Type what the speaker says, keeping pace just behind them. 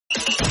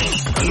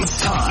It's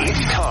time. You know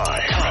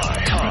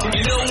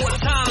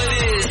what time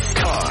it is?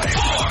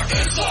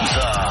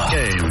 The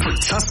game for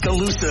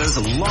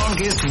Tuscaloosa's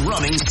longest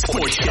running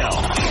sports show.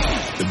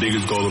 The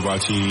biggest goal of our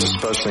team,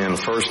 especially in the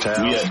first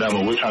half, we at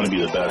Bama, we're trying to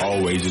be the best.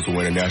 Always is to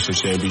win a national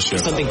championship.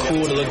 Something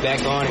cool to look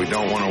back on. We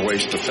don't want to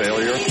waste a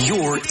failure.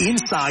 You're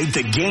inside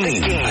the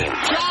game.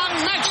 John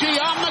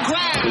Mechie on the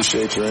ground.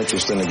 Appreciate your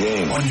interest in the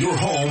game. On your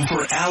home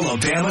for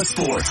Alabama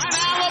sports. And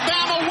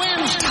Alabama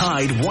wins.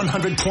 Tide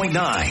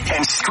 100.9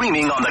 and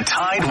streaming on the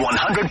Tide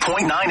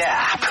 100.9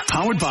 app.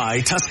 Powered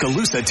by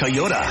Tuscaloosa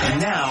Toyota.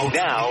 And now,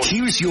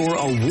 here's your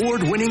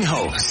award-winning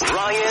host,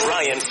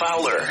 Ryan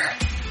Fowler.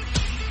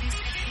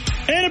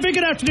 And a big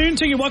good afternoon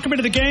to you. Welcome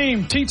into the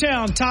game.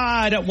 T-Town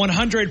Tide at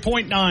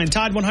 100.9,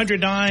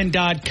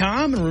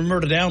 Tide109.com. And remember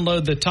to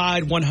download the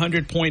Tide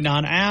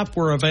 100.9 app.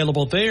 We're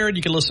available there.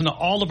 You can listen to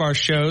all of our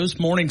shows.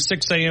 Morning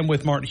 6 a.m.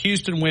 with Martin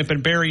Houston, Wimp,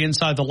 and Barry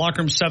inside the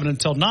locker room, 7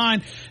 until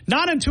 9.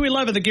 9 until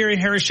 11, the Gary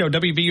Harris Show.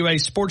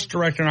 WVUA sports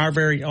director and our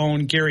very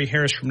own Gary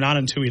Harris from 9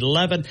 until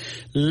 11.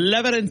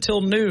 11 until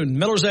noon,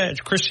 Miller's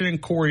Edge, Christian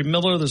and Corey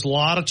Miller. There's a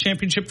lot of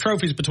championship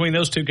trophies between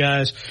those two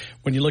guys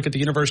when you look at the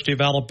University of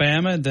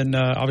Alabama. And then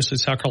obviously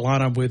South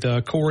Carolina with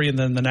Corey, and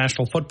then the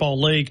National Football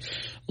League.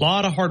 A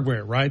lot of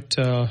hardware, right?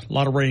 A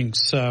lot of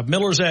rings.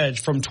 Miller's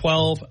Edge from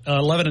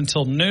 11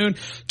 until noon.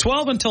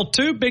 12 until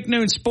 2, Big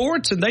Noon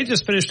Sports, and they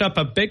just finished up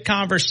a big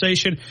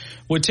conversation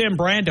with Tim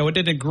Brando. I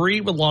didn't agree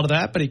with a lot of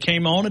that, but he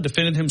came on and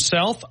defended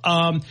himself.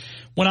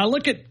 When I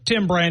look at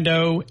Tim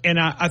Brando, and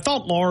I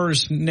thought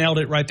Lars nailed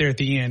it right there at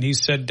the end. He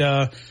said,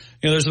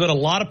 there's been a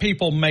lot of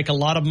people make a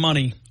lot of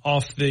money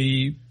off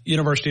the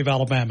University of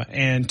Alabama,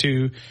 and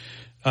to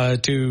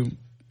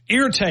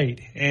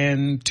irritate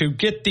and to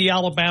get the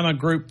Alabama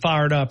group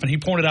fired up. And he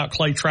pointed out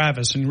Clay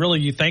Travis. And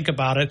really, you think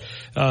about it,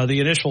 the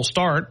initial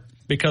start,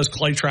 because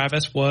Clay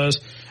Travis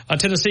was a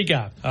Tennessee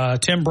guy.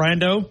 Tim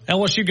Brando,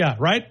 LSU guy,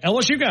 right?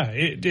 LSU guy.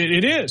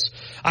 It is.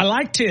 I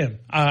like Tim.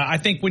 I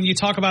think when you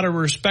talk about a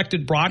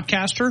respected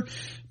broadcaster,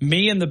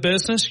 me in the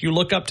business, you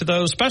look up to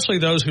those, especially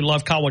those who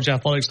love college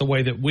athletics the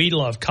way that we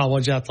love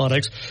college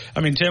athletics. I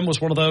mean, Tim was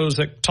one of those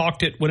that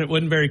talked it when it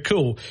wasn't very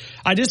cool.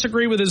 I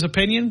disagree with his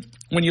opinion.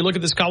 When you look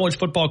at this college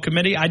football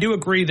committee, I do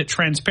agree that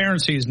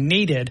transparency is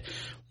needed.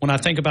 When I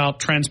think about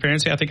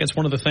transparency, I think it's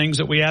one of the things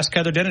that we asked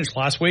Heather Dinich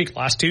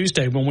last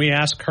Tuesday, when we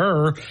asked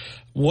her,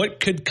 what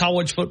could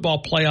college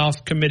football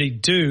playoff committee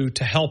do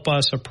to help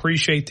us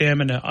appreciate them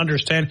and to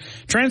understand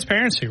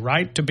transparency,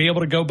 right? To be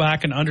able to go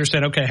back and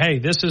understand, okay, hey,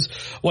 this is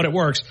what it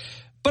works.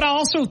 But I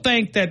also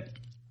think that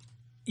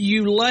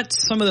you let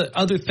some of the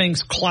other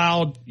things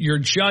cloud your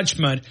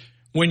judgment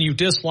when you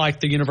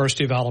dislike the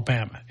University of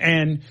Alabama.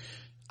 And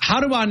how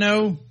do I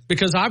know?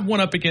 Because I've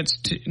went up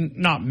against,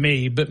 not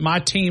me, but my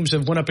teams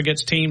have went up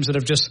against teams that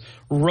have just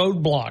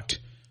roadblocked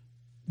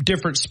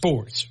different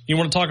sports. You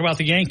want to talk about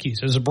the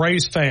Yankees as a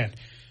Braves fan.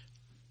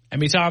 How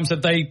many times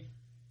have they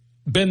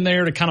been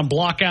there to kind of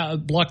block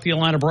the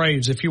Atlanta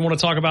Braves? If you want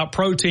to talk about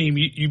pro team,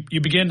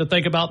 you begin to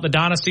think about the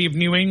dynasty of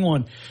New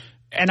England.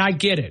 And I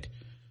get it.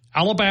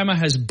 Alabama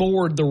has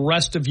bored the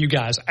rest of you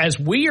guys. As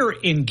we are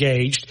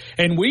engaged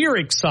and we are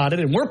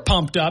excited and we're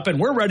pumped up and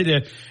we're ready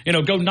to,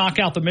 go knock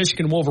out the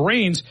Michigan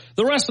Wolverines,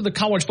 the rest of the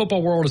college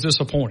football world is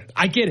disappointed.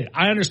 I get it.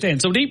 I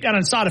understand. So deep down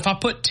inside, if I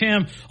put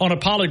Tim on a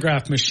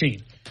polygraph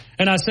machine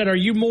and I said, are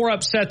you more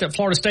upset that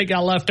Florida State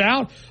got left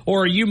out,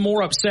 or are you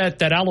more upset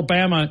that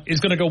Alabama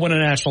is going to go win a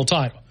national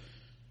title?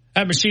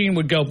 That machine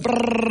would go,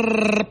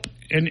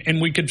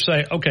 and we could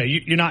say, okay,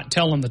 you're not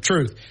telling the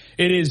truth.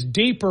 It is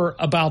deeper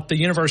about the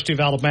University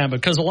of Alabama,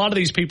 because a lot of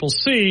these people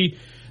see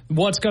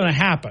what's going to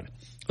happen.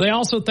 They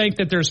also think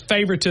that there's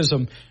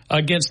favoritism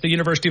against the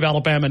University of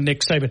Alabama and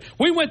Nick Saban.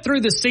 We went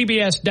through the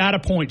CBS data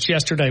points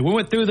yesterday. We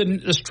went through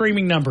the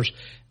streaming numbers.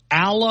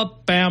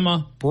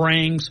 Alabama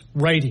brings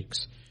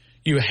ratings.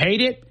 You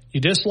hate it. You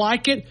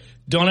dislike it.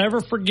 Don't ever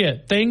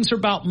forget, things are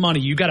about money.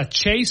 You got to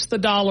chase the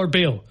dollar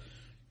bill.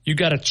 You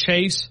got to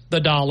chase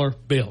the dollar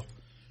bill.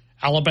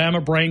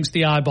 Alabama brings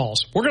the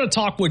eyeballs. We're going to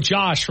talk with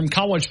Josh from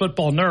College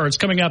Football Nerds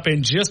coming up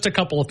in just a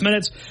couple of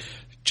minutes.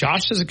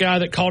 Josh is a guy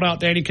that called out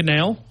Danny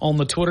Cannell on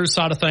the Twitter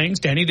side of things.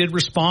 Danny did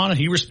respond, and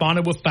he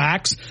responded with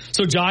facts.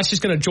 So Josh is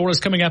going to join us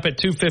coming up at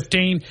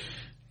 2:15.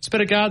 It's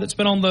been a guy that's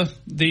been on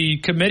the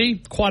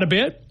committee quite a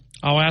bit.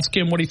 I'll ask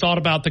him what he thought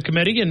about the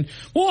committee, and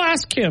we'll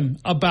ask him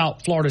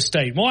about Florida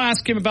State. We'll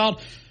ask him about,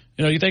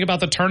 you think about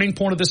the turning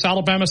point of this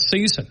Alabama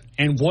season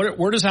and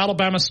where does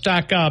Alabama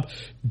stack up.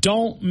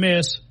 Don't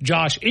miss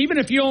Josh. Even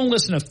if you only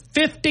listen to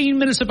 15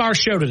 minutes of our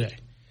show today,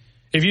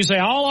 if you say,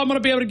 all I'm going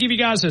to be able to give you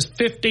guys is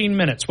 15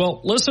 minutes.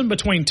 Well, listen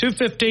between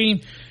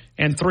 2:15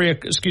 and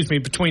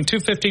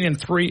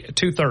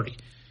 2:30.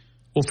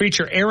 We'll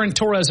feature Aaron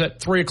Torres at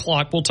 3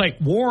 o'clock. We'll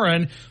take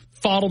Warren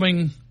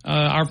following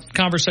our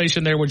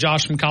conversation there with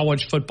Josh from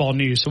College Football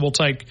News. So we'll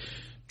take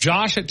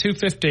Josh at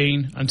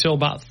 2:15 until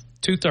about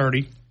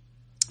 2:30.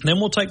 Then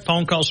we'll take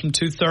phone calls from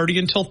 2:30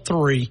 until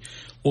 3.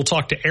 We'll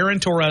talk to Aaron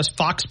Torres,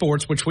 Fox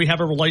Sports, which we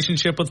have a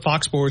relationship with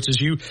Fox Sports. As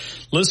you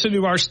listen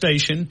to our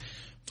station,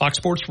 Fox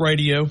Sports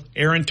Radio.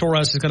 Aaron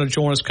Torres is going to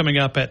join us coming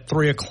up at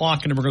 3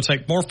 o'clock, and then we're going to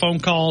take more phone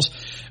calls.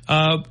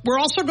 We're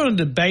also going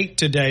to debate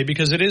today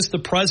because it is the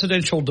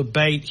presidential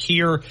debate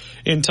here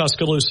in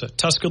Tuscaloosa.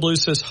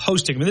 Tuscaloosa is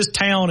hosting. I mean, this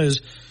town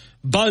is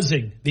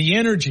buzzing, the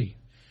energy.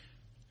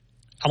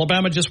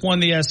 Alabama just won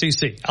the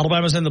SEC.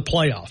 Alabama's in the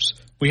playoffs.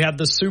 We have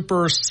the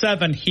Super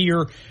 7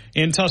 here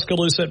in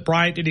Tuscaloosa at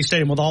Bryant-Denny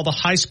Stadium with all the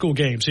high school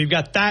games. So you've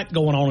got that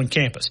going on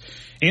campus.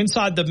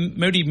 Inside the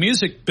Moody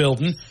Music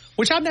Building,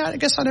 which I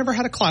guess I never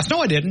had a class. No,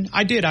 I didn't.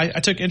 I did. I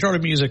took Intro to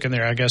Music in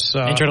there, I guess.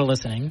 Intro to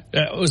Listening.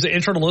 Was it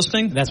Intro to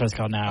Listening? That's what it's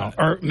called now.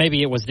 Or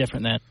maybe it was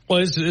different then. Well,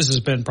 this has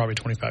been probably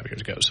 25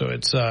 years ago. So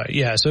it's, so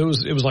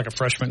it was like a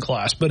freshman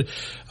class. But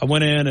I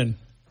went in and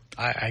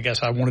I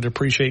guess I wanted to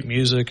appreciate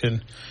music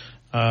and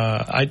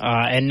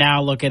and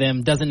now look at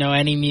him, doesn't know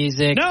any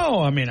music. No,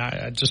 I mean,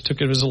 I just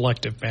took it as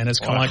elective, man. It's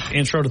kind of like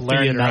Intro to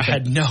Theater. Nothing. I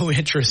had no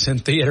interest in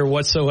theater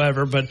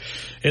whatsoever, but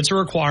it's a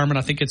requirement.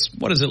 I think it's,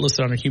 what is it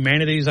listed under?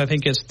 Humanities? I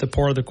think it's the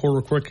part of the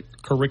core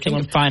curriculum.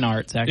 I think fine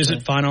arts, actually. Is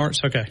it fine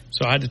arts? Okay.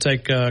 So I had to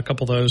take a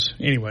couple of those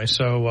anyway.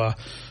 So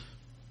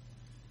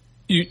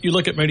you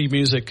look at Moody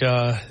Music,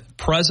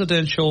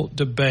 presidential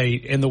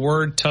debate, and the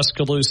word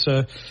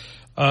Tuscaloosa.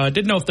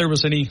 Didn't know if there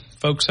was any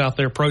folks out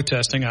there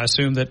protesting. I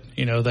assume that,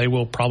 they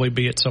will probably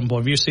be at some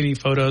point. Have you seen any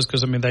photos?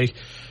 Because, I mean,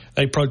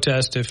 they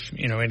protest if,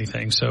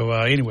 anything. So,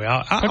 anyway.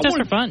 Protests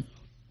are fun.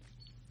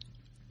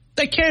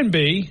 They can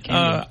be.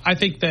 I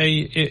think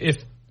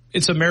if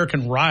it's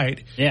American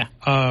right. Yeah.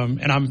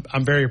 And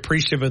I'm very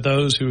appreciative of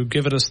those who have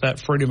given us that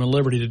freedom and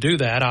liberty to do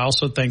that. I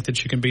also think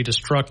that you can be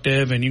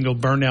destructive and you can go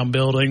burn down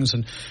buildings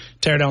and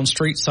tear down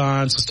street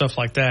signs and stuff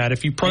like that.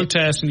 If you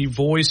protest and you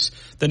voice,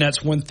 then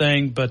that's one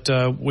thing. But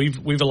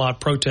we've allowed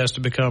protests to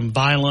become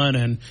violent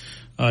and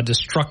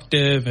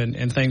destructive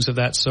and things of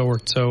that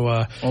sort.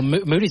 So,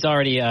 Moody's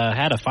already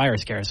had a fire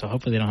scare, so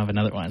hopefully they don't have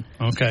another one.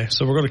 Okay,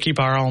 so we're going to keep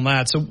our eye on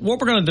that. So what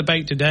we're going to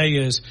debate today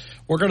is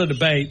we're going to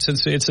debate,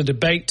 since it's a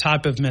debate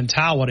type of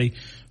mentality,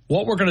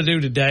 what we're going to do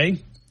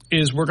today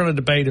is we're going to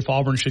debate if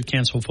Auburn should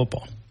cancel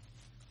football.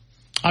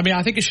 I mean,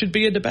 I think it should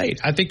be a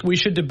debate. I think we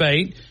should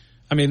debate.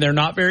 I mean, they're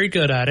not very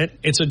good at it.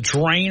 It's a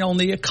drain on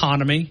the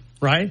economy,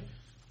 right?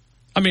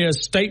 I mean, as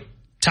a state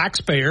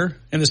taxpayer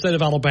in the state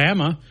of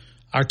Alabama,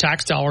 our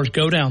tax dollars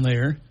go down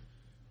there.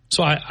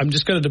 So I'm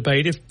just going to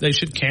debate if they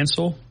should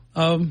cancel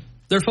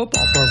their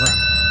football program.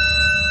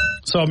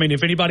 So, I mean,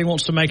 if anybody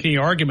wants to make any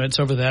arguments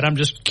over that, I'm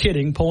just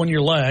kidding, pulling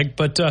your leg.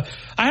 But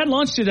I had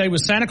lunch today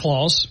with Santa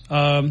Claus.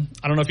 I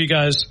don't know if you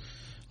guys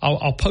 –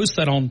 I'll post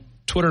that on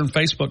Twitter and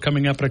Facebook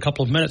coming up in a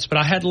couple of minutes. But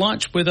I had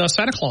lunch with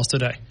Santa Claus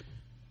today.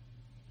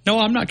 No,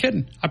 I'm not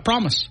kidding. I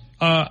promise.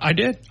 I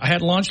did. I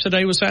had lunch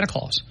today with Santa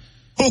Claus.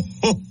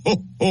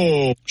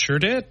 Sure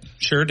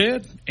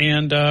did.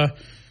 And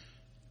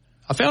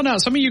I found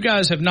out some of you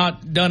guys have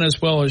not done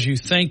as well as you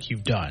think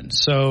you've done.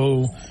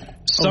 So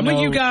some of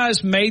you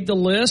guys made the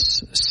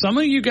list. Some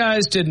of you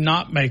guys did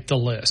not make the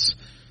list.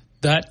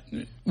 That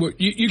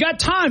you got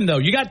time, though.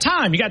 You got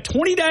time. You got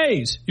 20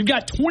 days. You've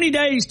got 20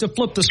 days to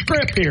flip the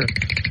script here.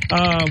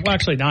 Well,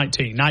 actually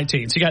 19.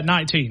 So you got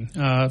 19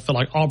 for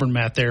like Auburn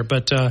math there.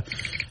 But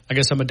I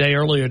guess I'm a day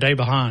early or a day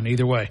behind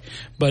either way.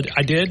 But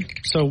I did.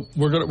 So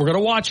we're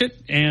gonna watch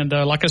it. And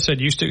like I said,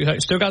 you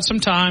still got some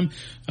time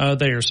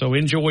there. So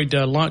enjoyed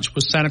lunch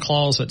with Santa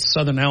Claus at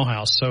Southern Ale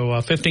House. So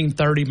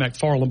 1530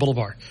 McFarland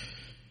Boulevard.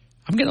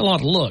 I'm getting a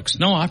lot of looks.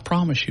 No, I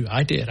promise you,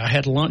 I did. I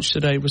had lunch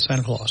today with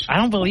Santa Claus. I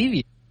don't believe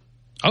you.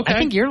 Okay. I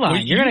think you're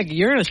lying. Well,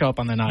 you're gonna show up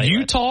on the night.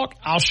 You talk.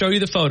 I'll show you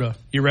the photo.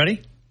 You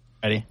ready?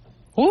 Ready.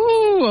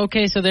 Ooh,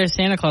 okay, so there's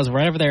Santa Claus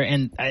right over there.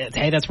 And,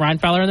 hey, that's Ryan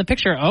Fowler in the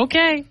picture.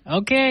 Okay,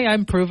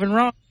 I'm proven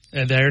wrong.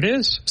 And there it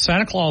is.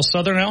 Santa Claus,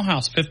 Southern Ale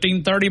House,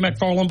 1530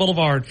 McFarland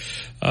Boulevard.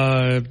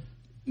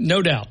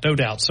 No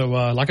doubt. So,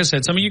 like I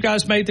said, some of you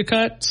guys made the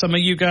cut. Some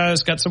of you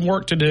guys got some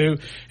work to do,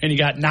 and you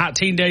got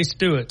 19 days to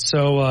do it.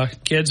 So,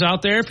 kids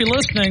out there, if you're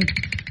listening,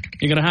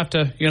 you're gonna have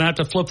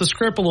to flip the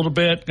script a little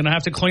bit. Gonna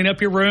have to clean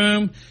up your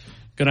room.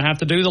 Going to have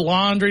to do the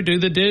laundry, do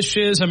the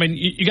dishes. I mean,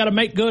 you got to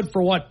make good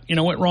for what,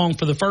 went wrong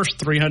for the first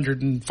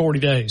 340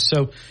 days.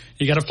 So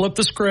you got to flip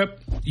the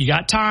script. You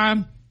got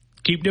time.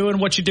 Keep doing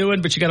what you're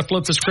doing, but you got to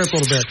flip the script a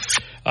little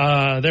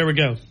bit. There we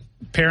go.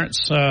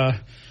 Parents,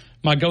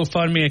 my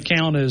GoFundMe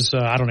account is,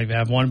 I don't even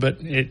have one,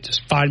 but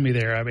just find me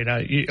there. I mean,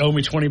 you owe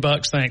me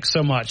 $20. Thanks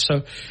so much.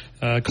 So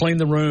clean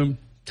the room,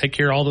 take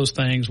care of all those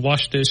things,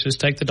 wash dishes,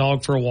 take the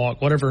dog for a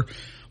walk, whatever.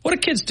 What do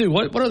kids do?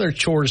 What are their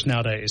chores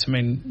nowadays? I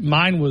mean,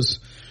 mine was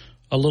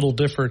a little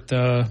different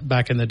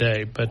back in the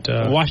day, but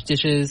wash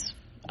dishes.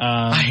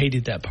 I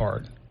hated that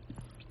part.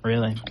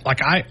 Really? Like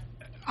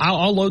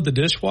I'll load the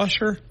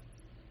dishwasher.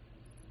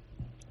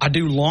 I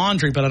do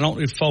laundry, but I don't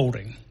do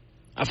folding.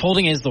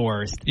 Folding is the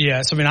worst.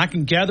 Yes, I mean I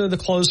can gather the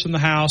clothes from the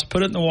house,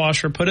 put it in the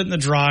washer, put it in the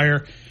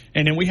dryer,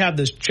 and then we have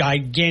this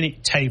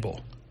gigantic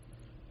table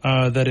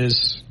that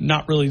is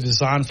not really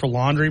designed for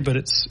laundry, but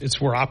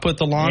it's where I put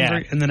the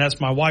laundry, and then as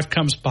my wife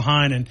comes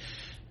behind and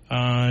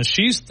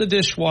She's the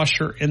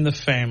dishwasher in the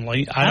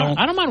family. I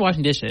don't mind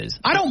washing dishes.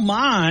 I don't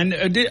mind.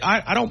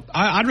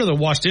 I'd rather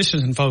wash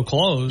dishes than fold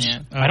clothes. Yeah.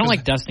 I don't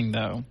like dusting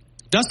though.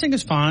 Dusting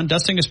is fine,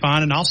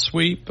 and I'll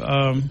sweep.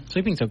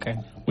 Sweeping's okay.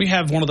 We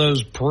have one of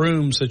those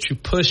brooms that you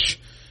push.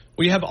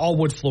 We have all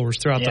wood floors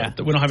throughout we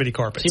don't have any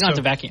carpet. So you don't have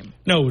to vacuum.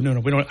 No. We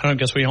don't. I don't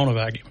guess we own a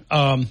vacuum.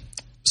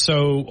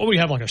 We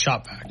have like a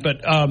shop vac,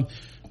 but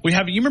we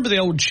have. You remember the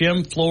old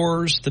gym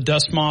floors, the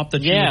dust mop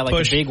that you would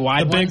push, the big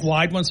wide ones. Big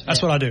wide ones.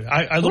 That's what I do.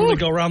 I literally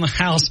go around the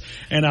house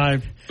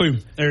and boom,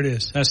 there it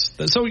is.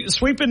 So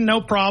sweeping,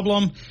 no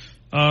problem.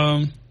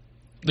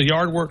 The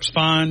yard works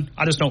fine.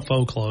 I just don't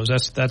fold clothes.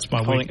 That's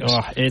my weakness.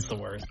 It's the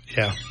worst.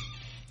 Yeah.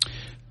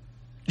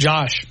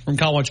 Josh from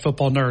College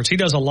Football Nerds. He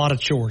does a lot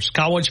of chores.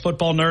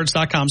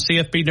 CollegeFootballNerds.com,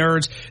 CFB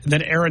Nerds. And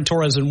then Aaron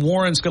Torres and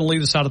Warren's going to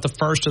lead us out at the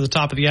first to the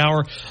top of the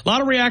hour. A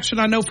lot of reaction,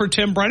 I know, for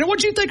Tim Brandon. What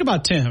do you think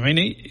about Tim? I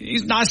mean,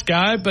 he's a nice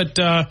guy, but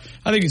I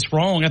think he's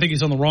wrong. I think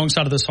he's on the wrong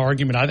side of this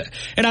argument.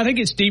 And I think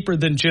it's deeper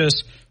than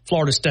just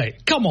Florida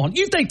State. Come on.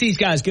 You think these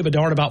guys give a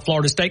darn about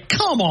Florida State?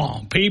 Come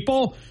on,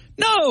 people.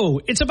 No,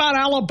 it's about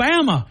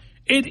Alabama.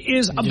 It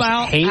is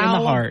about hate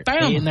Alabama.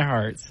 Hate in their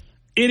hearts.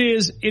 It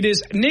is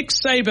Nick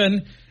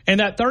Saban and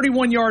that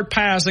 31-yard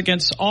pass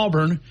against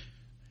Auburn.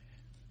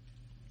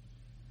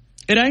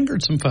 It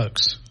angered some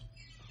folks.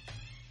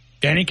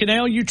 Danny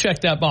Cannell, you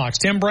check that box.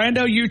 Tim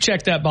Brando, you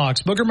check that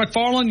box. Booger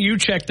McFarland, you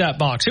check that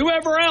box.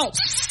 Whoever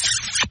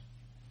else.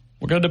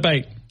 We're going to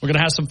debate. We're going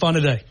to have some fun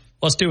today.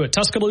 Let's do it.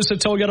 Tuscaloosa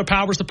Toyota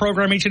powers the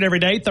program each and every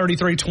day,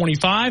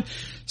 3325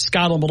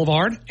 Skyland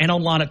Boulevard, and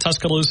online at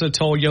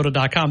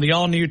TuscaloosaToyota.com. The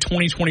all-new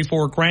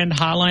 2024 Grand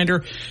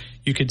Highlander.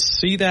 You could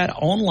see that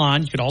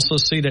online. You could also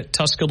see it at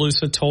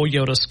Tuscaloosa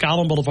Toyota,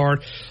 Skyland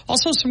Boulevard.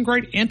 Also some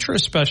great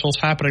interest specials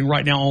happening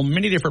right now on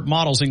many different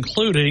models,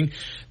 including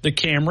the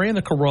Camry and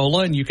the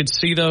Corolla, and you can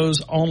see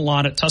those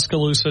online at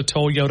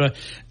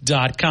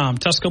TuscaloosaToyota.com.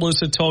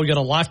 Tuscaloosa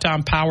Toyota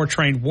lifetime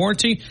powertrain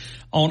warranty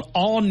on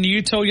all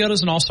new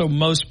Toyotas and also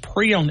most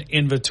pre-owned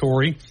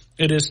inventory.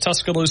 It is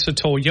Tuscaloosa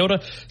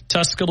Toyota,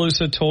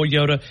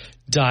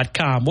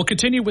 TuscaloosaToyota.com. We'll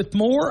continue with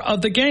more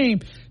of the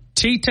game.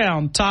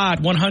 T-Town Tide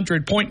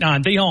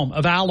 100.9, the home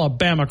of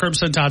Alabama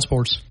Crimson Tide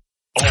Sports.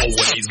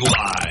 Always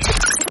live.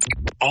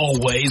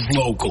 Always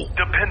local.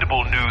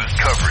 Dependable news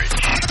coverage.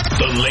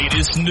 The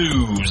latest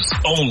news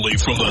only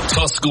from the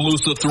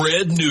Tuscaloosa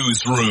Thread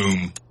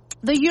newsroom.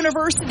 The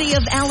University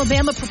of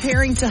Alabama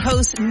preparing to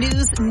host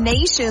News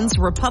Nation's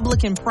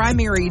Republican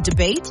primary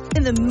debate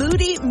in the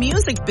Moody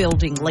Music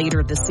Building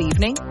later this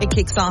evening. It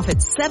kicks off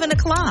at 7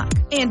 o'clock.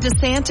 And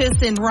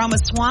DeSantis and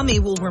Ramaswamy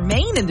will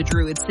remain in the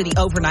Druid City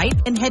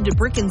overnight and head to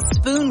Brick and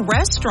Spoon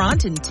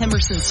Restaurant in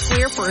Temerson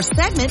Square for a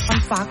segment on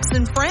Fox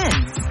and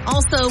Friends.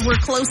 Also, we're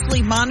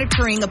closely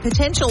monitoring a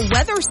potential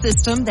weather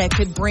system that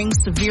could bring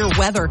severe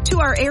weather to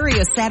our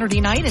area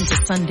Saturday night into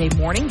Sunday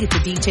morning. Get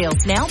the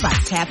details now by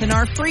tapping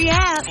our free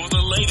app. For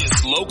the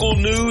latest local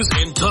news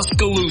in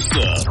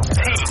Tuscaloosa,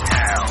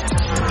 T-Town,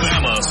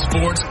 Bama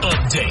sports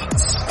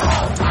updates,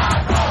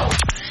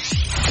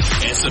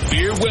 and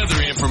severe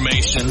weather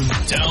information.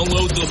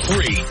 Download the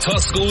free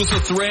Tuscaloosa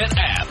Thread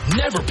app.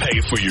 Never pay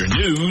for your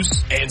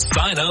news, and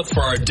sign up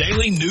for our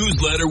daily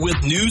newsletter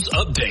with news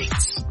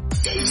updates.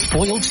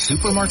 Spoiled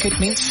supermarket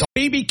meats.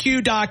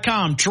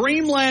 BBQ.com,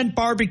 Dreamland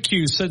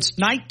Barbecue since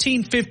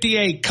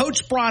 1958.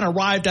 Coach Brian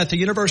arrived at the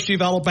University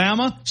of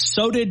Alabama.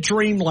 So did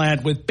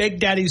Dreamland with Big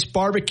Daddy's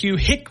Barbecue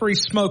Hickory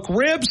Smoke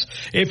Ribs.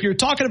 If you're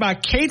talking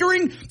about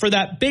catering for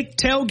that big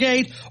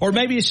tailgate, or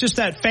maybe it's just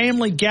that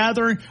family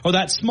gathering or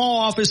that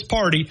small office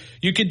party,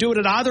 you can do it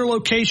at either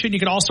location. You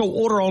can also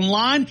order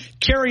online,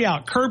 carry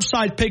out,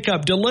 curbside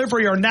pickup,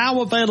 delivery are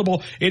now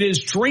available. It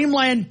is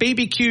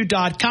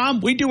DreamlandBBQ.com.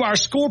 We do our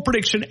score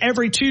prediction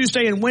every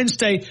Tuesday and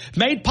Wednesday,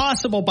 made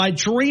possible by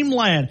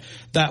Dreamland.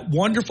 That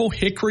wonderful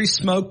hickory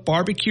smoked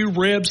barbecue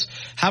ribs.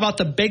 How about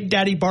the Big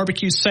Daddy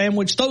barbecue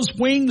sandwich? Those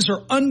wings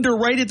are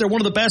underrated. They're one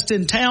of the best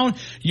in town.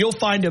 You'll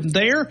find them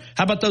there.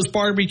 How about those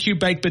barbecue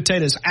baked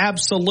potatoes?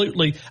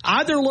 Absolutely.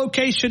 Either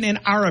location in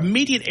our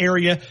immediate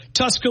area,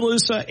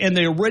 Tuscaloosa, and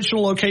the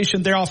original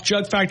location there off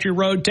Jug Factory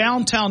Road,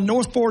 downtown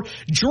Northport.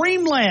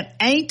 Dreamland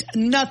ain't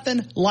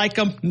nothing like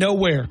them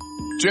nowhere.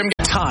 Jim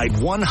Tide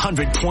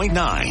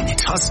 100.9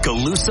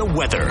 Tuscaloosa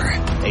weather.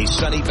 A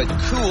sunny but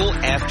cool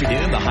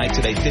afternoon. The high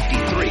today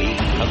 53.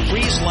 A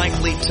breeze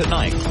likely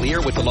tonight. Clear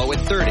with the low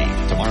at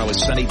 30. Tomorrow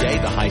is sunny day.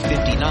 The high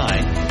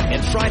 59.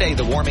 And Friday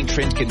the warming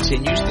trend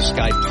continues. The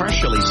sky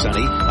partially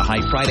sunny. The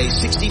high Friday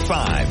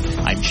 65.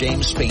 I'm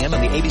James Spann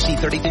on the ABC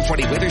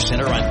 3340 Weather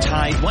Center on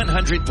Tide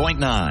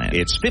 100.9.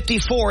 It's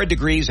 54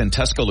 degrees in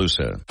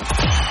Tuscaloosa.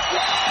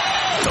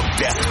 The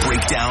best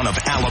breakdown of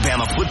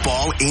Alabama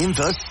football in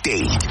the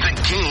state. The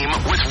Game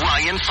with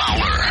Ryan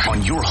Fowler.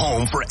 On your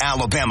home for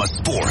Alabama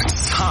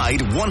sports.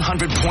 Tide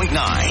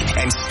 100.9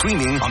 and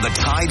streaming on the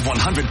Tide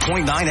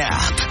 100.9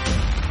 app.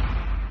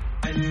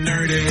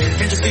 Nerdy.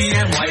 Can't you see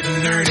I'm white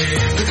and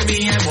nerdy? Look at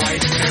me, I'm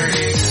white and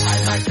nerdy.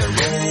 I like to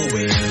roll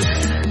with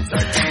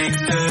the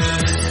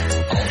gangsters.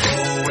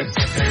 Although it's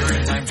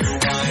apparent I'm too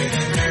white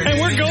and nerdy.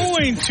 And we're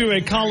going to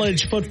a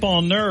college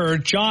football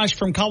nerd, Josh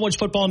from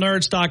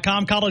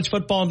collegefootballnerds.com,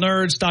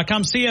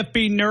 collegefootballnerds.com,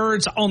 CFB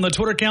Nerds on the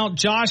Twitter account.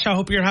 Josh, I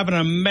hope you're having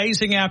an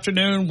amazing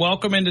afternoon.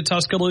 Welcome into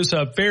Tuscaloosa,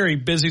 a very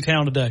busy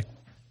town today.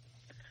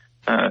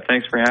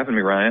 Thanks for having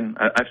me, Ryan.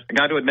 I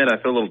got to admit,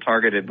 I feel a little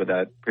targeted with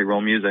that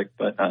pre-roll music,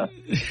 but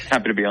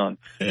happy to be on.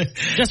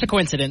 Just a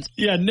coincidence.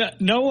 Yeah,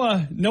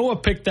 Noah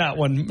picked that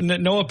one.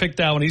 Noah picked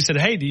that one. He said,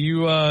 "Hey, do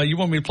you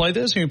want me to play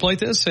this? Can you play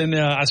this?" And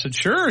I said,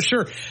 "Sure."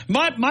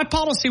 My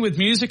policy with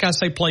music, I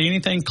say play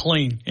anything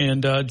clean,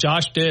 and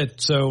Josh did.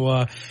 So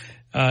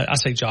I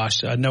say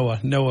Josh.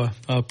 Noah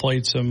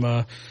played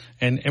some.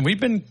 And we've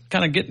been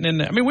kind of getting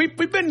in. I mean,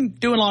 we've been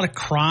doing a lot of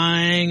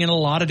crying and a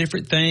lot of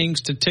different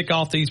things to tick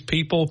off these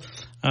people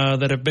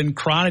that have been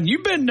crying. And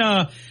you've been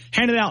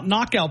handing out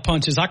knockout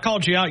punches. I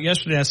called you out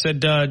yesterday. I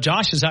said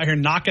Josh is out here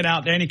knocking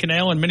out Danny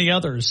Kanell and many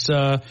others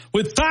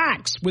with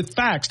facts,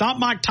 not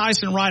Mike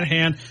Tyson right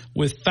hand,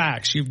 with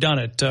facts. You've done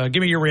it.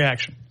 Give me your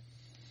reaction.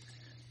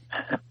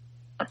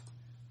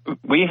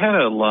 We had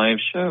a live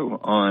show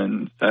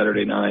on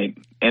Saturday night,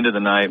 end of the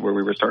night, where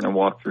we were starting to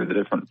walk through the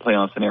different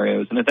playoff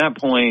scenarios. And at that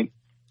point,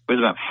 it was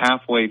about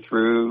halfway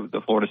through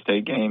the Florida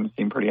State game. It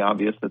seemed pretty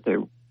obvious that they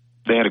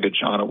had a good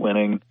shot at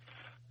winning.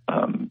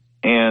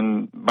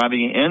 And by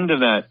the end of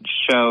that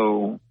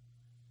show,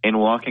 in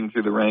walking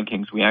through the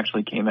rankings, we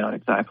actually came out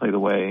exactly the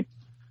way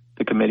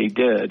the committee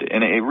did.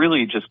 And it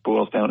really just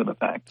boils down to the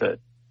fact that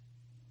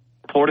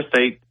Florida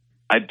State,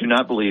 I do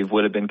not believe,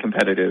 would have been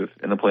competitive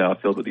in the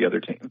playoff field with the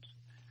other teams.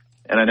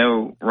 And I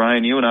know,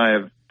 Ryan, you and I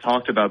have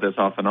talked about this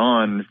off and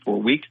on for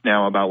weeks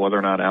now about whether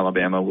or not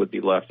Alabama would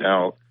be left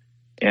out.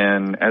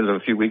 And as of a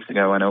few weeks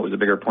ago, I know it was a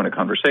bigger point of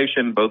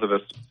conversation. Both of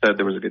us said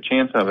there was a good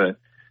chance of it.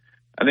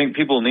 I think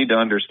people need to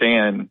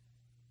understand,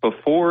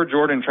 before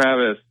Jordan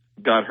Travis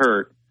got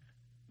hurt,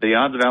 the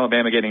odds of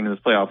Alabama getting into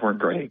this playoff weren't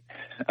great.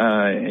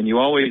 And you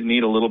always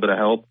need a little bit of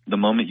help the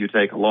moment you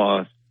take a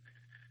loss.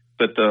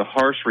 But the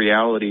harsh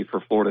reality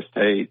for Florida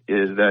State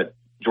is that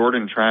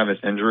Jordan Travis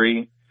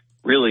injury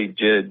really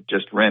did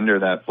just render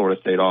that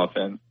Florida State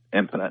offense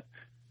infinite.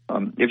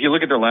 If you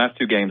look at their last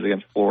two games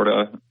against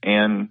Florida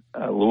and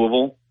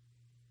Louisville,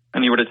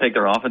 and you were to take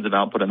their offensive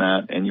output in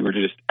that and you were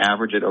to just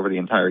average it over the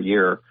entire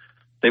year,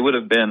 they would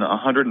have been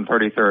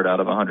 133rd out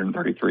of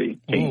 133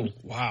 teams.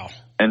 Oh, wow.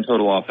 And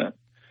total offense.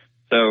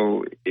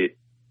 So,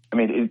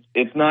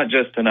 it's not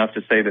just enough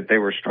to say that they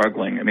were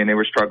struggling. I mean, they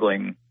were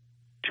struggling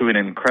to an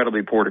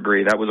incredibly poor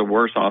degree. That was a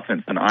worse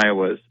offense than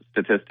Iowa's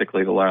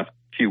statistically the last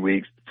few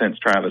weeks since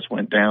Travis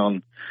went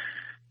down.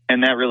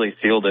 And that really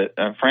sealed it.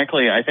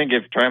 Frankly, I think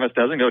if Travis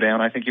doesn't go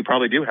down, I think you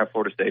probably do have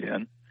Florida State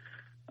in.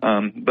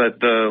 But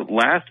the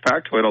last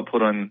factoid I'll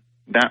put on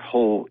that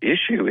whole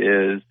issue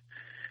is,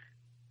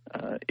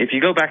 if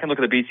you go back and look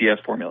at the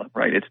BCS formula,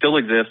 right, it still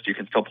exists. You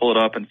can still pull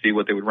it up and see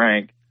what they would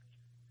rank.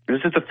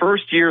 This is the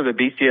first year that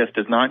BCS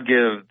does not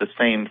give the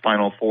same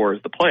Final Four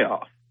as the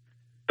playoff.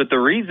 But the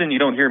reason you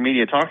don't hear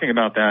media talking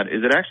about that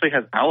is it actually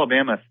has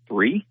Alabama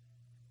 3,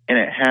 and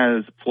it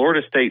has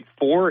Florida State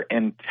 4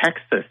 and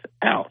Texas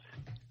out.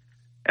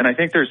 And I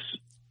think there's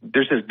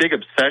this big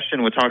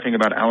obsession with talking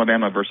about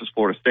Alabama versus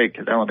Florida State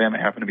because Alabama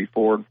happened to be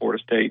 4 and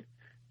Florida State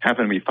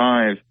happened to be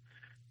 5.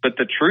 But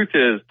the truth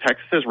is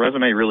Texas's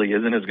resume really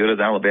isn't as good as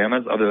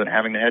Alabama's other than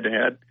having the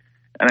head-to-head.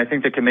 And I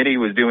think the committee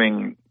was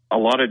doing a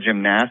lot of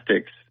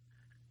gymnastics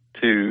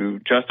to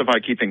justify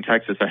keeping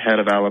Texas ahead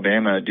of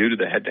Alabama due to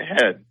the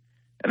head-to-head.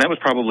 And that was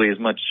probably as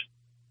much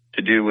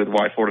to do with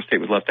why Florida State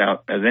was left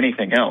out as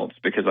anything else,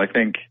 because I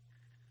think,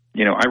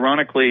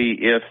 ironically,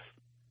 if,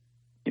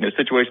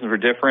 situations were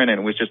different and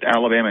it was just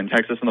Alabama and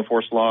Texas in the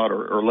 4th slot,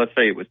 or let's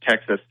say it was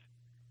Texas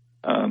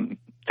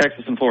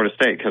and Florida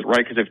State, because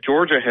if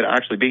Georgia had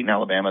actually beaten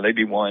Alabama, they'd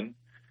be 1,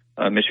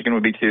 Michigan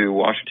would be 2,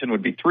 Washington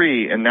would be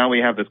 3, and now we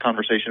have this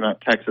conversation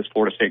about Texas,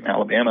 Florida State, and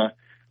Alabama.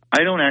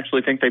 I don't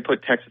actually think they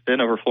put Texas in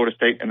over Florida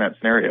State in that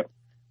scenario,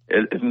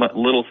 as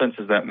little sense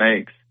as that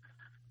makes.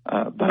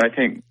 But I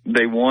think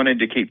they wanted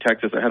to keep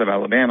Texas ahead of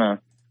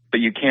Alabama, but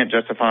you can't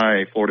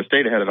justify Florida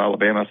State ahead of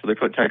Alabama, so they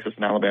put Texas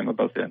and Alabama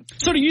both in.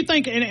 So do you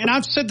think, and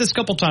I've said this a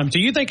couple times, do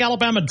you think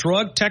Alabama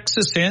drugged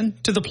Texas in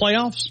to the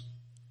playoffs?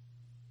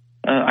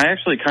 I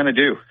actually kind of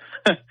do.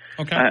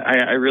 Okay.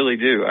 I really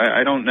do.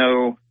 I don't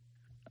know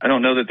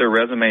that their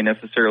resume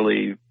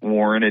necessarily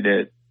warranted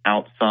it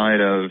outside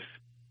of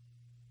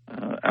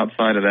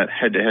that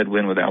head-to-head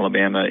win with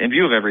Alabama in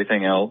view of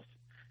everything else.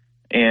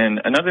 And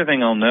another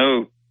thing I'll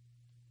note,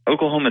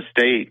 Oklahoma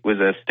State was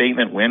a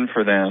statement win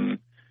for them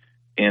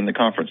in the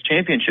conference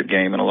championship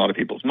game in a lot of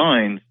people's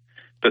minds.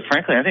 But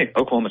frankly, I think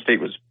Oklahoma State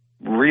was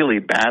really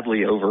badly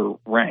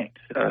overranked.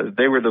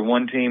 They were the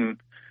one team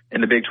in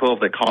the Big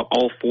 12 that caught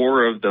all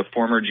 4 of the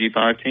former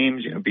G5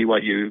 teams,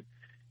 BYU,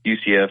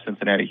 UCF,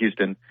 Cincinnati,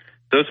 Houston.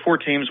 Those 4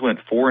 teams went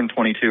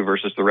 4-22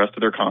 versus the rest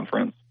of their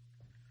conference.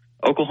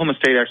 Oklahoma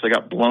State actually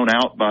got blown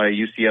out by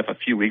UCF a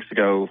few weeks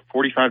ago,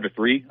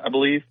 45-3, I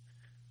believe.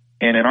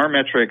 And in our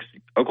metrics,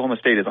 Oklahoma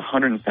State is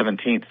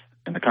 117th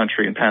in the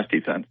country in pass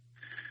defense.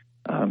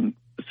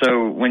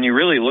 So when you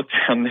really look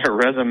down their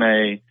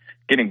resume,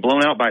 getting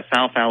blown out by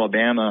South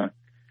Alabama,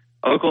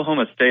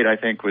 Oklahoma State, I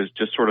think, was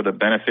just sort of the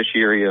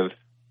beneficiary of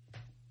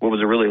what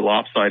was a really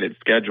lopsided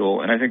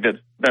schedule. And I think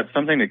that's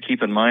something to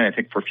keep in mind, I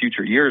think, for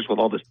future years with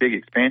all this big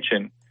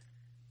expansion.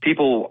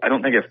 People, I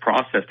don't think, have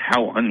processed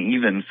how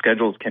uneven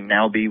schedules can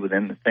now be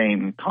within the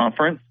same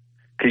conference,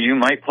 because you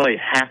might play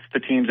half the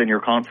teams in your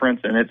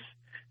conference, and it's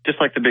just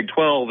like the Big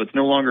 12. It's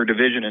no longer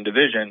division and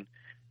division.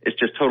 It's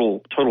just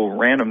total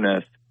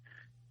randomness.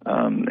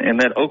 And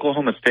that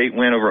Oklahoma State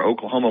win over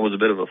Oklahoma was a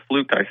bit of a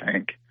fluke, I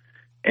think.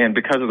 And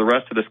because of the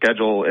rest of the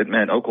schedule, it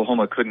meant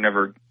Oklahoma couldn't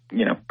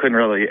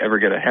really ever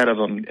get ahead of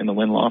them in the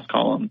win-loss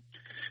column.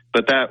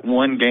 But that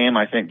one game,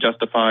 I think,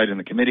 justified in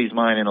the committee's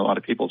mind and a lot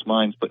of people's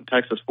minds putting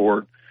Texas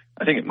forward.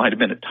 I think it might have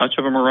been a touch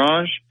of a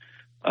mirage.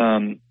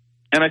 And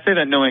I say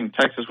that knowing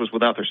Texas was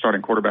without their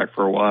starting quarterback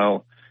for a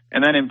while,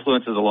 and that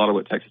influences a lot of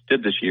what Texas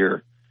did this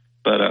year.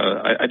 But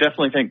I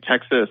definitely think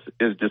Texas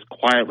is just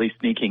quietly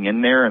sneaking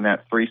in there in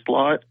that 3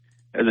 slot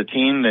as a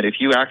team that if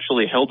you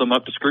actually held them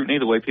up to scrutiny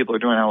the way people are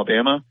doing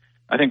Alabama,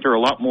 I think there are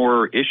a lot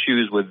more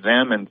issues with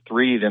them in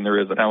 3 than there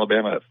is with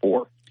Alabama at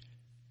 4.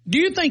 Do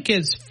you think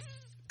it's,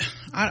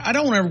 I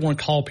don't ever want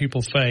to call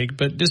people fake,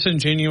 but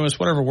disingenuous,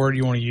 whatever word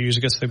you want to use,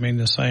 I guess they mean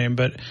the same,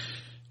 but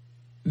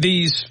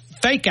these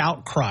fake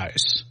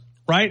outcries,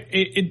 right?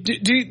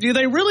 Do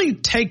they really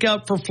take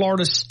up for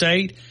Florida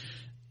State?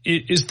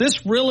 Is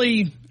this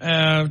really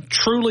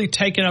truly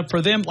taken up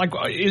for them? Like,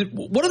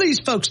 what are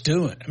these folks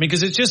doing? I mean,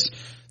 because it's just,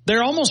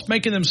 they're almost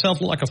making themselves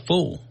look like a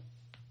fool.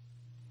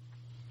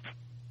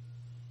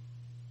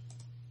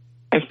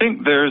 I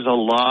think there's a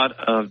lot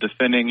of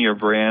defending your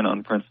brand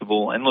on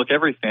principle. And look,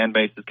 every fan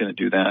base is going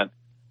to do that.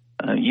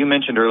 You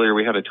mentioned earlier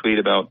we had a tweet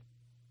about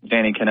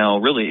Danny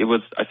Kanell. Really, it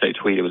was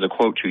a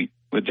quote tweet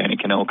with Danny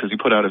Kanell because he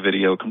put out a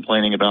video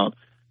complaining about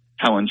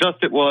how unjust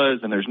it was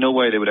and there's no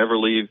way they would ever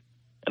leave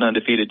an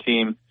undefeated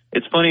team.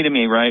 It's funny to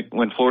me, right?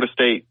 When Florida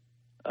State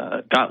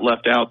got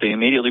left out, they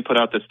immediately put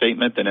out the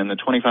statement that in the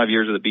 25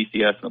 years of the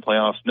BCS and the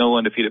playoffs, no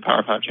undefeated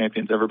Power 5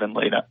 champion's ever been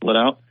let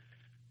out.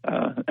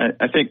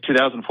 I think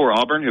 2004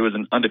 Auburn, who was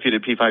an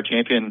undefeated P5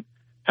 champion,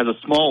 has a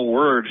small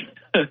word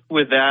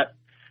with that.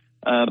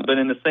 But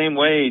in the same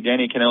way,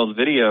 Danny Kanell's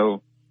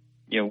video,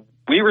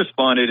 we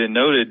responded and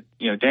noted,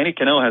 Danny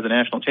Kanell has a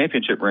national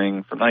championship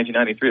ring from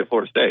 1993 at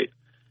Florida State.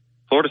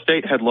 Florida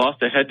State had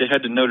lost a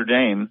head-to-head to Notre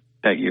Dame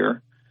that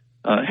year,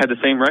 had the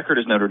same record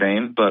as Notre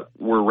Dame, but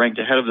were ranked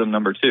ahead of them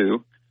number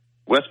 2.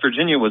 West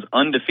Virginia was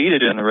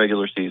undefeated in the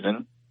regular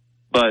season,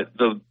 but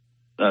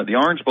the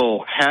Orange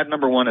Bowl had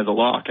number 1 as a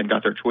lock and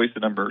got their choice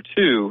at number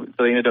 2,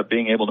 so they ended up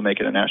being able to make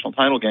it a national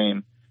title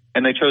game,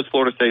 and they chose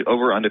Florida State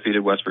over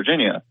undefeated West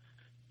Virginia.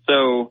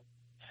 So,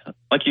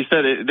 like you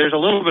said, there's a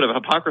little bit of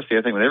hypocrisy,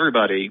 I think, with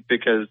everybody,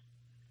 because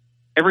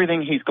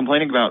everything he's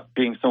complaining about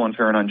being so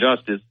unfair and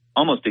unjust is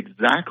almost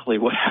exactly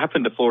what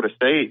happened to Florida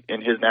State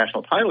in his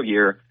national title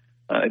year.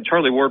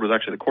 Charlie Ward was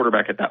actually the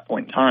quarterback at that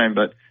point in time,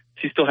 but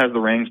he still has the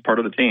rings, part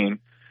of the team.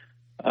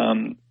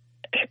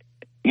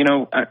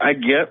 I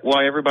get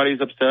why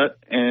everybody's upset,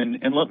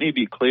 and let me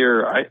be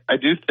clear. I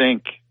do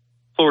think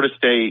Florida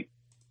State,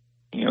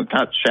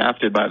 got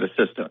shafted by the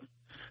system.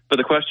 But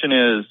the question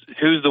is,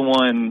 who's the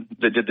one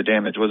that did the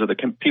damage? Was it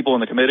the people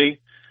in the committee?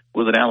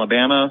 Was it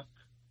Alabama?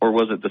 Or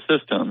was it the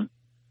system?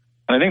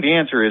 And I think the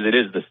answer is it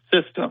is the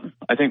system.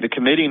 I think the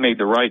committee made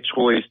the right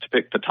choice to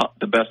pick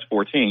the best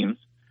 4 teams.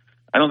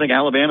 I don't think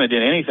Alabama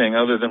did anything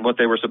other than what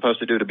they were supposed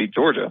to do to beat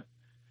Georgia.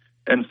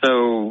 And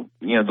so,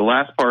 the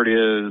last part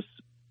is,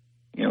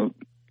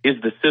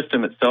 is the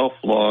system itself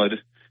flawed?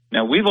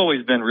 Now, we've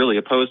always been really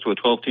opposed to a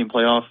 12-team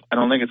playoff. I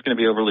don't think it's going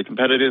to be overly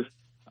competitive.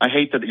 I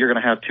hate that you're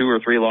going to have 2 or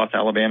 3 lost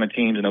Alabama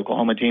teams and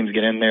Oklahoma teams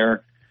get in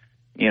there.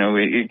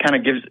 It kind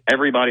of gives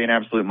everybody an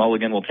absolute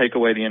mulligan, will take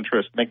away the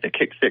interest, make the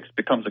kick 6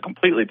 becomes a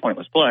completely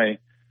pointless play.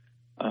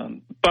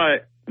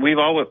 But we've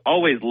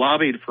always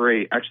lobbied for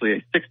a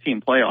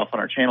 6-team playoff on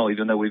our channel,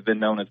 even though we've been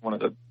known as one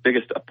of the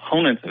biggest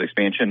opponents of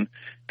expansion,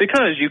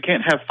 because you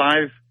can't have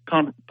 5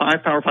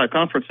 Power 5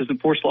 conferences in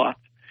 4 slots.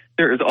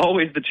 There is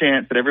always the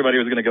chance that everybody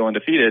was going to go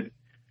undefeated,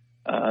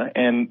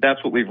 and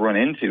that's what we've run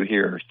into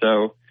here.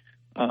 So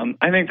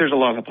I think there's a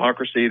lot of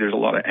hypocrisy, there's a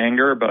lot of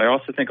anger, but I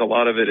also think a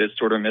lot of it is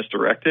sort of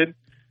misdirected,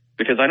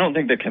 because I don't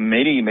think the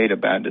committee made a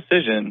bad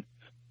decision.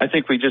 I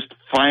think we just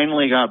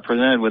finally got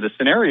presented with a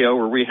scenario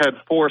where we had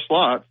 4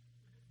 slots,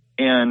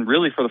 and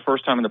really for the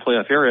first time in the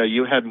playoff era,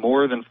 you had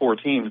more than 4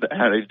 teams that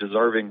had a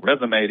deserving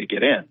resume to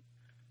get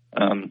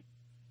in.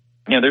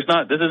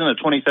 This isn't a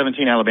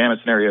 2017 Alabama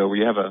scenario where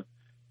you have a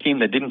team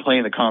that didn't play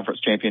in the conference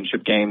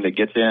championship game that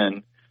gets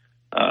in.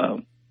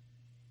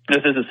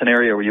 This is a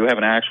scenario where you have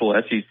an actual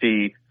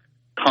SEC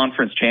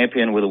conference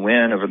champion with a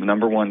win over the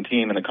number 1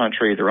 team in the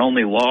country. Their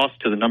only loss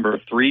to the number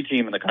 3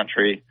 team in the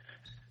country.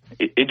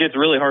 It gets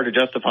really hard to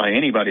justify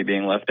anybody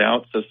being left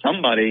out. So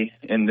somebody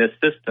in this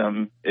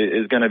system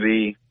is going to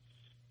be,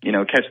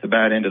 catch the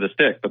bad end of the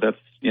stick. But that's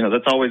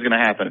always going to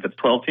happen. If it's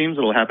 12 teams,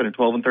 it'll happen in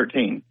 12 and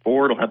 13.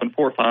 4, it'll happen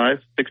 4, 5,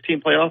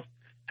 6-team playoff,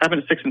 happen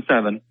in 6 and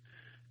 7.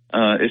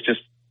 It's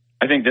just,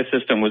 I think this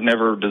system was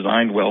never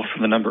designed well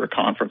for the number of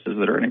conferences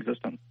that are in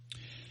existence.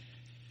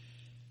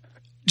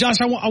 Josh,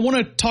 I want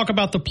to talk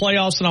about the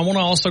playoffs, and I want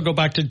to also go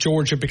back to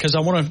Georgia because I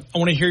want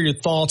to hear your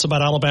thoughts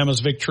about Alabama's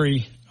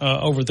victory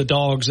over the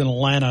Dogs in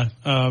Atlanta.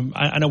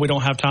 I know we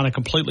don't have time to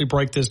completely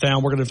break this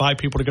down. We're going to invite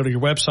people to go to your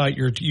website,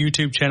 your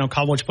YouTube channel,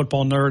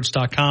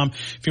 collegefootballnerds.com.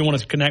 If you want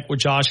to connect with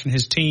Josh and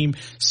his team,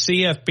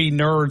 CFB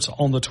Nerds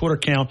on the Twitter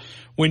account.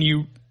 When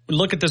you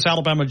look at this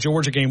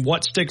Alabama-Georgia game,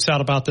 what sticks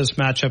out about this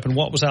matchup, and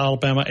what was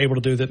Alabama able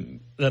to do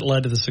that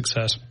led to the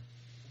success?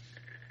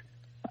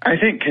 I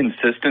think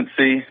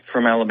consistency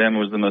from Alabama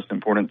was the most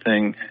important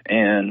thing,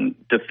 and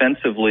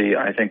defensively,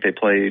 I think they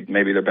played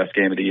maybe their best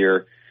game of the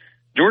year.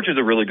 Georgia's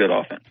a really good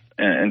offense,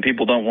 and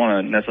people don't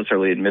want to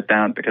necessarily admit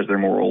that because they're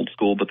more old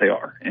school, but they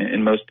are.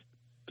 In most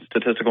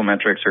statistical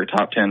metrics, they're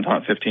top 10,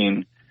 top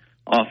 15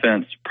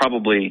 offense,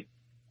 probably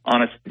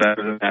honestly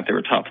better than that. They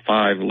were top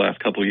 5 the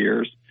last couple of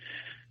years.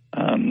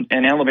 And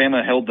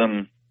Alabama held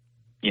them,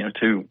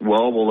 to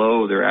well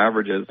below their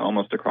averages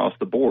almost across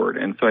the board.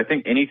 And so I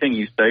think anything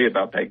you say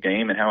about that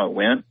game and how it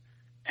went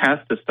has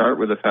to start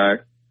with the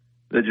fact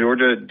that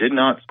Georgia did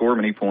not score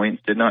many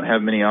points, did not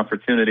have many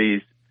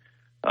opportunities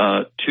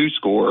to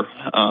score.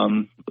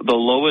 The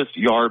lowest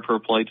yard per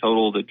play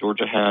total that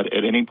Georgia had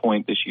at any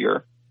point this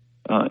year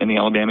in the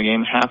Alabama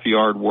game, half a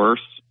yard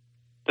worse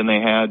than they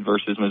had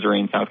versus Missouri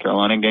and South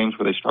Carolina games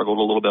where they struggled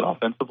a little bit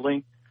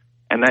offensively.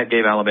 And that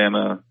gave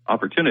Alabama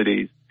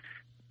opportunities.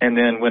 And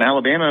then when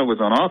Alabama was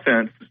on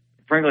offense,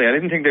 frankly, I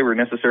didn't think they were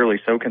necessarily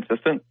so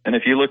consistent. And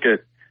if you look at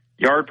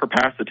yard per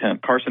pass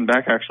attempt, Carson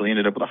Beck actually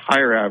ended up with a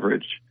higher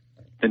average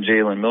than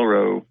Jalen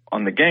Milroe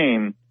on the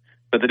game.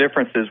 But the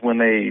difference is when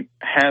they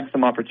had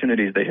some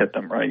opportunities, they hit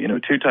them, right? 2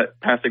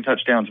 passing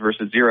touchdowns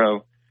versus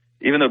 0.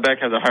 Even though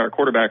Beck has a higher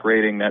quarterback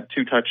rating, that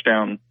 2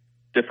 touchdown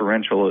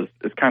differential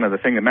is kind of the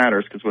thing that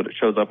matters because what it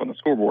shows up on the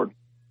scoreboard.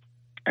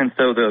 And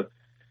so the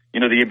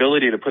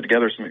ability to put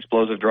together some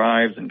explosive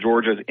drives and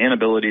Georgia's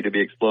inability to be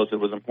explosive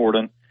was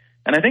important.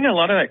 And I think a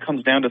lot of that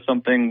comes down to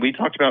something we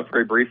talked about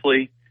very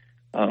briefly.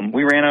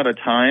 We ran out of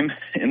time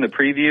in the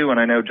preview, and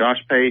I know Josh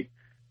Pate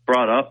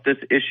brought up this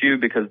issue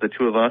because the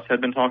two of us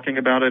had been talking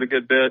about it a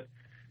good bit.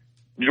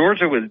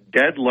 Georgia was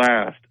dead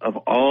last of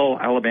all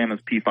Alabama's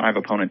P5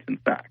 opponents in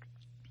sacks,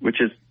 which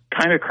is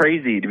kind of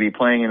crazy to be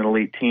playing an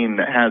elite team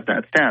that has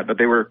that stat, but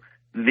they were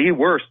the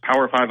worst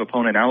Power 5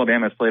 opponent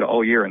Alabama's played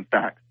all year in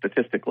sacks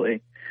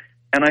statistically.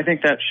 And I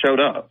think that showed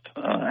up.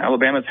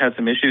 Alabama's had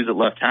some issues at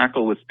left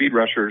tackle with speed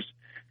rushers.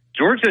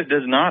 Georgia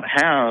does not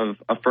have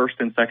a first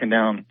and second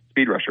down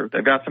speed rusher.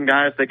 They've got some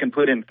guys they can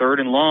put in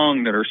third and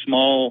long that are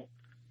small,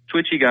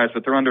 twitchy guys,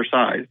 but they're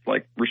undersized,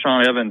 like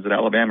Rashaan Evans at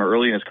Alabama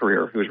early in his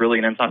career, who was really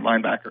an inside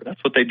linebacker.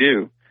 That's what they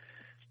do.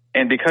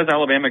 And because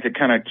Alabama could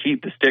kind of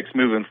keep the sticks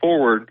moving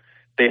forward,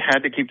 they had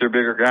to keep their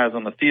bigger guys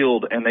on the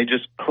field, and they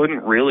just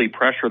couldn't really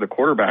pressure the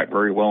quarterback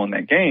very well in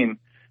that game.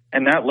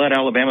 And that let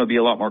Alabama be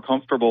a lot more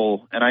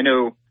comfortable. And I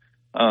know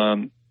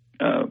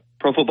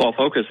Pro Football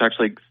Focus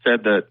actually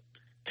said that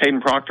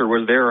Caden Proctor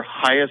was their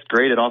highest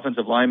graded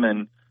offensive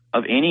lineman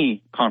of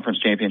any conference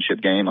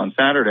championship game on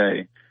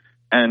Saturday.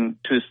 And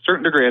to a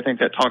certain degree, I think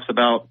that talks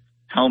about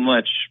how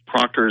much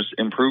Proctor's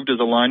improved as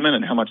a lineman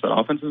and how much that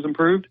offense has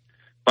improved.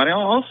 But I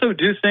also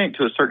do think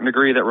to a certain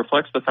degree that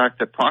reflects the fact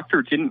that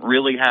Proctor didn't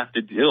really have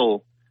to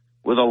deal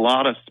with a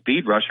lot of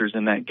speed rushers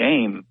in that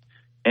game.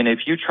 And if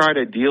you try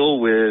to deal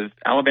with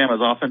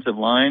Alabama's offensive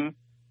line,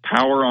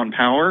 power on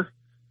power,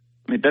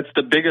 I mean, that's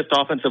the biggest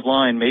offensive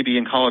line maybe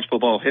in college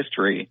football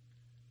history.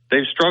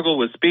 They've struggled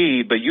with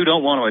speed, but you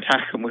don't want to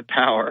attack them with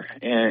power.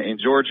 And in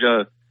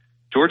Georgia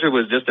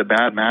was just a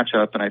bad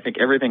matchup. And I think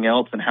everything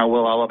else and how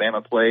well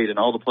Alabama played and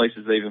all the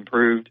places they've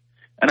improved.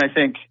 And I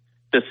think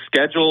the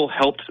schedule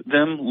helped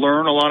them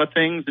learn a lot of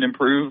things and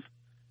improve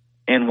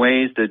in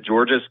ways that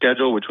Georgia's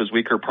schedule, which was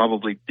weaker,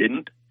 probably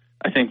didn't.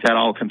 I think that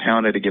all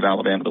compounded to give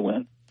Alabama the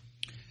win.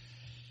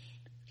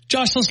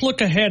 Josh, let's look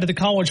ahead to the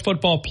college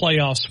football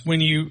playoffs.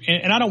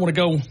 And I don't want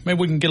to go, maybe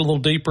we can get a little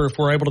deeper if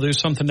we're able to do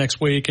something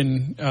next week.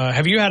 And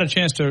have you had a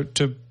chance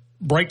to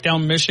break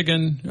down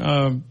Michigan?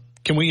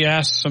 Can we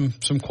ask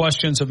some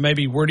questions of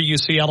maybe where do you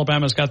see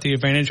Alabama's got the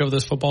advantage over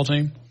this football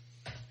team?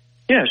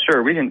 Yeah,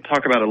 sure. We can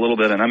talk about it a little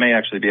bit, and I may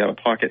actually be out of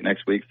pocket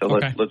next week, so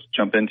okay. Let's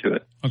jump into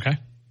it. Okay.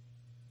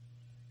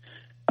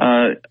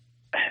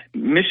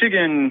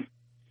 Michigan,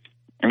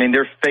 I mean,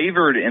 they're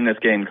favored in this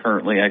game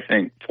currently, I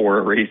think, for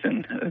a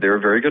reason. They're a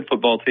very good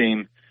football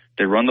team.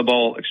 They run the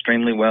ball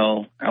extremely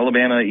well.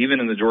 Alabama, even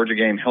in the Georgia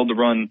game, held the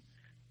run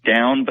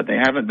down, but they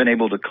haven't been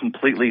able to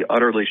completely,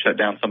 utterly shut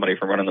down somebody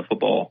from running the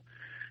football.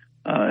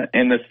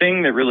 And the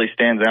thing that really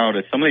stands out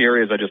is some of the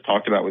areas I just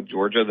talked about with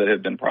Georgia that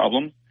have been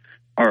problems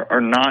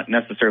are not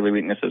necessarily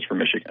weaknesses for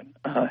Michigan.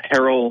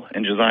 Harrell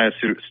and Josiah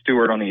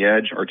Stewart on the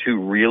edge are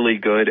two really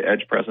good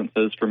edge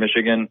presences for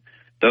Michigan.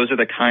 Those are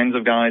the kinds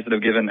of guys that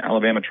have given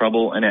Alabama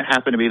trouble, and it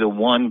happened to be the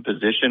one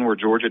position where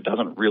Georgia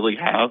doesn't really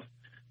have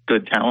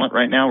good talent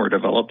right now or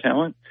developed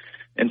talent.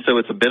 And so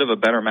it's a bit of a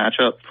better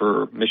matchup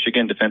for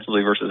Michigan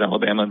defensively versus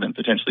Alabama than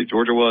potentially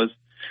Georgia was.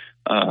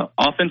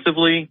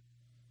 Offensively,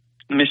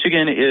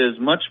 Michigan is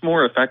much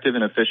more effective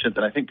and efficient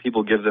than I think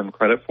people give them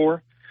credit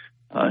for.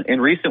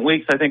 In recent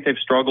weeks, I think they've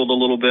struggled a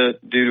little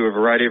bit due to a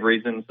variety of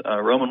reasons.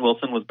 Roman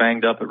Wilson was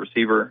banged up at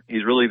receiver.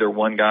 He's really their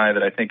one guy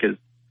that I think is,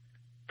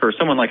 for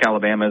someone like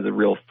Alabama, is a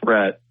real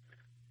threat.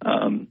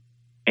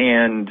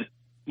 And,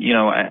 you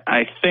know,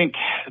 I think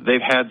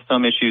they've had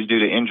some issues due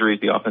to injuries.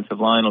 The offensive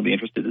line will be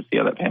interested to see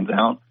how that pans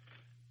out.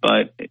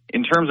 But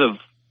in terms of,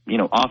 you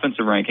know,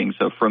 offensive rankings,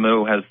 so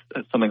Fremeau has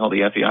something called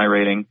the FEI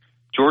rating.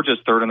 Georgia's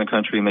third in the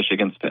country,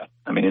 Michigan's fifth.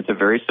 I mean, it's a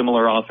very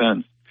similar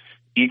offense,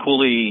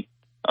 equally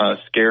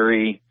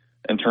scary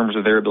in terms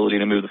of their ability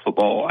to move the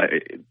football.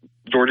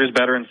 Georgia's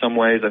better in some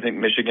ways. I think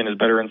Michigan is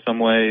better in some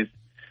ways.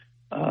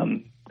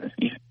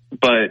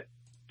 But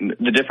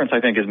the difference,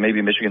 I think, is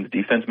maybe Michigan's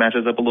defense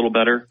matches up a little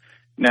better.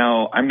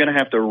 Now, I'm going to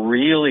have to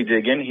really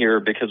dig in here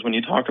because when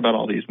you talk about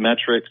all these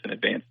metrics and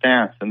advanced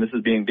stats, and this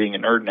is being a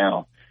nerd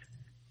now,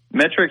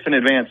 metrics and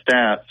advanced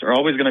stats are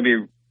always going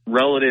to be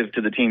relative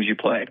to the teams you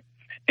play.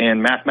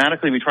 And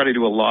mathematically, we try to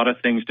do a lot of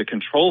things to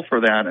control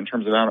for that in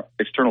terms of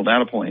external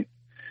data points.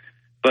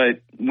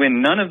 But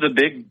when none of the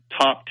big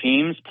top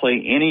teams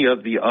play any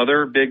of the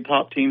other big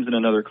top teams in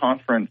another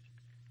conference,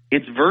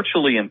 it's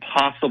virtually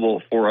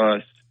impossible for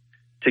us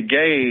to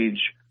gauge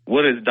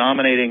what does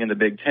dominating in the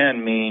Big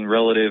Ten mean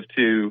relative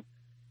to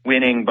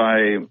winning by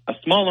a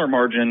smaller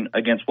margin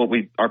against what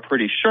we are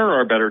pretty sure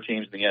are better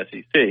teams in the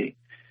SEC.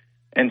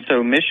 And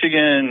so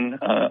Michigan,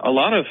 a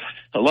lot of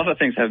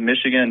things have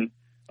Michigan,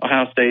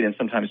 Ohio State, and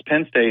sometimes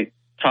Penn State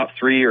top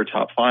 3 or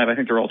top 5. I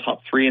think they're all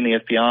top 3 in the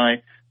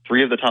FPI,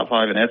 3 of the top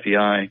 5 in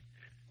FEI.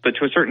 But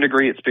to a certain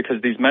degree, it's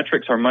because these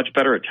metrics are much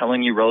better at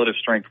telling you relative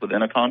strength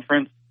within a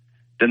conference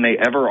than they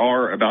ever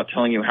are about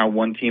telling you how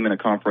one team in a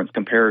conference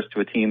compares to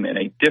a team in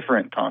a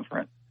different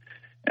conference.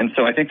 And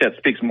so I think that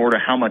speaks more to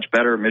how much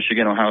better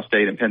Michigan, Ohio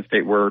State, and Penn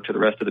State were to the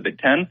rest of the Big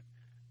Ten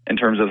in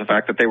terms of the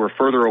fact that they were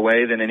further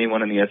away than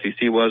anyone in the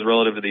SEC was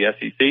relative to the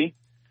SEC.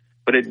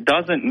 But it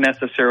doesn't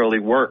necessarily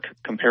work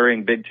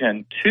comparing Big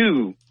Ten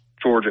to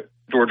Georgia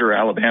or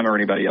Alabama or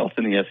anybody else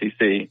in the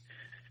SEC.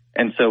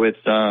 And so it's,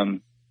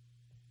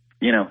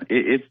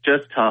 it's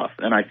just tough.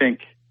 And I think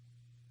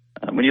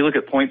when you look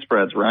at point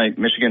spreads, right,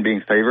 Michigan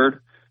being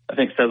favored, I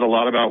think says a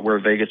lot about where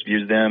Vegas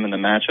views them in the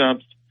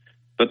matchups.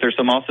 But there's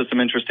also some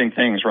interesting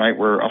things, right,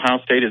 where Ohio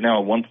State is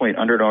now a 1-point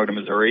underdog to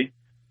Missouri.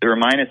 They were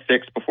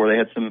 -6 before they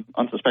had some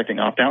unsuspecting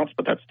opt-outs,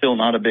 but that's still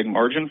not a big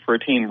margin for a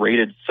team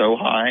rated so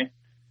high.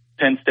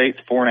 Penn State's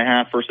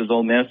 4.5 versus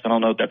Ole Miss. I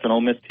don't know if that's an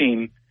Ole Miss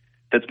team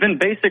that's been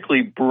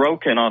basically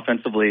broken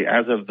offensively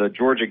as of the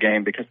Georgia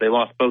game because they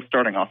lost both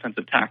starting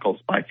offensive tackles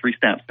by 3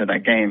 snaps in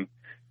that game.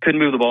 Couldn't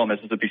move the ball at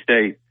Mississippi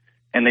State,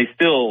 and they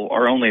still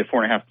are only a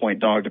 4.5-point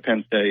dog to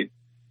Penn State.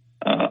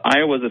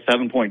 Iowa's a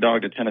 7-point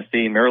dog to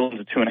Tennessee. Maryland's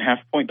a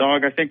 2.5-point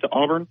dog, I think, to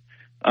Auburn.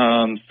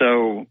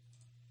 So,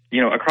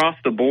 across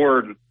the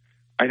board,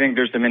 I think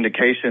there's some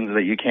indications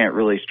that you can't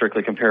really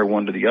strictly compare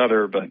one to the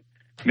other, but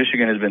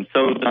Michigan has been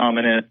so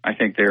dominant. I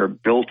think they're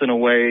built in a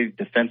way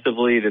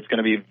defensively that's going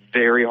to be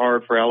very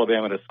hard for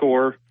Alabama to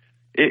score.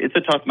 It's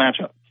a tough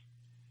matchup.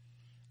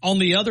 On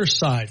the other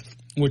side,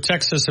 with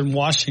Texas and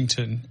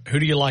Washington, who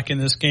do you like in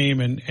this game?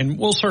 And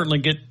we'll certainly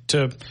get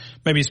to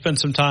maybe spend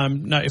some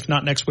time, if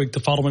not next week, the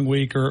following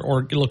week,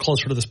 or get a little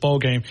closer to this bowl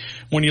game,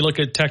 when you look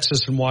at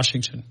Texas and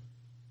Washington.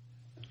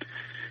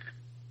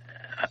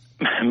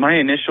 My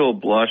initial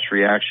blush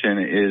reaction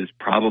is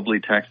probably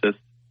Texas.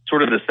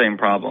 Sort of the same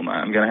problem.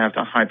 I'm going to have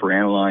to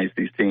hyperanalyze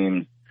these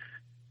teams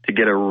to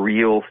get a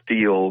real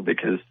feel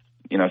because,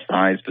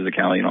 size,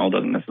 physicality, and all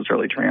doesn't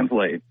necessarily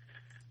translate.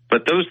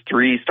 But those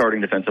 3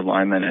 starting defensive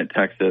linemen at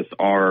Texas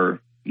are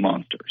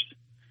monsters.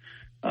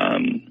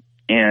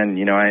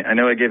 I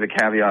know I gave a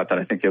caveat that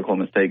I think the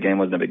Oklahoma State game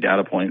wasn't a big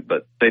data point,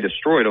 but they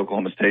destroyed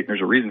Oklahoma State, and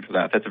there's a reason for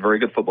that. That's a very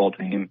good football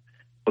team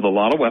with a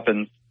lot of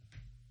weapons,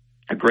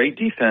 a great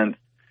defense,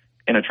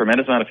 and a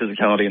tremendous amount of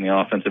physicality in the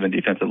offensive and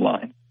defensive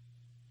line.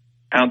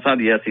 Outside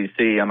the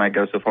SEC, I might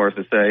go so far as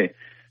to say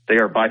they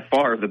are by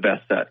far the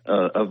best set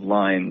of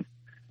lines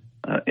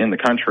in the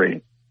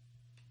country.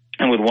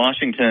 And with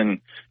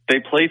Washington, they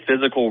play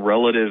physical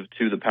relative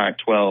to the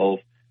Pac-12.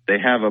 They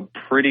have a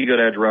pretty good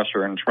edge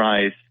rusher in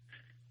Trice,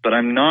 but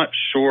I'm not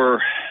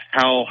sure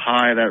how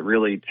high that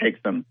really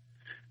takes them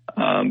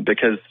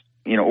because,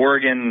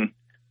 Oregon,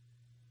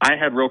 I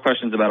had real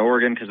questions about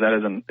Oregon because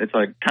it's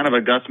like kind of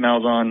a Gus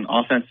Malzahn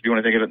offense, if you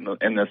want to think of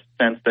it in the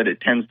sense that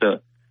it tends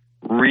to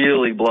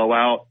really blow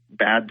out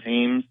bad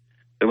teams.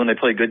 But when they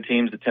play good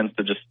teams, it tends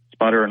to just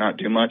sputter or not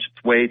do much.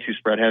 It's way too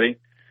spread heavy.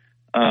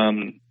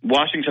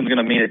 Washington's going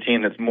to meet a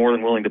team that's more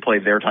than willing to play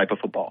their type of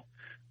football.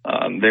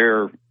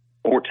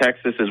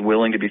 Texas is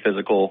willing to be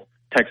physical.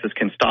 Texas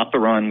can stop the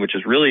run, which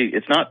is really,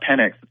 it's not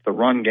Penix, it's the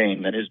run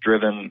game that has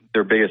driven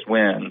their biggest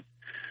wins.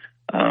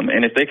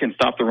 And if they can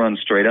stop the run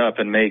straight up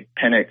and make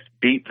Penix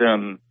beat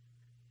them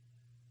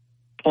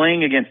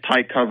playing against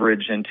tight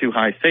coverage and 2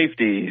 high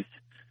safeties,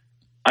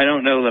 I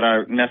don't know that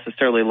I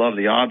necessarily love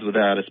the odds with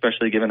that,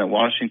 especially given that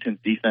Washington's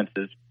defense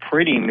is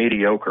pretty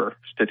mediocre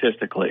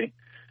statistically.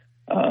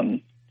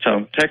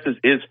 So Texas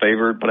is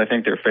favored, but I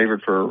think they're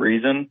favored for a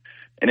reason.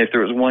 And if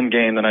there was one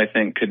game that I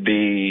think could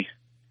be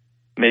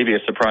maybe a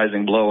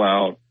surprising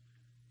blowout,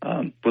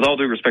 with all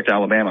due respect to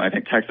Alabama, I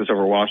think Texas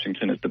over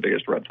Washington is the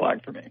biggest red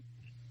flag for me.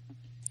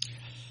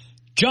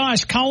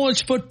 Josh,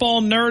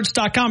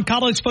 collegefootballnerds.com,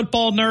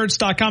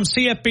 collegefootballnerds.com,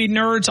 CFB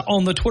Nerds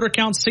on the Twitter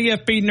account,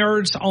 CFB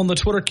Nerds on the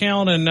Twitter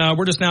account, and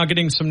we're just now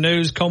getting some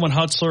news. Coleman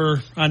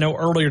Hutzler, I know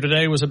earlier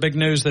today was a big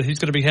news that he's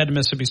going to be heading to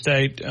Mississippi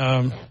State.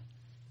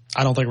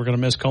 I don't think we're going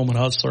to miss Coleman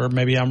Hutzler.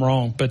 Maybe I'm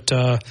wrong, but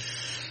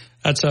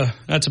that's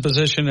a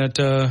position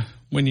that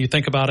when you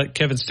think about it,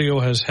 Kevin Steele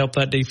has helped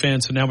that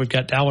defense, and now we've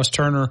got Dallas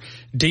Turner,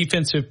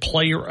 Defensive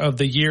Player of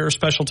the Year,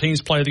 Special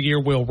Teams Player of the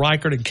Year, Will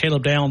Reichert, and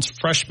Caleb Downs,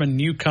 freshman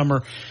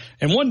newcomer.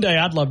 And one day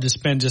I'd love to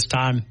spend just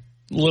time,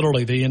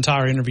 literally the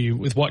entire interview,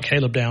 with what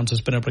Caleb Downs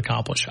has been able to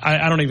accomplish.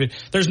 I don't even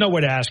 – there's no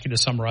way to ask you to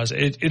summarize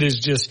it. It is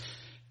just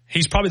 –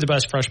 he's probably the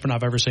best freshman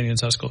I've ever seen in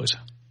Tuscaloosa.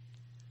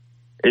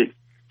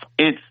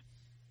 It's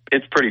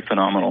pretty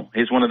phenomenal.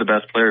 He's one of the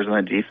best players in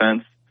that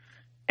defense,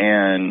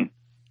 and –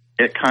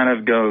 it kind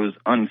of goes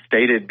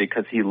unstated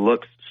because he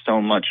looks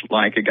so much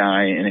like a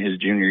guy in his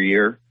junior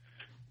year.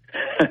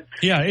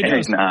 Yeah, and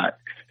he's not.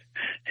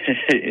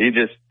 He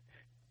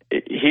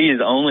is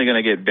only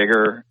going to get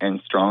bigger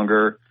and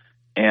stronger.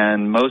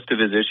 And most of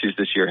his issues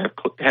this year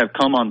have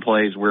come on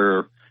plays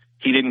where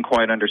he didn't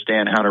quite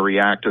understand how to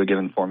react to a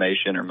given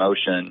formation or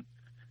motion.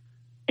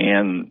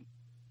 And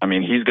I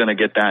mean, he's going to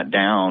get that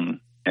down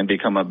and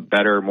become a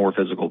better, more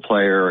physical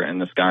player. And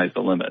the sky's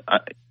the limit.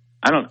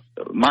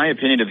 My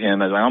opinion of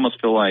him is I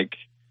almost feel like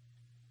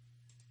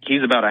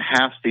he's about a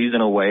half season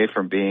away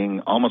from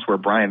being almost where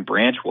Brian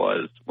Branch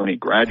was when he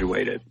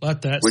graduated,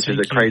 which is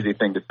a crazy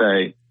thing to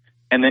say.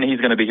 And then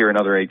he's going to be here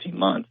another 18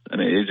 months. I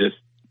mean, he's just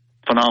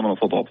phenomenal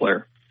football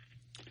player.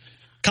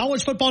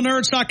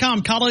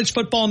 collegefootballnerds.com,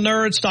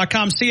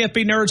 collegefootballnerds.com,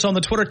 CFB Nerds on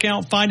the Twitter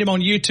account. Find him on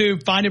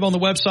YouTube. Find him on the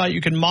website.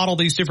 You can model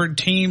these different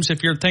teams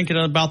if you're thinking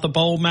about the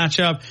bowl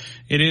matchup.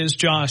 It is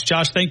Josh.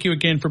 Josh, thank you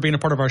again for being a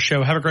part of our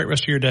show. Have a great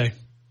rest of your day.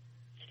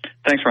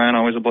 Thanks, Ryan.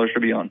 Always a pleasure to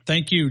be on.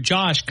 Thank you.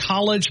 Josh,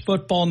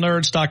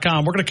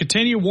 collegefootballnerds.com. We're going to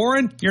continue.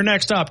 Warren, you're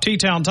next up.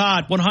 T-Town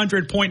Tide,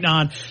 100.9,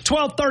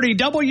 1230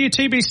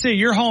 WTBC,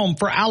 your home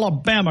for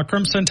Alabama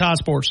Crimson Tide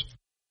Sports.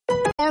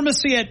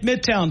 Pharmacy at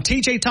Midtown,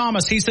 TJ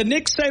Thomas. He's the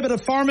Nick Saban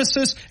of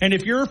pharmacists, and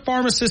if your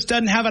pharmacist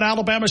doesn't have an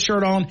Alabama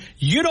shirt on,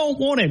 you don't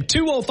want him.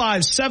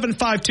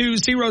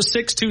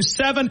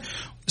 205-752-0627.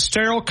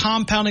 Sterile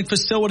compounding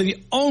facility,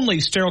 the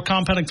only sterile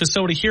compounding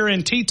facility here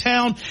in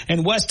T-Town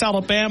and West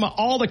Alabama.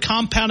 All the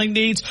compounding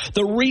needs,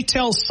 the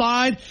retail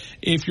side.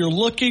 If you're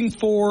looking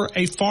for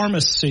a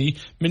pharmacy,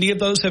 many of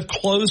those have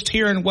closed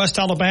here in West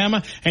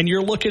Alabama, and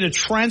you're looking to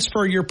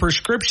transfer your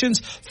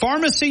prescriptions,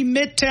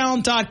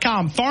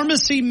 PharmacyMidtown.com,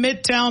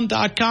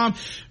 PharmacyMidtown.com.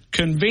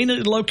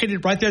 Conveniently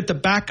located right there at the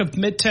back of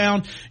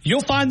Midtown.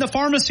 You'll find the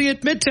Pharmacy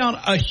at Midtown,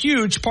 a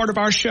huge part of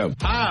our show.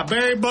 Hi,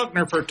 Barry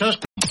Buckner for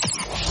Tuscaloosa.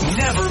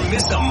 Never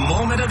miss a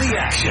moment of the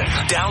action.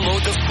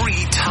 Download the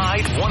free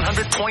Tide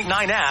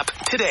 100.9 app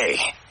today.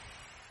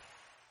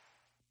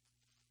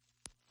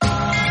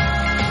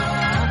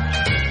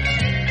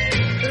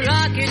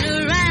 Rocking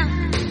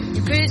around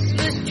the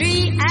Christmas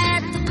tree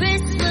at the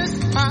Christmas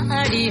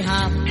party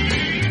hop.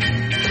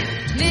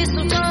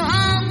 Mistletoe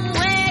hung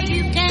where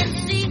you can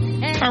see.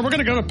 All right, we're going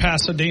to go to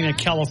Pasadena,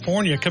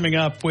 California, coming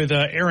up with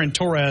Aaron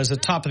Torres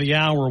at the top of the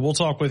hour. We'll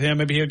talk with him.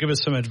 Maybe he'll give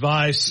us some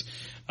advice.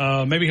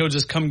 Maybe he'll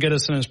just come get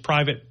us in his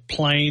private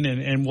plane,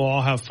 and we'll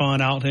all have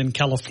fun out in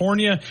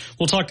California.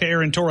 We'll talk to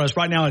Aaron Torres.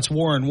 Right now it's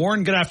Warren.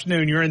 Warren, good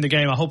afternoon. You're in the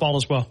game. I hope all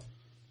is well.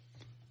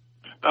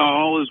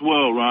 All is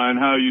well, Ryan.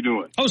 How are you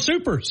doing? Oh,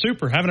 super.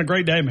 Having a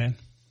great day, man.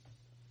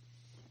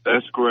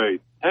 That's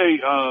great.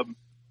 Hey,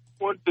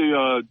 want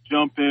to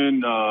jump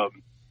in,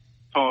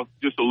 talk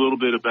just a little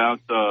bit about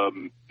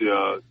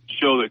the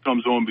show that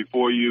comes on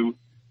before you.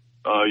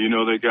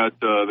 They got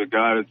the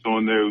guy that's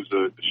on there who's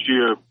a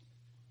sheer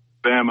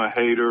Bama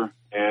hater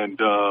and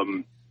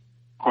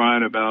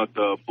crying about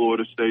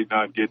Florida State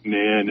not getting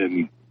in.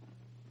 And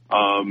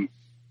I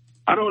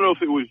don't know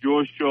if it was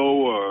your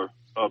show or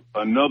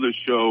another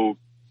show.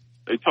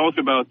 They talked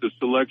about the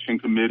selection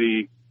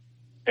committee,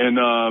 and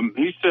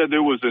he said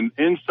there was an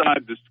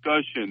inside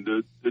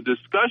discussion. The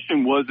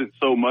discussion wasn't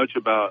so much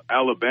about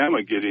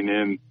Alabama getting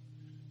in.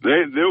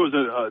 There was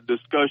a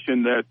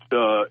discussion that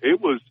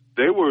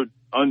they were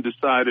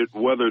undecided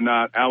whether or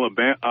not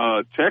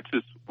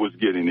Texas was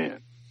getting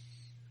in.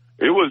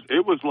 It was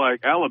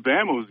like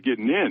Alabama was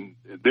getting in.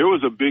 There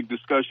was a big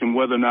discussion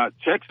whether or not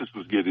Texas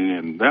was getting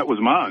in. That was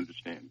my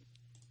understanding.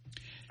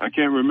 I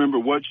can't remember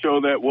what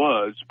show that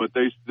was, but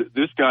this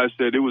guy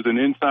said it was an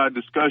inside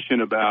discussion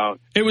about.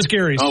 It was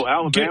Gary's. Oh,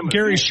 Alabama.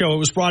 Gary's show. It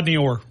was Rodney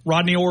Orr.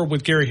 Rodney Orr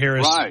with Gary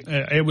Harris. Right.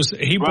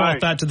 He brought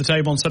that to the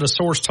table and said a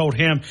source told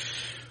him.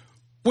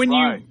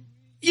 Yeah,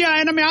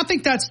 and I mean I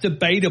think that's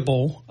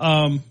debatable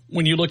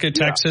when you look at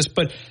Texas,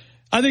 but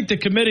I think the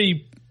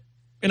committee.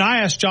 And I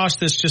asked Josh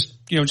this just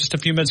a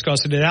few minutes ago. I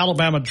said, did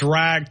Alabama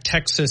drag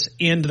Texas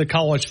into the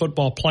college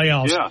football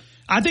playoffs? Yeah.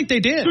 I think they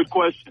did. Good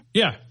question.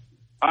 Yeah.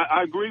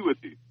 I agree with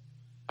you.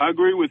 I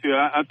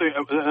think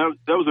that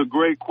was a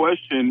great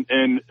question,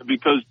 and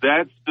because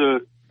that's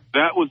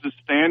that was the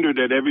standard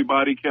that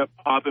everybody kept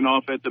popping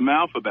off at the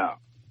mouth about.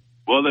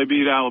 Well, they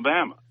beat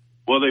Alabama.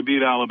 Well, they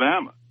beat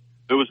Alabama.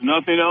 There was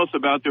nothing else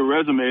about their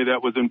resume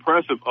that was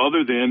impressive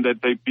other than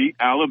that they beat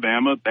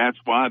Alabama. That's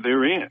why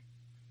they're in.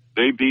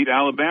 They beat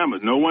Alabama.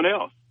 No one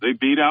else. They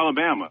beat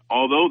Alabama,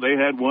 although they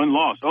had one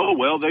loss. Oh,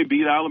 well, they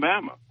beat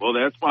Alabama. Well,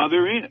 that's why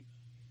they're in.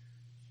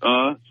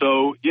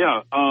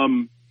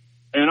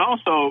 And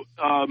also,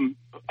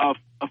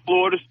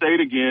 Florida State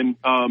again.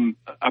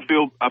 I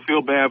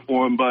feel bad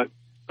for them, but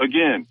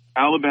again,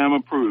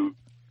 Alabama proved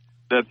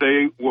that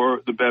they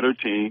were the better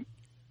team,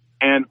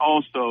 and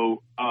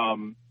also,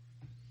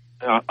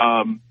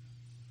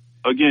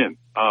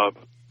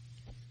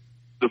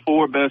 the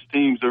four best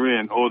teams are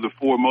in, or the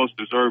four most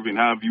deserving,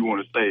 however you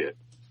want to say it,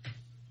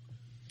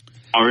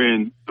 are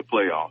in the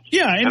playoffs.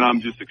 Yeah, and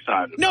I'm just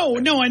excited.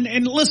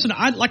 And listen,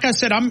 like I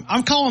said,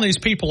 I'm calling these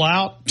people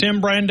out: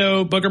 Tim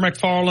Brando, Booger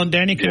McFarland,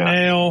 Danny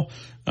Cannell.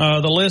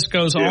 The list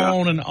goes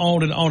on and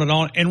on and on and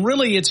on. And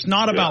really, it's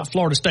not about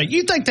Florida State.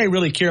 You think they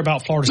really care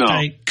about Florida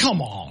State?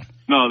 Come on.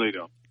 No, they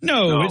don't.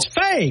 No, it's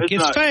fake.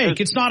 It's fake.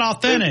 It's not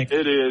authentic.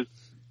 It is.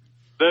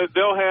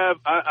 They'll have.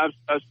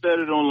 I've said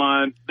it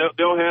online.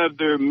 They'll have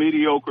their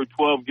mediocre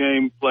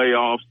 12-game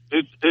playoffs.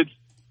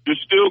 You're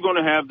still going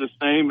to have the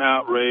same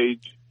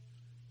outrage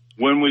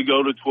when we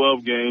go to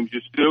 12 games.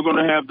 You're still going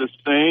to have the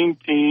same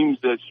teams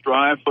that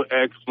strive for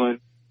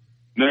excellence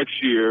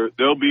next year.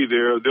 They'll be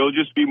there. There'll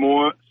just be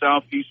more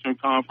Southeastern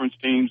Conference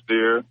teams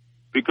there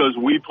because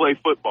we play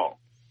football.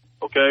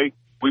 Okay,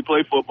 we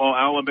play football.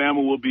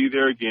 Alabama will be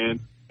there again.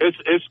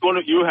 It's going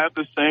to. You have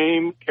the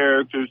same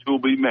characters who'll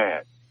be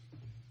mad.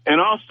 And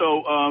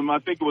also, I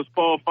think it was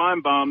Paul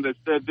Feinbaum that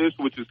said this,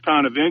 which is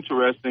kind of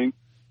interesting.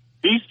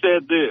 He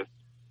said this.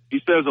 He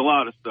says a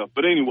lot of stuff.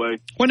 But anyway.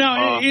 Well,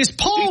 now, is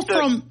Paul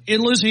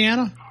in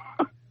Louisiana?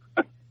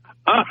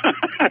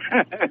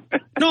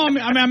 No,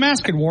 I'm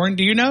asking, Warren.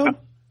 Do you know?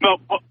 No,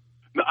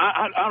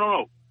 I don't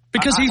know.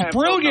 Because he's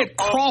brilliant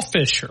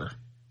crawfisher.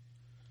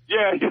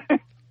 Yeah.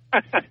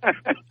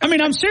 I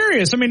mean, I'm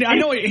serious. I mean, I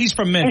know he's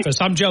from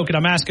Memphis. I'm joking.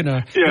 I'm asking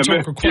a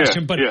joker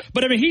question, but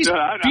I mean, he's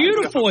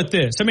beautiful at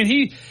this. I mean,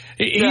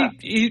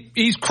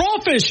 he's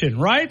crawfishing,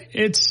 right?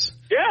 He's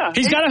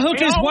got to hook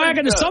his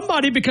wagon to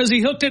somebody because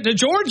he hooked it to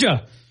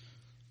Georgia.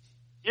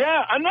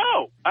 Yeah, I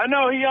know.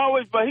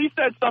 But he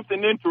said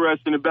something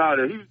interesting about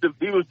it.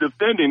 He was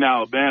defending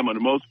Alabama for the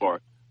most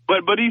part.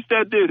 But he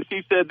said this.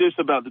 He said this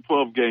about the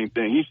 12-game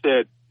thing. He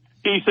said,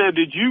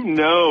 did you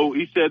know,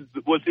 he said,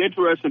 what's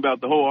interesting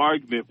about the whole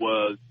argument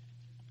was,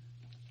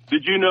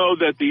 did you know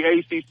that the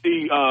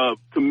ACC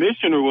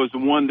commissioner was the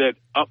one that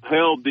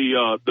upheld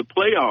the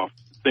playoff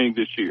thing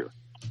this year?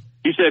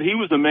 He said he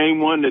was the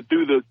main one that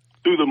threw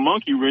the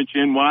monkey wrench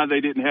in why they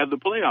didn't have the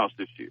playoffs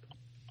this year.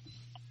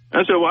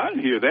 I said, well, I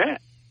didn't hear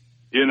that,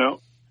 you know.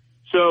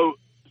 So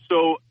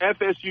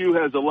FSU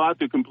has a lot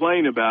to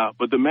complain about,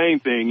 but the main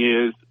thing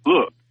is,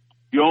 look,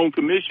 your own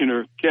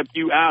commissioner kept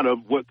you out of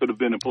what could have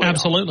been a playoff.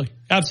 Absolutely.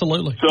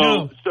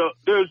 So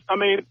there's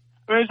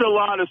a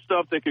lot of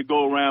stuff that could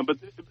go around,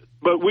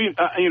 but we,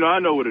 I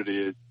know what it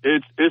is.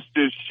 It's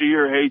just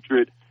sheer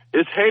hatred.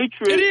 It's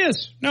hatred. It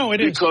is. No,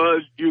 it is.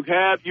 Because you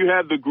have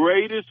the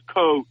greatest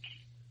coach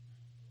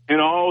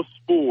in all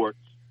sports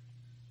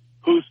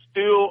who's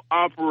still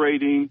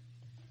operating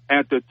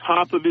at the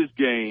top of his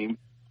game.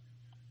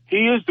 He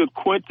is the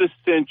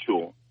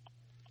quintessential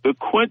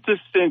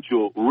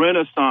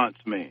Renaissance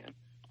man.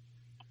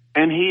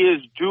 And he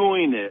is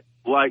doing it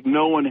like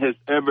no one has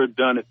ever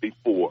done it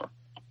before.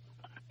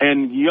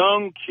 And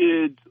young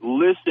kids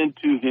listen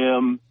to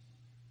him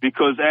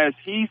because, as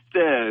he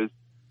says,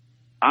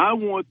 I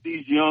want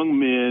these young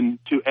men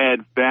to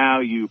add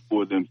value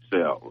for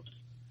themselves.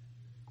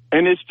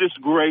 And it's just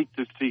great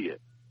to see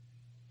it.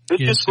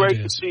 It's just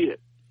great to see it.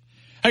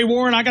 Hey,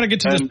 Warren, I got to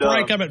get to this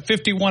break. I'm at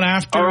 51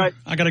 after. All right.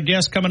 I got a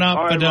guest coming up.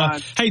 All right,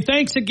 but hey,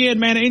 thanks again,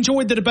 man.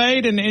 Enjoyed the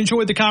debate and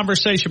enjoyed the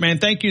conversation, man.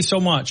 Thank you so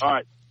much.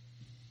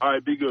 All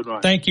right, be good,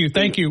 Ryan. Thank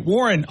you.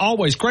 Warren,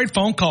 always great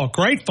phone call,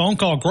 great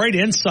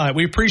insight.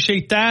 We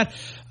appreciate that.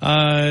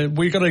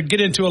 We're going to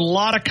get into a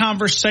lot of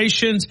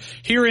conversations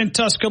here in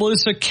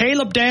Tuscaloosa.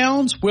 Caleb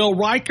Downs, Will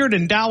Reichard,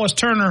 and Dallas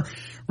Turner,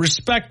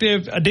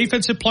 respective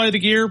defensive player of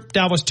the year.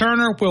 Dallas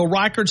Turner, Will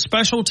Reichard,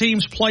 special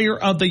teams player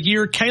of the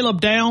year.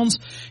 Caleb Downs,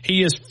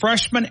 he is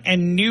freshman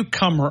and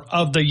newcomer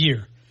of the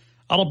year.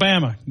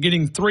 Alabama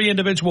getting 3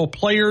 individual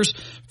players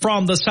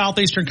from the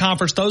Southeastern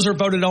Conference. Those are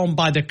voted on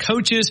by the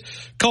coaches.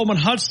 Coleman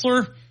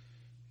Hutzler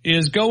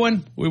is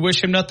going. We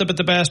wish him nothing but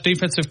the best.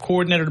 Defensive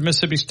coordinator to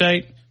Mississippi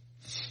State.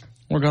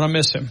 We're going to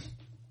miss him.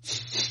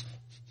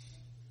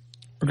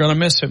 We're going to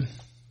miss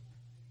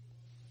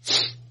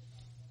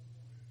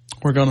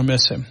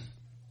him.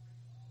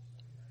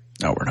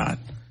 No, we're not.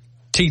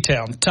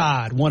 T-Town,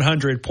 Tide,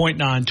 100.9,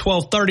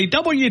 1230,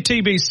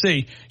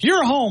 WTBC.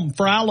 Your home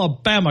for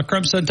Alabama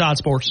Crimson Tide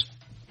Sports.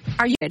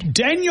 Are you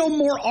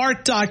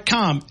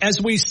DanielMooreArt.com.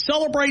 As we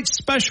celebrate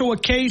special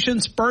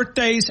occasions,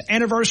 birthdays,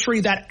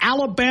 anniversary, that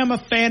Alabama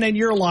fan in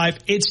your life,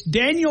 it's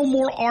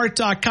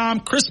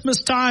DanielMooreArt.com.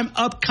 Christmas time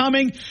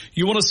upcoming.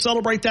 You want to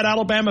celebrate that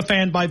Alabama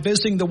fan by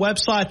visiting the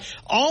website.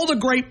 All the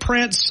great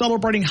prints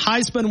celebrating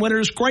Heisman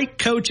winners, great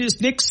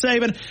coaches. Nick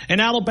Saban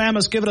and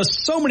Alabama's given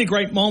us so many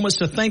great moments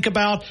to think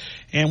about.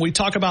 And we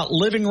talk about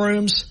living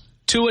rooms.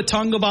 Tua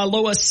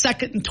Tagovailoa,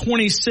 2nd and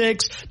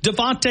 26.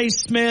 Devontae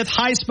Smith,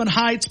 Heisman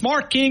Heights,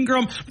 Mark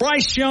Ingram,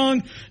 Bryce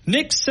Young,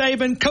 Nick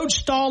Saban, Coach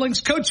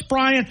Stallings, Coach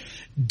Bryant.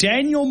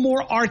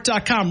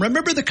 DanielMooreArt.com.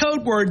 Remember the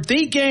code word,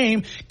 The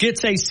Game,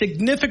 gets a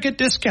significant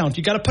discount.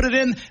 You got to put it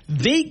in,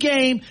 The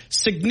Game,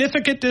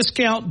 significant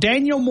discount,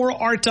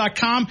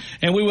 DanielMooreArt.com.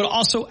 And we would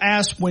also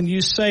ask when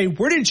you say,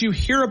 where did you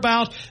hear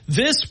about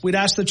this? We'd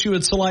ask that you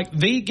would select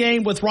The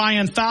Game with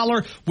Ryan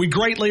Fowler. We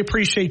greatly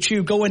appreciate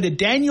you. Go into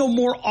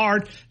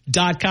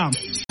DanielMooreArt.com.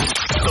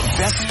 The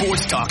best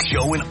sports talk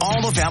show in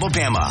all of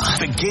Alabama.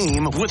 The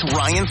Game with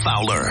Ryan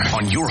Fowler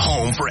on your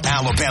home for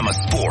Alabama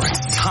sports.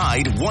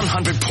 Tide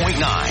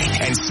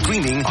 100.9 and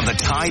streaming on the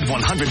Tide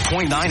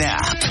 100.9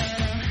 app.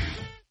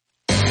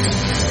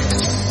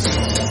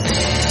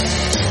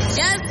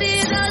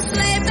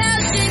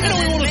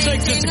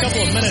 Take just a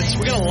couple of minutes.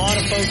 We got a lot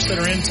of folks that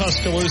are in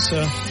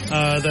Tuscaloosa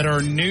that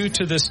are new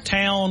to this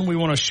town. We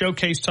want to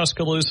showcase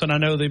Tuscaloosa, and I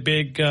know the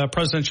big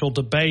presidential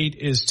debate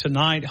is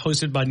tonight,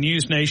 hosted by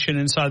News Nation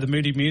inside the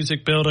Moody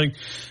Music Building.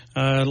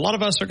 A lot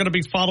of us are going to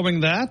be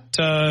following that.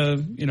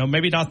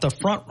 Maybe not the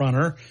front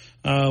runner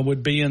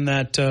would be in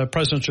that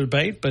presidential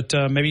debate, but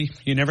maybe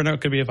you never know.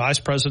 It could be a vice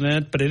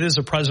president, but it is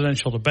a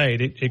presidential debate.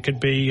 It could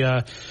be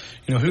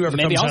whoever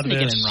maybe comes I'll out of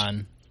sneak this. in and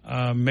run.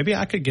 Maybe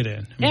I could get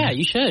in.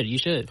 You should. You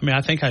should. I mean,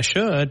 I think I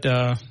should.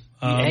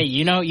 Hey,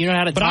 you know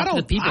how to talk to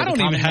the people. I don't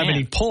even have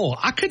any pull.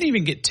 I couldn't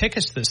even get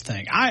tickets to this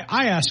thing.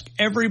 I asked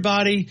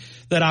everybody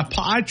that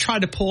I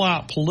tried to pull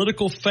out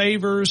political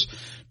favors,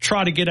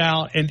 try to get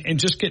out and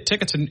just get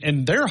tickets,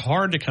 and they're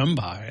hard to come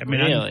by. I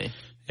mean, really?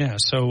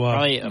 So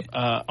probably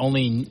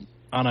only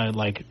on a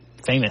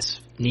famous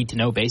need to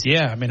know basis.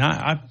 Yeah, I mean,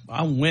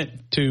 I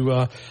went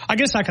to. I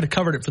guess I could have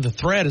covered it for the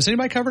Thread. Has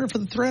anybody covered it for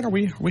the Thread? Are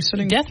we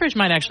sitting? Deathridge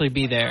might actually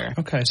be there.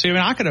 Okay, so I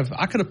mean, I could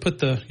have put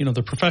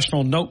the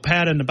professional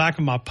notepad in the back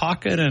of my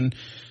pocket, and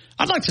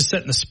I'd like to sit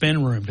in the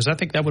spin room because I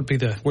think that would be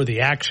where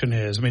the action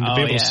is. I mean, to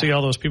be able to see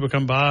all those people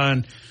come by,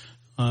 and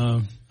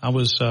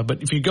but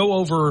if you go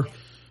over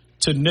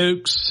to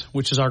Nukes,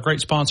 which is our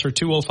great sponsor,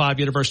 205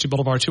 University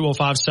Boulevard,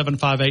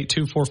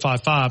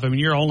 205-758-2455. I mean,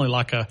 you're only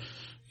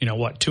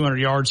 200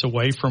 yards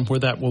away from where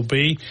that will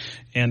be.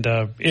 And,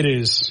 it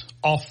is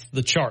off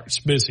the charts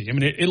busy. I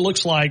mean, it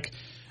looks like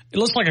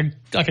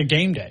a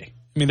game day.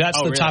 I mean,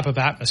 that's type of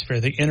atmosphere,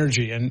 the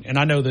energy. And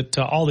I know that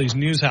all these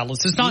news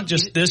outlets, it's not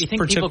just this particular news. You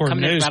think people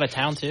coming in from out of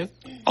town too?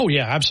 Oh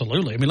yeah,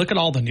 absolutely. I mean, look at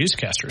all the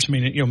newscasters. I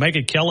mean,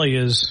 Megyn Kelly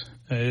is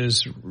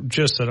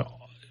just a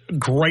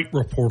great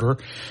reporter.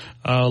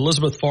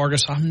 Elizabeth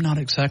Vargas, I'm not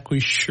exactly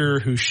sure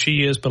who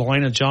she is, but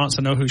Elena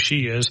Johnson, I know who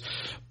she is.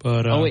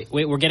 But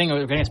wait, we're getting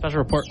a special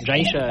report.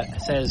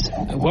 Jaisha says,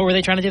 what were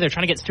they trying to do? They're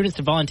trying to get students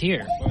to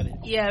volunteer.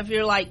 Yeah, if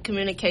you're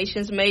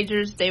communications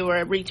majors, they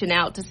were reaching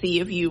out to see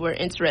if you were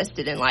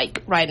interested in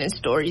writing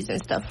stories and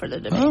stuff for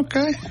the debate.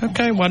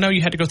 Okay. Well, I know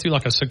you had to go through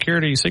a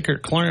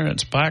secret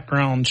clearance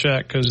background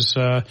check because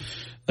to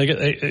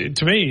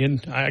me,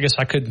 and I guess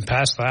I couldn't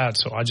pass that,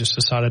 so I just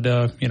decided,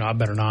 I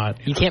better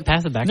not. You can't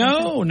pass the background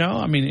check? No.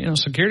 I mean,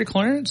 security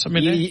clearance. I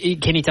mean,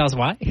 can you tell us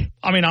why?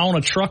 I mean, I own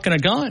a truck and a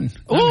gun.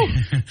 Ooh,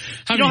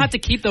 you don't have to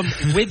keep them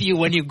with you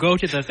when you go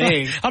to the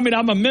thing. I mean,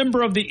 I'm a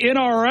member of the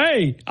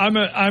NRA.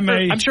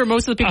 I'm sure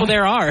most of the people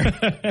there are.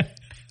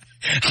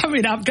 I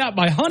mean, I've got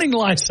my hunting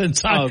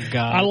license. God.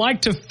 I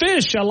like to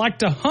fish. I like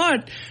to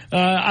hunt.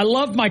 I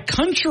love my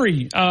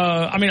country.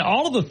 I mean,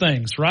 all of the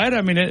things, right?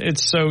 I mean,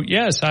 it's so,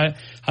 yes, I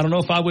don't know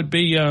if I would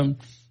be,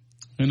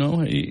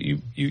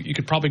 you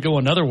could probably go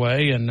another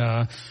way and,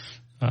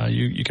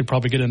 you could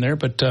probably get in there,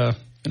 but,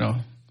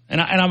 and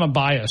I'm a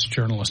biased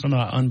journalist. I'm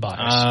not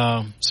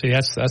unbiased. See,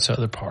 that's the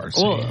other part.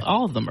 Well,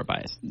 all of them are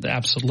biased.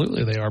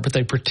 Absolutely they are, but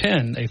they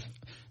pretend.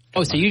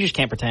 So you just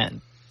can't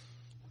pretend.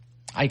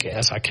 I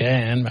guess I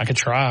can. I could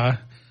try.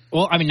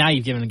 Well, I mean, now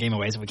you've given the game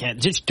away, so we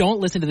can't. Just don't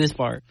listen to this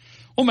part.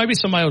 Well, maybe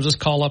somebody will just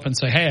call up and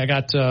say, hey, I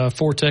got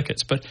 4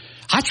 tickets. But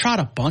I tried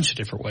a bunch of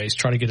different ways to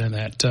try to get in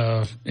that.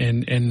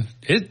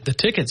 The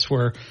tickets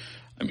were,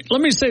 I mean,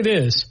 let me say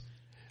this.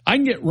 I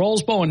can get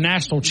Rose Bowl and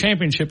national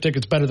championship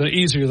tickets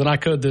easier than I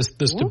could this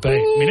debate.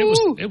 I mean,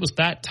 it was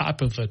that type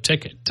of a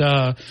ticket.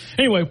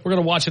 Anyway, we're going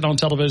to watch it on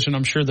television.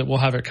 I'm sure that we'll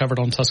have it covered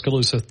on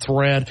Tuscaloosa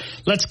Thread.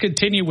 Let's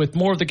continue with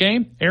more of the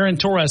game. Aaron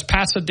Torres,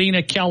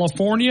 Pasadena,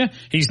 California.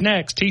 He's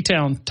next.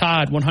 T-Town,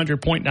 Tide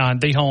 100.9,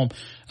 the home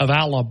of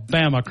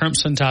Alabama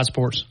Crimson Tide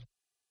Sports.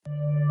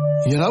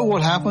 You know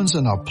what happens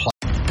in a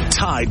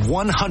Tide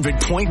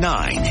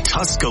 100.9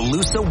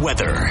 Tuscaloosa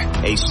weather.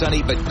 A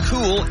sunny but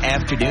cool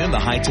afternoon. The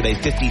high today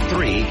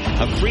 53.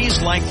 A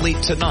freeze likely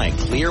tonight.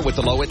 Clear with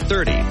the low at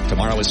 30.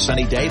 Tomorrow is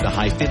sunny day. The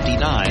high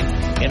 59.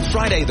 And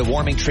Friday, the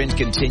warming trend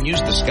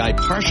continues. The sky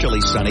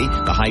partially sunny.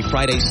 The high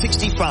Friday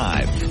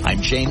 65.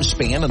 I'm James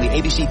Spann on the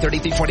ABC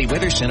 3320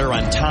 Weather Center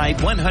on Tide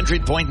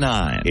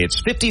 100.9.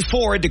 It's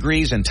 54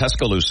 degrees in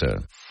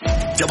Tuscaloosa.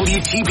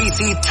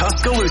 WTBC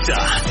Tuscaloosa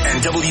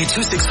and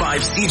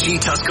W265CG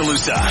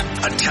Tuscaloosa,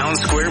 a Town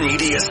Square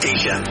media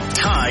station.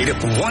 Tide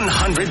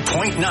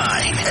 100.9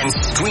 and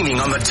streaming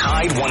on the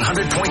Tide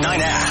 100.9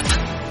 app.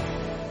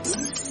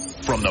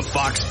 From the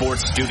Fox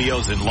Sports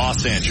Studios in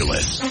Los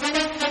Angeles,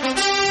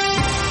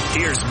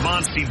 here's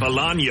Monty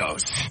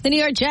Bolaños. The New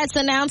York Jets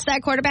announced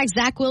that quarterback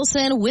Zach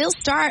Wilson will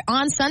start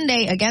on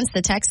Sunday against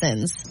the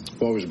Texans.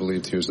 I've always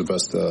believed he was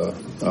the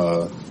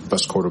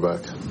best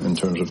quarterback in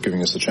terms of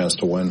giving us a chance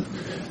to win.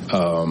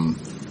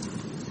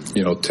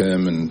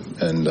 Tim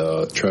and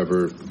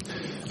Trevor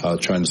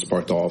trying to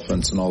spark the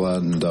offense and all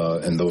that,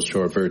 and those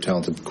two are very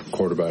talented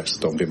quarterbacks.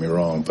 Don't get me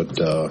wrong, but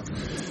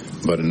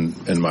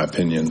in my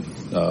opinion,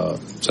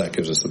 Zach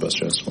gives us the best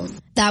chance to win.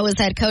 That was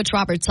head coach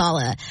Robert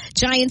Saleh.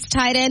 Giants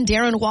tight end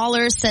Darren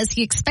Waller says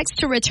he expects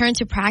to return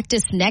to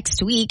practice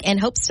next week and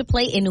hopes to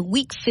play in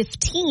week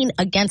 15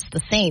 against the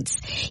Saints.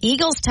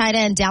 Eagles tight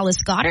end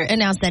Dallas Goedert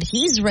announced that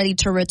he's ready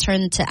to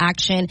return to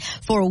action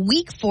for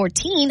week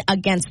 14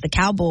 against the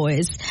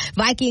Cowboys.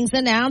 Vikings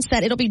announced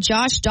that it'll be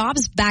Josh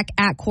Dobbs back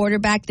at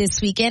quarterback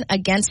this weekend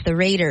against the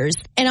Raiders.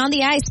 And on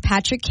the ice,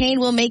 Patrick Kane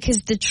will make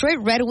his Detroit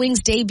Red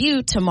Wings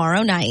debut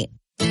tomorrow night.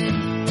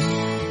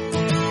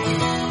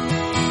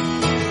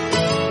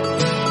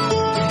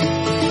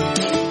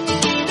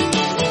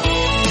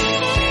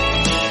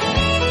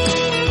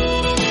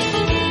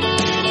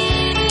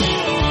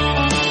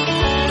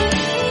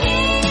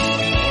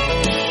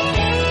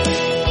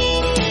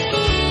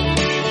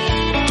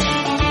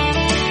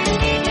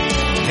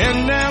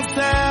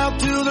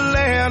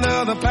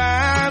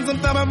 I'm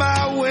thumbing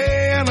my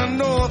way into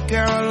North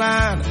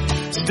Carolina,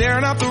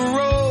 staring up the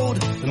road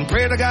and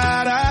pray to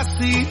God I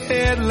see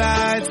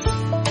headlights.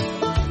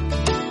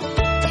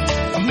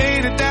 I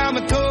made it down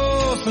the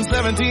coast in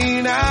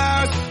 17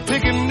 hours,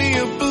 picking me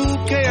a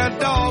bouquet of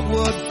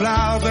dogwood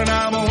flowers, and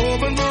I'm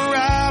hoping for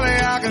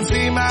Raleigh I can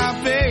see my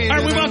face. All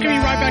right, we welcome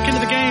you right back into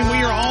the game.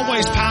 We are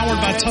always powered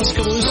by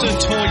Tuscaloosa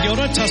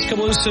Toyota,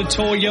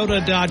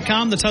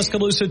 TuscaloosaToyota.com. The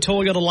Tuscaloosa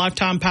Toyota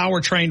Lifetime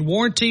Powertrain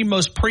Warranty,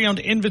 most pre-owned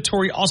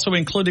inventory also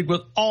included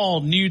with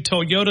all new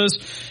Toyotas.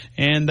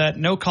 And that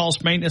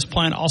no-cost maintenance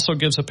plan also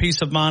gives a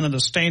peace of mind and a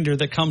standard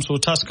that comes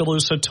with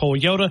Tuscaloosa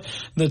Toyota.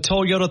 The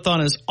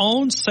Toyotathon is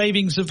own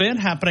savings event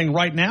happening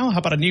right now. How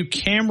about a new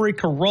Camry,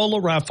 Corolla,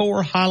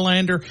 RAV4,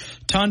 Highlander,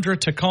 Tundra,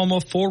 Tacoma,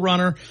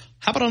 4Runner?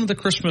 How about under the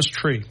Christmas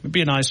tree? Would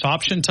be a nice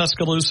option.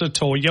 Tuscaloosa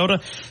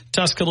Toyota,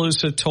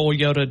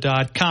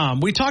 TuscaloosaToyota.com.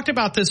 We talked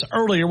about this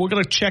earlier. We're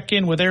going to check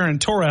in with Aaron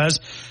Torres,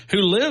 who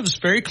lives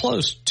very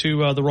close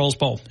to the Rose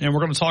Bowl, and we're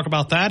going to talk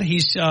about that.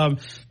 He's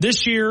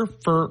this year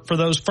for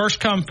those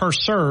first come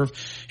first serve.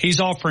 He's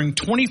offering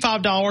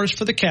 $25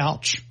 for the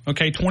couch.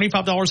 Okay,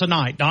 $25 a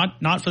night,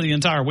 not for the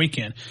entire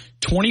weekend.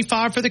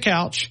 $25 for the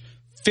couch,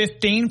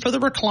 $15 for the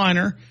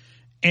recliner.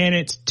 And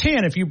it's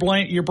 10 if you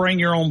bring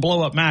your own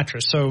blow-up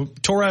mattress. So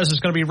Torres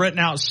is going to be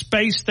renting out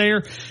space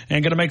there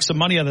and going to make some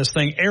money on this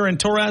thing. Aaron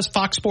Torres,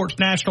 Fox Sports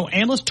national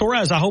analyst.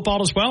 Torres, I hope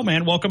all is well,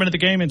 man. Welcome into the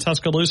game in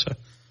Tuscaloosa.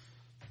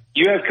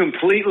 You have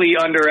completely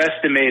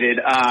underestimated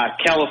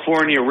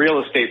California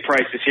real estate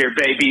prices here,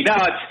 baby. No,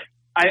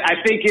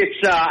 I think it's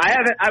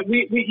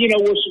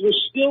we're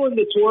still in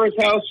the Torres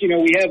house. You know,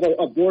 we have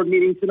a board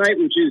meeting tonight,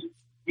 which is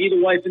me, the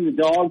wife, and the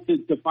dog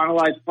to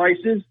finalize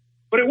prices.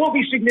 But it won't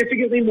be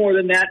significantly more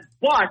than that.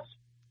 But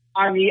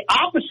on the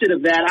opposite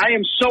of that, I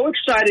am so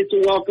excited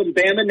to welcome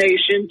Bama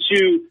Nation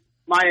to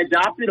my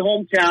adopted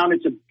hometown.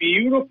 It's a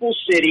beautiful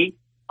city.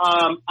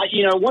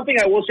 One thing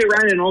I will say,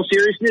 Ryan, in all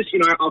seriousness,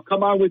 I'll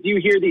come on with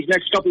you here these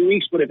next couple of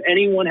weeks. But if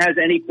anyone has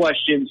any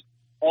questions,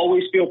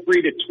 always feel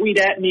free to tweet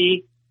at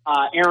me,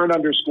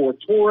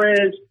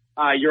 Aaron_Torres.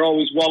 You're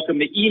always welcome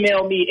to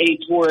email me,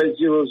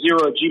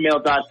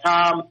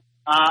 atorres00@gmail.com.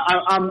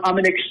 I'm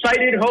an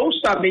excited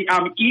host. I'm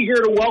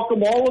eager to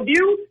welcome all of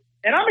you,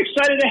 and I'm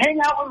excited to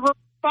hang out with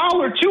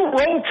Fowler too.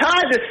 Roll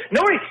Tide.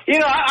 Nobody,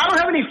 I don't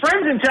have any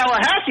friends in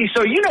Tallahassee,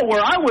 so you know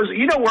where I was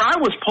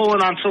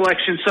pulling on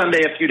Selection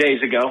Sunday a few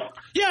days ago.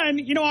 Yeah, and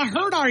I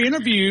heard our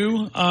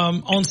interview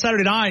on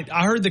Saturday night.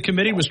 I heard the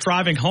committee was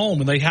driving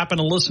home, and they happened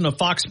to listen to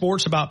Fox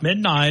Sports about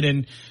midnight,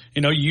 and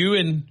you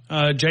and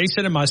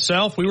Jason and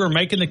myself, we were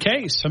making the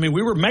case. I mean,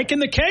 we were making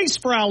the case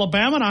for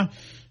Alabama, and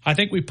I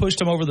think we pushed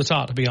them over the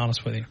top, to be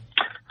honest with you.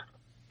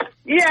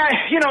 Yeah,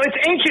 it's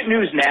ancient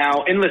news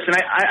now. And listen,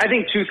 I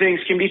think two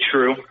things can be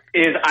true.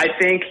 Is I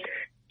think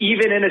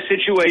even in a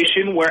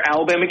situation where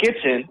Alabama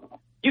gets in,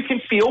 you can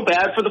feel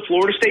bad for the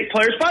Florida State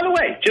players. By the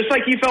way, just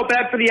like you felt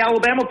bad for the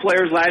Alabama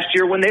players last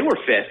year when they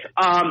were fifth.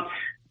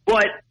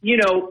 But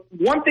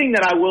one thing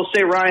that I will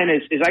say, Ryan,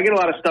 is I get a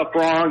lot of stuff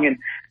wrong. And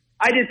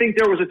I did think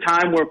there was a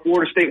time where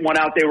Florida State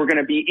went out, they were going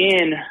to be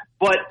in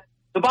But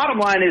the bottom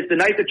line is the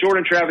night that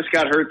Jordan Travis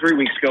got hurt 3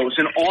 weeks ago, it was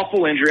an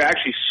awful injury. I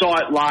actually saw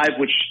it live,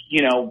 which,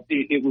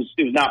 it was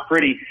not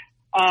pretty.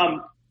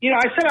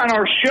 I said on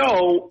our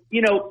show,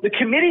 the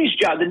committee's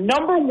job, the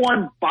number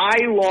one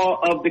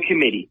bylaw of the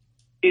committee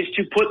is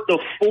to put the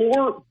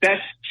 4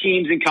 best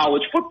teams in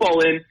college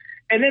football in,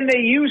 and then they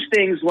use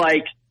things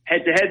like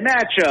head-to-head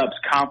matchups,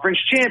 conference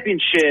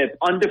championship,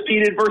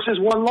 undefeated versus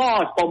one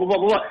loss, blah, blah, blah,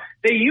 blah.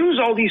 They use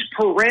all these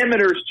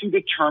parameters to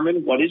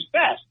determine what is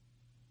best.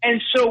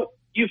 And so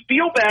you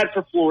feel bad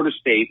for Florida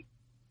State.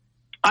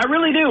 I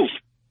really do.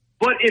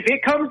 But if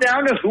it comes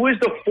down to who is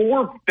the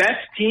 4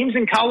 best teams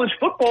in college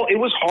football, it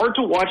was hard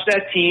to watch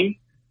that team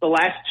the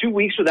last 2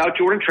 weeks without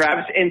Jordan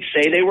Travis and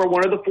say they were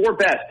one of the 4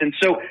 best. And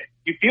so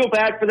you feel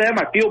bad for them.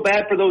 I feel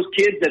bad for those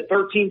kids that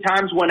 13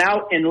 times went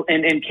out and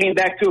came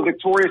back to a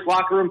victorious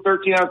locker room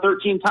 13 out of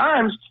 13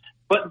 times.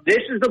 But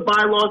this is the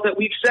bylaws that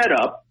we've set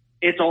up.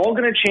 It's all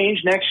going to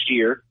change next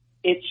year.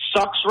 It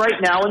sucks right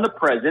now in the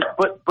present,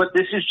 but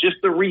this is just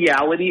the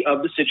reality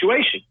of the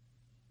situation.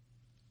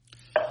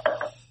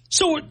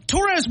 So,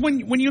 Torres,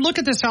 when you look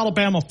at this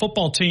Alabama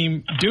football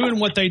team doing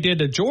what they did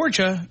to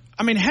Georgia,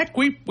 I mean, heck,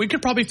 we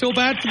could probably feel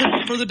bad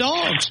for the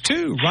Dogs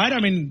too, right?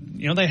 I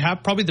mean, they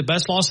have probably the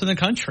best loss in the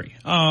country.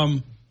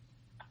 I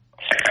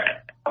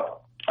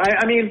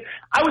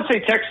would say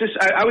Texas.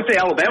 I would say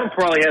Alabama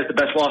probably has the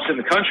best loss in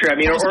the country. I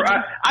mean,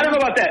 I don't know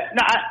about that.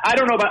 No, I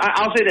don't know about.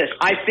 I'll say this.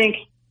 I think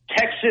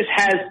Texas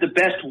has the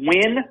best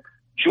win.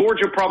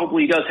 Georgia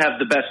probably does have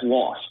the best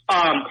loss.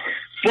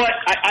 But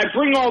I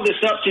bring all this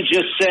up to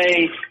just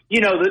say,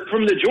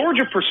 from the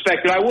Georgia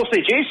perspective, I will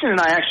say Jason and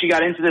I actually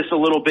got into this a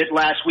little bit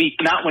last week,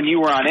 not when you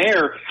were on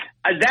air.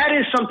 That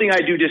is something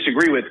I do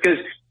disagree with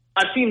because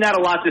I've seen that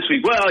a lot this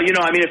week. Well,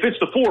 if it's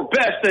the 4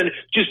 best, then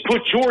just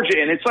put Georgia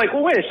in. It's like,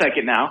 well, wait a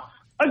second now.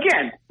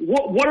 Again,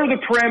 what are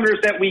the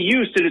parameters that we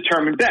use to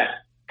determine best?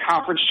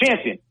 Conference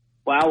champion.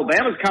 Well,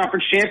 Alabama's a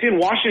conference champion.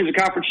 Washington's a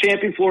conference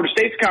champion. Florida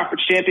State's a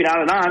conference champion,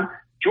 on and on.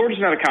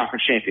 Georgia's not a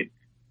conference champion.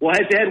 Well,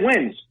 head-to-head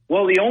wins.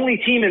 Well, the only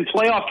team in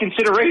playoff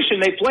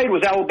consideration they played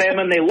was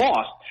Alabama, and they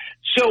lost.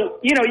 So,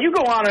 you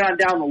go on and on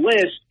down the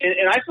list,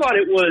 and I thought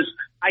it was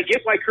 – I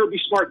get why Kirby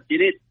Smart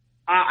did it.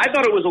 I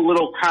thought it was a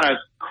little kind of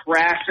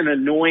crass and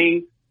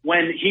annoying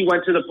when he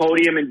went to the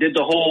podium and did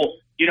the whole,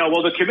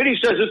 well, the committee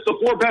says it's the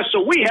 4 best,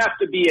 so we have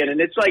to be in.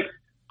 And it's like,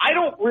 I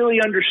don't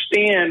really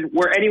understand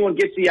where anyone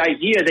gets the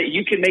idea that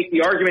you can make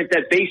the argument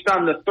that based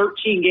on the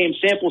 13-game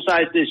sample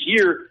size this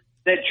year –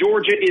 that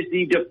Georgia is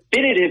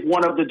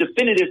one of the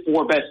definitive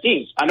 4 best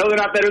teams. I know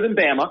they're not better than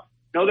Bama.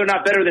 No, they're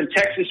not better than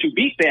Texas, who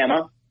beat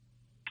Bama.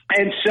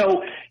 And so,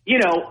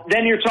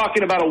 then you're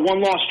talking about a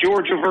 1-loss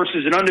Georgia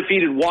versus an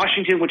undefeated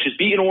Washington, which has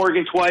beaten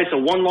Oregon twice,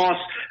 a 1-loss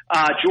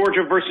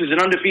Georgia versus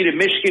an undefeated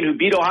Michigan, who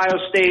beat Ohio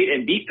State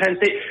and beat Penn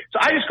State. So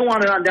I just go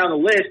on and on down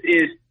the list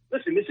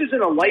listen, this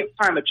isn't a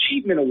lifetime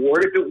achievement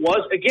award. If it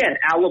was, again,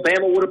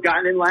 Alabama would have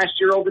gotten in last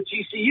year over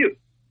TCU.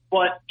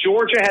 But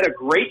Georgia had a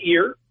great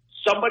year.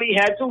 Somebody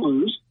had to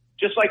lose,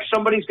 just like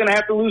somebody's going to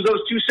have to lose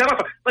those 2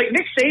 semifinals. Like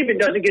Nick Saban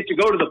doesn't get to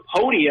go to the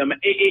podium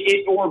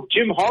or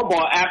Jim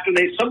Harbaugh after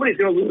somebody's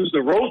going to lose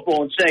the Rose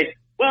Bowl and say,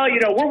 well,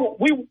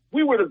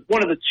 we were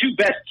one of the 2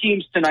 best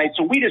teams tonight,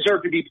 so we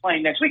deserve to be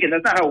playing next weekend.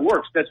 That's not how it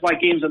works. That's why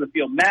games on the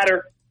field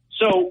matter.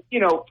 So,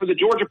 for the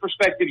Georgia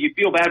perspective, you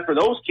feel bad for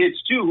those kids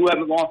too who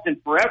haven't lost in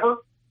forever,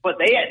 but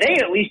they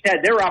at least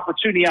had their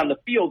opportunity on the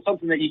field,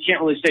 something that you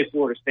can't really say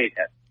Florida State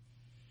had.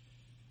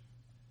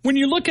 When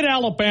you look at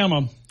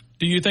Alabama,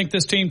 do you think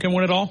this team can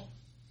win it all?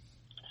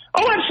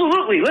 Oh,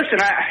 absolutely.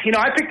 Listen,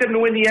 I picked them to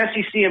win the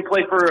SEC and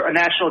play for a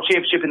national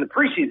championship in the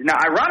preseason. Now,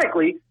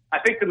 ironically, I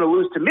picked them to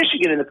lose to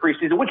Michigan in the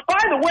preseason, which, by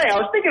the way, I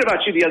was thinking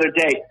about you the other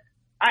day.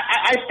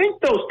 I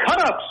think those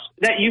cut-ups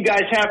that you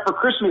guys have for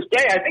Christmas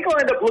Day, I think will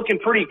end up looking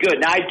pretty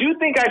good. Now, I do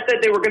think I said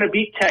they were going to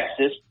beat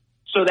Texas,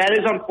 so that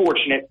is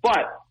unfortunate.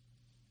 But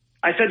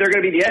I said they're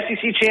going to be the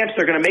SEC champs.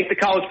 They're going to make the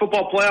college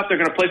football playoff.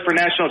 They're going to play for a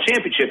national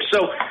championship.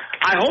 So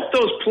I hope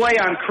those play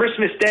on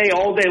Christmas Day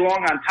all day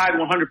long on Tide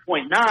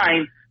 100.9.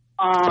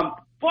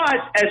 But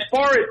as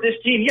far as this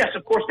team, yes,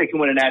 of course they can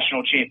win a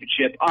national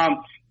championship.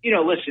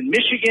 Listen,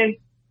 Michigan,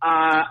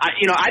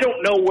 I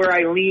don't know where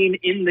I lean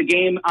in the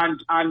game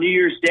on New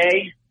Year's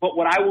Day. But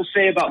what I will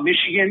say about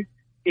Michigan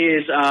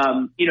is,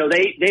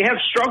 they have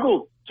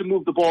struggled to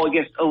move the ball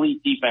against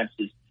elite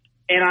defenses.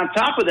 And on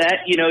top of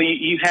that,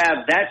 you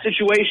have that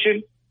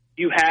situation.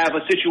 You have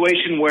a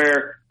situation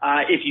where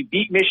if you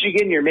beat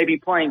Michigan, you're maybe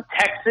playing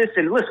Texas.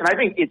 And listen, I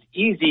think it's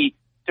easy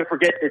to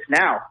forget this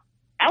now.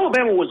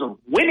 Alabama was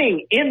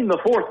winning in the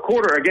 4th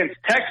quarter against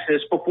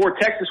Texas before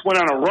Texas went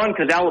on a run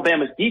because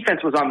Alabama's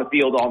defense was on the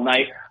field all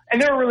night.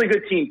 And they're a really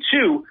good team,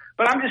 too.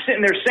 But I'm just sitting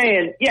there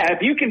saying, yeah,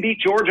 if you can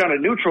beat Georgia on a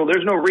neutral,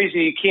 there's no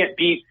reason you can't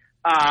beat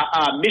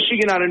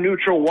Michigan on a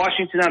neutral,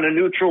 Washington on a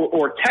neutral,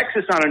 or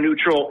Texas on a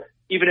neutral.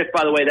 Even if,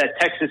 by the way,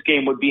 that Texas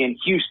game would be in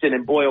Houston,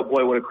 and boy, oh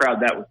boy, what a crowd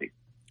that would be.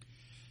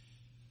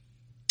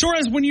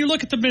 Torres, when you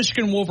look at the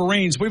Michigan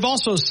Wolverines, we've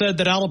also said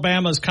that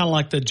Alabama is kind of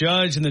like the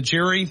judge and the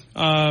jury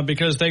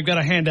because they've got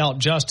to hand out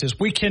justice.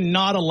 We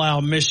cannot allow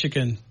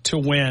Michigan to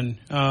win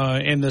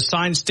in the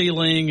sign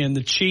stealing and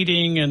the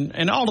cheating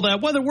and all of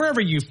that. Wherever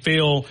you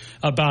feel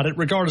about it,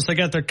 regardless, they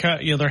got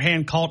their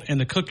hand caught in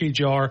the cookie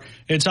jar.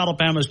 It's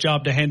Alabama's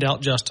job to hand out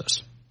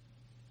justice.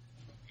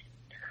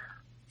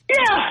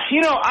 Yeah,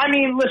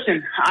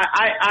 listen,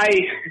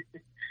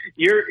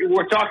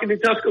 we're talking to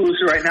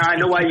Tuscaloosa right now. I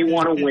know why you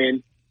want to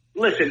win.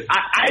 Listen,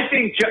 I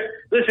think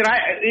justice,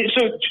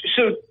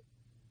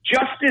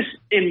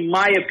 in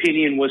my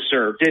opinion, was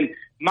served. And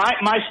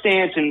my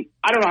stance, and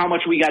I don't know how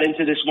much we got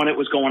into this when it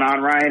was going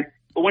on, Ryan,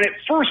 but when it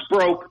first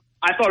broke,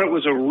 I thought it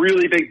was a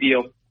really big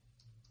deal.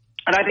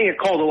 And I think it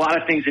called a lot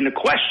of things into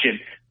question.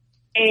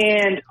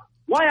 And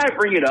why I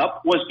bring it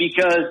up was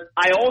because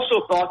I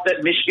also thought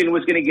that Michigan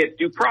was going to get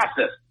due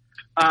process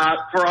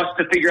for us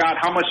to figure out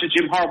how much did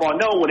Jim Harbaugh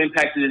know, what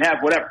impact did it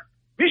have, whatever.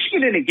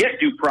 Michigan didn't get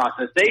due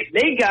process.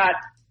 They got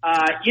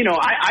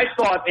I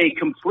thought a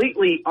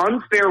completely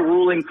unfair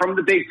ruling from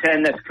the Big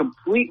Ten that's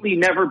completely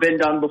never been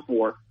done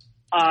before.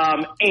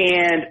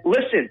 And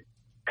listen,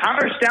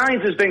 Connor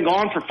Stallions has been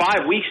gone for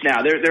 5 weeks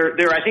now.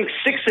 They're I think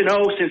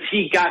 6-0 since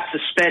he got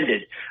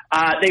suspended.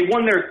 They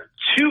won their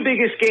 2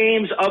 biggest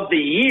games of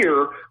the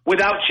year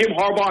without Jim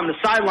Harbaugh on the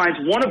sidelines,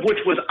 one of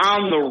which was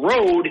on the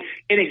road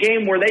in a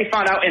game where they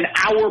found out an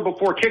hour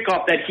before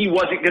kickoff that he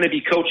wasn't going to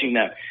be coaching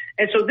them.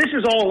 And so this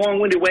is all a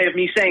long-winded way of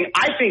me saying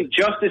I think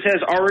justice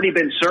has already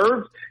been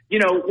served.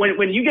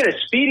 When you get a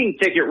speeding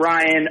ticket,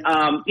 Ryan,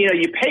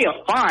 you pay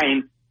a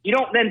fine. You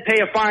don't then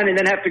pay a fine and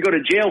then have to go to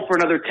jail for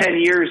another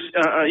 10 years,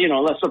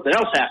 unless something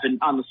else happened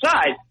on the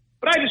side.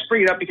 But I just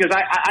bring it up because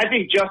I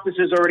think justice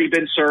has already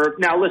been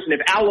served. Now, listen,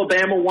 if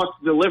Alabama wants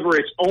to deliver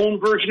its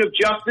own version of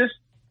justice,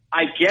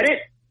 I get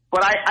it.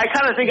 But I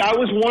kind of think I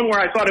was one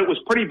where I thought it was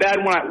pretty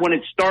bad when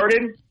it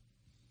started.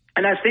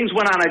 And as things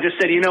went on, I just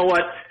said, you know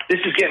what? This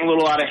is getting a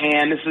little out of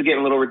hand. This is getting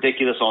a little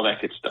ridiculous, all that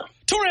good stuff.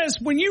 Torres,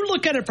 when you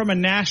look at it from a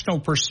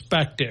national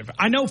perspective,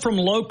 I know from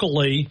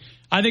locally,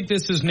 I think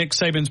this is Nick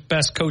Saban's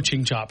best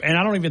coaching job, and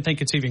I don't even think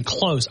it's even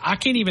close. I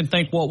can't even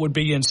think what would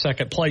be in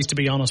second place, to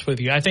be honest with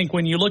you. I think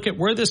when you look at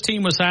where this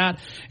team was at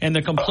and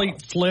the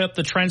complete flip,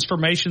 the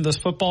transformation of this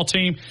football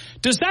team,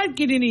 does that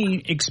get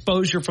any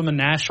exposure from the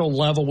national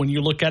level when you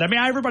look at it? I mean,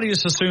 everybody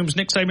just assumes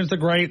Nick Saban's the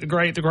great,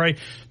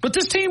 but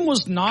this team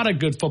was not a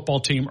good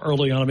football team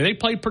early on. I mean, they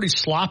played pretty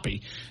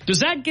sloppy. Does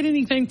that get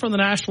anything from the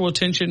national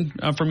attention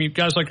from you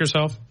guys like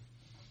yourself?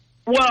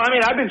 Well, I mean,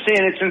 I've been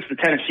saying it since the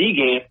Tennessee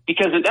game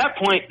because at that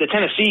point, the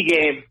Tennessee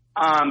game,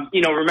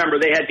 remember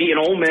they had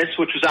beaten Ole Miss,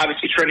 which was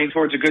obviously trending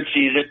towards a good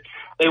season.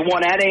 They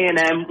won at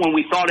A&M when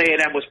we thought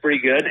A&M was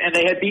pretty good, and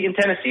they had beaten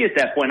Tennessee at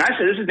that point. I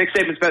said, this is Nick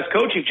Saban's best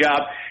coaching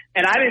job,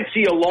 and I didn't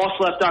see a loss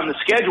left on the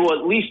schedule,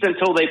 at least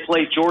until they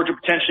played Georgia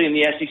potentially in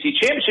the SEC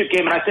championship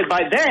game. And I said,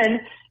 by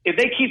then, if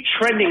they keep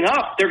trending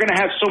up, they're going to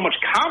have so much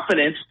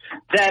confidence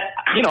that,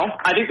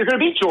 I think they're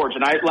going to beat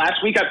Georgia. And last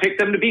week I picked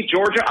them to beat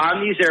Georgia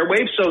on these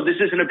airwaves, so this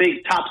isn't a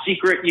big top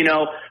secret,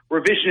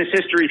 revisionist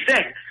history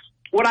thing.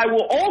 What I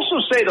will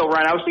also say, though,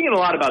 Ryan, I was thinking a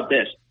lot about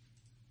this.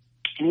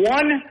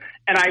 One,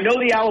 and I know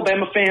the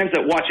Alabama fans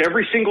that watch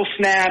every single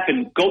snap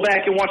and go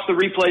back and watch the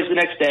replays the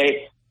next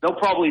day, they'll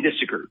probably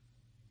disagree.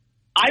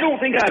 I don't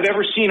think I've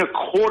ever seen a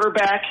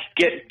quarterback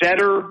get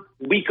better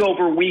week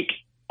over week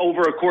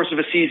over a course of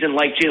a season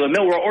like Jalen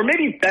Milroe, or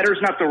maybe better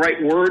is not the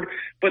right word,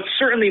 but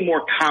certainly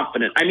more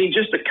confident. I mean,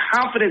 just the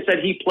confidence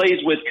that he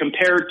plays with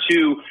compared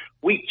to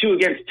week 2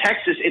 against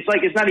Texas, it's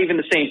like it's not even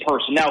the same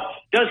person. Now,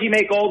 does he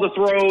make all the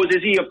throws?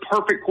 Is he a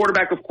perfect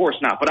quarterback? Of course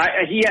not. But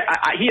he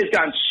has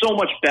gotten so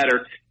much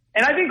better.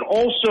 And I think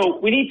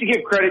also we need to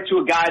give credit to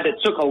a guy that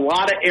took a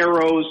lot of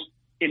arrows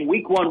in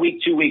week 1,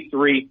 week 2, week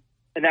 3,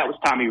 and that was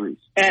Tommy Rees.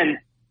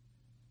 And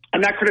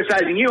I'm not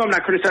criticizing you. I'm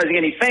not criticizing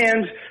any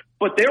fans.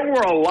 But there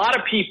were a lot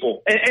of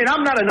people, and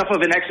I'm not enough of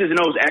an X's and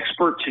O's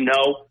expert to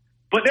know,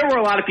 but there were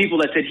a lot of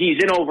people that said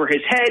he's in over his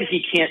head,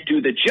 he can't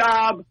do the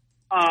job.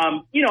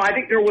 I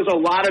think there was a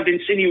lot of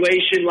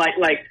insinuation, like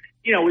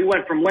we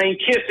went from Lane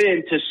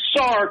Kiffin to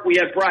Sark, we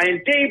had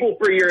Brian Dable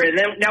for a year, and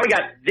then now we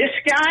got this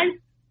guy.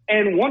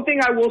 And one thing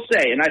I will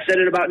say, and I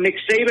said it about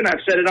Nick Saban, I've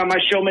said it on my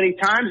show many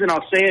times, and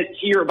I'll say it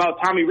here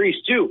about Tommy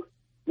Rees too.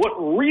 What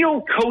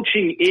real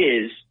coaching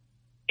is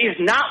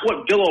not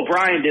what Bill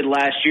O'Brien did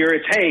last year.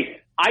 It's,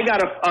 hey, I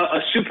got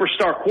a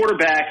superstar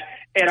quarterback,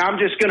 and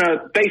I'm just going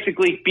to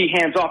basically be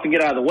hands-off and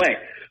get out of the way.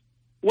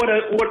 What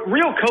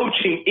real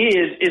coaching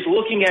is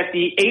looking at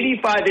the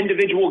 85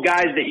 individual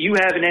guys that you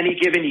have in any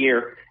given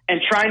year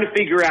and trying to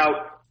figure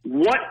out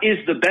what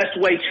is the best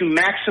way to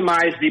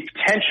maximize the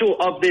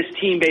potential of this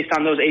team based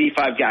on those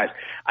 85 guys.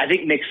 I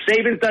think Nick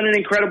Saban's done an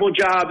incredible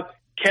job.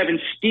 Kevin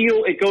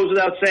Steele, it goes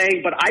without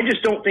saying, but I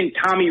just don't think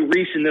Tommy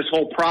Rees in this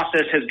whole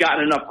process has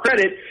gotten enough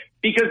credit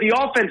because the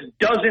offense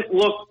doesn't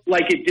look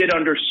like it did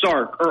under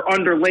Sark or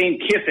under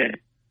Lane Kiffin.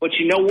 But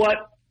you know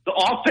what? The The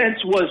offense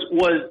was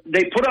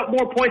they put up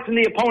more points than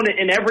the opponent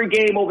in every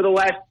game over the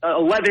last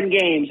 11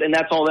 games, and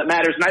that's all that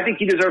matters. And I think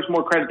he deserves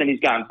more credit than he's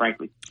gotten,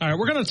 frankly. All right,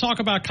 we're going to talk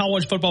about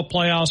college football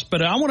playoffs,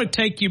 but I want to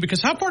take you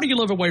because how far do you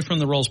live away from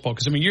the Rose Bowl?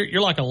 Because I mean,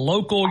 you're like a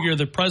local. You're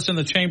the president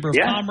of the Chamber of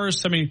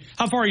Commerce. I mean,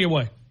 how far are you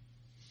away?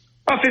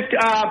 50,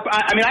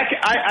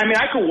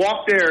 I could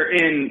walk there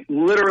in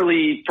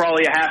literally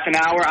probably a half an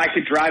hour. I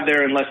could drive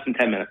there in less than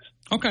 10 minutes.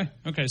 Okay.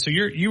 So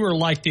you are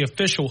like the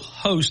official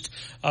host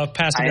of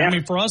Pasadena. I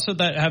mean, for us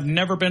that have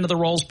never been to the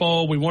Rose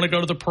Bowl, we want to go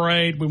to the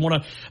parade. We want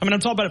to. I mean, I'm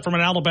talking about it from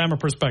an Alabama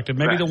perspective.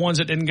 Maybe the ones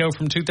that didn't go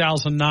from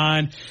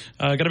 2009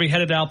 going to be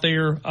headed out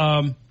there.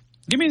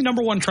 Give me the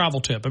number one travel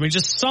tip. I mean,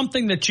 just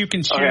something that you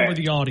can share with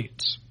the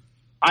audience.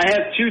 I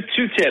have two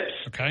tips.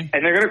 Okay,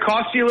 and they're going to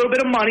cost you a little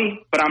bit of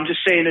money, but I'm just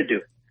saying to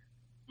do.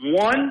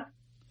 One,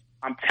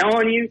 I'm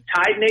telling you,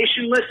 Tide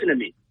Nation, listen to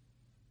me.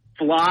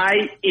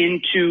 Fly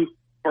into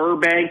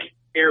Burbank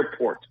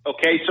Airport.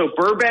 Okay, so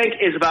Burbank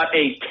is about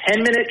a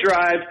 10-minute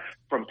drive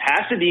from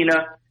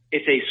Pasadena.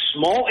 It's a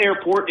small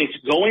airport. It's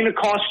going to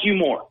cost you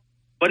more,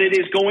 but it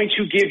is going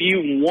to give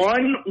you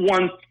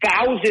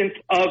 1/1000th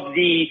of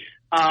the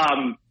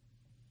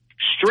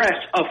stress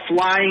of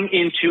flying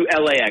into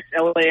LAX.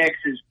 LAX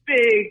is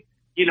big.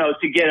 You know,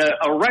 to get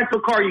a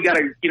rental car, you got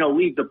to,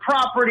 leave the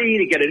property.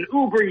 To get an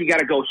Uber, you got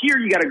to go here,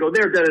 you got to go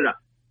there,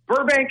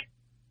 Burbank,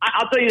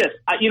 I'll tell you this.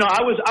 I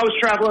was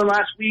traveling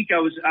last week.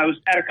 I was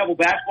at a couple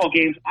basketball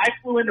games. I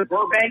flew into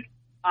Burbank.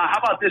 How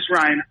about this,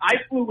 Ryan?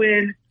 I flew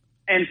in,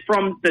 and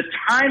from the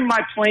time my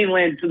plane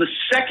landed to the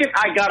second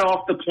I got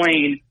off the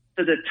plane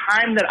to the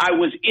time that I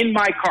was in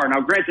my car,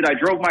 now granted I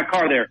drove my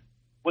car there,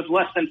 was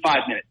less than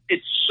 5 minutes.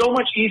 It's so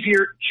much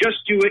easier.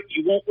 Just do it.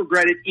 You won't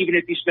regret it, even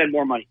if you spend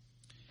more money.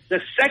 The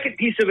second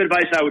piece of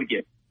advice I would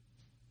give,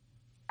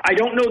 I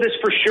don't know this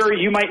for sure.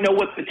 You might know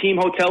what the team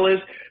hotel is.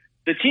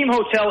 The team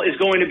hotel is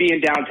going to be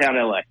in downtown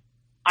LA.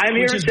 I'm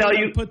here to tell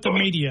you. Put the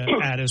media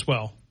at as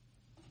well.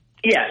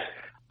 Yes.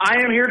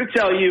 I am here to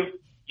tell you,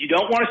 you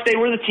don't want to stay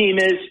where the team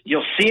is.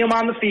 You'll see them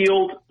on the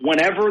field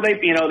whenever they,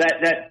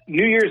 that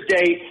New Year's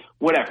Day,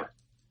 whatever.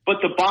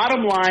 But the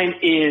bottom line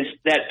is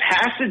that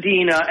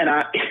Pasadena, and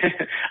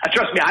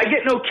trust me, I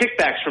get no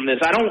kickbacks from this.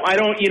 I don't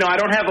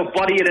have a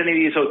buddy at any of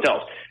these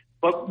hotels.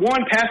 But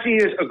one,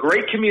 Pasadena is a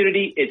great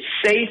community. It's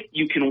safe.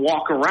 You can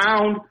walk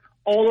around.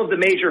 All of the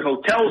major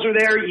hotels are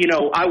there.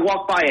 I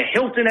walk by a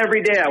Hilton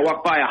every day. I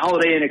walk by a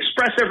Holiday Inn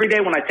Express every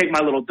day when I take my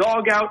little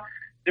dog out.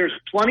 There's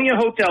plenty of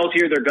hotels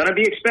here. They're going to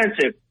be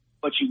expensive,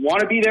 but you want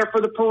to be there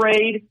for the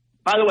parade.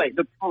 By the way,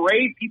 the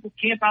parade, people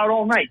camp out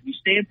all night. You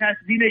stay in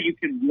Pasadena, you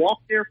can walk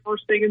there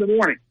first thing in the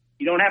morning.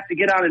 You don't have to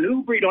get on an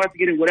Uber. You don't have to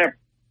get in whatever.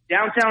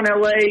 Downtown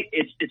LA,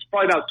 it's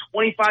probably about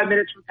 25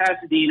 minutes from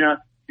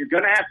Pasadena. You're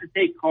going to have to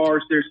take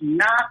cars. There's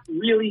not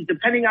really,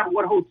 depending on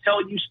what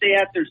hotel you stay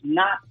at, there's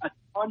not a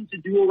ton to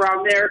do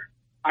around there.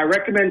 I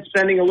recommend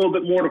spending a little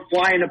bit more to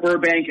fly into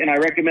Burbank, and I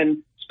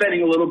recommend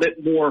spending a little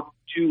bit more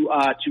to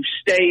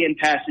stay in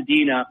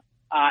Pasadena.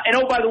 And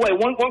oh, by the way,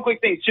 one quick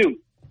thing too.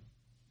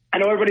 I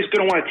know everybody's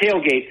going to want to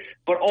tailgate,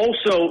 but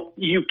also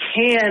you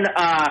can.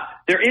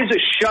 There is a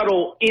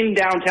shuttle in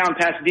downtown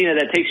Pasadena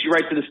that takes you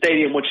right to the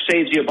stadium, which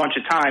saves you a bunch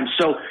of time.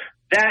 So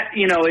that,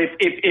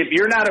 if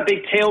you're not a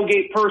big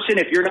tailgate person,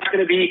 if you're not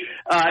going to be,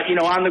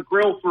 on the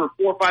grill for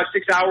 4, 5,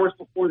 6 hours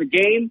before the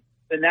game,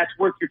 then that's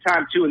worth your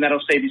time too, and that'll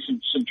save you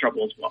some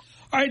trouble as well.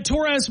 All right,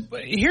 Torres,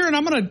 here, and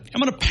I'm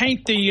gonna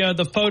paint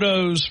the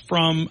photos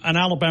from an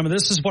Alabama.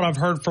 This is what I've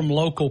heard from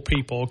local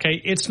people. Okay,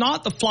 it's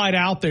not the flight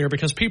out there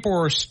because people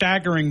are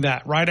staggering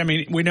that, right? I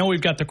mean, we know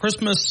we've got the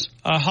Christmas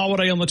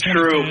holiday on the 25th.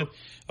 True.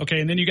 Okay,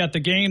 and then you got the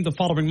game the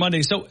following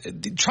Monday. So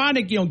trying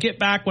to get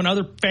back when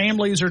other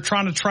families are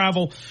trying to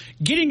travel,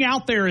 getting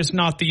out there is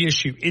not the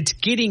issue. It's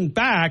getting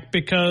back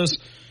because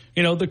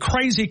the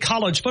crazy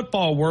college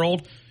football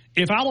world.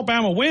 If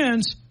Alabama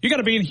wins, you got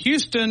to be in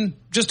Houston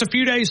just a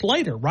few days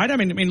later, right? I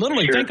mean,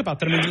 literally think about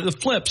that. I mean, the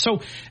flip. So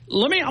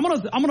I'm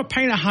gonna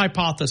paint a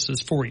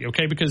hypothesis for you,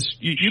 okay? Because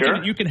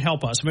you can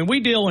help us. I mean,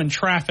 we deal in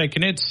traffic,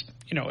 and it's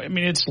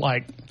it's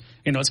like.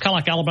 It's kind of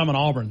like Alabama and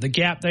Auburn. The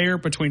gap there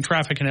between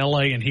traffic in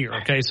L.A. and here,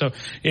 okay? So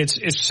it's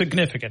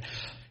significant.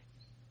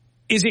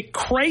 Is it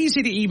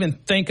crazy to even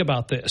think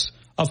about this,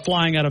 of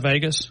flying out of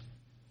Vegas?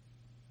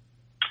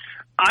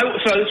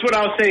 So this is what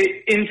I'll say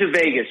into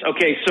Vegas.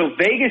 Okay, so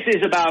Vegas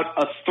is about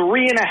a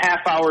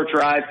 3.5-hour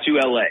drive to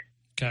L.A.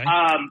 Okay.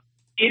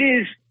 It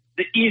is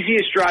the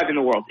easiest drive in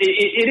the world.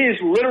 It is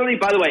literally,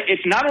 by the way,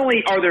 it's not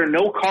only are there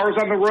no cars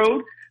on the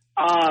road,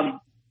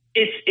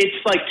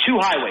 it's like two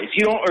highways,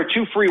 or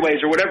two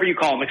freeways or whatever you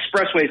call them,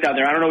 expressways down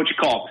there. I don't know what you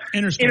call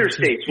them.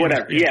 Interstates,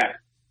 whatever. Yeah.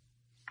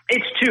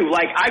 It's two.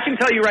 Like, I can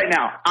tell you right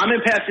now, I'm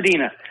in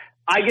Pasadena.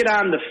 I get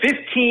on the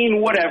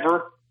 15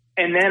 whatever,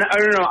 and then,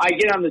 I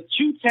get on the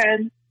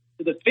 210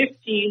 to the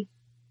 15,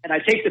 and I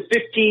take the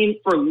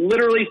 15 for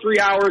literally 3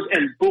 hours,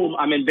 and boom,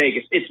 I'm in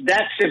Vegas. It's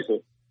that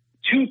simple.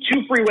 Two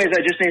freeways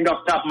I just named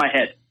off the top of my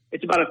head.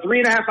 It's about a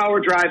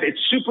 3.5-hour drive. It's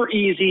super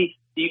easy.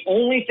 The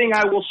only thing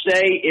I will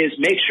say is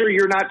make sure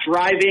you're not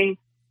driving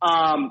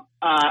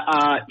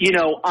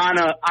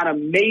on a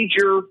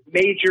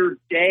major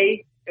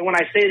day. And when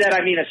I say that,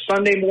 I mean a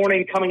Sunday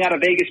morning coming out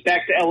of Vegas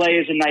back to LA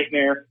is a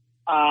nightmare.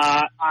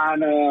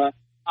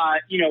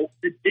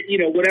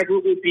 Whatever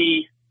it would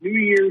be, New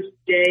Year's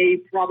Day,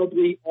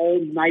 probably all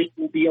night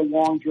will be a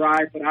long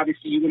drive, but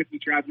obviously you wouldn't be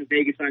driving to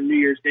Vegas on New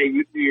Year's Day,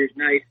 New Year's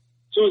night.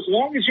 So as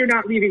long as you're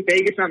not leaving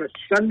Vegas on a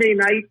Sunday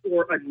night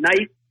or a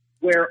night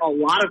where a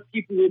lot of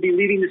people will be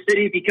leaving the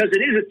city, because it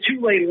is a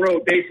 2-lane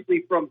road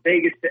basically from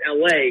Vegas to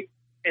LA.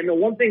 And the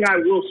one thing I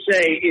will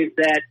say is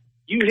that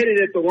you hit it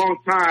at the wrong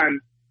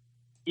time.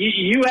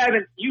 You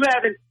haven't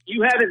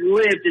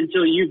lived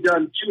until you've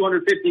done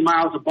 250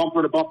 miles of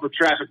bumper to bumper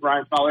traffic,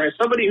 Ryan Fowler. As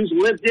somebody who's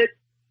lived it,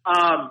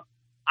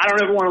 I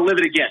don't ever want to live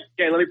it again.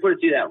 Okay, let me put it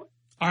to you that way.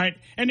 All right,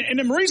 and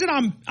the reason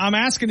I'm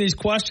asking these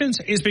questions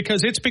is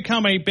because it's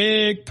become a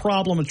big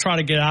problem to try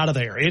to get out of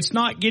there. It's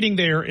not getting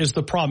there is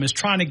the problem. It's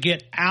trying to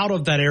get out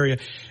of that area.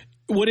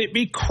 Would it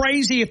be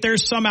crazy if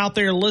there's some out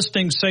there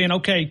listening saying,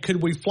 okay,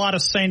 could we fly to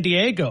San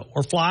Diego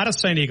or fly out of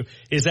San Diego?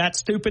 Is that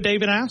stupid,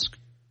 David asked?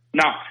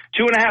 No,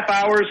 2.5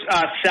 hours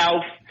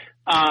south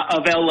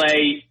of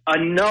LA, a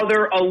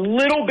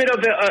little bit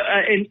of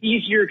an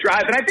easier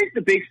drive. And I think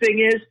the big thing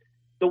is,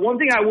 the one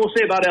thing I will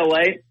say about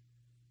LA,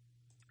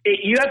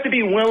 you have to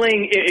be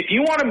willing, if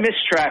you want to miss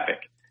traffic,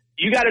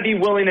 you got to be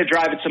willing to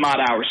drive at some odd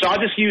hours. So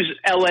I'll just use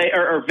LA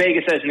or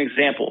Vegas as an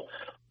example.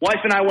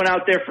 Wife and I went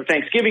out there for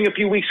Thanksgiving a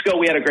few weeks ago.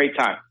 We had a great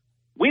time.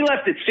 We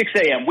left at 6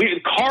 a.m.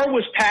 The car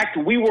was packed.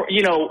 We were,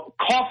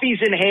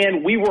 coffees in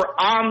hand. We were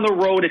on the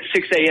road at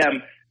 6 a.m.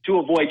 to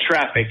avoid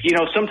traffic.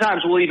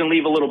 Sometimes we'll even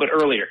leave a little bit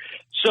earlier.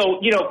 So,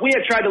 if we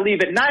had tried to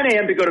leave at 9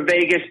 a.m. to go to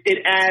Vegas,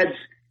 it adds,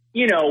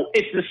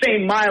 it's the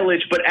same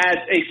mileage, but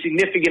adds a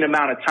significant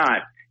amount of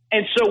time.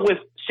 And so with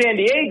San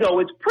Diego,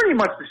 it's pretty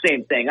much the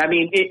same thing. I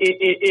mean,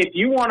 if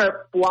you want to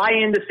fly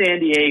into San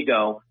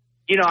Diego,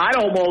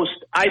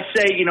 I'd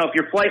say, if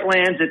your flight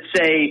lands at,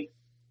 say,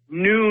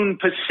 noon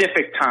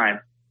Pacific time,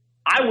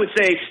 I would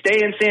say stay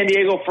in San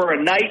Diego for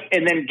a night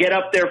and then get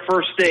up there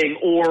first thing.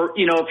 Or,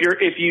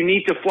 if you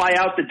need to fly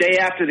out the day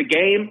after the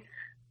game,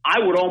 I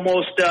would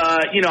almost,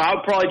 I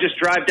would probably just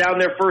drive down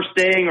there first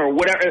thing or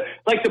whatever.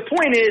 Like, the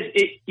point is,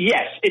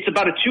 yes, it's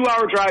about a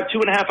 2-hour drive,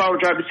 2.5-hour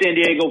drive to San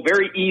Diego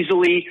very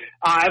easily.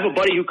 I have a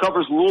buddy who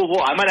covers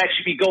Louisville. I might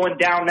actually be going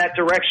down that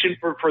direction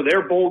for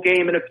their bowl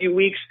game in a few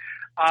weeks.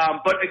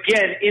 But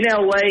again, in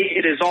LA,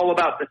 it is all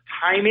about the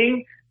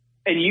timing.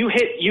 And you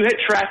hit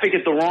traffic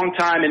at the wrong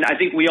time, and I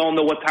think we all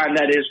know what time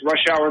that is,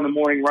 rush hour in the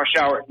morning, rush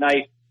hour at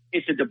night.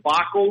 It's a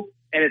debacle,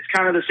 and it's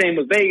kind of the same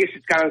with Vegas.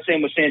 It's kind of the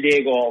same with San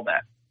Diego, all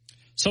that.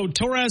 So,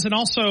 Torres,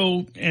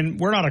 and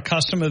we're not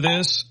accustomed to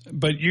this,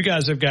 but you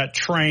guys have got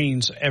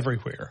trains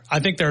everywhere. I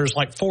think there's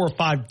like 4 or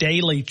 5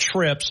 daily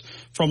trips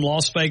from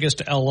Las Vegas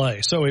to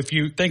L.A. So if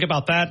you think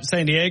about that,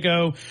 San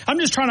Diego, I'm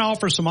just trying to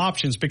offer some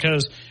options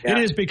because it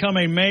has become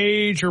a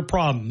major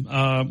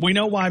problem. We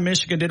know why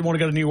Michigan didn't want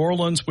to go to New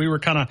Orleans. We were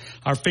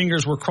our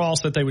fingers were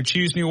crossed that they would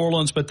choose New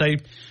Orleans, but they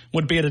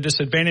would be at a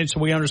disadvantage. So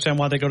we understand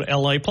why they go to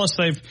L.A. Plus,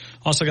 they've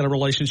also got a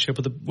relationship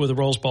with the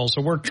Rose Bowl.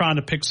 So we're trying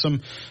to pick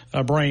some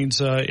brains.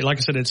 Like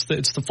I said, it's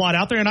the flight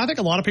out there, and I think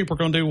a lot of people are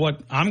going to do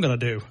what I'm going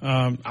to do.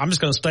 I'm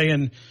just going to stay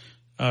in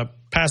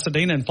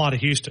Pasadena and fly to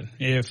Houston.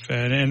 If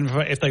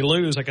they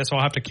lose, I guess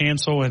I'll have to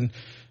cancel and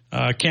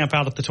camp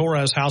out at the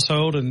Torres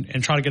household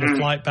and try to get a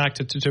flight back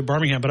to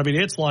Birmingham. But I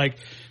mean, it's like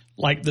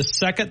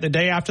the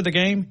day after the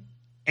game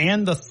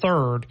and the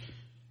third,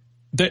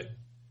 that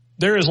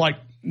there is like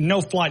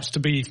no flights to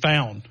be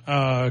found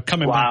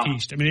coming back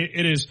east. I mean,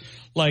 it is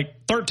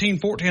like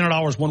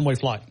 $1,400 one-way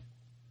flight.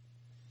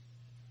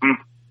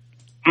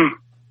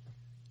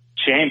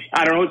 Shame.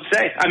 I don't know what to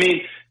say. I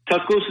mean,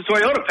 Tuscaloosa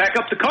Toyota, pack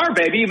up the car,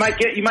 baby. You might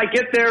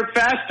get there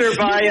faster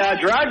by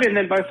driving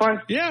than by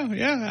flying. Yeah.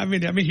 I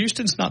mean,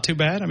 Houston's not too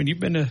bad. I mean,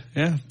 you've been to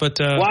but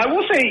well, I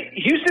will say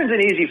Houston's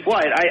an easy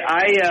flight.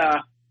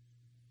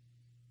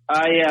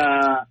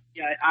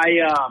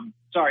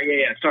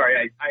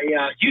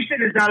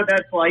 Houston is not a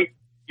bad flight.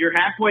 You're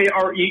halfway,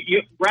 or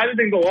you rather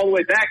than go all the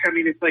way back. I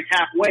mean, it's like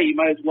halfway. You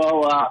might as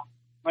well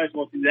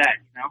do that.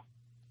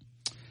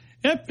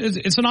 Yep,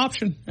 it's an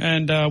option,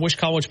 and I wish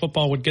college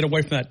football would get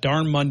away from that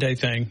darn Monday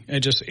thing.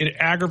 It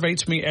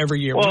aggravates me every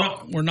year.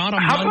 Well, we're not a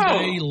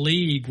Monday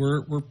league.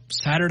 We're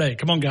Saturday.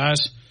 Come on,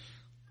 guys.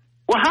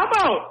 Well,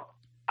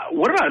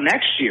 what about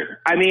next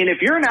year? I mean,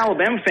 if you're an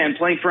Alabama fan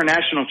playing for a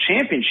national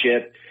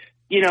championship,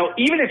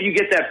 even if you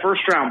get that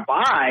first round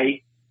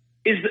bye,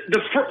 is the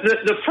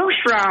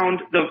first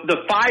round,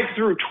 the 5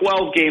 through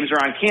 12 games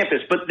are on campus,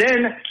 but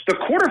then the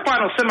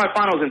quarterfinals,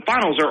 semifinals, and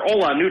finals are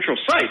all on neutral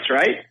sites,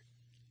 right?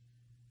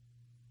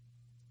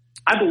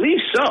 I believe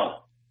so.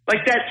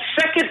 Like that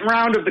second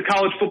round of the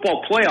college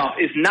football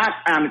playoff is not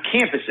on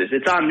campuses;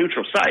 it's on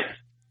neutral sites.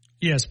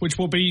 Yes, which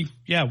will be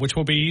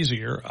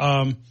easier.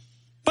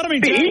 But I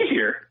mean,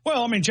 easier.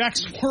 Well, I mean,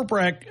 Jackson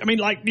Warbrack. I mean,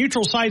 like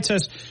neutral sites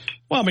has.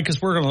 Well, because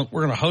we're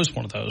gonna host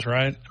one of those,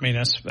 right? I mean,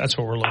 that's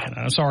what we're looking at.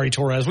 I'm sorry,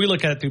 Torres. We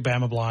look at it through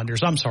Bama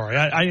blinders. I'm sorry,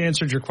 I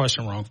answered your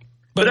question wrong.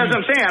 But that's what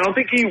I'm saying. I don't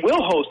think he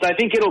will host. I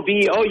think it'll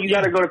be, you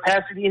got to go to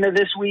Pasadena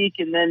this week,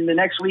 and then the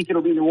next week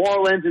it'll be New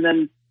Orleans, and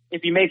then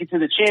if you make it to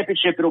the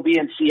championship, it'll be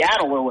in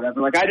Seattle or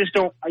whatever. Like, I just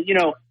don't,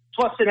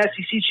 plus an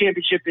SEC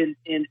championship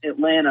in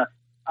Atlanta.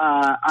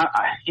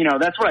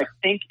 That's what I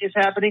think is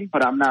happening,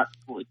 but I'm not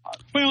fully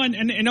positive. Well,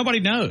 and nobody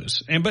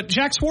knows. But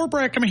Jack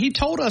Swarbrick, I mean, he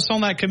told us on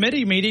that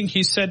committee meeting,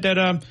 he said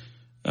that,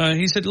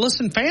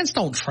 listen, fans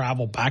don't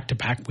travel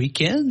back-to-back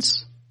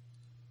weekends.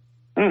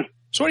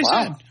 That's what he said.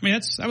 I mean,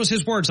 that was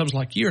his words. I was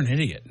like, you're an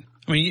idiot.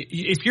 I mean,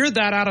 if you're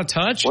that out of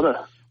touch, come on.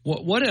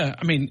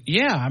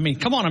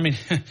 I mean,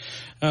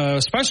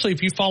 especially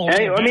if you follow.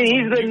 Hey, I mean,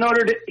 he's the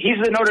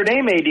Notre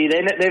Dame AD.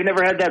 They've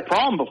never had that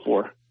problem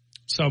before.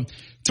 So,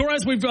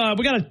 Torres, we got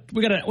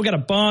a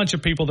bunch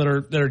of people that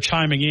are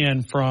chiming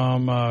in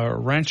from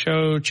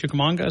Rancho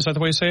Cucamonga. Is that the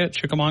way you say it?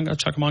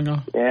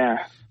 Cucamonga. Yeah.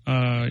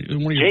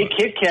 Jay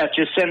KitKat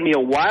just sent me a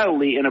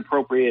wildly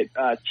inappropriate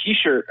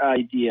T-shirt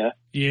idea.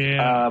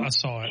 Yeah, I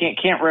saw it.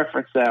 Can't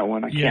reference that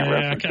one. I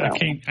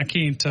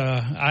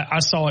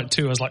saw it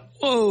too. I was like,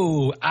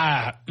 whoa,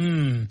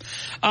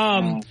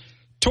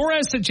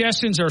 Torres'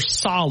 suggestions are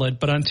solid,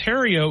 but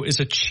Ontario is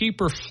a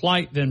cheaper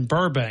flight than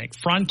Burbank.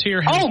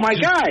 Frontier has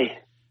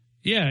guy.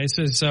 Yeah, it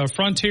says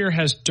Frontier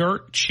has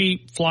dirt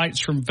cheap flights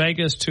from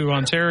Vegas to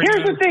Ontario.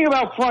 Here's the thing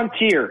about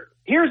Frontier.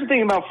 Have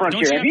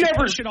you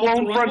ever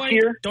flown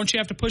Frontier? Don't you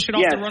have to push it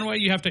off the runway?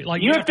 You have to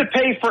you have to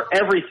pay for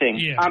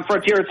everything on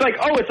Frontier. It's like,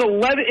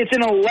 it's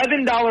an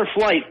 $11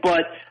 flight,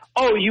 but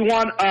you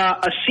want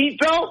a seat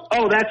belt?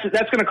 Oh, that's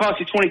going to cost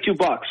you $22.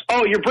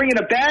 Oh, you're bringing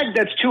a bag?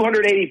 That's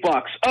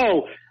 $280.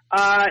 Oh,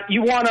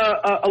 you want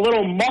a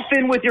little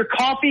muffin with your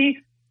coffee?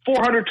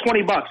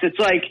 $420. It's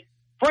like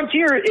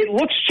Frontier, it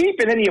looks cheap,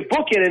 and then you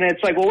book it, and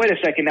it's like, well, wait a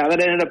second now. That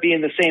ended up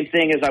being the same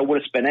thing as I would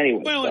have spent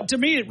anyway. Well, to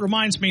me, it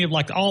reminds me of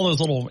like all those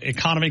little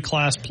economy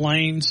class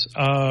planes.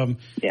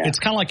 It's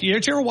kind of like,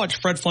 did you ever watch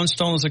Fred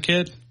Flintstone as a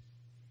kid?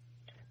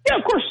 Yeah,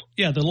 of course.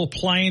 Yeah, the little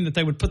plane that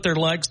they would put their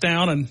legs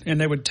down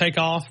and they would take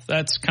off.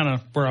 That's kind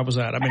of where I was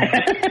at. I mean,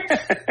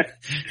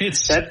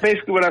 that's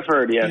basically what I've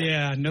heard, yes.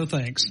 Yeah, no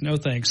thanks.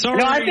 Sorry.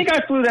 No, I think I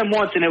flew them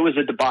once and it was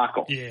a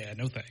debacle. Yeah,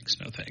 no thanks.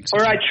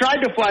 Or I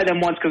tried to fly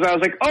them once because I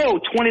was like,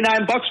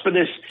 $29 for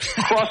this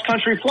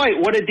cross-country flight.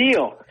 What a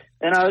deal.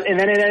 And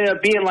then it ended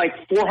up being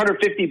like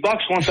 $450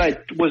 once I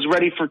was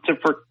ready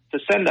to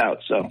send out.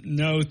 So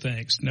no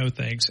thanks.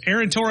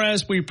 Aaron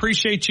Torres, we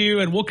appreciate you,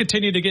 and we'll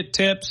continue to get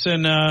tips.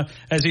 And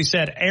as he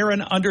said,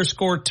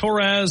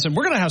 Aaron_Torres, and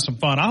we're going to have some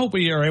fun. I hope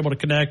we are able to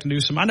connect and do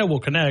some. I know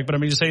we'll connect, but I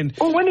mean, just saying.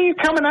 Well, when are you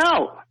coming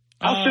out?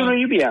 How soon will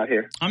you be out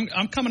here?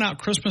 I'm coming out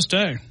Christmas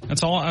Day.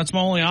 That's all. That's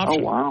my only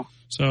option. Oh wow.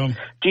 So,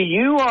 do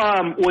you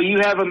will you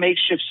have a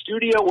makeshift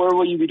studio? Where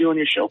will you be doing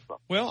your show from?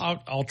 Well,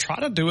 I'll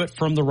try to do it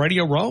from the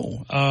Radio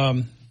Row.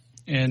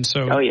 And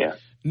so,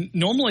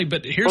 normally,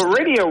 but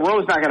Radio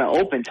Row's not going to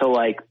open till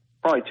like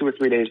probably 2 or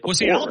 3 days before. Well,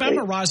 see,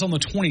 Alabama Rise on the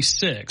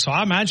 26th, so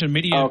I imagine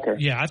media. Oh, okay.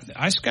 Yeah,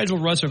 I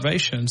scheduled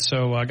reservations,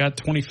 so I got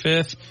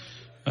 25th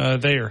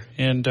there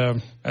and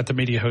at the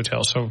Media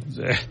Hotel. So,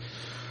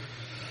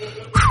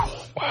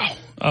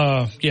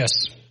 wow. Yes,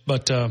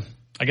 but.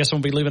 I guess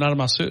I'm going to be living out of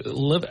my suit.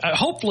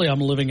 Hopefully,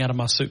 I'm living out of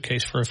my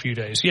suitcase for a few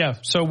days. Yeah,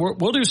 so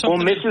we'll do something.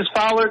 Will Mrs.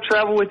 Fowler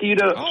travel with you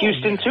to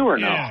Houston too, or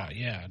no?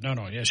 Yeah, no.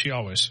 Yeah, she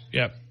always.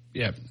 Yep.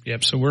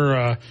 So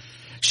we're.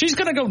 She's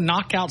going to go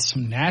knock out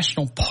some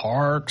national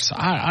parks.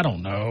 I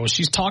don't know.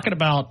 She's talking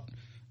about.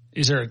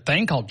 Is there a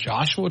thing called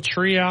Joshua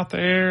Tree out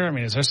there? I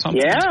mean, is there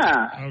something?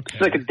 Yeah, okay.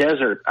 It's like a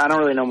desert. I don't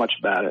really know much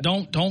about it.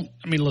 Don't.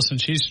 I mean, listen.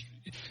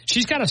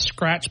 She's got a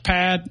scratch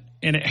pad.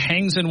 And it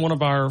hangs in one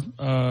of our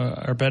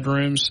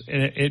bedrooms.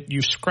 And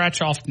you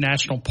scratch off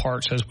national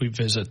parks as we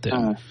visit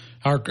them.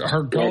 Her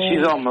goal. Yeah,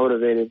 she's all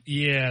motivated.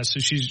 Yeah, so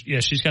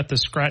she's got the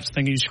scratch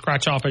thing you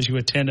scratch off as you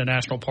attend a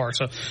national park.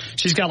 So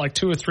she's got like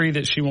 2 or 3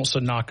 that she wants to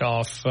knock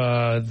off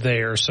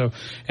there. So,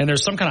 and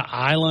there's some kind of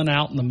island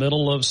out in the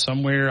middle of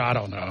somewhere. I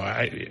don't know.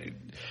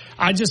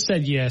 I just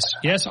said yes.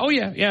 Oh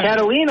yeah.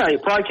 Catalina,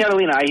 probably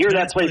Catalina. I hear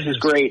that place is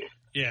great.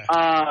 Yeah.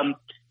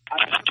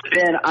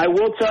 And I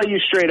will tell you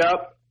straight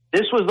up.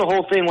 This was the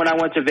whole thing when I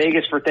went to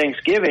Vegas for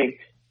Thanksgiving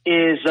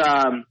is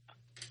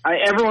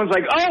everyone's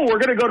like, oh,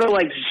 we're going to go to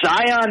like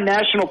Zion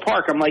National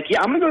Park. I'm like, yeah,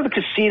 I'm going to go to the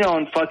casino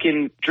and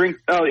fucking drink.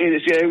 Go to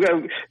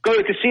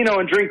the casino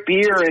and drink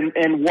beer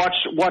and watch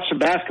some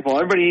basketball.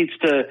 Everybody needs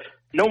to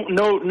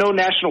no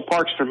national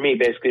parks for me,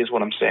 basically, is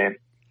what I'm saying.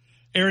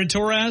 Aaron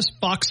Torres,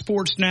 Fox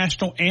Sports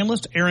National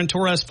Analyst.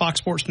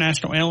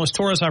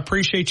 Torres, I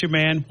appreciate you,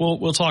 man.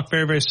 We'll talk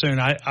very, very soon.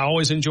 I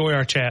always enjoy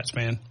our chats,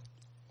 man.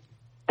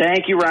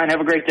 Thank you, Ryan.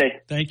 Have a great day.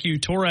 Thank you,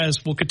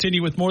 Torres. We'll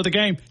continue with more of the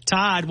game.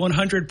 Tide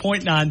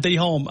 100.9, the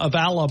home of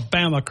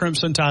Alabama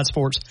Crimson Tide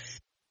Sports.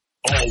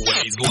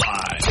 Always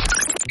live.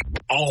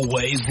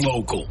 Always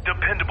local.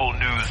 Dependable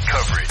news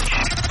coverage.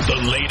 The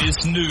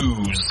latest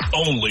news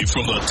only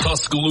from the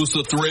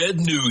Tuscaloosa Thread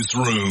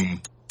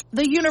newsroom.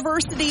 The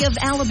University of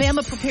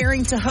Alabama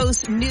preparing to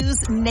host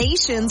News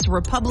Nation's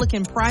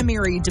Republican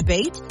primary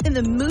debate in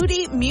the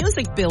Moody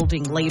Music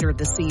Building later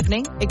this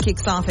evening. It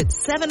kicks off at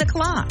 7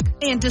 o'clock.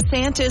 And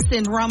DeSantis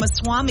and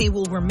Ramaswamy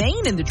will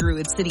remain in the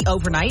Druid City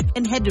overnight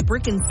and head to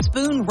Brick and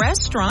Spoon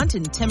Restaurant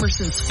in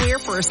Temerson Square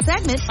for a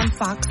segment on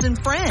Fox and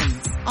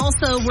Friends.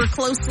 Also, we're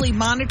closely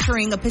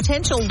monitoring a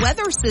potential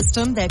weather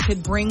system that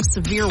could bring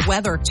severe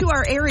weather to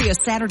our area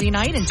Saturday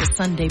night into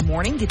Sunday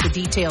morning. Get the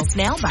details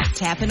now by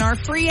tapping our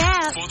free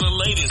app. For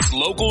the latest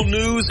local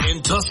news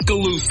in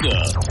Tuscaloosa,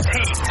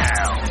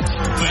 T-Town,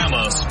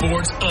 Bama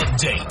Sports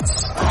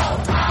Updates,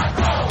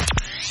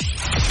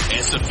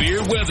 and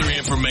severe weather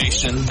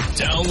information,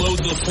 download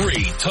the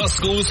free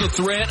Tuscaloosa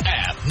Thread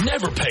app.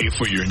 Never pay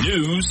for your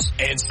news,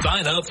 and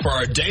sign up for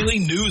our daily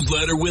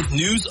newsletter with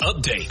news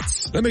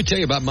updates. Let me tell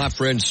you about my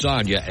friend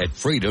Sonia at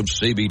Freedom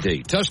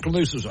CBD,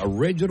 Tuscaloosa's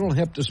original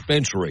hemp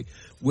dispensary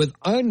with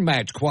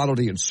unmatched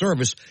quality and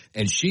service,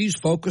 and she's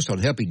focused on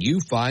helping you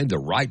find the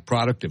right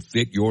product to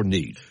fit your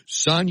needs.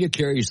 Sonia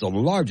carries the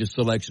largest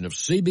selection of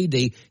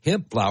CBD,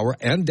 hemp flower,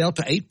 and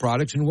Delta 8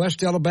 products in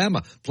West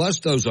Alabama, plus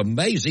those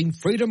amazing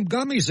Freedom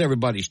gummies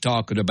everybody's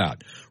talking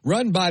about.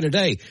 Run by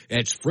today.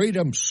 It's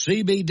Freedom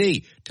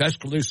CBD,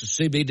 Tuscaloosa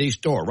CBD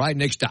store, right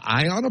next to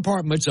Ion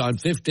Apartments on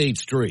 15th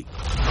Street.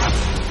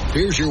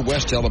 Here's your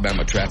West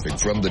Alabama traffic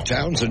from the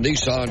Townsend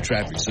Nissan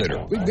Traffic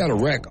Center. We've got a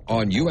wreck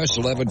on US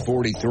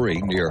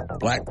 1143 near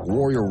Black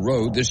Warrior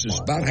Road. This is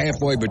about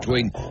halfway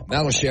between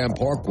Malisham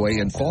Parkway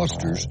and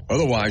Foster's.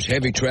 Otherwise,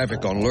 heavy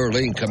traffic on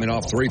Lurleen coming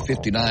off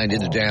 359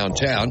 into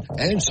downtown,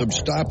 and some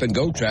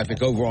stop-and-go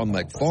traffic over on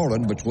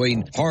McFarland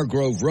between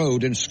Hargrove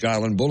Road and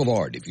Skyland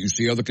Boulevard. If you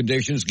see other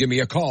conditions, give me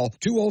a call,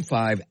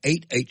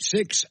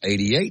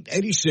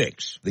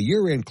 205-886-8886. The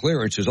year-end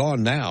clearance is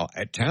on now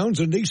at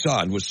Townsend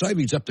Nissan with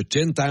savings up to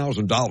 $10,000.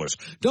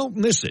 Don't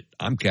miss it.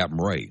 I'm Captain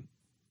Ray.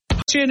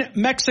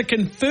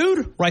 Mexican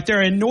food right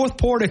there in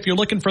Northport. If you're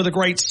looking for the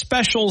great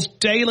specials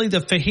daily, the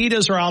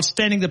fajitas are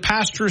outstanding. The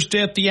pastor's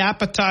dip, the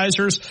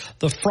appetizers,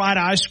 the fried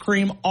ice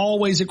cream,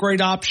 always a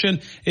great option.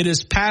 It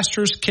is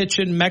Pastor's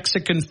Kitchen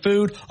Mexican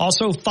food.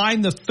 Also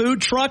find the food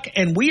truck,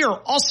 and we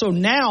are also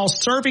now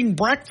serving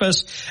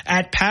breakfast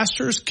at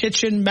Pastor's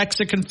Kitchen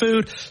Mexican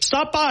food.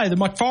 Stop by the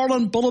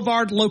McFarland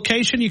Boulevard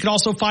location. You can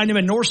also find him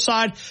in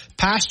Northside,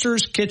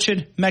 Pastor's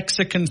Kitchen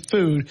Mexican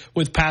food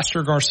with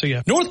Pastor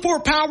Garcia.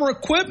 Northport Power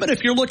Equipment.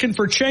 If you're looking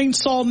for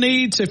chainsaw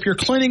needs, if you're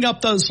cleaning up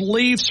those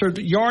leaves or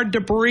yard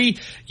debris,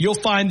 you'll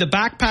find the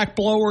backpack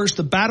blowers,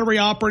 the battery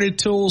operated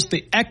tools,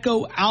 the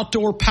Echo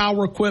outdoor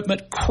power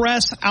equipment,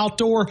 Crest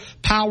outdoor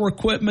power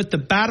equipment, the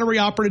battery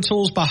operated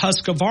tools by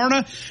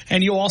Husqvarna,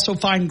 and you'll also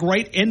find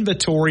great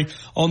inventory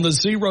on the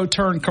zero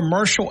turn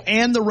commercial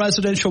and the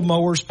residential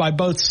mowers by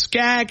both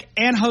Skag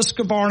and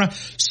Husqvarna.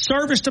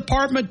 Service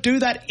department, do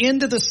that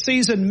end of the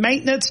season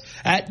maintenance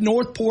at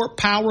Northport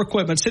Power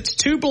Equipment. Sits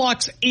 2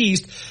 blocks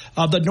east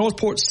of the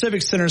Northport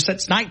Civic Center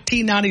since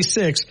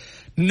 1996.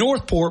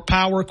 Northport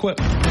Power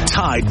Equipment.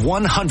 Tide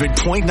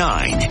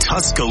 100.9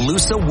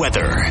 Tuscaloosa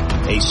weather.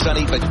 A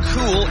sunny but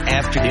cool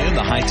afternoon.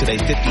 The high today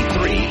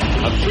 53.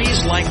 A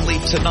breeze likely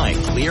tonight.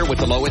 Clear with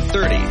the low at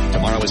 30.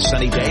 Tomorrow is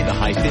sunny day. The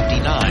high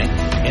 59.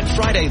 And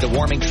Friday, the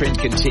warming trend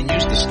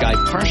continues. The sky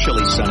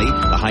partially sunny.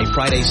 The high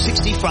Friday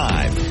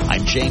 65.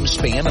 I'm James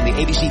Spann on the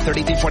ABC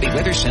 3340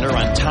 Weather Center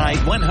on Tide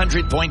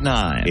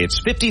 100.9. It's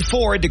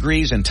 54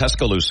 degrees in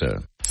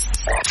Tuscaloosa.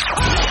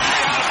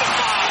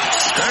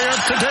 Stay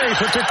up to date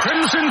with the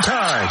Crimson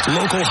Tide.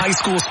 Local high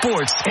school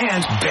sports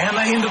and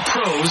Bama in the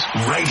pros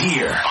right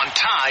here on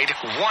Tide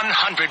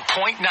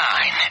 100.9.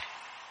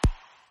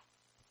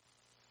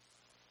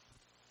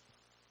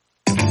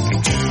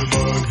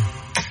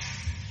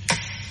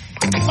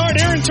 All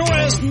right, Aaron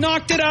Torres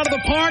knocked it out of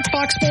the park.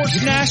 Fox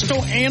Sports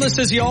national analyst,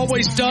 as he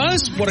always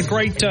does. What a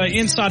great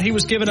insight he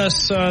was giving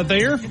us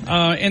there.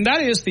 And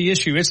that is the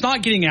issue. It's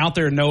not getting out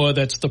there, Noah,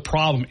 that's the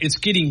problem. It's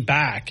getting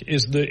back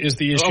is the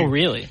issue. Oh,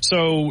 really?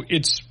 So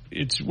it's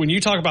when you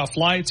talk about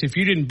flights, if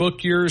you didn't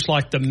book yours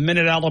like the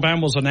minute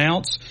Alabama was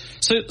announced.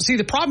 So, see,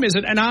 the problem is,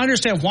 and I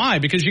understand why,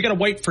 because you got to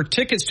wait for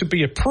tickets to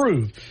be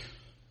approved.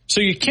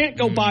 So you can't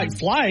go buy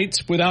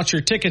flights without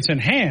your tickets in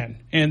hand.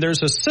 And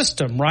there's a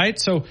system, right?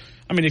 So,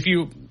 I mean, if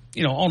you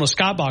own a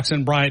Skybox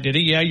and Bryant did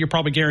it, yeah, you're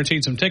probably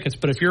guaranteed some tickets.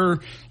 But if you're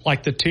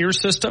like the tier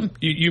system,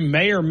 you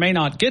may or may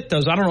not get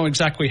those. I don't know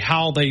exactly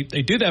how they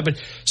do that. But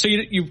so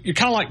you're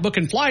kind of like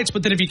booking flights,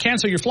 but then if you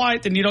cancel your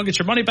flight, then you don't get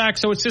your money back.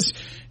 So it's just,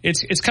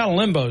 it's kind of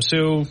limbo.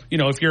 So,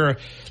 if you're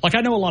like, I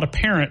know a lot of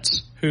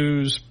parents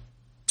whose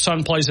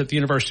son plays at the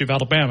University of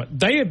Alabama.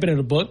 They have been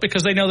able to book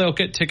because they know they'll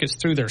get tickets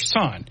through their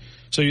son.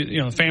 So,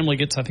 the family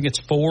gets, I think it's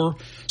 4.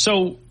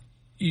 So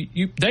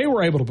they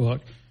were able to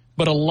book.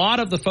 But a lot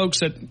of the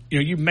folks that,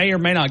 you may or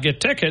may not get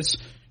tickets,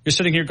 you're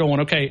sitting here going,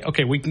 okay,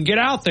 we can get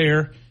out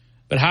there,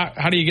 but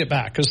how do you get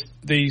back? Because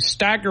the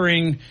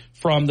staggering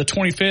from the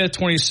 25th,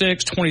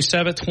 26th,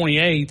 27th,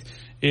 28th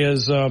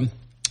is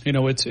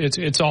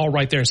It's all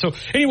right there. So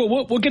anyway,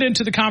 we'll get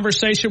into the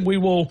conversation. We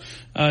will.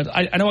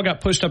 I know I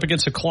got pushed up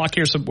against the clock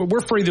here, so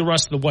we're free the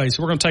rest of the way.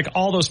 So we're going to take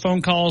all those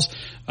phone calls.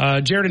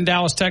 Jared in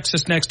Dallas,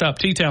 Texas, next up.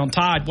 T-Town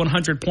Tide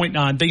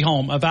 100.9, the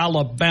home of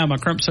Alabama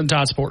Crimson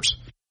Tide Sports.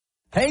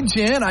 Hey,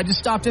 Jen, I just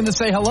stopped in to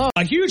say hello.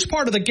 A huge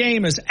part of the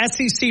game is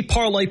SEC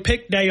Parlay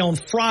Pick Day on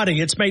Friday.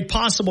 It's made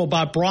possible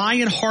by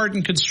Brian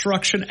Harden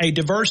Construction, a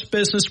diverse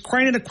business,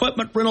 crane and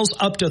equipment rentals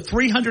up to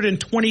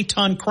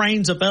 320-ton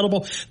cranes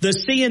available, the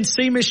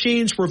CNC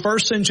machines,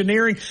 reverse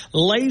engineering,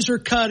 laser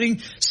cutting,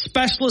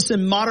 specialists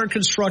in modern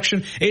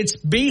construction. It's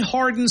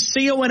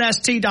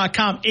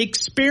bhardenconst.com.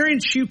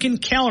 Experience you can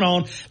count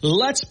on.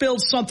 Let's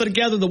build something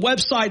together. The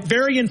website,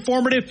 very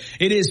informative.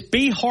 It is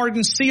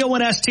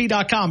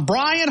bhardenconst.com.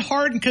 Brian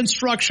Harden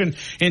Construction,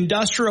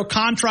 industrial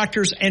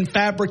contractors and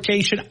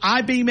fabrication,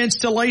 I-beam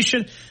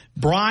installation,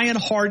 Brian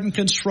Harden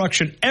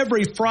Construction.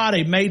 Every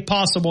Friday made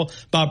possible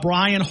by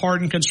Brian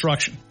Harden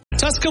Construction.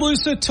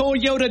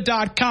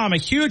 TuscaloosaToyota.com, a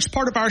huge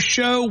part of our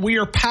show. We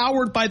are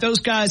powered by those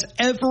guys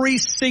every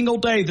single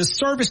day. The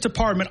service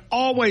department,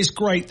 always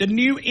great. The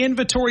new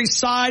inventory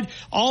side,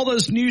 all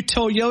those new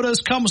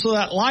Toyotas comes with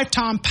that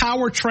lifetime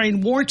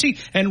powertrain warranty.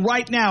 And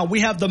right now,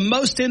 we have the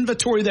most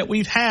inventory that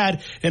we've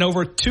had in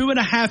over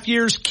 2.5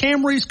 years.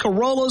 Camrys,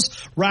 Corollas,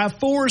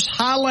 RAV4s,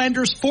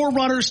 Highlanders,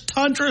 4Runners,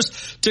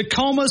 Tundras,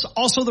 Tacomas,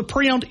 also the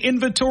pre-owned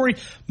inventory.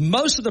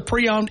 Most of the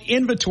pre-owned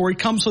inventory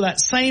comes with that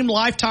same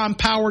lifetime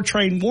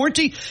powertrain warranty.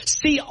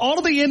 See all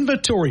of the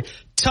inventory.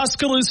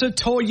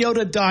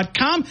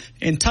 TuscaloosaToyota.com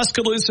and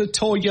Tuscaloosa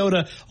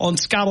Toyota on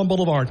Skyland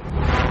Boulevard.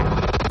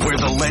 Where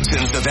the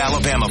legends of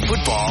Alabama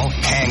football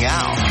hang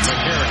out.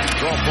 McCarron,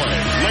 draw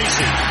play.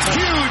 Lacey,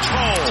 huge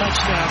hole.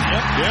 Touchdown.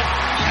 Yep.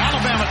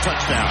 Alabama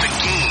touchdown. The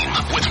Game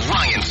with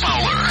Ryan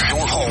Fowler.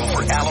 Your home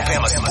for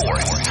Alabama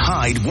sports.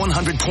 Tide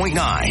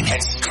 100.9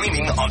 and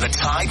streaming on the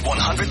Tide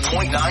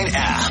 100.9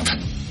 app.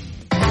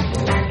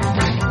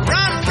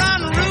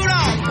 Run,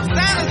 Rudolph.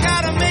 Santa's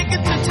gotta make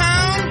it to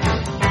town.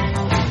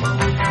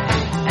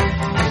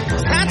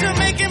 Santa,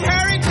 make him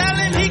hurry. Tell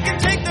him he can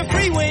take the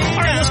freeway. All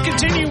right, let's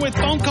continue with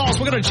phone calls.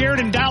 We'll go to Jared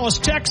in Dallas,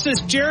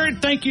 Texas.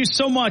 Jared, thank you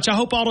so much. I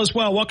hope all is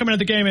well. Welcome into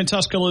the game in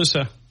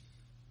Tuscaloosa.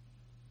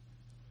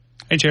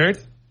 Hey, Jared.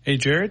 Hey,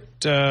 Jared.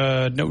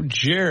 No,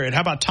 Jared.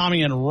 How about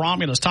Tommy and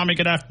Romulus? Tommy,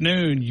 good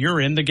afternoon.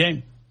 You're in the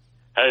game.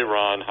 Hey,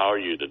 Ron. How are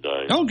you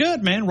today? Oh,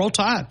 good, man. Roll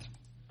Tide.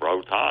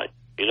 Roll Tide.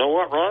 You know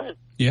what, Ryan?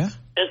 Yeah?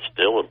 It's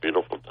still a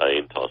beautiful day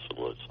in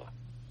Tuscaloosa.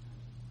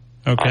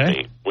 Okay. I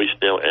mean, we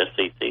still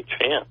SEC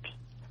champs.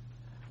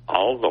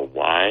 All the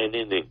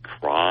whining and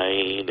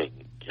crying and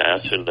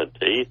gashing the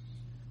teeth.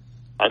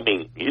 I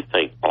mean, you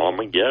think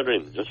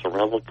Armageddon just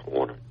around the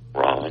corner,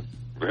 Ron?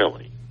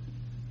 Really?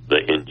 The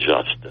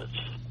injustice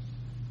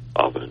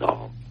of it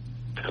all.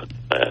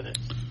 Pathetic.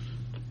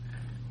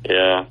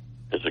 Yeah,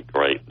 it's a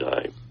great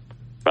day.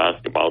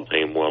 Basketball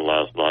team won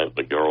last night.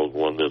 The girls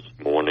won this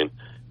morning.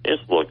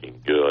 It's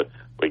looking good.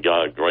 We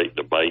got a great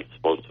debate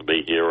supposed to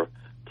be here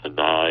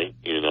tonight,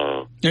 you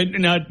know.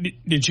 Now,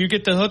 did you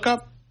get the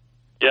hookup?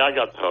 Yeah, I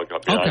got the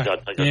hookup. Yeah, Okay. I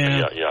got the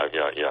hookup.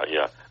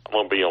 Yeah. I'm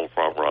going to be on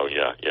front row.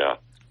 Yeah.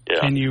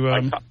 Can you,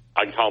 I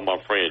called my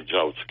friend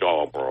Joe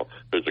Scarborough,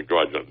 who's a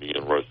graduate of the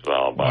University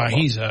of Alabama.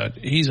 He's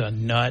a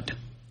nut.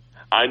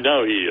 I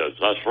know he is.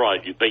 That's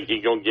right. You think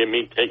he's going to give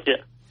me a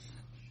ticket?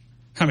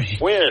 I mean,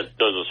 where does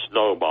a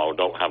snowball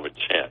don't have a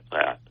chance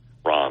at,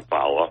 Ron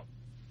Fowler?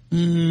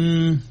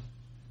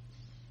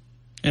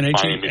 And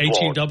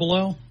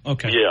H-E-double-L?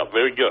 Okay. Yeah,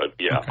 very good.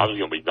 Yeah, okay. I was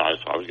going to be nice.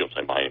 I was going to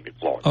say Miami,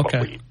 Florida.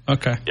 Okay.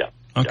 Yeah.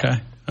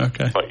 Okay.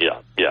 But yeah,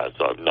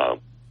 so no.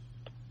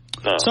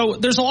 So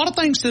there's a lot of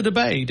things to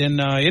debate, and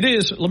it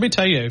is, let me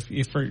tell you,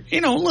 if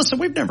listen,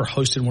 we've never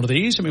hosted one of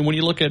these. I mean, when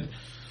you look at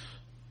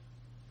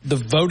the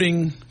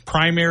voting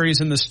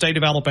primaries in the state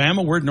of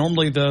Alabama, we're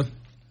normally we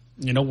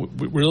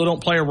really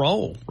don't play a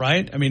role,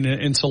 right? I mean,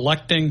 in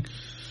selecting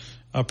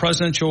a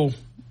presidential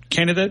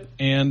candidate,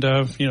 and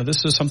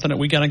this is something that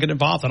we got to get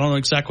involved. I don't know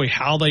exactly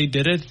how they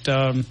did it.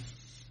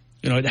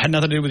 It had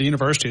nothing to do with the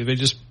university. They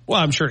just,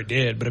 I'm sure it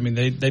did, but I mean,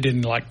 they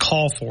didn't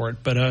call for it.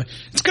 But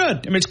it's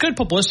good. I mean, it's good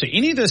publicity.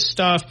 Any of this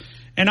stuff,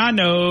 and I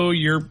know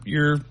your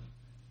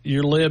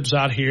libs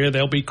out here,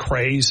 they'll be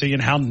crazy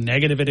and how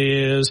negative it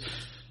is.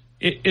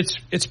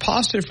 It's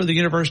positive for the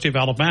University of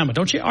Alabama,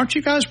 don't you? Aren't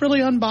you guys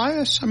really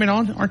unbiased? I mean,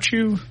 aren't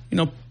you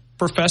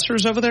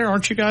professors over there?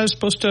 Aren't you guys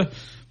supposed to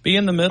be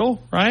in the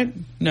middle, right?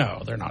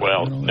 No, they're not.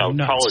 Well, no,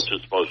 college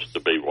is supposed to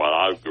be what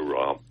I grew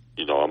up.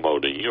 I'm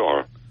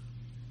ODU,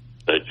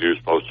 that you're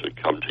supposed to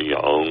come to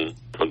your own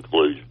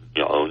conclusion,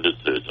 your own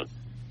decision,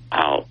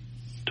 how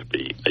to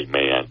be a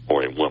man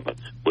or a woman,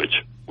 which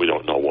we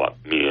don't know what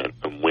men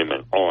and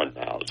women are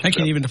now. So they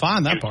can't even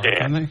define that part,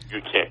 can they?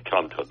 You can't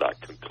come to that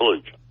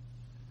conclusion.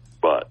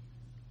 But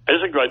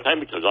it's a great thing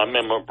because I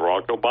remember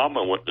Barack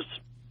Obama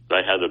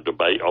they had a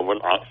debate over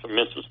in Oxford,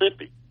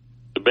 Mississippi.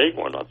 The big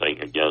one, I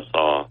think, against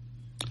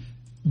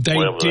They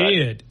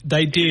did.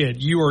 They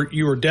did. You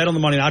were dead on the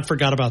money. I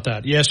forgot about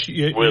that. Yes.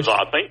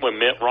 I think with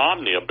Mitt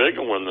Romney, a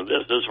bigger one than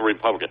this is a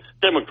Republican.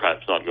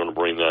 Democrats not going to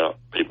bring the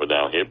people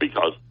down here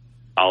because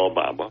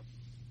Alabama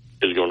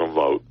is going to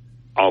vote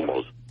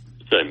almost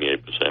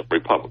 78%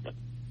 Republican.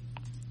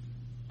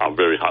 I'm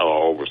very high,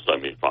 over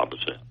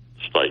 75%.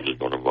 State is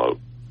going to vote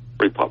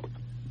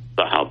Republican.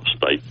 That's how the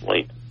state's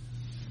leaning.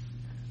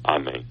 I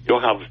mean,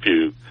 you'll have a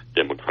few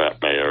Democrat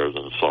mayors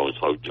and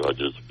so-and-so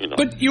judges, you know.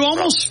 But you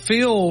almost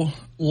feel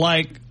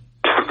like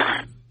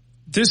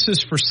this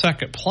is for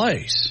second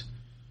place.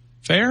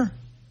 Fair?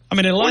 I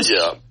mean, unless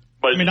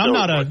but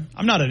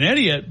I'm not an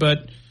idiot,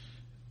 but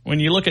when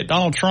you look at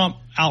Donald Trump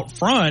out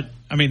front,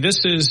 I mean,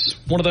 this is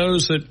one of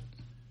those that,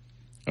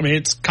 I mean,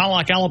 it's kind of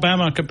like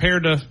Alabama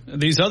compared to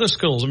these other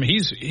schools. I mean,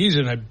 he's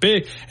in a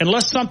big,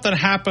 unless something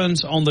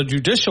happens on the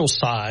judicial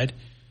side,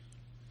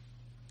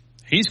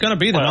 he's going to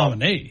be the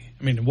nominee.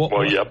 I mean,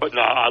 but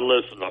no, I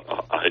listen.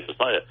 I hate to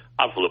say it.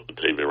 I flip the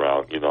TV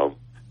around, you know.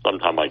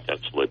 Sometimes I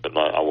can't sleep at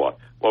night. I watch.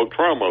 Well,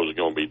 Cuomo's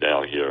going to be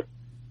down here,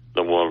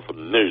 the one from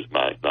the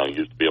Newsmax. Now, he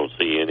used to be on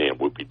CNN,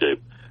 whoopie-doo.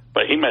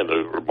 But he made a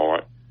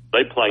remark.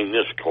 They playing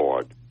this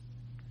card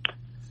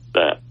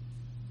that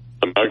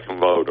the American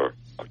voter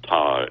are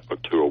tired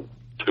of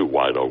two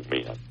white old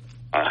men.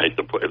 I hate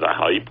to put it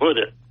how he put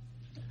it.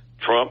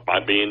 Trump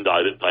might be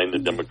indicted, saying the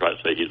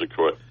Democrats say he's a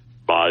crook.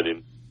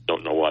 Biden,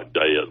 don't know what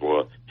day it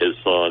was. His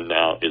son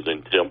now is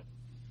in contempt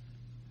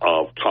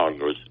of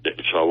Congress,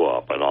 didn't show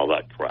up and all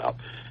that crap.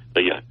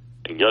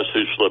 And guess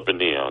who's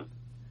slipping in?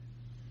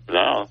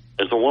 Now,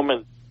 there's a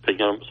woman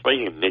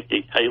speaking,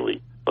 Nikki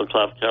Haley from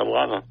South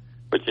Carolina.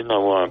 But you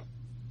know what?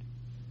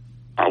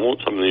 I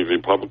want some of these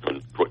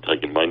Republicans to quit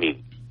taking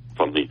money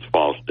from these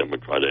false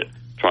Democrats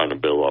trying to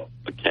build up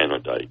a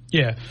candidate.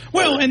 Yeah.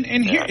 Well,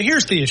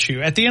 here's the issue.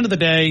 At the end of the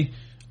day,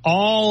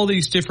 all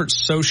these different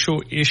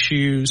social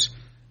issues,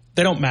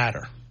 they don't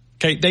matter.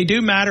 Okay, they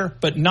do matter,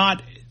 but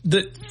not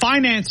the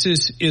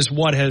finances is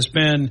what has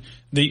been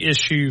the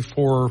issue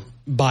for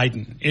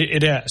Biden.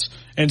 It is.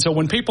 And so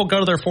when people go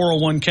to their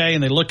 401k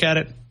and they look at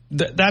it,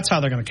 that's how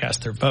they're going to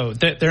cast their vote.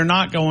 They're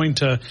not going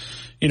to,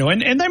 you know,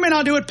 and they may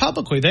not do it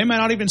publicly. They may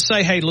not even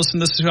say, hey, listen,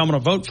 this is who I'm going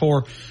to vote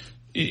for.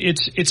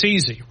 It's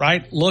easy,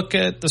 right? Look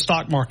at the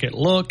stock market.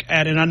 Look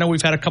at, and I know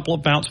we've had a couple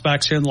of bounce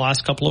backs here in the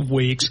last couple of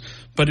weeks,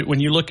 but when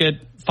you look at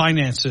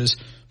finances,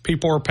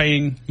 people are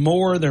paying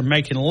more, they're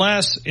making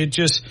less. It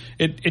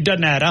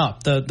doesn't add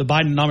up. The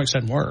Bidenomics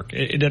doesn't work.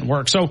 It didn't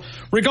work. So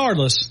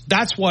regardless,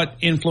 that's what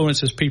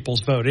influences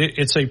people's vote.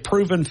 It's a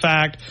proven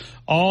fact.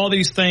 All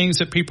these things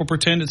that people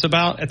pretend it's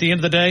about, at the end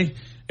of the day,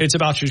 it's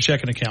about your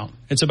checking account.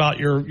 It's about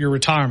your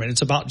retirement.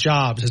 It's about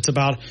jobs. It's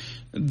about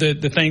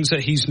the things that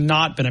he's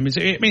not been. I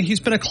mean, he's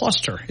been a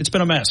cluster. It's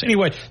been a mess.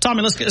 Anyway,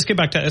 Tommy, let's get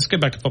back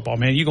to football,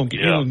 man. You're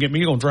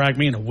gonna drag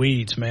me in the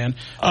weeds, man.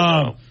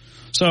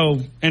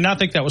 So, and I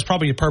think that was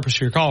probably the purpose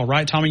of your call,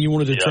 right, Tommy? You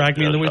wanted to drag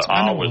me in the weeds.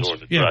 I always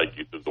wanted to drag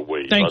you through the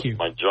weeds. Thank you.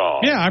 My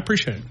job. Yeah, I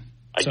appreciate it.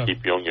 I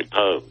keep you on your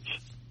toes.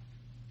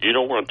 You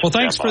don't want to. Well,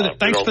 thanks for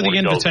the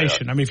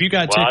invitation. I mean, if you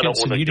got tickets, I don't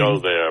want to go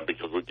there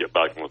because we get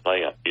back on the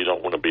thing. You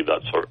don't want to be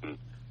that certain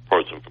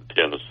person from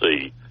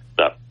Tennessee,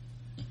 that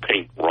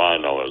pink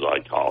rhino, as I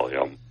call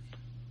him,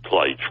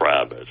 Clay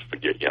Travis.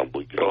 Forget him.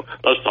 We go.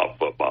 Let's talk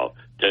football.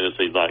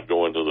 Tennessee's not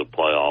going to the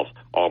playoffs.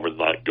 Auburn's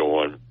not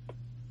going.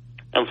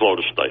 And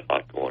Florida State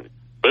not going.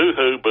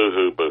 Boo-hoo,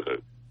 boo-hoo,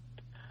 boo-hoo.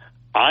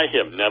 I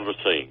have never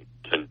seen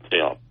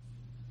contempt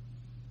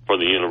for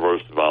the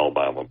University of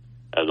Alabama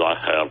as I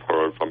have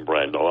heard from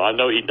Brando. I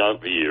know he's done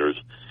it for years.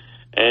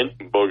 And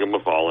Booger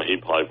McFarland, he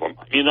played for him.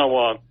 You know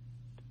what?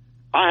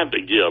 I have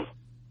to give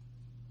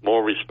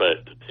more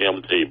respect to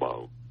Tim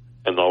Tebow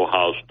and the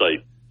Ohio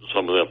State,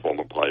 some of their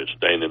former players,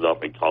 standing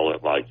up and calling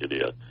it like it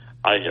is.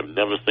 I have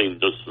never seen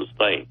this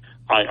thing.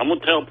 I'm going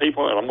to tell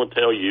people, and I'm going to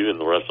tell you and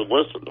the rest of the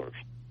listeners,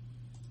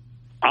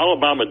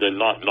 Alabama did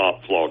not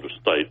knock Florida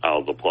State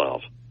out of the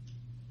playoffs.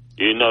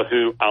 You know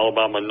who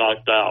Alabama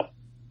knocked out?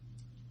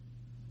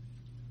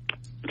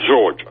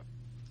 Georgia.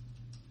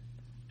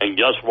 And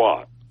guess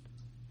what?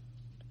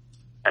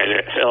 And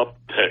it helped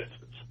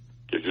Texas.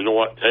 Because you know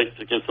what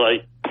Texas can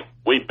say?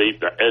 We beat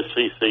the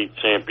SEC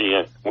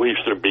champion. We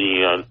should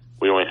be in.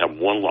 We only have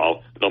one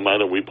loss. No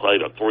matter we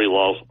played a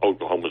 3-loss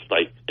Oklahoma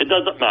State. It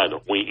doesn't matter.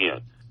 We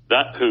in.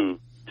 That's who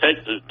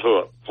Texas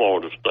took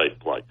Florida State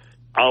play.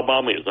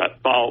 Alabama is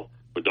at fault.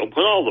 But don't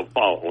put all the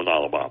fault on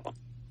Alabama.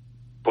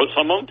 Put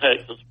some on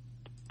Texas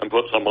and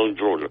put some on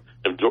Georgia.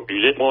 If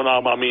you didn't want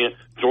Alabama in,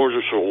 Georgia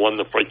should have won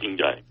the freaking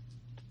game.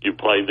 You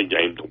played the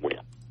game to win.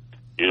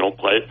 You don't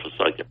play it for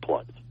second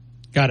place.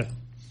 Got it.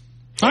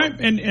 All right,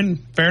 and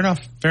fair enough.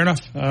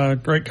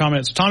 Great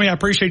comments. Tommy, I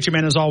appreciate you,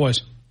 man, as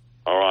always.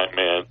 All right,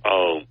 man.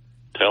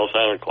 Tell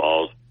Santa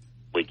Claus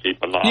we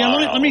keep an eye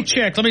on. Yeah, let me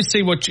check. Let me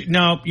see what you...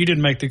 No, you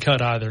didn't make the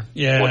cut either.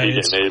 Yeah. Well, he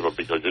didn't either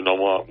because you know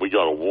what? We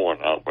got a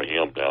warrant out for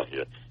him down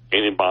here.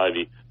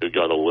 Anybody who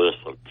got a list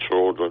of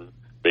children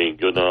being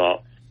good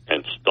enough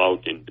and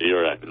stalking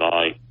deer at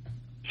night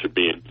should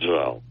be in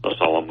jail. That's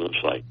all I'm going to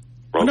say.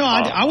 No,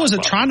 I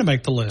wasn't trying to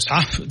make the list.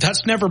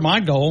 That's never my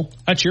goal.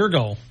 That's your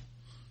goal.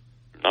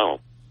 No.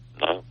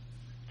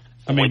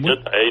 I mean, we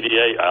did the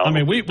 88 album.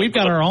 I mean, we've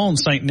got our own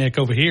St. Nick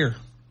over here.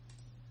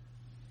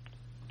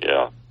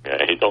 Yeah,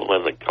 he don't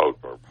live in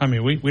Coburg. I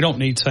mean, we don't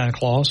need Santa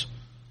Claus.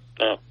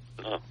 No.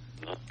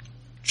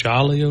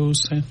 Jolly old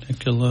Santa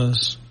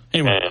Nicholas.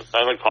 Anyway. And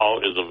Santa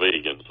Claus is a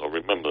vegan, so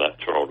remember that,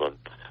 children,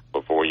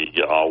 before you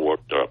get all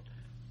worked up.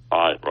 All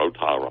right, Road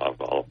Tide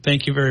Rival.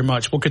 Thank you very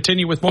much. We'll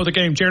continue with more of the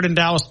game. Jared in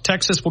Dallas,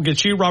 Texas. We'll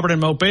get you, Robert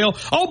in Mobile.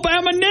 Oh,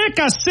 Bama Nick,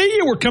 I see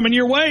you. We're coming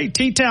your way.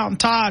 T-Town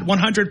Tide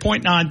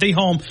 100.9, the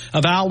home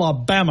of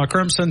Alabama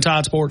Crimson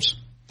Tide Sports.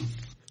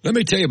 Let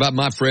me tell you about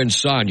my friend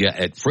Sonia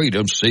at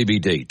Freedom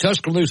CBD,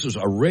 Tuscaloosa's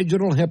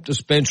original hemp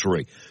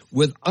dispensary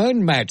with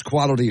unmatched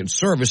quality and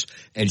service,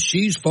 and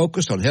she's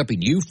focused on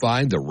helping you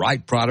find the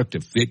right product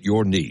to fit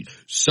your needs.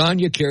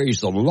 Sonia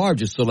carries the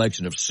largest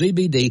selection of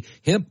CBD,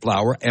 hemp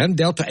flower, and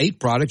Delta 8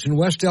 products in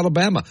West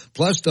Alabama,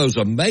 plus those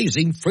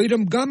amazing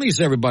Freedom gummies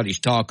everybody's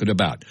talking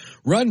about.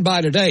 Run by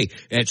today.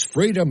 It's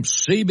Freedom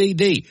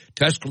CBD,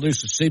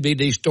 Tuscaloosa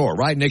CBD store,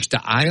 right next to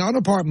Ion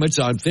Apartments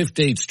on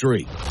 15th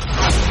Street.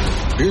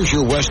 Here's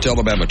your West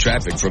Alabama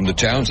traffic from the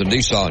Townsend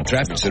Nissan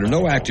Traffic Center.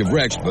 No active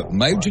wrecks, but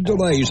major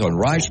delays on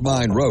Rice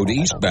Mine Road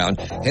eastbound,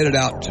 headed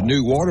out to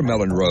New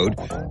Watermelon Road.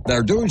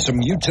 They're doing some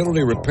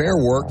utility repair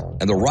work,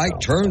 and the right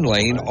turn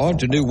lane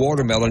onto New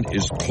Watermelon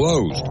is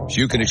closed,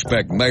 so you can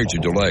expect major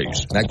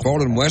delays.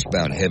 McFarland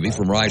westbound heavy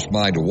from Rice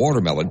Mine to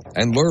Watermelon,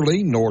 and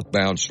Lurleen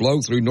northbound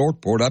slow through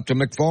Northport up to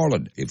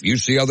McFarland. If you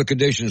see other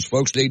conditions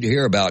folks need to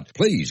hear about,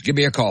 please give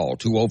me a call,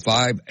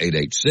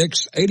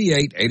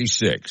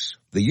 205-886-8886.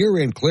 The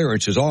year-end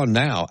clearance is on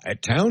now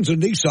at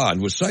Townsend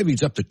Nissan with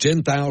savings up to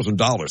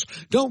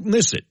 $10,000. Don't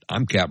miss it.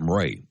 I'm Captain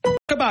Ray.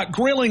 About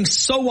grilling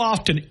so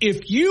often.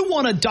 If you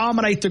want to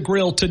dominate the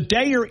grill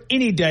today or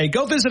any day,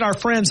 go visit our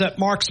friends at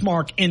Mark's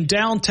Mark in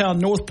downtown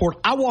Northport.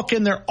 I walk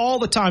in there all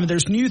the time.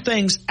 There's new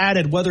things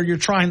added, whether you're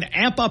trying to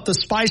amp up the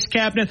spice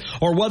cabinet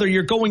or whether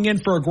you're going in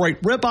for a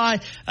great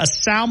ribeye, a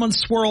salmon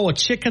swirl, a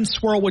chicken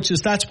swirl,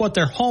 that's what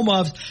they're home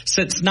of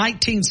since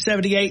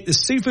 1978. The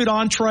seafood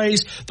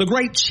entrees, the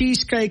great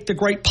cheesecake, the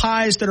great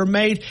pies that are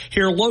made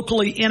here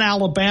locally in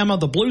Alabama,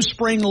 the Blue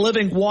Spring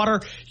Living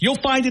Water. You'll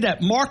find it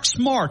at Mark's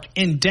Mark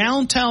in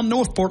downtown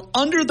Northport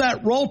under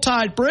that Roll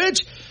Tide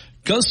Bridge.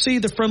 Go see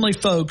the friendly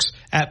folks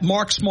at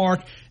Mark's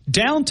Mark,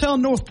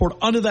 downtown Northport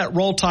under that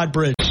Roll Tide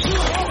Bridge.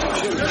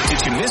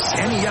 Did you miss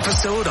any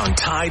episode on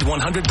Tide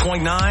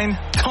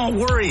 100.9? Don't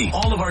worry.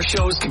 All of our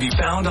shows can be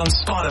found on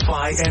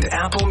Spotify and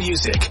Apple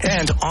Music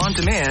and on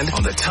demand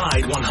on the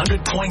Tide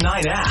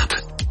 100.9 app.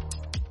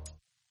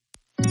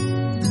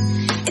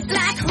 It's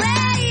like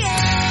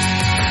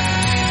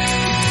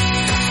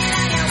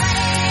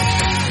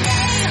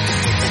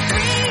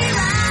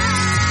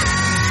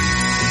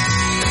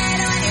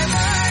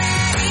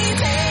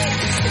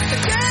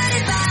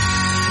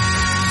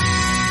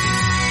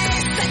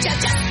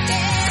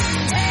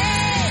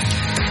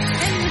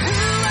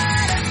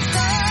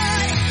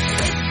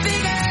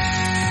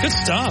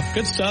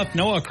Good stuff.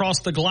 Noah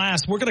across the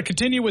glass. We're going to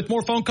continue with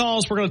more phone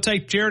calls. We're going to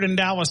take Jared in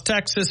Dallas,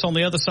 Texas. On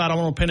the other side, I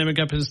want to pin him up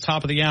at the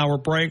top of the hour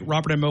break.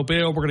 Robert in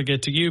Mobile. We're going to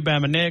get to you,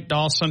 Bama Nick,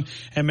 Dawson,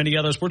 and many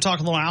others. We're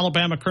talking a little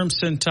Alabama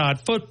Crimson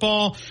Tide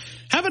football.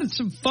 Having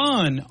some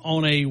fun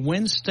on a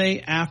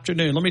Wednesday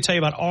afternoon. Let me tell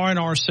you about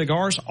R&R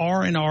Cigars.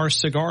 R&R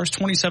Cigars,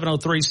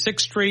 2703 6th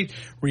Street.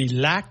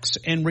 Relax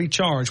and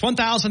recharge.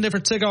 1,000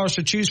 different cigars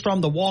to choose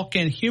from. The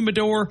walk-in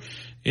humidor.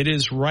 It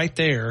is right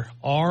there.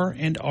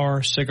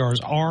 R&R Cigars.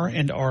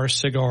 R&R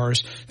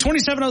Cigars.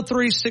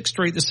 2703 6th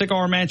Street, the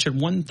Cigar Mansion.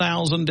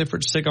 1,000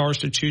 different cigars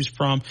to choose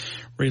from.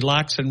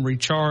 Relax and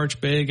recharge.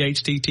 Big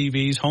HD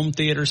TVs, home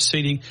theater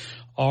seating.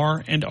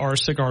 R&R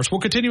Cigars.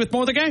 We'll continue with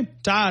more of the game.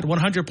 Tide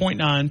 100.9,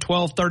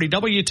 1230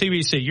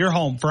 WTBC. Your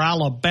home for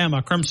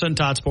Alabama Crimson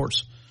Tide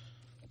Sports.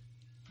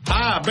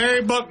 Hi,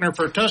 Barry Buckner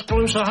for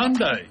Tuscaloosa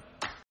Hyundai.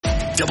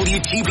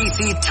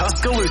 WTBC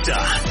Tuscaloosa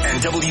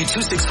and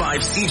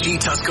W265CG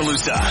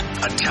Tuscaloosa,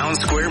 a Town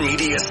Square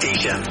media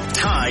station.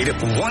 Tide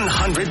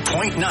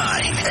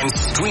 100.9 and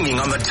streaming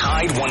on the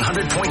Tide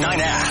 100.9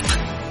 app.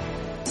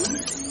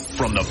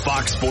 From the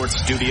Fox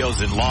Sports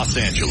Studios in Los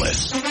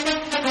Angeles,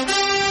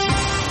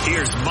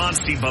 here's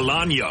Monty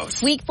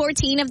Bolaños. Week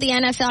 14 of the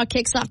NFL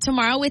kicks off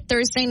tomorrow with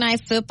Thursday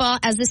Night Football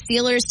as the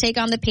Steelers take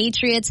on the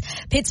Patriots.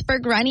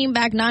 Pittsburgh running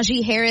back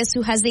Najee Harris,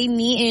 who has a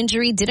knee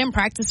injury, didn't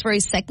practice for a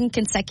second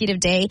consecutive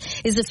day,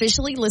 is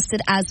officially listed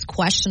as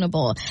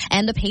questionable.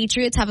 And the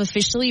Patriots have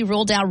officially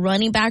ruled out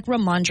running back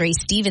Ramondre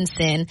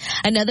Stevenson.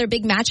 Another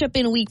big matchup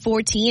in Week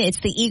 14, it's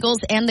the Eagles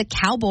and the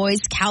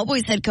Cowboys.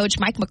 Cowboys head coach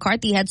Mike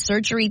McCarthy had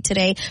surgery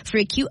today for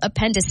acute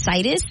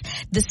appendicitis.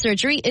 The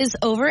surgery is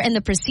over and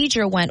the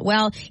procedure went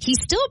well. he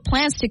still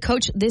plans to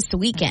coach this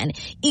weekend.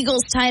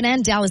 Eagles tight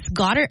end Dallas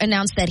Goedert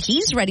announced that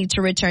he's ready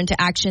to return to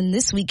action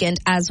this weekend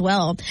as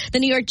well. The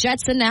New York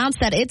Jets announced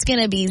that it's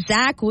going to be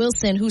Zach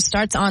Wilson who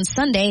starts on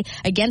Sunday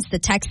against the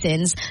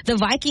Texans. The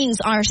Vikings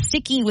are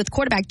sticking with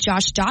quarterback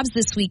Josh Dobbs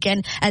this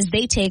weekend as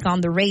they take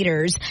on the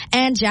Raiders.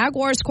 And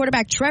Jaguars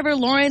quarterback Trevor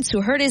Lawrence,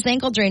 who hurt his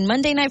ankle during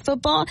Monday Night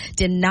Football,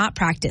 did not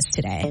practice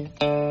today.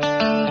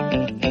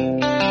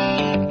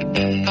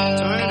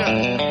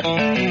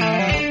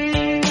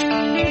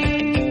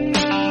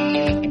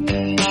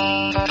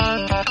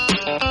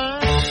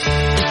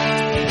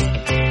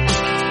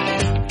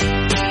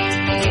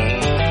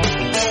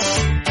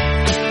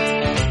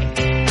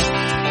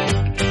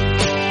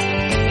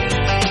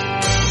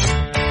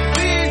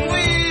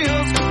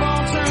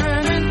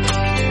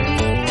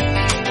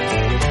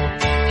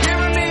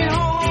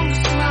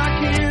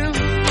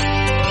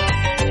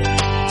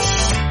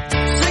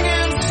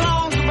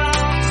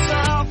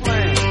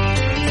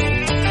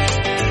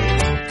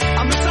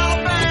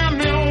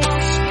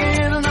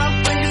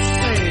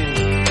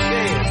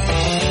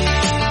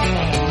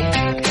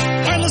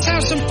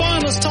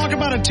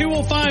 about it,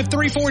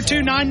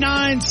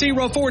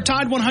 205-342-9904,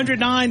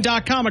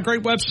 Tide109.com, a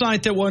great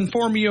website that will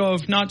inform you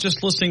of not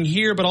just listening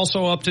here, but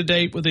also up to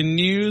date with the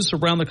news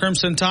around the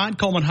Crimson Tide.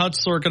 Coleman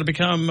Hutzler going to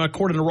become,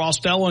 according to Ross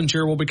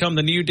Dellinger, will become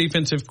the new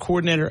defensive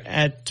coordinator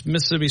at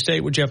Mississippi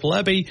State with Jeff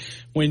Lebby.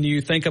 When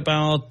you think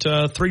about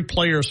three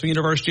players from the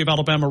University of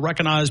Alabama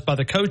recognized by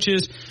the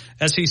coaches,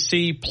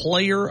 SEC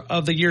Player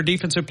of the Year,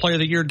 Defensive Player of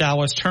the Year,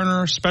 Dallas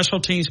Turner,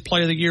 Special Teams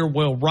Player of the Year,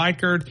 Will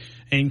Reichard,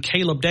 and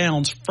Caleb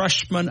Downs,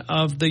 Freshman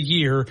of the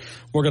Year.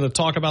 We're going to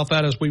talk about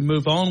that as we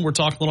move on. We're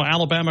talking a little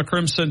Alabama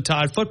Crimson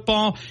Tide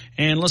football.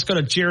 And let's go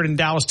to Jared in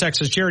Dallas,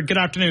 Texas. Jared, good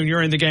afternoon.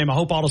 You're in the game. I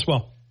hope all is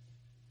well.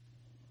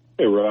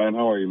 Hey, Ryan.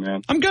 How are you,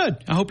 man? I'm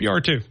good. I hope you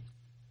are, too.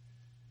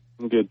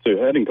 I'm good,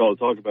 too. I didn't call to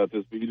talk about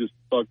this, but you just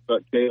talked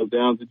about Caleb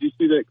Downs. Did you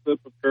see that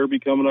clip of Kirby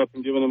coming up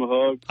and giving him a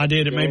hug? I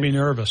did. It made me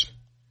nervous.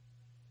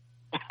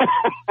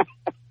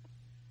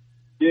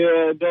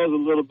 Yeah, it does a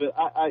little bit.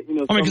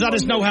 Because I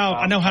just know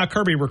how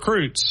Kirby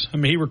recruits. I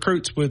mean, he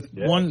recruits with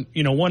one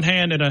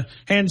hand in a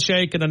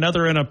handshake and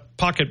another in a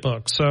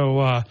pocketbook.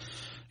 So,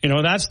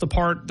 that's the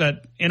part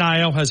that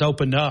NIL has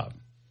opened up.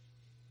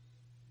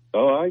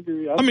 Oh, I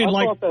agree. I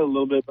thought that a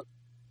little bit.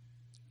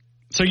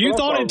 So you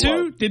thought it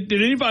too? Did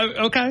anybody?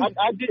 Okay.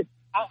 I did.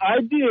 I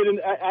did, and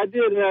I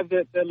did have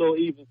that little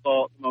evil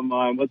thought in my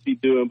mind. What's he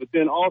doing? But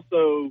then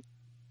also,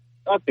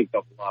 I think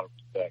that's a lot of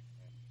respect.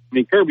 I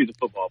mean, Kirby's a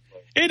football player.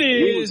 It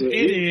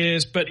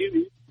is, but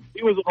he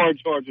was a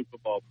hard-charging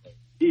football player.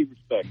 He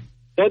respects.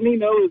 Doesn't he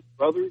know his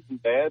brothers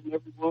and dad and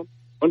everyone?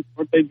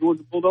 Weren't they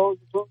Georgia Bulldogs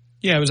or something?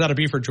 Yeah, it was out of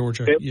Beaufort,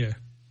 Georgia. Yeah.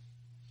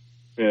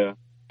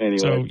 Anyway.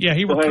 So,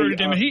 he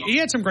recruited him. He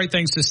had some great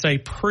things to say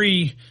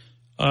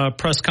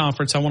pre-press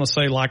conference. I want to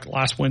say like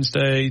last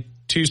Wednesday,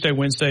 Tuesday,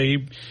 Wednesday.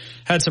 He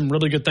had some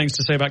really good things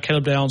to say about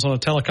Caleb Downs on a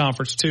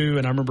teleconference too,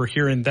 and I remember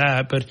hearing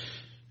that. But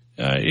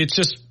it's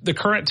just the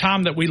current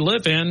time that we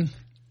live in.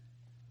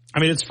 I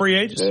mean, it's free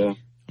agency. Yeah.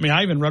 I mean,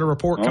 I even read a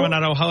report coming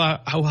out of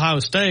Ohio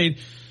State.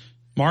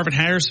 Marvin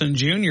Harrison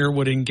Jr.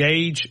 would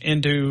engage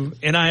into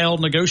NIL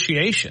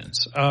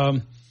negotiations.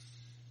 And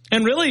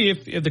really,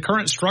 if the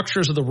current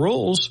structures of the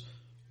rules,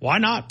 why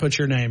not put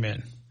your name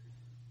in?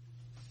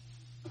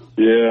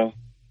 Yeah.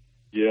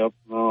 Yep.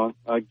 No,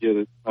 I get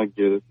it.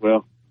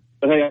 Well,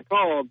 but hey, I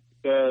called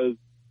because,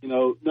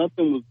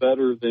 nothing was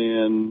better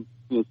than,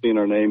 seeing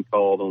our name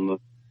called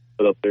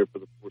put up there for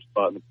the fourth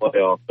spot in the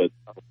playoff. But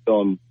I was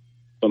telling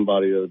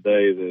somebody the other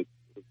day that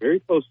a very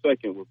close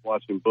second was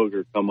watching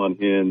Booger come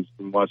unhinged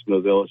and watching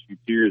those LSU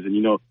tears.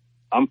 And,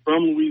 I'm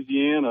from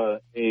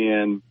Louisiana,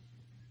 and,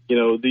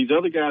 these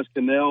other guys,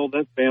 Cannell,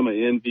 that's Bama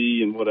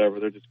envy and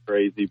whatever. They're just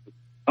crazy. But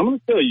I'm going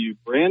to tell you,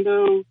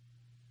 Brando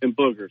and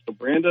Booger. So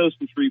Brando's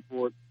from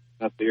Shreveport.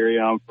 That's the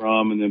area I'm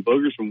from. And then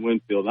Booger's from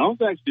Winfield. And I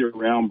was actually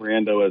around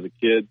Brando as a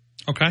kid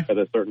at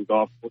a certain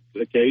golf course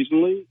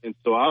occasionally. And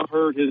so I've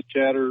heard his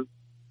chatter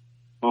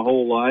my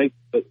whole life.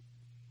 But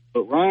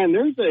Ryan,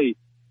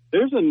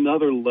 there's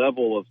another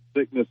level of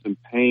sickness and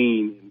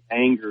pain and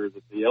anger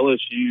that the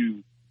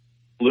LSU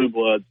Blue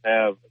Bloods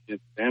have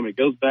against them. It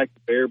goes back to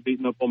Bear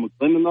beating up on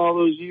McClendon all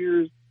those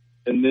years.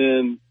 And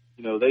then,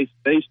 they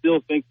still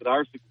think that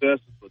our success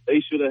is what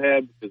they should have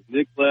had because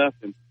Nick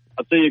left. And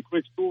I'll tell you a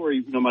quick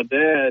story. My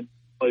dad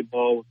played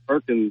ball with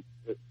Perkins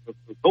with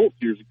the Colts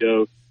years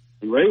ago,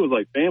 and Ray was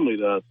like family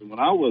to us. And when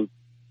I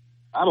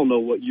don't know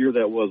what year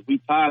that was, we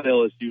tied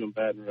LSU in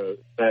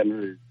Baton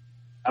Rouge.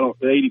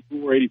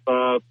 84,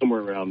 85,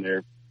 somewhere around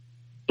there.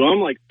 So I'm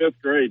like fifth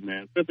or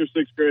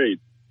sixth grade.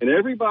 And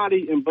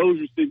everybody in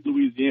Bossier City,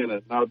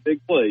 Louisiana, not a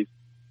big place,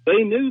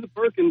 they knew the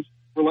Perkins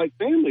were like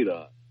family to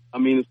us. I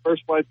mean, his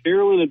first wife,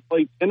 Carolyn, had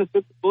played tennis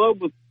at the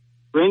club with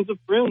friends of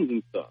friends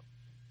and stuff.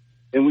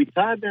 And we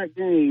tied that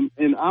game,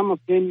 and I'm a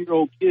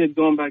 10-year-old kid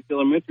going back to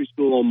elementary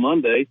school on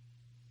Monday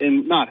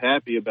and not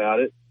happy about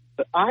it.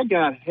 But I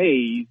got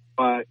hazed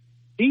by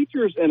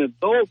teachers and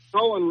adults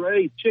calling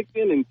Ray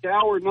chicken and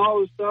coward and all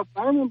this stuff.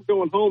 I remember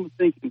going home and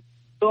thinking,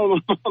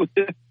 telling my mom,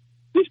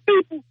 These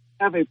people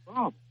have a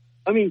problem.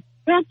 I mean,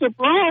 that's a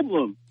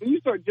problem when you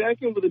start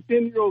jacking with a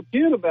 10-year-old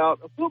kid about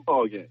a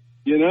football game,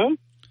 you know?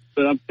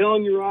 But I'm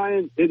telling you,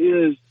 Ryan, it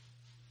is,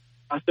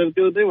 I said it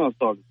the other day when I was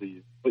talking to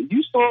you, what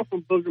you saw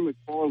from Booger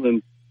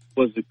McFarland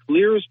was the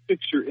clearest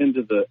picture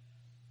into the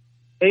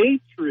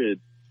hatred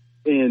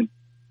and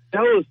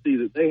jealousy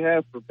that they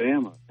have for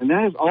Bama. And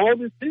that is all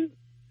this is.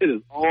 It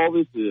is all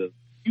this is.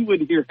 You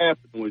wouldn't hear half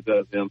the noise out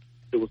of them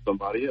if it was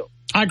somebody else.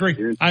 I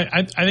agree.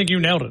 I think you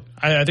nailed it.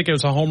 I think it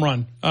was a home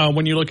run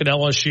when you look at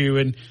LSU.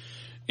 And,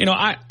 you know,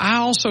 I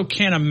also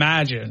can't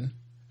imagine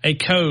a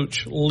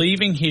coach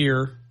leaving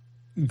here,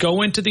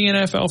 going to the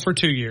NFL for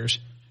 2 years,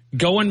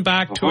 going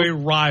back to a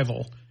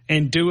rival,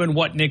 and doing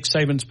what Nick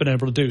Saban's been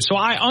able to do. So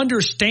I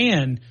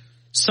understand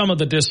some of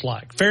the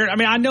dislike. Fair. I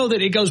mean, I know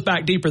that it goes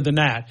back deeper than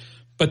that,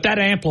 but that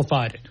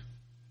amplified it.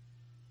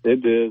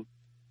 It did.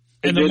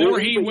 And the more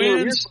he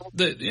wins,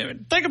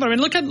 think about it. I mean,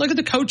 look at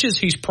the coaches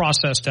he's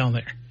processed down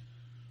there.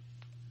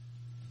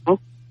 I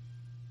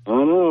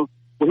don't know.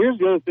 Well, here's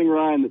the other thing,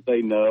 Ryan, that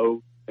they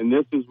know, and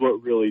this is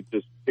what really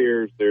just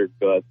tears their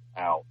guts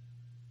out,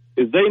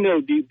 is they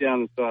know deep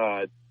down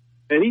inside,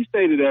 and he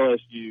stayed at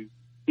LSU,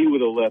 he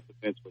would have left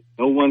eventually.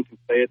 No one can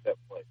stay at that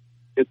place.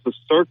 It's a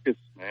circus,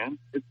 man.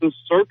 It's a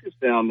circus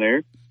down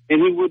there,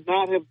 and he would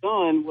not have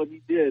done what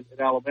he did at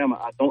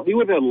Alabama. He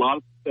would have had a lot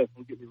of success,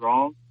 don't get me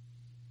wrong,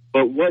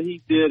 but what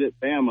he did at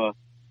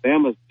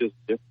Bama's just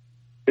different.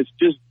 It's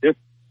just different.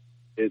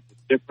 It's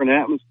a different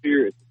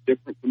atmosphere. It's a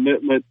different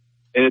commitment,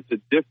 and it's a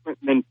different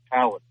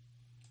mentality.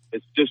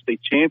 It's just a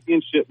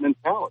championship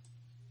mentality.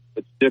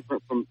 It's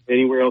different from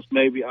anywhere else.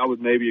 Maybe I would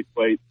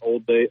equate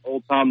old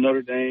time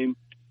Notre Dame.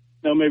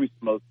 No, maybe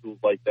some other schools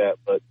like that,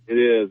 but it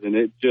is, and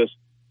it just,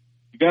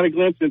 you got a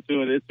glimpse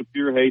into it. It's a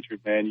pure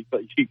hatred, man. You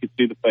could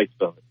see the face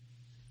of it.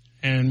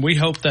 And we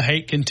hope the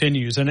hate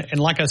continues. And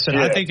like I said,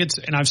 I think it's,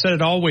 and I've said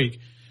it all week,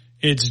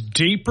 it's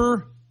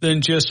deeper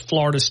than just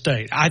Florida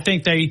State. I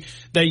think they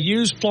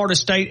use Florida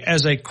State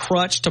as a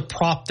crutch to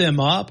prop them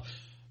up,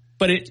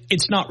 but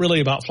it's not really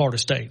about Florida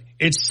State.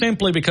 It's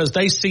simply because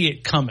they see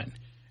it coming.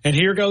 And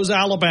here goes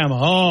Alabama.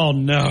 Oh,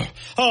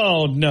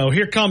 no.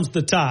 Here comes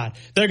the Tide.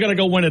 They're going to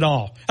go win it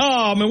all.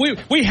 Oh, I mean,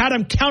 we had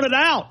them counted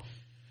out.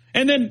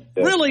 And then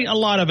really a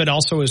lot of it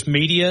also is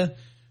media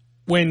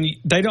when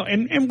they don't,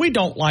 and we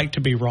don't like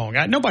to be wrong.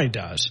 Nobody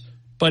does.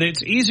 But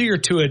it's easier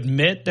to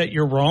admit that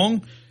you're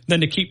wrong than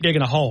to keep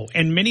digging a hole.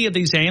 And many of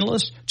these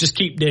analysts just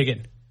keep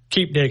digging.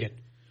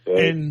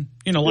 And,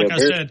 you know, like I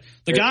said,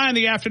 the guy in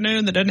the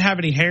afternoon that doesn't have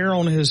any hair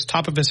on his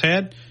top of his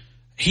head,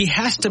 he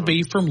has to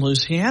be from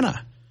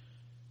Louisiana.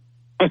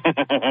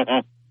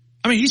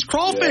 I mean, he's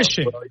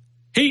crawfishing.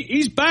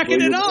 He's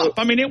backing it up.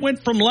 I mean, it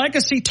went from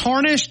legacy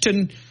tarnished,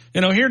 and,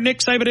 you know, here Nick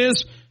Saban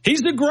is.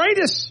 He's the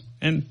greatest.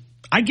 And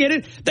I get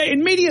it.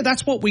 In media,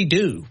 that's what we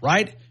do,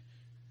 right?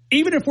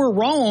 Even if we're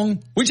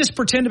wrong, we just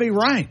pretend to be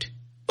right.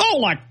 Oh,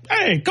 like,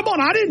 hey, come on,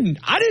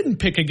 I didn't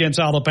pick against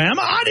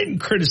Alabama. I didn't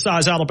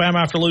criticize Alabama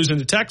after losing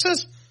to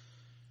Texas.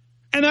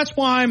 And that's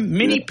why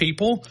many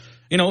people,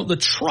 you know, the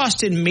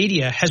trust in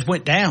media has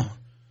went down.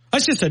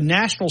 That's just a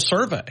national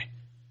survey.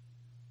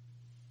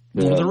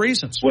 One of the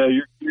reasons. Well,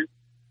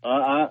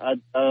 I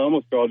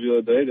almost called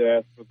you the other day to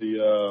ask for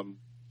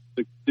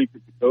the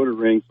secret decoder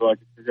ring so I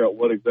could figure out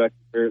what exactly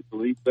Barrett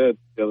Sallee said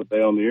the other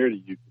day on the air to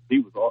you. He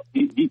was all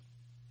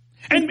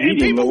and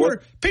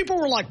people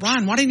were like,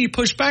 Ryan, why didn't you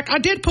push back? I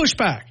did push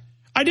back.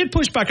 I mean,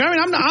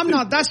 I'm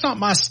not. That's not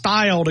my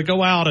style to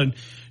go out and,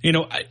 you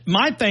know.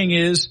 My thing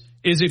is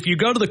if you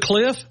go to the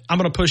cliff, I'm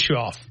going to push you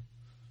off.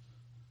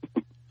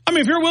 I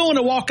mean, if you're willing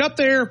to walk up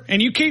there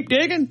and you keep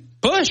digging,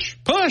 push.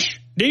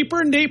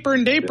 Deeper and deeper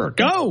and deeper.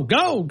 Go.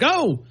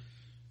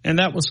 And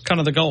that was kind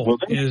of the goal. Well,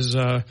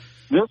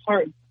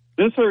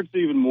 this hurts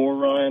even more,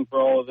 Ryan, for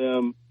all of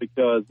them,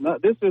 because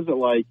this isn't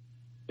like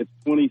it's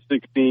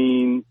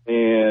 2016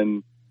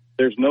 and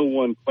there's no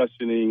one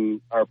questioning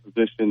our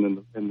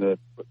position in the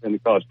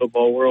college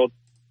football world.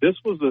 This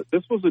was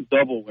a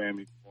double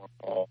whammy for them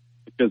all,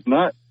 because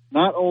not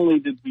only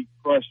did we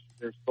crush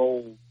their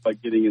souls by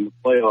getting in the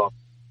playoffs,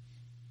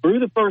 through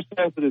the first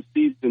half of the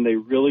season, they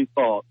really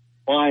thought,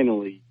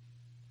 finally,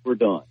 we're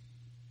done.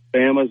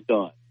 Bama's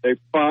done. The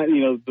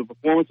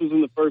performances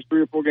in the first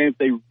 3 or 4 games,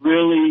 they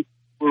really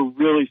were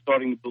really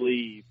starting to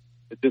believe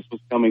that this was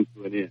coming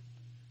to an end.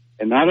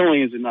 And not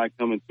only is it not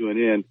coming to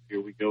an end,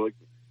 here we go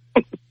again.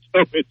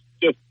 So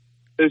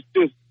it's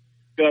just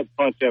gut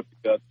punch after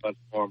gut punch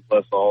for them,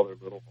 bless all their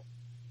little homes.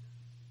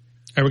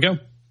 There we go.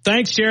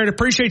 Thanks, Jared.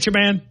 Appreciate you,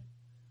 man.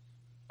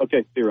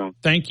 Okay, see you, Ryan.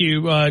 Thank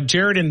you.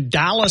 Jared in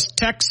Dallas,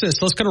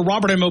 Texas. Let's go to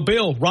Robert in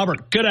Mobile.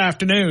 Robert, good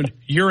afternoon.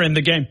 You're in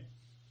the game.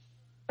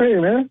 Hey,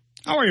 man.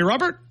 How are you,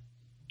 Robert?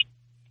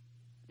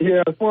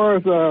 Yeah, as far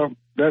as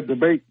that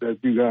debate that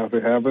you guys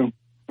are having.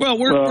 Well,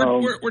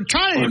 we're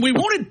trying. We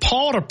wanted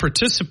Paul to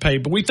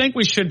participate, but we think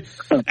we should,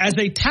 as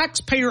a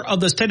taxpayer of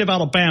the state of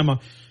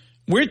Alabama,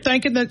 we're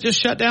thinking that just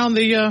shut down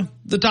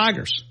the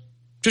Tigers.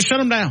 Just shut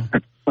them down.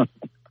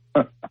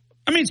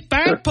 I mean, it's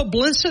bad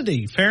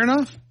publicity. Fair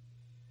enough.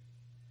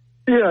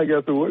 Yeah, I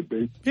guess it would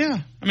be. Yeah.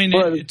 I mean,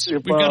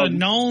 we've got a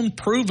known,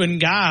 proven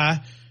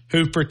guy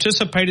who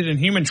participated in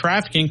human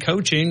trafficking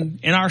coaching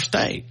in our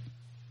state.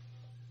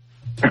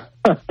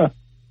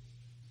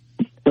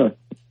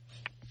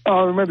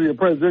 I remember your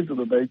presidential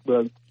debate,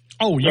 but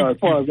yeah.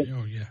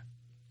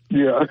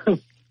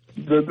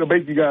 The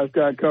debate you guys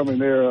got coming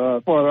there,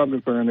 as far as I'm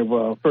concerned, if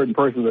a certain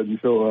person doesn't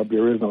show up,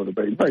 there is no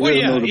debate. I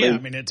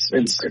mean,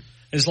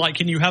 it's like,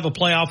 can you have a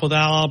playoff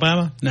without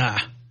Alabama? Nah.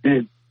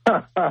 You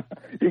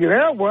can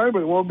have one,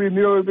 but it won't be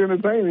nearly as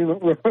entertaining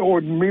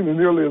or meaning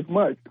nearly as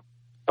much.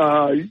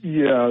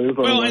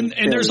 Well, and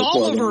there's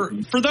all over,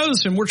 for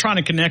those, and we're trying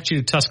to connect you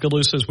to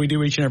Tuscaloosa as we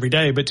do each and every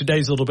day, but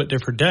today's a little bit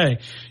different day.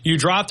 You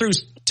drive through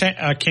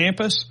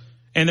campus,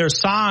 and there's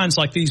signs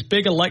like these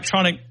big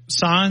electronic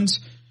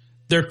signs.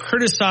 They're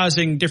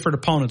criticizing different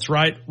opponents,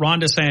 right?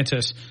 Ron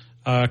DeSantis,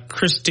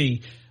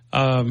 Christie.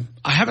 I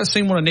haven't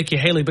seen one of Nikki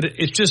Haley, but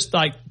it's just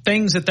like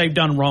things that they've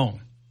done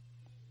wrong.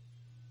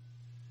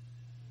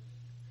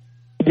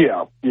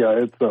 Yeah,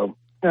 it's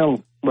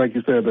like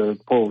you said, the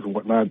polls and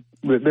whatnot.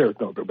 There's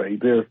no debate.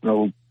 There's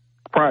no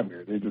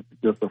primary. They're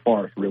just a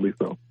farce, really.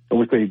 So I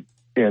wish they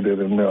ended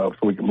and so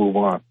we can move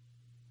on.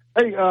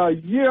 Hey,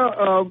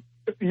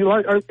 you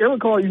like every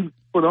call you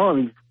put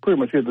on, you pretty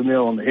much hit the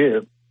nail on the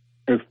head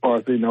as far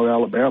as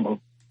Alabama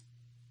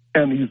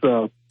and these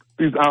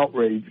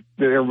outrage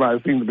that everybody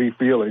seems to be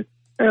feeling.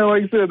 And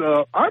like you said,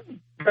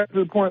 I'm back to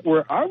the point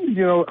where I'm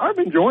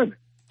enjoying it.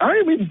 I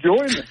am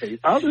enjoying the hate.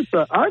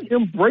 I'm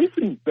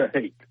embracing the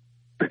hate.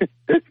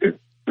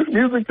 It's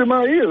music to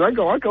my ears. I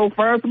go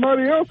find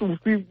somebody else and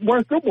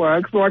watch them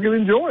wax so I can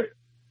enjoy it.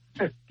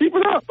 Keep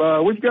it up.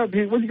 What you got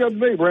today,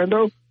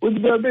 Brando? What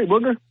you got today,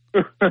 Booger?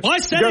 Well,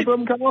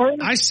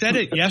 I said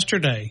it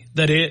yesterday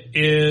that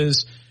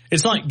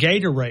it's like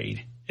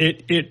Gatorade.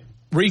 It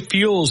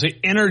refuels, it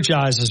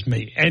energizes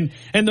me. And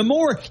the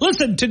more,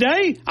 listen,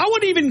 today, I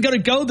wasn't even going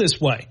to go this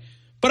way.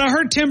 But I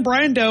heard Tim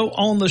Brando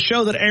on the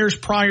show that airs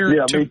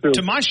prior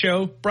to my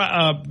show,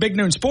 Big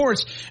Noon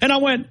Sports, and I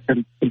went,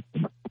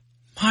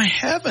 my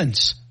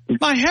heavens,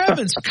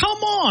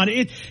 come on.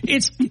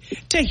 It's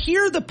to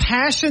hear the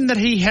passion that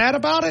he had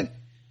about it,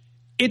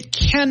 it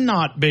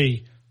cannot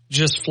be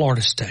just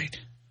Florida State.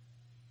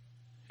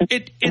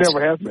 It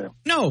never has been.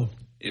 No,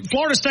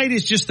 Florida State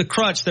is just the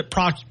crutch that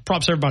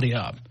props everybody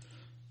up.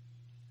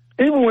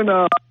 Even when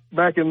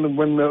back when it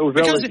was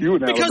LSU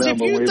and Alabama. Because if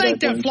you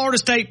think that Florida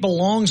State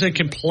belongs and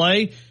can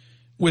play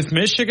with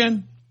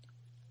Michigan,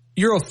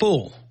 you're a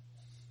fool.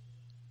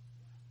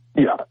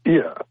 Yeah.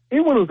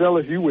 Even when it was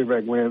LSU way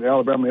back when,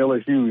 Alabama and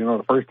LSU,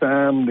 the first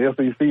time the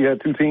SEC had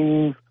two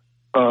teams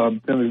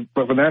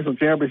for the national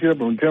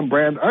championship, and Tim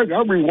Brand, I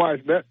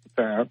rewatched that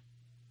time.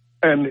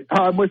 And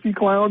how much he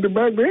clowned it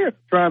back then,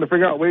 trying to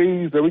figure out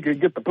ways that we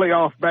could get the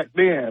playoffs back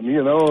then. We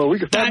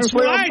could start That's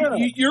right.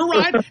 You're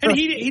right. And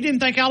he didn't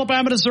think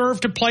Alabama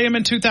deserved to play him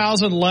in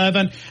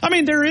 2011. I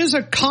mean, there is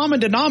a common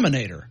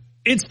denominator.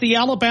 It's the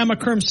Alabama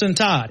Crimson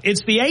Tide.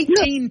 It's the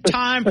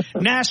 18-time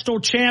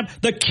national champ,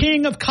 the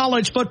king of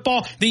college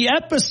football, the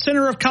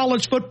epicenter of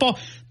college football.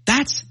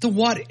 That's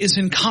what is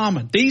in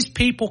common. These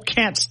people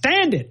can't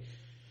stand it.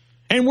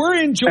 And we're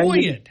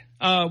enjoying it.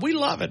 We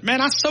love it, man.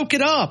 I soak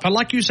it up.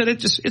 Like you said,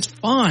 it's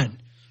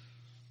fun.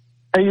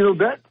 And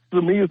that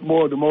to me is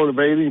more the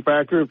motivating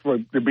factor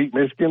to beat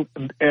Michigan,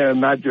 and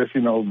not just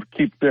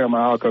keep them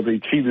out because they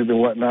cheated and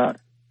whatnot.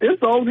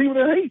 It's all even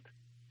the hate,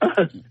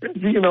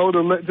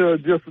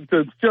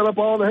 to shut up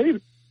all the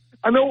haters.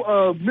 I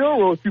know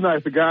Milroe's too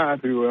nice a guy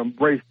to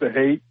embrace the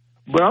hate,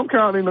 but I'm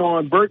counting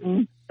on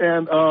Burton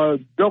and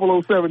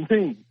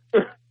 0017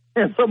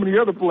 and some of the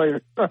other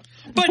players. But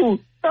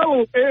a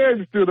little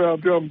edge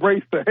to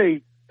embrace the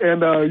hate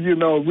and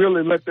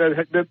really let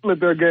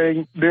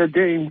their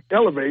game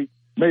elevate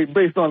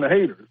based on the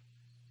haters.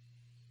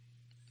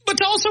 But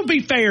to also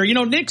be fair,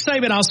 Nick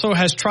Saban also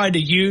has tried to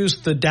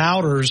use the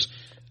doubters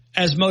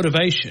as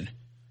motivation.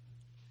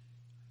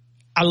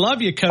 I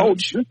love you,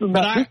 Coach. This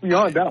is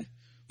beyond doubt.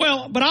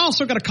 Well, but I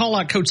also got to call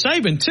out Coach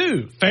Saban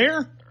too.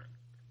 Fair?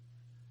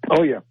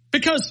 Oh yeah.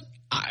 Because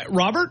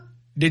Robert,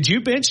 did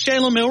you bench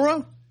Jalen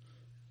Milroe?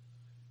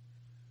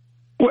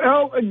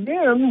 Well,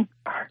 again,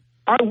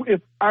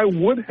 if I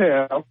would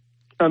have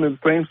under the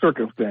same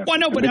circumstance. Well,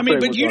 no, but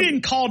you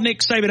didn't call Nick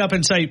Saban up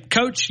and say,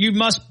 Coach, you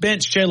must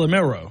bench Jalen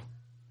Milroe.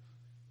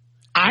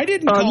 I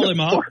didn't call him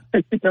up.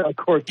 Yeah, of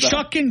course not.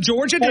 Chuck in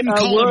Georgia didn't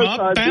call him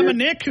up. Bama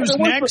Nick, who's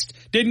next,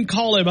 didn't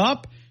call him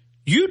up.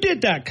 You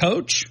did that,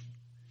 Coach.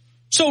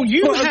 So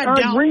you had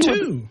doubt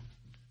too.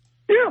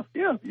 Yeah.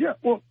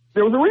 Well,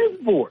 there was a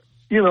reason for it.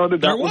 The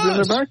doubt was in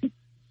the back.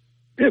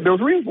 Yeah, there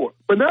was a reason for it.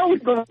 But now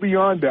we've gone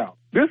beyond doubt.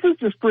 This is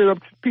just straight up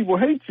people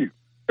hate you.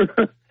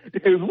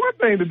 It's one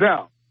thing to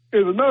doubt.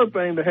 It's another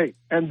thing to hate.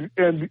 And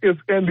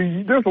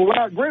there's a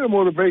lot greater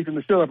motivation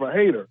to shut up a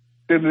hater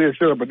than it is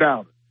shut up a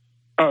doubter.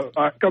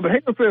 Because the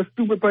hater says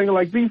stupid things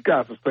like these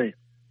guys are saying,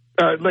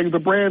 like the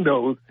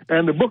Brandos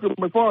and the Booker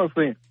McFarland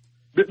saying.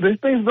 These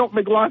things don't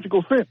make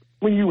logical sense.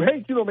 When you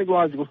hate, you don't make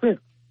logical sense.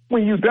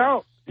 When you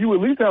doubt, you at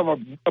least have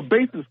a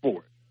basis for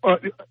it.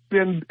 But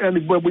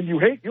when you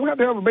hate, you have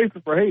to have a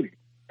basis for hating.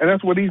 And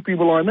that's what these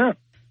people are now.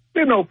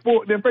 In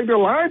fact, they're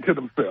lying to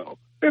themselves.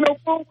 They know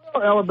full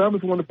well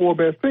Alabama's one of the 4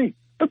 best teams.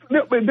 They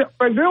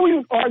don't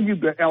even argue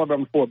that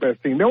Alabama's 4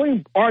 best team. They don't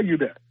even argue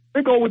that.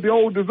 They go with the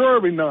old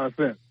deserving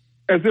nonsense,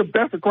 as if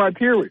that's a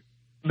criteria.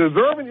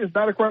 Deserving is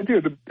not a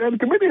criteria. And the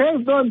committee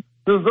has done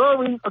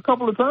deserving a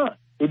couple of times.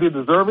 They did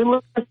deserving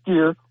last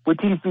year with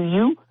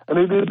TCU, and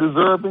they did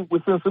deserving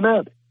with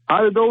Cincinnati.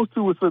 How did those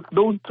two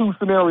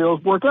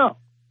scenarios work out?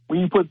 When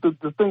you put the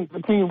team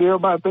that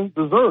everybody thinks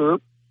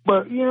deserve,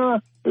 but yeah,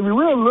 if you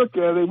really look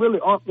at it, they really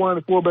aren't one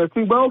of the 4 best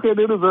teams. But okay,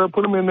 they deserve.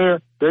 Put them in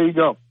there. There you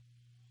go.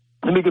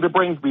 And they get their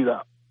brains beat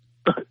out.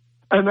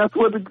 And that's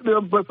what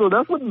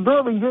that's what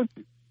deserving gets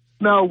you.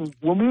 Now,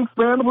 when we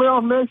expand the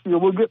playoff next year,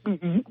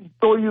 you can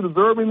throw you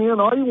deserving in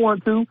all you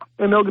want to,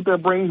 and they'll get their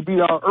brains beat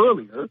out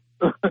earlier,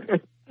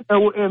 and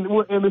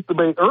end this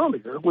debate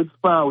earlier, which is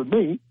fine with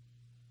me.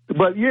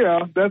 But yeah,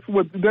 that's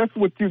what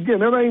you get.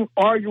 They're not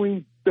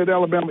arguing that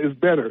Alabama is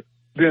better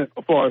than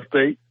Florida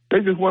State. They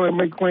just want to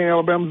make claim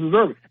Alabama's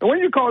deserving. And when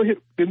you call it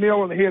the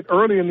nail on the head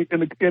early in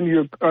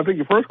your, I think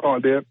your first call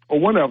did, or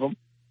one of them,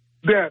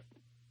 that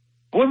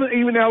wasn't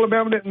even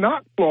Alabama that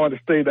knocked Florida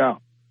State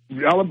out.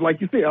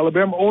 Like you said,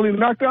 Alabama only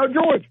knocked out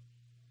Georgia.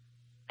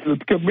 The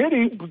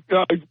committee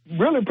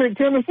really picked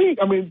Tennessee.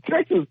 I mean,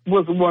 Texas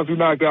was the ones who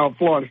knocked out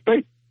Florida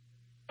State.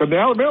 But the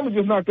Alabama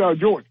just knocked out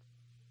Georgia.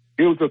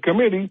 It was the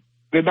committee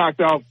that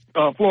knocked out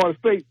Florida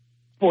State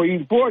for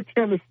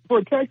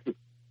Texas.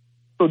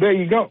 So there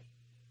you go.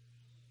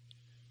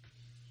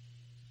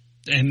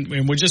 And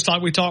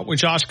we talked with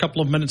Josh a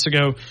couple of minutes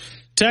ago.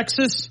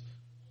 Texas,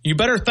 you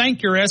better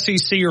thank your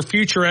SEC or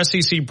future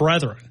SEC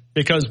brethren,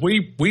 because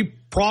we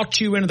brought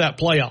you into that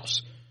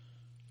playoffs.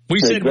 We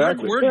said,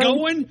 we're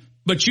going,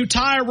 but you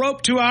tie a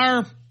rope to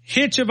our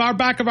hitch of our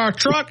back of our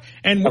truck,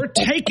 and we're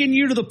taking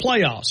you to the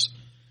playoffs.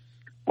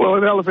 Well,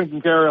 an elephant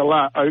can carry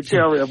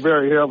a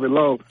very heavy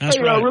load. That's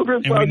right. Real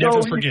quick, and we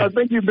never forget. I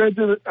think you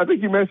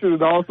mentioned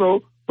it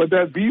also, but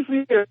that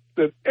BCS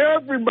that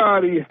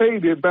everybody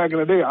hated back in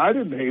the day, I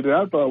didn't hate it.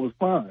 I thought it was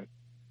fine.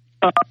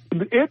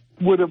 It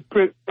would have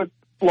put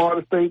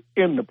Florida State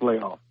in the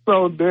playoffs.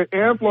 So,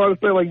 and Florida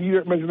State, like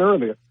you mentioned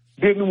earlier,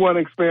 didn't want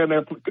to expand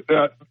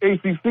that.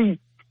 ACC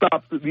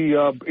stopped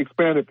the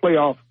expanded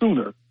playoff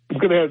sooner. You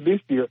could have had this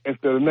year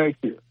instead of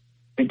next year,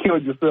 and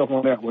killed yourself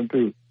on that one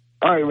too.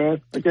 All right,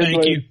 man.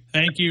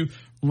 Thank you,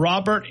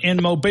 Robert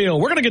in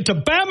Mobile. We're going to get to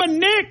Bama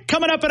Nick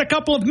coming up in a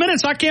couple of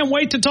minutes. I can't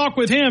wait to talk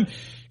with him.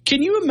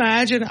 Can you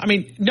imagine? I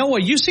mean,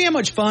 Noah, you see how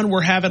much fun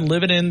we're having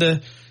living in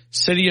the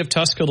city of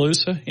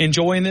Tuscaloosa,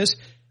 enjoying this?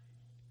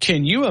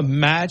 Can you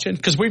imagine?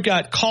 Because we've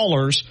got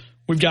callers.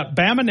 We've got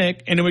Bama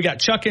Nick, and then we got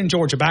Chuck in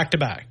Georgia back to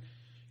back.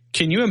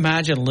 Can you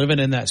imagine living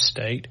in that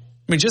state?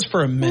 I mean, just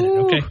for a minute,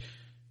 okay?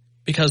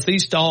 Because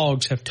these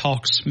dogs have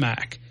talked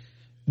smack.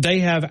 They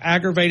have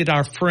aggravated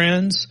our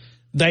friends.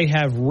 They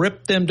have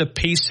ripped them to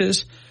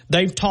pieces.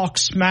 They've talked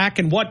smack.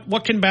 And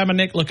what can Bama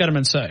Nick look at them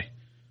and say?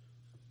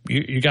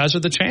 You guys are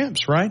the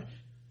champs, right?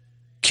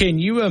 Can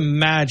you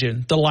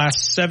imagine the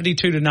last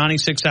 72 to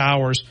 96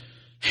 hours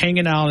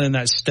hanging out in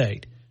that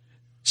state?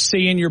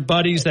 Seeing your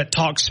buddies that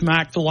talk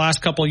smack for the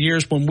last couple of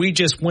years when we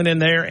just went in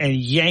there and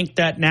yanked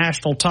that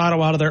national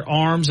title out of their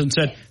arms and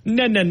said,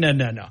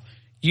 no.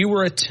 You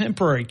were a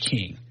temporary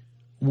king.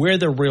 We're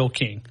the real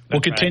king. We'll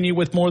continue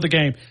with more of the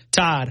game.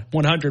 Tide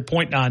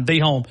 100.9, the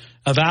home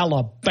of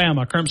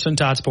Alabama Crimson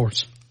Tide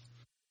Sports.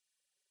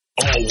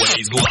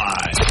 Always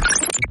live.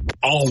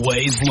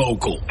 Always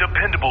local.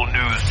 Dependable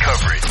news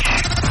coverage.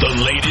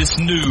 The latest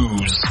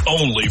news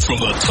only from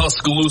the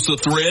Tuscaloosa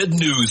Thread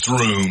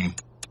newsroom.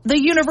 The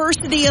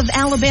University of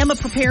Alabama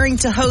preparing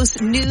to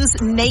host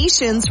News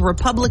Nation's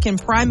Republican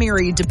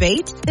primary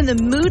debate in the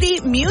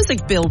Moody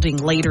Music Building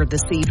later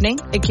this evening.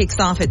 It kicks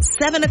off at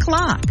 7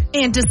 o'clock.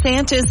 And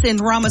DeSantis and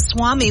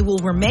Ramaswamy will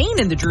remain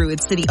in the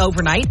Druid City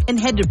overnight and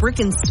head to Brick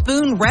and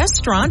Spoon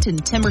Restaurant in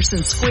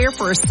Temerson Square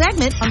for a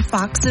segment on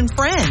Fox and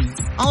Friends.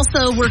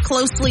 Also, we're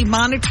closely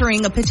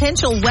monitoring a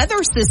potential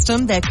weather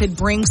system that could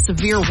bring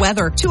severe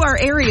weather to our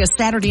area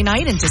Saturday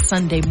night into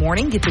Sunday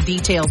morning. Get the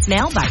details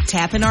now by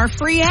tapping our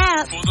free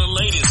app. For the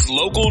latest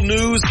local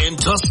news in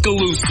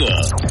Tuscaloosa.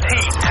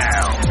 Hey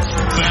now.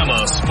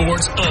 Bama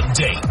Sports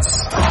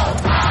Updates.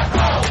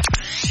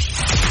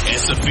 And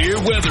severe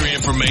weather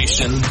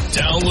information.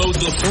 Download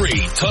the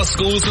free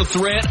Tuscaloosa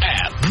Thread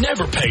app.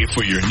 Never pay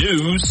for your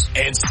news.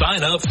 And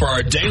sign up for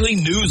our daily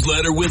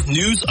newsletter with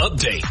news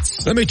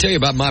updates. Let me tell you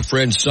about my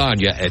friend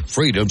Sonia at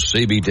Freedom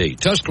CBD,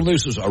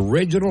 Tuscaloosa's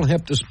original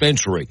hemp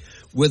dispensary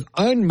with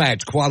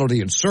unmatched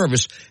quality and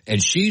service,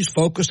 and she's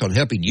focused on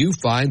helping you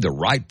find the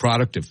right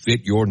product to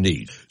fit your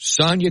needs.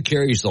 Sonia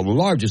carries the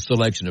largest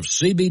selection of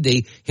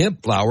CBD,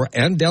 hemp flower,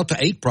 and Delta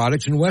 8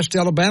 products in West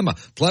Alabama,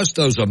 plus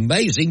those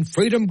amazing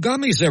Freedom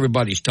gummies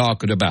everybody's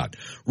talking about.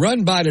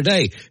 Run by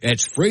today.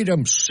 It's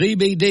Freedom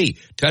CBD,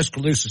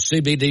 Tuscaloosa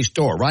CBD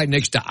store, right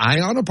next to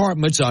Ion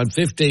Apartments on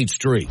 15th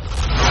Street.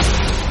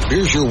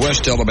 Here's your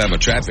West Alabama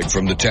traffic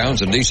from the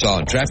Townsend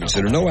Nissan Traffic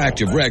Center. No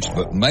active wrecks,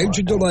 but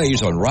major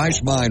delays on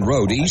Rice Mine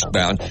Road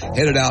eastbound,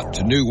 headed out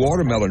to New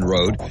Watermelon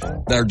Road.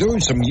 They're doing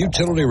some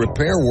utility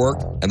repair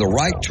work, and the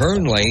right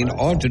turn lane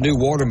onto New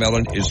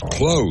Watermelon is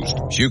closed.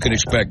 So you can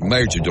expect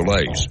major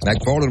delays.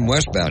 McFarland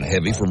westbound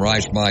heavy from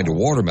Rice Mine to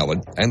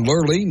Watermelon, and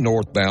Lurleen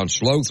northbound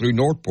slow through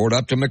Northport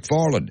up to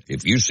McFarland.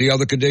 If you see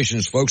other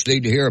conditions folks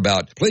need to hear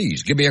about,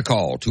 please give me a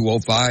call,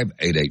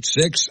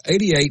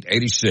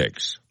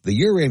 205-886-8886. The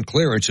year-end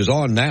clearance is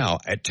on now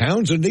at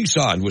Townsend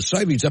Nissan with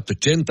savings up to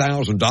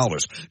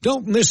 $10,000.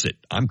 Don't miss it.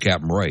 I'm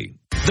Captain Ray.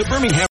 The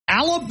Birmingham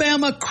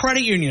Alabama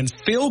Credit Union.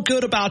 Feel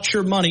good about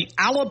your money.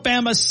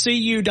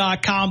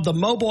 AlabamaCU.com. The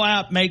mobile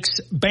app makes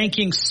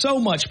banking so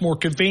much more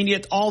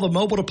convenient. All the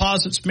mobile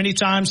deposits, many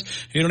times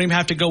you don't even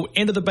have to go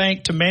into the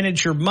bank to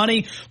manage your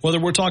money,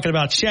 whether we're talking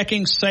about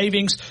checking,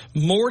 savings,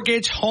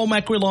 mortgage, home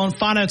equity loan,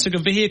 financing a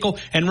vehicle.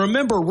 And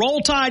remember, Roll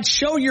Tide,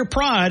 show your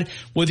pride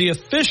with the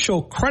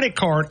official credit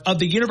card of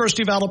the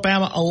University of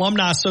Alabama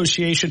Alumni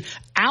Association.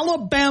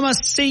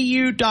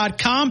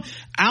 AlabamaCU.com.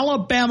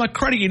 Alabama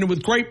Credit Union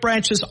with great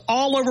branches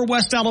all over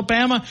West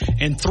Alabama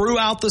and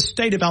throughout the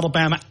state of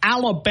Alabama.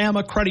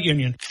 Alabama Credit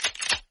Union.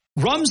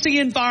 Rumsey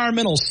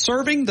Environmental,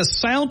 serving the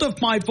sound of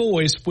my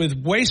voice with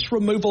waste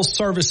removal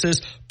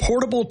services,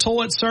 portable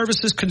toilet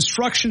services,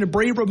 construction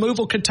debris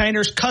removal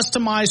containers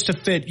customized to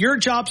fit your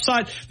job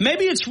site.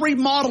 Maybe it's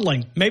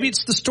remodeling. Maybe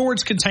it's the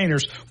storage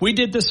containers. We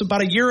did this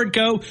about a year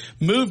ago,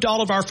 moved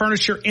all of our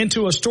furniture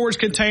into a storage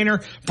container,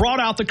 brought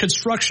out the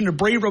construction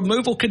debris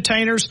removal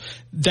containers.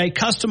 They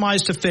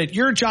customized to fit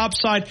your job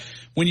site.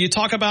 When you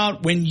talk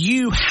about when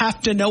you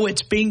have to know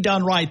it's being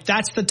done right,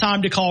 that's the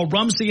time to call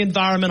Rumsey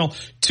Environmental,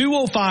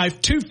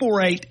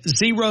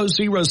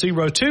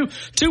 205-248-0002,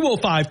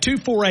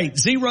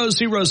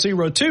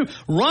 205-248-0002.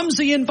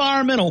 Rumsey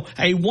Environmental,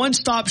 a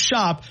one-stop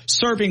shop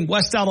serving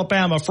West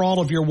Alabama for all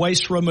of your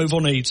waste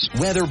removal needs.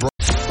 Where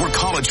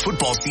college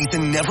football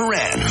season never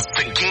ends.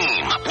 The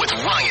Game with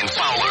Ryan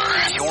Fowler.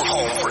 Your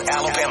home for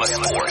Alabama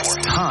sports.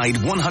 Tide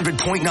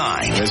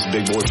 100.9. That's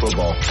big boy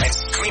football. And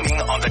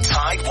streaming on the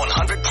Tide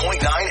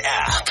 100.9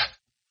 app.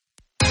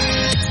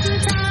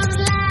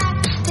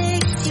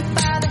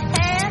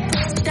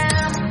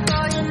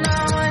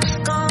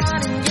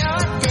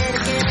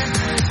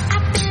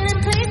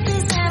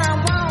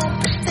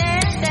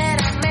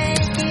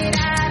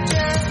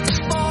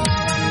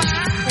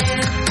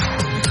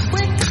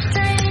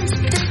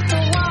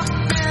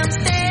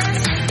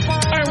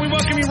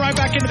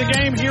 Back into the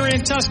game here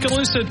in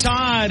Tuscaloosa.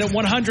 Tide at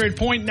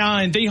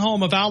 100.9, the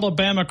home of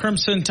Alabama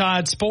Crimson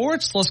Tide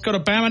sports. Let's go to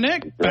Bama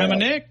Nick.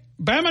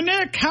 Bama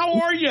Nick,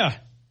 how are you?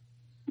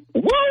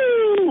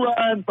 Woo!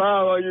 Ryan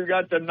Fowler, you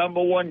got the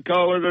number one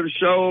caller to the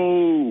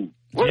show.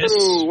 Woo! Yes,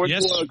 what you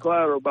want to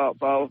clatter about,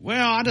 Fowler?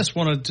 Well, I just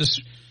want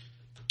to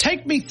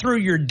take me through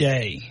your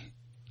day.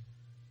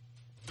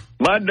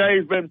 My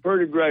day's been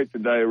pretty great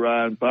today,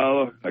 Ryan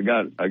Fowler. I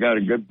got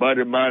a good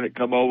buddy of mine that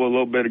come over a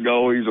little bit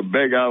ago. He's a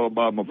big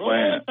Alabama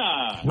fan.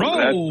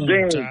 Roll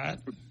Tide.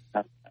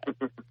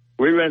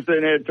 We've been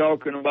sitting here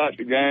talking about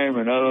the game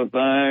and other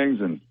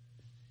things, and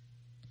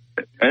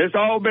it's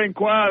all been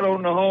quiet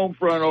on the home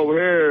front over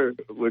here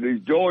with these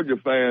Georgia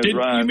fans,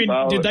 Ryan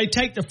Fowler. Did they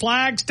take the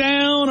flags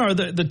down or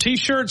the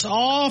T-shirts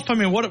off? I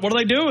mean, what are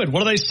they doing?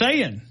 What are they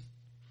saying?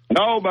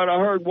 No, but I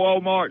heard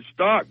Walmart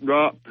stock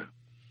dropped.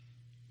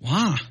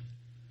 Wow.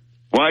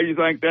 Why do you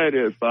think that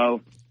is,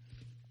 Fowler?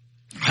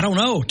 I don't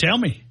know. Tell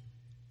me.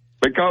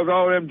 Because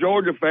all them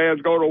Georgia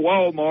fans go to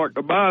Walmart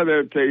to buy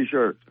their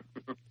T-shirts.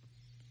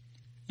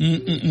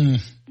 You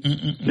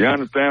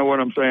understand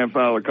what I'm saying,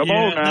 Fowler? Come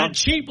on now. That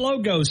cheap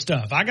logo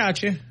stuff. I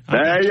got you.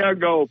 There you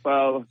go,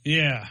 Fowler.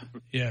 Yeah.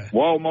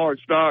 Walmart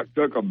stock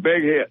took a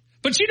big hit.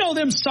 But you know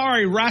them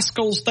sorry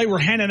rascals, they were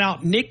handing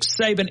out Nick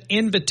Saban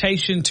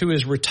invitation to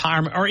his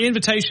retirement, or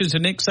invitations to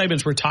Nick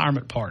Saban's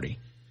retirement party.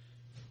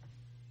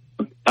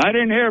 I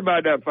didn't hear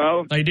about that,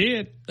 Fowler. They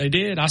did.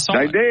 I saw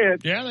it. They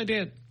did. Yeah, they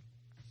did.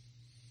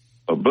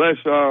 Well, bless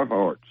our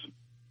hearts.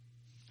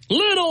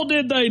 Little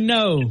did they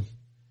know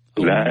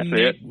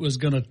Nick was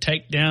going to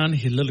take down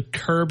his little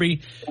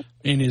Kirby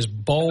in his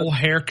bowl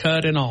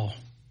haircut and all.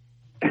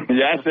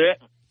 That's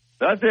it,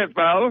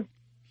 Fowler.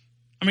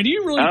 I mean, do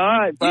you really? All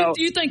right, Fowler.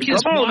 You think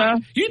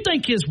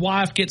his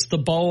wife gets the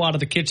bowl out of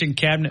the kitchen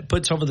cabinet,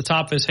 puts over the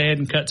top of his head,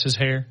 and cuts his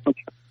hair?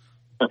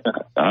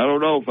 I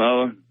don't know,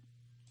 Fowler.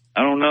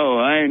 I don't know.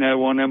 I ain't had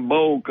one of them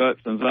bowl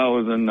cuts since I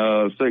was in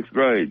 6th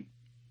grade.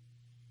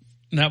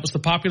 And that was the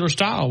popular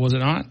style, was it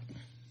not?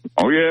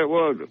 Oh yeah, it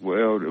was.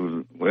 Well, it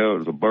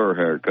was a burr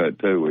haircut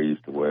too. We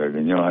used to wear it,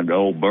 and you know, the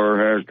old burr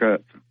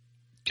haircut.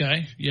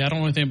 Okay, yeah, I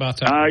don't know anything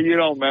about that. You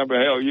don't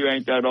remember? Hell, you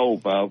ain't that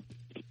old, pal.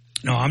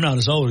 No, I'm not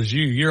as old as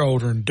you. You're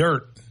older than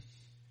dirt.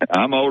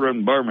 I'm older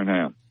than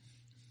Birmingham.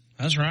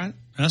 That's right.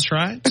 So, That's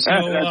right.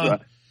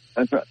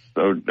 So,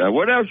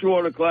 what else you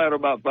want to clatter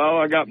about,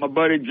 Fowler? I got my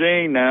buddy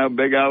Gene now,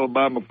 big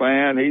Alabama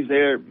fan. He's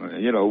here.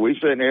 You know, we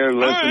sitting here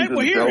listening. All right, to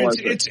well, the here show.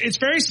 it's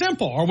very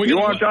simple. Are we? You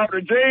want to talk to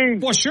Gene?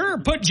 Well, sure.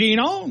 Put Gene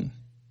on.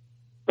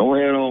 Go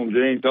ahead on,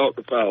 Gene. Talk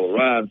to Fowler.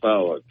 Ryan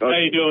Fowler. How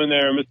you doing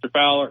there, Mr.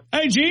 Fowler?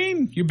 Hey,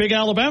 Gene. You big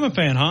Alabama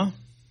fan, huh?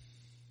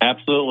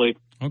 Absolutely.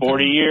 Okay.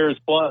 40 years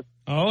plus.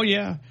 Oh,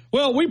 yeah.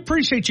 Well, we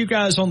appreciate you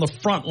guys on the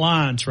front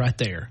lines right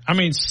there. I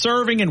mean,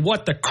 serving and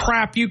what the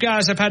crap you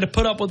guys have had to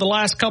put up with the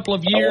last couple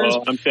of years.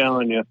 Oh, I'm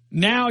telling you.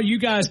 Now you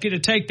guys get to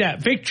take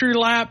that victory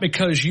lap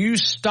because you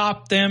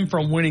stopped them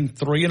from winning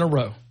 3 in a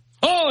row.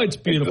 Oh, it's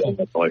beautiful.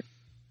 Exactly.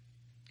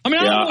 I mean,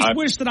 I almost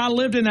wish that I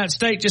lived in that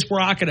state just where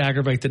I could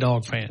aggravate the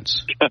Dog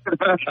fans.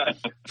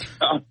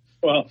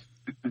 Well,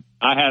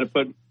 I had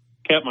to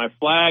kept my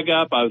flag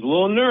up. I was a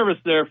little nervous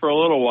there for a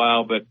little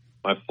while, but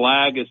my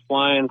flag is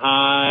flying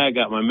high. I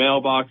got my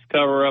mailbox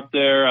cover up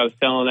there. I was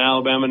telling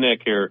Alabama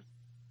Nick here,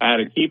 I had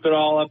to keep it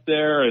all up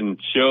there and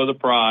show the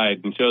pride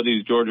and show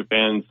these Georgia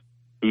fans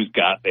who's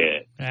got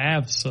it.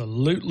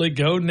 Absolutely.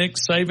 Go, Nick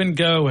Saban,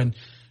 go. And,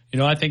 you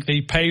know, I think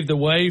they paved the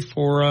way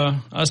for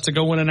us to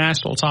go win a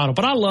national title.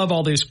 But I love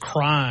all this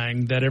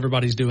crying that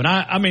everybody's doing.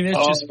 I mean, it's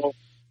just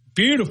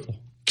beautiful.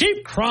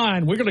 Keep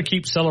crying. We're going to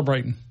keep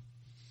celebrating.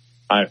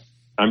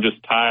 I'm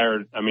just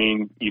tired. I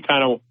mean, you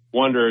kind of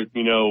wonder,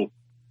 you know,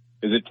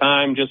 is it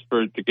time just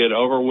to get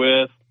over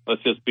with?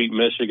 Let's just beat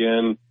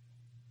Michigan.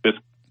 Just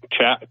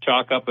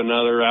chalk up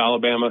another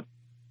Alabama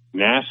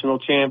national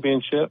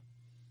championship.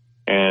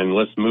 And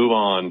let's move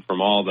on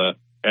from all the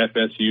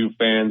FSU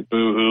fans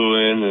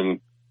boo-hooing and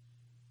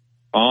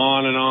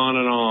on and on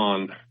and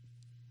on.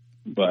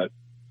 But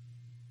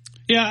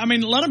yeah, I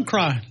mean, let them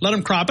cry. Let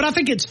them cry. But I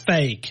think it's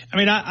fake. I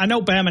mean, I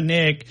know Bama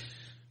Nick.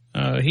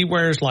 He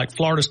wears like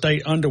Florida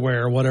State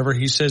underwear or whatever.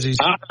 He says he's.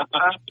 Come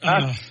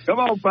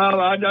on,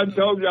 fella. I just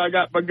told you I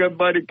got my good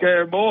buddy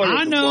Kerry Boyd.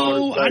 I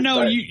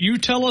know. You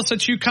tell us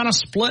that you kind of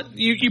split.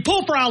 You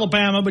pull for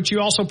Alabama, but you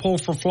also pull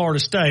for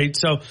Florida State.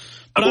 So.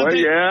 Yeah,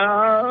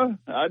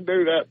 I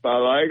do that,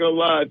 fella. I ain't gonna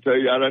lie to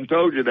you. I done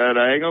told you that.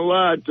 I ain't gonna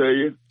lie to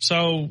you.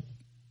 So,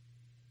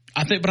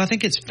 I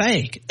think it's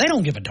fake. They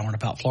don't give a darn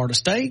about Florida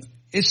State.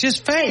 It's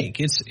just fake.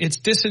 It's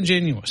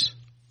disingenuous.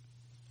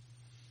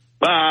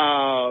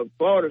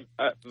 Florida.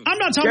 I'm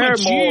not talking about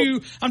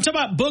you. I'm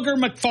talking about Booger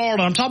McFarland.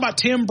 I'm talking about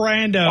Tim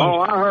Brando. Oh,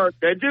 I heard.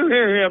 Did you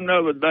hear him the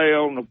other day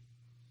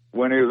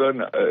when he was on?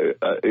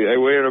 They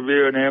were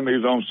interviewing him. He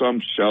was on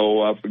some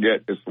show. I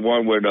forget. It's the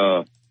one with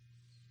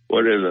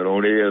what is it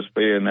on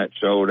ESPN? That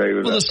show they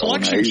was. Well, the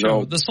selection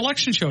show. The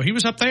selection show. He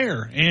was up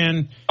there,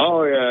 and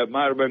oh yeah, it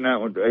might have been that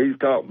one. He's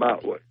talking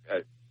about what.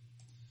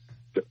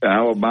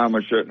 Alabama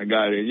shouldn't have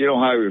got it. You know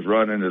how he was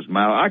running his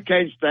mouth. I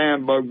can't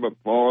stand Bug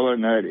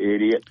McFarland, that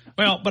idiot.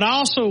 Well, but I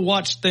also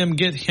watched them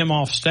get him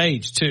off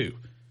stage, too.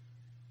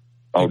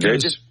 Oh,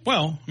 did you?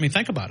 Well, I mean,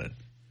 think about it.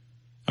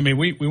 I mean,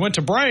 we went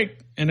to break,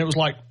 and it was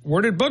like,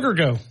 where did Booger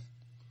go?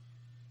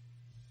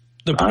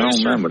 The producer, I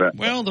don't remember that.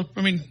 Well,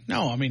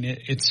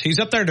 he's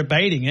up there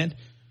debating it,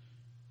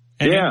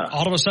 and then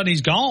all of a sudden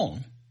he's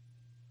gone.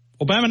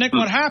 Well, Bama Nick,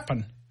 what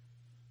happened?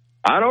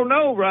 I don't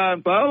know,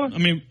 Ryan Fowler. I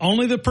mean,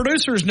 only the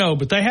producers know,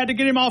 but they had to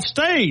get him off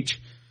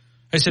stage.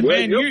 They said,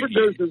 "Man, your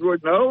producers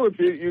would know if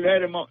you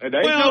had him on." They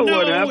know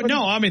what happened.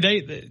 No, I mean,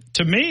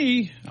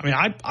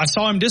 I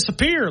saw him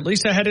disappear. At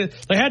least they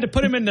had to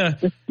put him in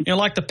the,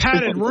 like the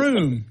padded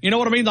room. You know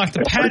what I mean? Like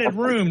the padded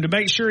room to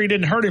make sure he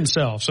didn't hurt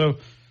himself. So,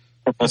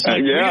 it's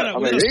like, we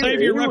gotta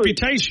save your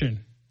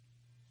reputation.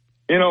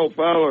 You know,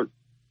 Fowler,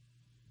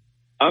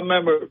 I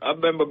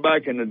remember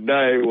back in the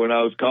day when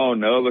I was calling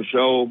the other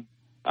show.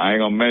 I ain't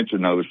going to mention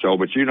another show,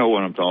 but you know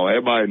what I'm talking about.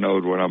 Everybody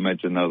knows when I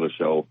mention another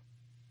show.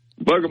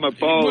 Booger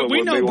McFarland.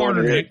 We know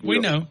Barner Nick. We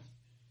know.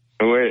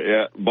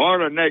 Yeah,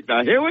 Barner Nick.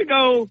 Now, here we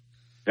go.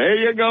 There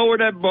you go with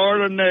that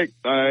Barner Nick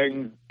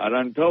thing. I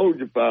done told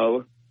you,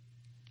 fella.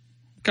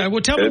 Okay,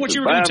 well, tell me what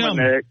you were going to tell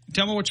me.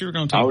 Tell me what you were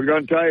going to tell me. I was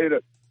going to tell you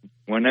that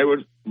when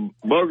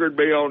Booger'd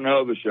be on the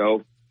other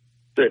show,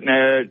 sitting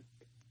there,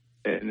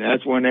 and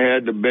that's when they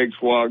had the big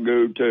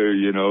swagoo,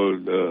 too,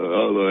 the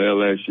other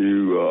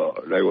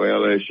LSU, they were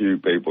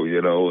LSU people,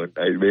 and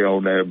they'd be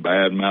on there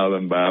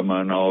bad-mouthing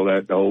Bama and all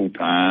that the whole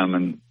time,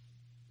 and,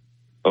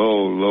 oh,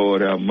 Lord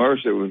have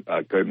mercy,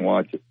 I couldn't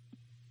watch it.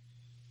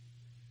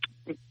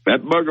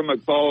 That Booger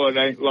McFarland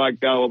ain't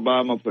liked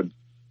Alabama for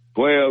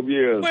 12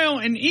 years. Well,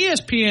 and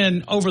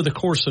ESPN, over the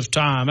course of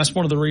time, that's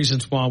one of the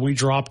reasons why we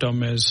dropped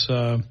them is...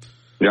 yeah,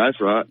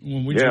 that's right.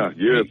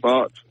 You're at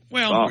Fox.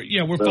 Well,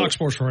 we're Fox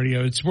Sports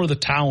Radio. It's where the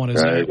talent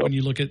is at when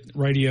you look at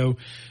radio.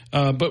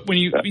 But when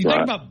you think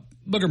about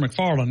Booger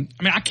McFarland,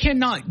 I mean, I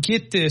cannot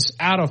get this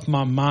out of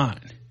my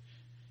mind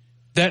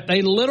that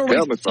they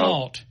literally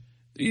thought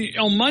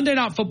on Monday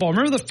Night Football.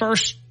 Remember the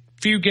first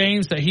few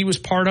games that he was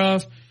part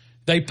of?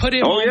 They put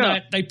him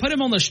They put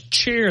him on this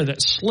chair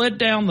that slid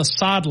down the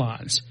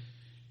sidelines,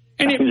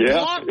 and it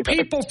blocked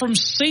people from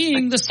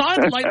seeing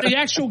the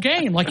actual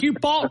game. Like you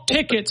bought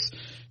tickets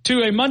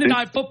to a Monday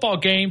Night Football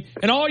game,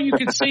 and all you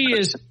can see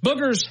is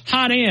Booger's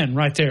hind end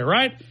right there,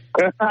 right?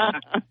 I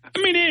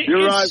mean,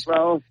 you're right,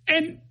 bro.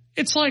 And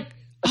it's like,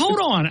 hold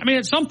on. I mean,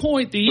 at some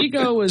point, the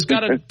ego has got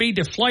to be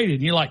deflated,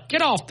 and you're like,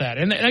 get off that.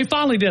 And they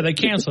finally did. They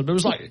canceled. But it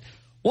was like,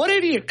 What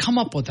idiot come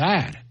up with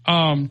that? They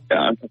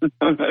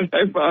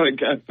probably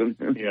got some.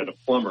 Yeah, the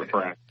plumber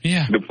crack.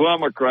 Yeah, the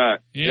plumber crack.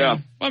 Yeah.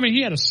 Well, I mean,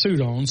 he had a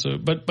suit on, so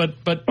but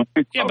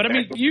yeah, but I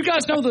mean, you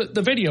guys know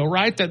the video,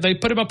 right? That they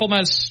put him up on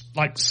that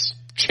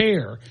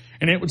chair,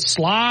 and it would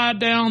slide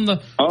down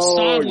the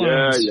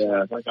sidelines.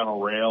 Yeah, like on a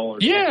rail.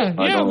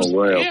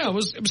 It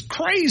was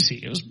crazy.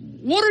 It was.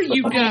 What are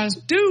you guys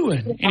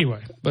doing?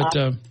 Anyway, but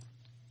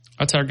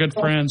that's our good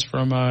friends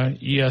from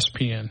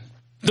ESPN,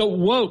 the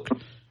woke.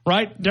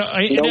 Right?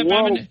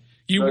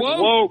 You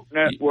woke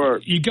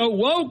network. You go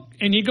woke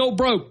and you go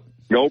broke.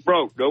 Go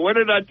broke. When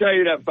did I tell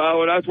you that,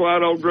 fella? That's why I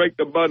don't drink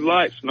the Bud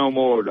Lights no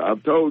more.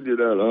 I've told you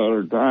that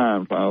 100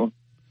 times, fella.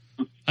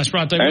 That's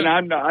right.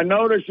 And I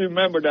noticed you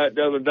remember that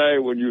the other day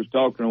when you was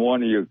talking to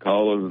one of your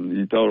callers and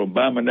you told him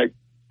Bama Nick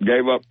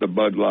gave up the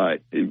Bud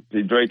Light. He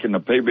drinking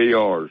the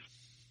PBRs.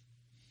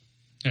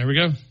 There we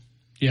go.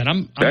 Yeah,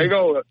 there you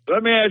go.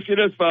 Let me ask you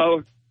this,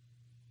 fella.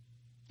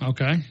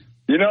 Okay.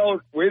 You know,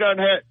 we done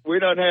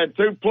had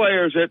two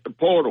players at the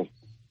portal.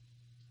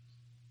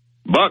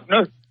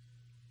 Buckner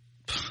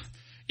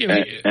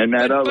and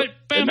that other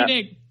and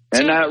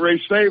that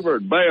receiver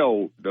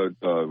Bell.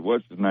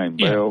 What's his name?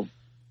 Yeah. Bell.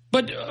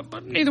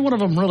 But neither one of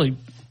them really.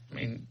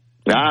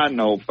 I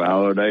know,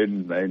 Fowler. They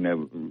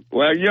never.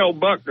 Well, you know,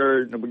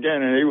 Buckner in the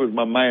beginning, he was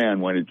my man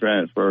when he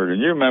transferred,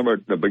 and you remember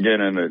at the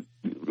beginning of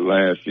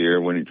last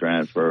year when he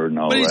transferred and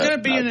all that. But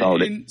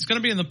he's going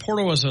to be in the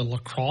portal as a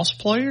lacrosse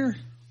player.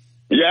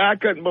 Yeah, I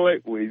couldn't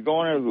believe he's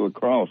going as a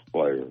lacrosse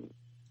player.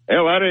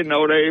 Hell, I didn't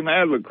know they even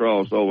had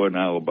lacrosse over in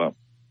Alabama.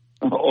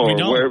 Or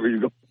wherever you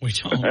go. We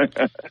don't.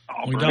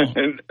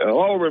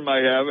 Auburn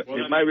may have it.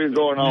 Maybe it's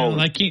going on.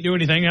 They can't do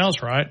anything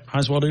else, right? Might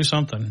as well do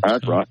something.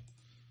 That's right.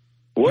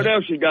 What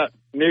else you got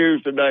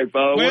news today,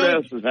 fellas? What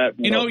else is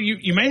happening? You know,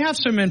 you may have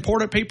some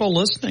important people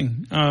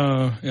listening.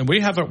 And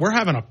we're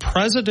having a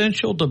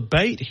presidential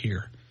debate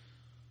here.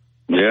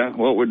 Yeah,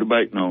 what we're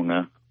debating on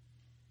now?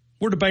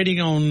 We're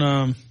debating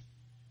on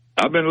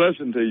I've been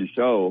listening to your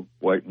show,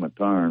 waiting my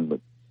turn, but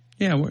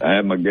I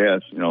had my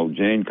guest,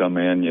 Gene come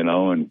in,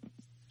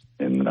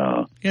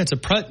 and it's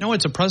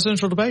a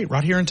presidential debate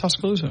right here in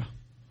Tuscaloosa.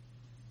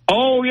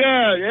 Oh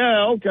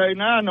yeah, okay.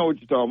 Now I know what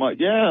you're talking about.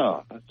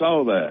 Yeah, I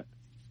saw that.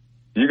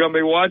 You gonna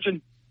be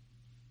watching?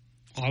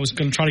 I was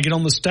gonna try to get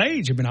on the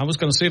stage. I was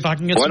gonna see if I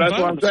can get some that's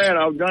votes. What I'm saying.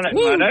 I was gonna.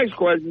 My next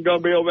question is gonna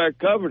be over there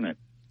covering it.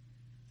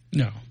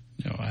 No,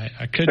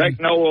 I couldn't. Take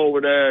Noah over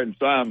there and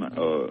Simon,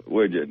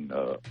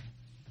 Widget.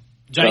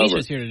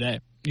 Jaisha's here today.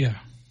 Yeah.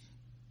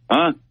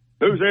 Huh?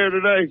 Who's here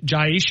today?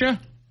 Jaisha,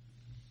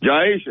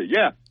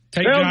 yeah.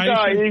 Tell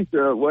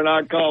Jaisha when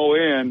I call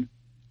in,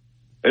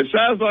 it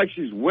sounds like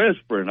she's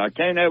whispering. I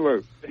can't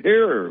ever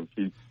hear her.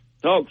 She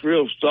talks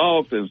real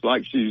soft. It's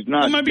like she's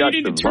not. Well, maybe you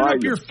need to turn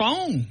up your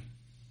phone.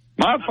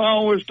 My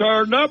phone was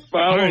turned up.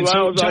 Right,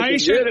 so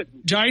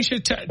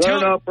Jaisha, talk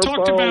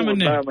to Bama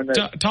Nick.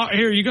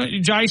 Here,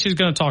 Jaisha's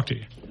going to talk to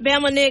you.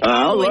 Bama Nick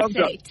always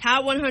say,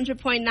 Tide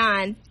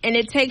 100.9, and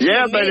it takes you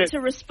a minute to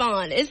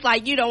respond. It's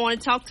like you don't want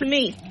to talk to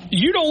me.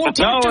 You don't want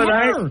to talk to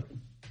her.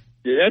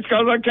 Yeah, it's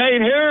because I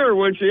can't hear her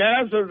when she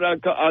answers. I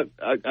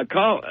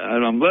call,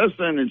 and I'm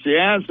listening, and she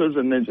answers,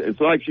 and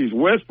it's like she's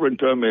whispering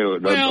to me.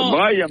 The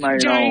volume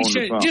ain't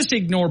on. Just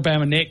ignore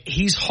Bama Nick.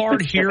 He's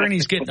hard hearing.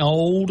 He's getting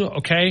old,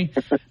 okay?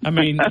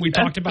 We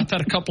talked about that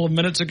a couple of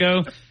minutes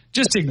ago.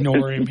 Just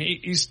ignore him.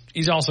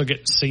 He's also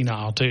getting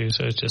senile, too,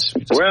 so it's just...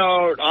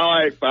 Well, all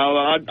right,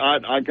 fella.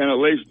 I can at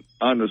least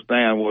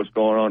understand what's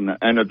going on.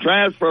 And the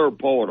transfer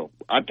portal.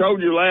 I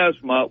told you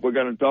last month we're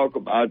going to talk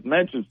about, I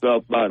mentioned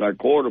stuff about our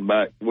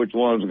quarterback, which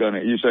one's going to,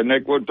 you said,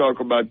 Nick, we'll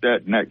talk about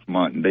that next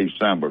month in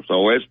December.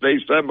 So it's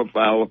December,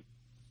 fella.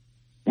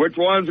 Which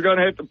one's going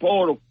to hit the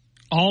portal?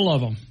 All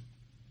of them.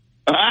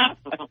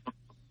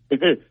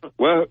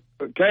 Well,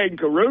 Caden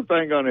Carruth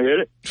ain't going to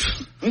hit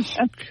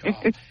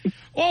it.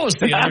 What was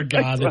the other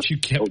guy that you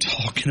kept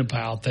talking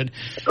about?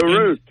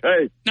 Carruth,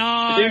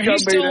 No,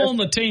 he's still on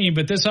the team,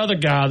 but this other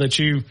guy that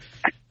you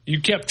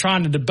kept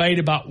trying to debate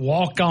about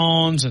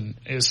walk-ons and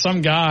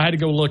some guy I had to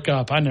go look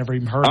up. I never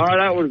even heard of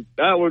him.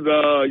 That was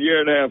a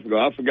year and a half ago.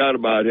 I forgot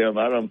about him.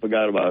 I done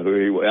forgot about who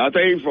he was. I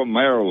think he's from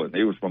Maryland.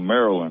 He was from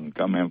Maryland,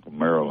 come in from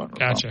Maryland.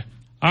 Gotcha.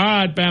 All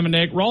right, Bama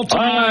Nick, roll Tide.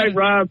 All right,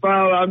 Ryan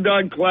Fowler, I'm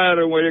done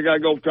clattering. You got to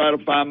go try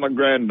to find my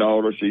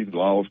granddaughter. She's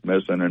lost,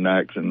 missing in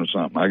action or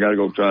something. I got to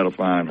go try to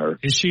find her.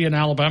 Is she an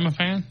Alabama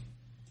fan?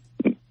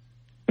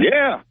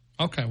 Yeah.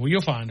 Okay, well,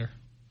 you'll find her.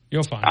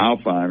 I'll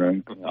find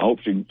her. I hope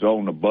she's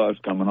on the bus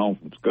coming home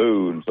from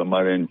school and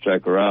somebody didn't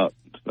check her out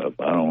and stuff.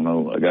 I don't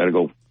know. I got to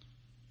go.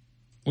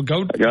 Well,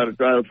 go. I got to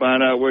try to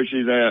find out where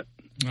she's at.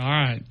 All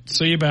right.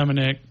 See you, Bama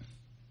Nick.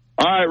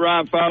 All right,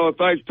 Ryan Fowler.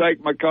 Thanks for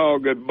taking my call,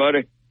 good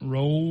buddy.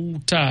 Roll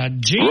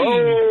Tide.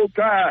 Roll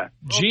Tide.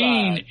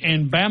 Gene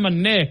and Bama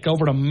Nick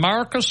over to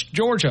Marcus,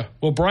 Georgia.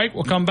 We'll break.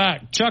 We'll come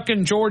back. Chuck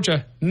in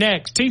Georgia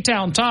next.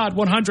 T-Town Tide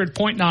 100.9,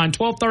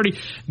 1230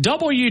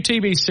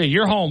 WTBC.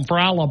 Your home for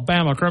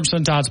Alabama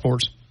Crimson Tide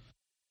Sports.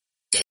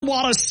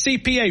 Wallace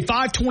CPA,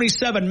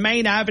 527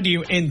 Main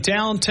Avenue in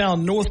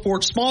downtown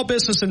Northport. Small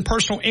business and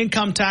personal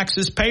income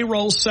taxes,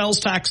 payroll, sales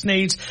tax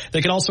needs.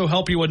 They can also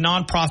help you with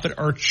nonprofit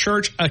or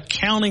church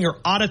accounting or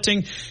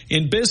auditing.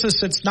 In business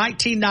since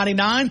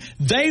 1999,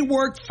 they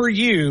work for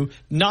you,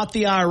 not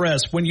the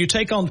IRS. When you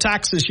take on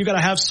taxes, you got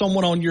to have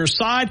someone on your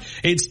side.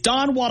 It's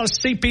Don Wallace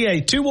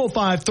CPA,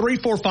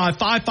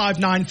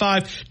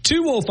 205-345-5595,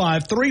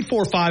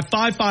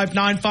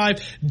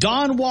 205-345-5595.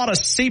 Don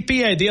Wallace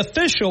CPA, the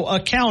official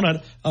accountant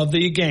of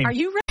the game. Are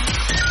you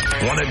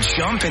ready? Want to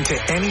jump into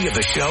any of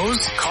the shows?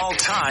 Call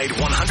Tide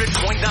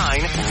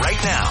 100.9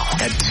 right now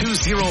at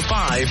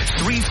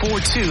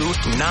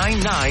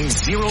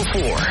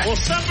 205-342-9904. Will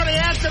somebody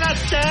answer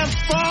that damn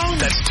phone?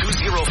 That's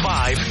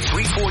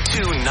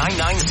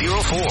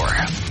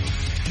 205-342-9904.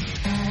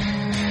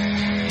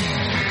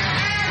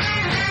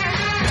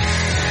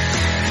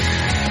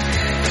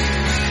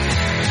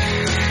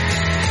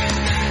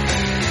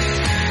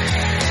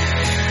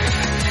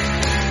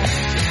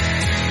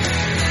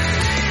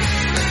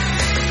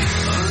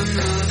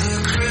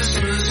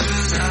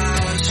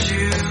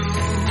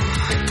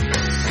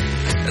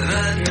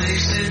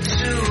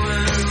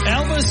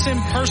 Elvis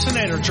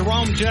impersonator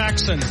Jerome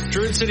Jackson,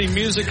 Druid City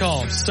Music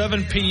Hall,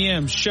 7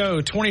 p.m.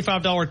 show,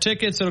 $25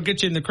 tickets. It'll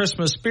get you in the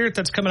Christmas spirit.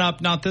 That's coming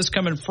up not this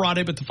coming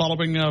Friday, but the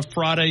following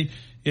Friday.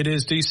 It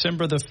is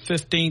December the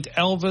 15th.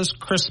 Elvis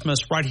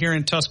Christmas right here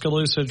in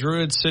Tuscaloosa,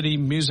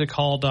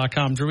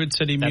 DruidCityMusicHall.com,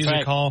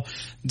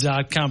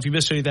 DruidCityMusicHall.com. If you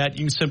missed any of that,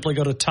 you can simply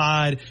go to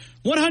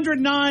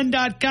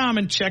Tide109.com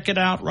and check it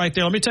out right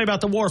there. Let me tell you about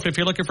the Wharf. If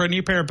you're looking for a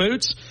new pair of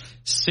boots,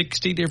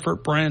 60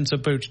 different brands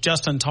of boots.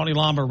 Justin, Tony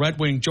Lama, Red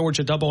Wing,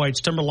 Georgia, Double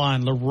H,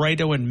 Timberline,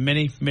 Laredo, and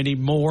many, many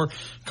more.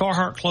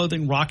 Carhartt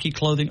clothing, Rocky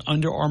clothing,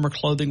 Under Armour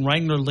clothing,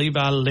 Wrangler,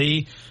 Levi,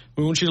 Lee.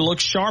 We want you to look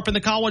sharp in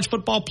the college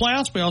football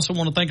playoffs. We also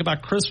want to think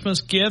about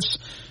Christmas gifts.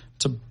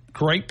 It's a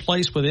great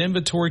place with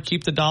inventory.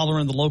 Keep the dollar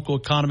in the local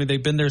economy.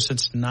 They've been there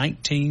since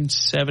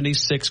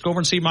 1976. Go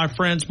over and see my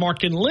friends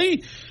Mark and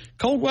Lee.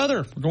 Cold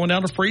weather. We're going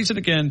down to freezing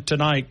again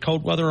tonight.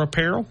 Cold weather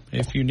apparel.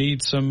 If you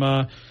need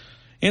some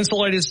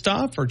insulated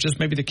stuff or just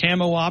maybe the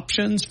camo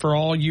options for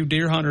all you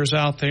deer hunters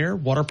out there.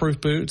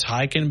 Waterproof boots,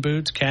 hiking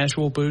boots,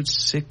 casual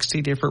boots,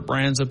 60 different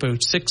brands of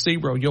boots. 60,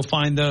 you'll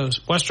find those.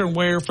 Western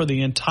wear for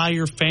the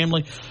entire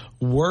family.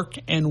 Work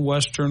and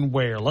Western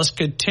wear. Let's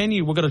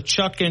continue. We'll go to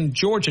Chuck in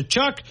Georgia.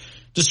 Chuck,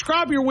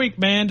 describe your week,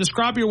 man.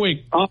 Describe your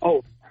week.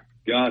 Oh,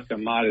 gosh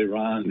almighty,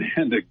 Ron,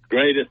 man. The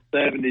greatest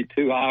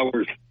 72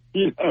 hours,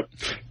 in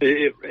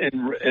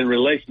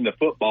relation to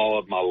football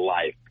of my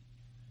life.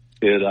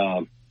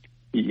 It's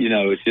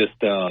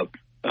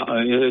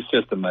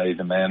just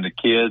amazing, man. The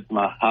kids,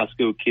 my high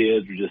school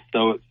kids, are just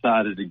so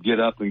excited to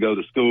get up and go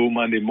to school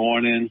Monday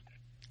morning.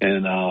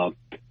 And, but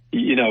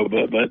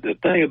the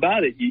thing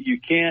about it, you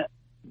can't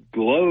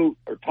gloat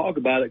or talk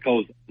about it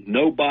because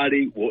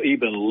nobody will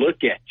even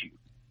look at you.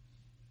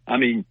 I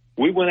mean,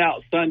 we went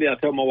out Sunday. I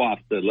told my wife,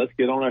 I said, let's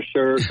get on our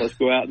shirts. Let's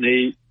go out and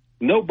eat.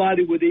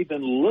 Nobody would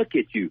even look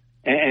at you.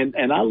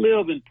 And I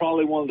live in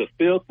probably one of the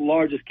fifth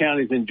largest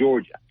counties in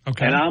Georgia.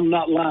 Okay. And I'm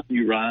not lying to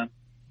you, Ryan.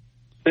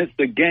 Since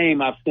the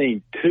game, I've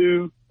seen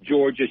 2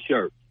 Georgia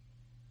shirts.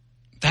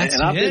 That's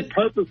and I've been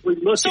purposely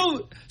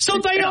looking. So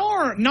they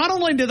are. Not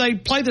only do they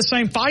play the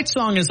same fight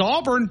song as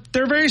Auburn,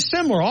 they're very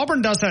similar.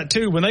 Auburn does that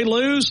too. When they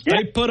lose,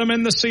 they put them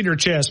in the cedar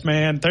chest,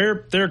 man.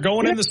 They're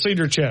going in the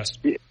cedar chest.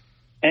 Yeah.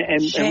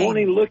 And won't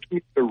even look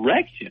in your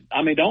direction.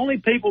 I mean, the only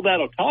people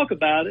that'll talk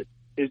about it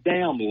is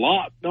damn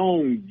Locked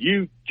On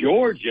You,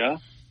 Georgia.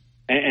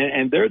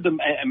 And they're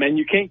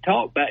you can't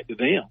talk back to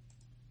them.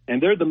 And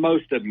they're the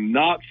most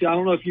obnoxious. I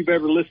don't know if you've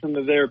ever listened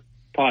to their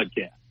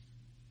podcast.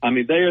 I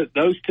mean,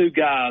 those 2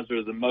 guys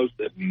are the most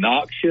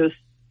obnoxious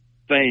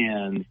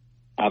fans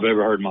I've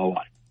ever heard in my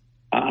life.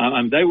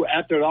 They were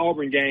after the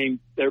Auburn game,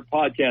 their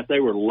podcast, they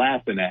were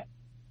laughing at,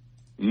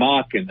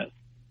 mocking us.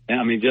 And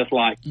I mean, just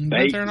like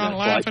but they're not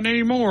laughing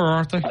anymore,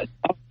 aren't they?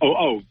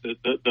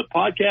 The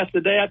podcast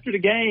the day after the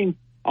game.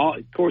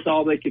 Of course,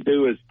 all they could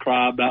do is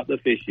cry about the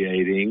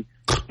officiating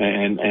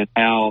and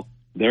how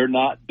they're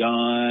not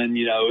done.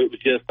 It was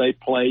just they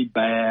played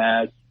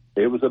bad.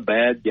 It was a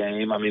bad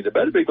game. I mean, they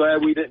better be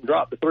glad we didn't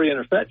drop the 3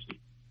 interceptions.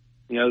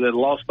 They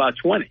lost by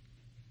 20.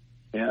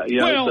 Let me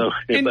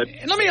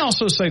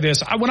also say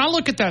this. When I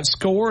look at that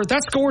score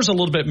is a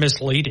little bit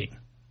misleading.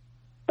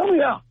 Oh,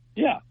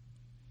 yeah.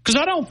 Because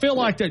I don't feel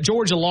like that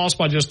Georgia lost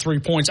by just 3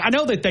 points. I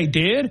know that they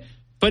did,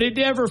 but it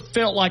never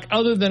felt like,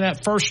 other than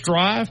that first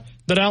drive,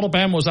 that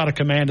Alabama was out of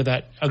command of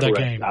that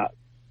game.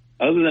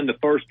 Other than the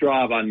first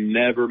drive,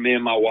 me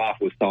and my wife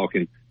was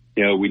talking,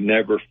 we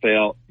never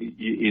felt,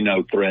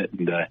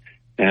 threatened.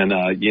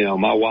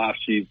 My wife,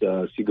 she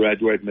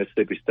graduated from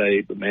Mississippi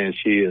State, but man,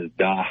 she is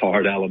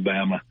diehard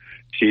Alabama.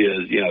 She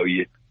is,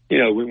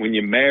 when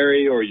you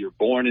marry or you're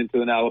born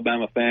into an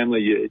Alabama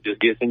family, it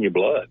just gets in your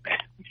blood, man.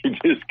 You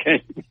just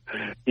can't,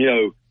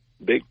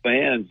 big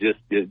fans just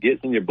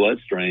gets in your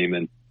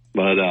bloodstream.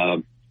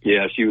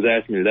 She was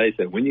asking me today,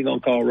 said, when you going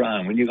to call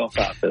Ryan? When you going to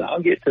call? I said,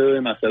 I'll get to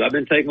him. I said, I've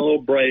been taking a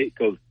little break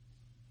because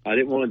I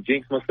didn't want to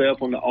jinx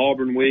myself on the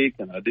Auburn week,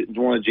 and I didn't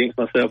want to jinx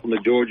myself on the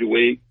Georgia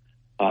week.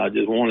 I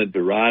just wanted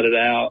to ride it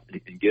out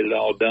and get it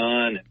all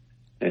done.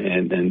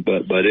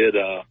 But it,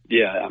 I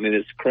mean,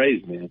 it's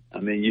crazy, man. I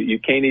mean, you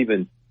can't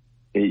even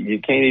see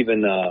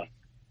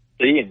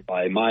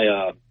anybody.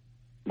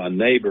 My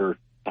neighbor,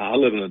 I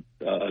live in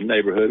a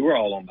neighborhood. We're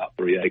all on about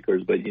 3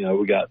 acres, but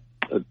we got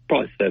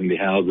probably 70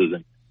 houses,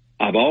 and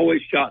I've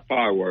always shot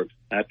fireworks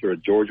after a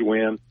Georgia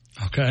win.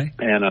 Okay.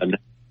 And a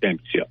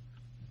championship.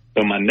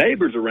 So my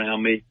neighbors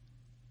around me,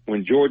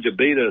 when Georgia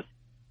beat us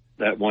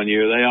that one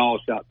year, they all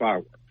shot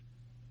fireworks.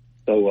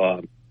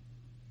 So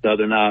the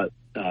other night,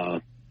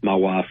 my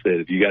wife said,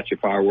 "Have you got your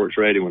fireworks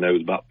ready?" When there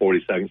was about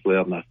 40 seconds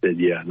left, and I said,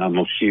 "Yeah." And I'm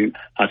gonna shoot.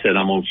 I said,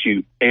 "I'm gonna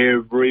shoot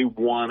every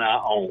one I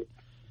own."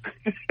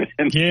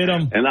 Get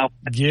them. And I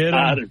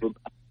excited for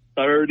about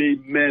 30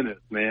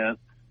 minutes, man.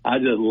 I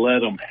just let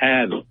them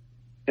have it.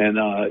 And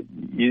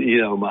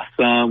my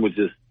son was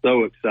just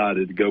so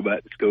excited to go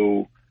back to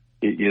school.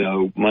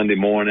 Monday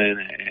morning,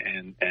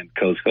 and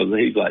because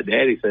he's like,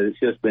 Daddy said it's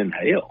just been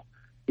hell,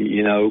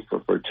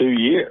 for 2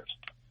 years.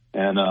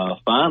 And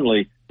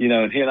finally,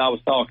 and he and I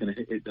was talking,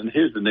 and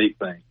here's the neat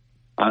thing.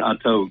 I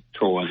told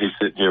Troy, and he's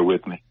sitting here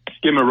with me.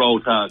 Give me a roll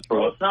tide, Troy.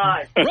 Roll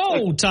tide.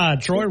 Roll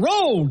tide, Troy.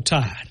 Roll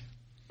tide.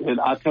 And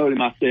I told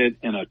him, I said,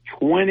 in a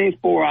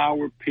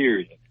 24-hour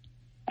period,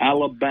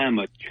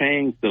 Alabama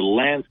changed the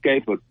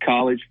landscape of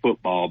college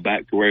football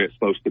back to where it's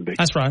supposed to be.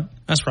 That's right.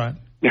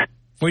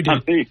 We did. I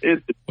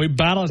mean, we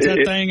balanced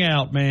that thing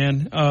out,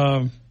 man.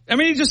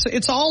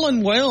 It's all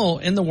in well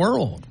in the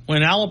world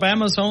when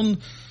Alabama's on,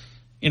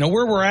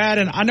 where we're at.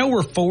 And I know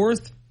we're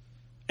 4th.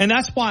 And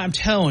that's why I'm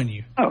telling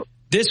you,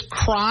 this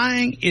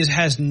crying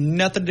has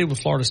nothing to do with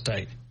Florida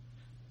State.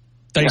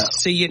 They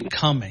see it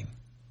coming.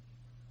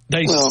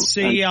 They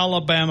see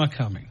Alabama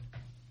coming.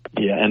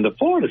 Yeah, and the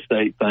Florida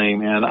State thing,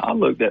 man, I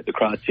looked at the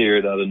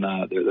criteria the other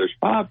night. There's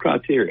 5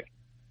 criteria.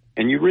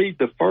 And you read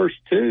the first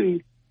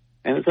 2,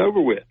 and it's over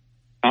with.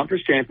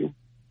 Conference champion.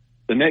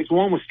 The next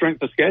one was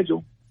strength of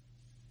schedule.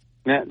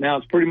 Now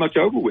it's pretty much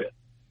over with.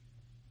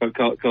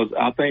 Because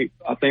I think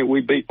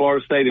we beat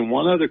Florida State in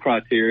one other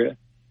criteria,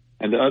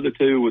 and the other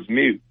 2 was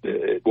mute.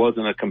 It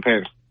wasn't a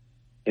comparison.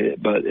 And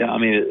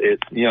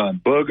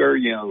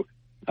Booger,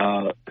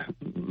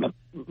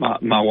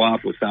 my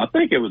wife was saying, I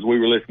think it was we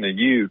were listening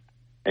to you,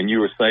 and you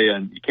were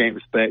saying you can't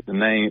respect the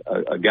name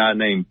a guy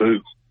named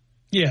Boo.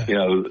 Yeah.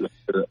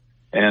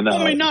 And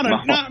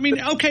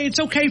okay,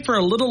 it's okay for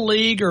a little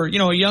league or a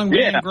young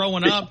man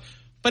growing up,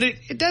 but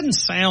it doesn't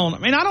sound. I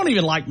mean, I don't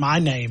even like my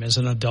name as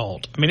an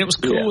adult. I mean, it was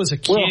cool as a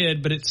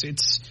kid, but it's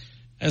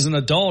as an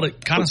adult,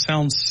 it kind of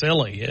sounds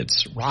silly.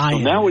 It's Ryan.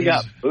 So now we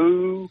got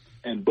Boo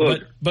and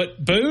Booger.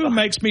 But Boo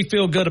makes me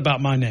feel good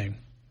about my name,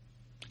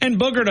 and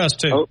Booger does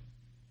too.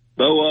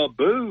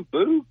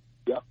 Boo.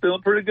 I'm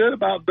feeling pretty good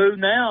about Boo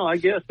now. I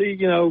guess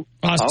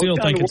I still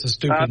think it's a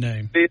stupid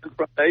name.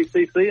 From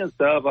ACC and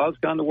stuff, I was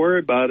kind of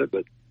worried about it.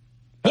 But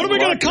what are we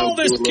going to call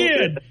this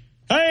kid?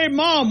 Hey,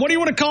 Mom, what do you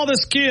want to call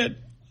this kid?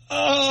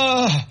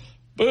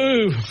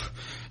 Boo.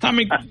 I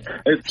mean,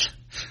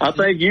 I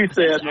think you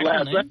said in the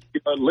last second,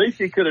 at least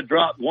he could have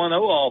dropped 1-0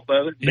 off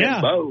of it.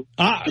 Yeah. Bo.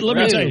 Let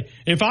me tell you,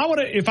 if I would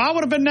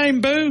have been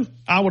named Boo,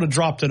 I would have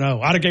dropped an O.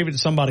 I'd have gave it to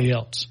somebody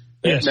else.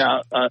 Yes. Now,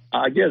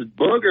 I guess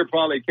Booger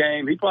probably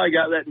came. He probably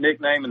got that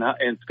nickname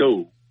in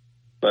school.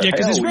 But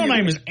because his real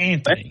name is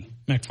Anthony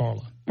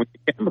McFarland. When you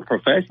became a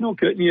professional,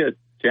 couldn't you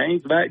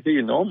change back to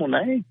your normal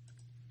name?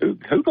 Who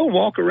gonna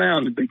walk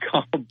around and be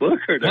called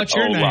Booger? What's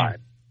your name? Life?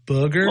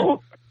 Booger.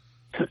 Oh.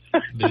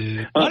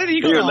 Why did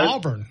he go to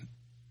Auburn?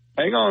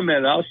 Hang on a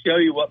minute. I'll show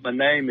you what my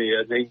name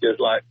is. He just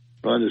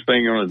run his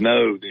finger on his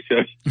nose and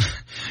show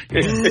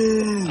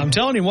you. I'm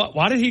telling you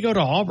why did he go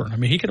to Auburn? I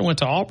mean, he could have went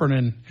to Auburn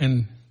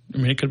and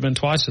it could have been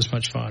twice as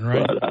much fun,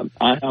 right? But,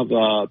 I've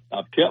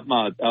kept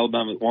one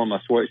of my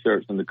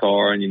sweatshirts in the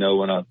car, and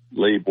when I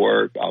leave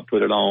work, I'll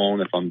put it on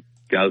if I'm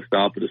got to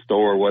stop at the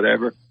store or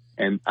whatever.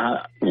 And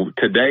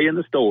today in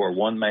the store,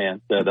 one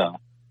man said,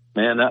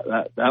 "Man,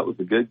 that was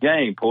a good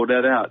game. Pulled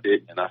that out,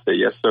 didn't you?" And I said,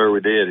 "Yes, sir,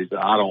 we did." He said,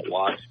 "I don't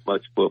watch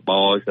much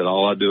football." He said,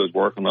 "All I do is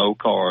work on old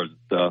cars and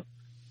stuff."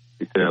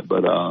 He said,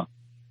 "But a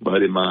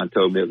buddy of mine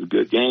told me it was a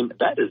good game."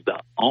 That is the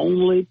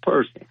only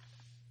person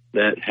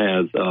that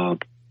has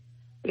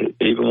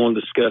even want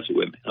to discuss it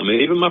with me. I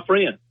mean, even my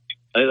friend.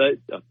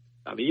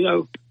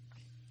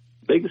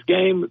 Biggest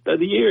game of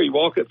the year. You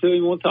walk up to him,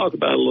 you want to talk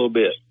about it a little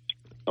bit.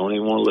 Don't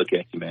even want to look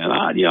at you, man.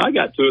 I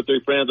got 2 or 3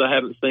 friends I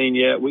haven't seen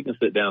yet. We can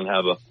sit down and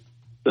have a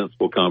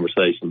sensible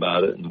conversation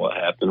about it and what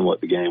happened and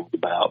what the game was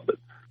about.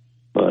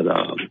 But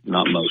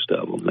not most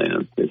of them,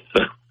 man.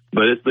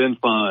 But it's been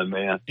fun,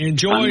 man.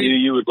 Enjoy. I knew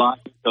you would like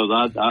it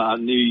because I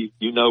knew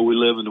we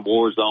live in the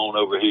war zone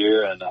over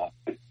here, and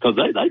because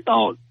they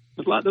thought.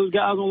 It's like those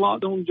guys on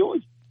Lockdown in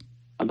Georgia.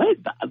 I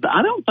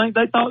don't think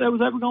they thought they was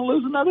ever going to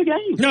lose another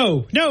game.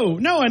 No.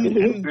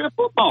 And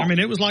football. I mean,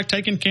 it was like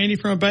taking candy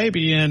from a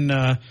baby, and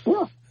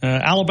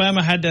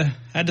Alabama had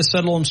to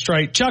settle them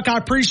straight. Chuck, I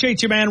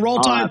appreciate you, man. Roll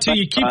Tide to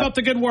you. Keep up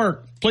the good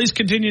work. Please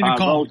continue to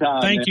call.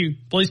 Thank you.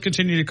 Please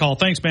continue to call.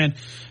 Thanks, man.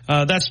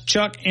 That's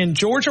Chuck in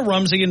Georgia.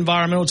 Rumsey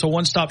Environmental. It's a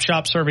one-stop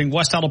shop serving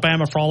West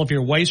Alabama for all of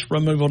your waste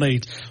removal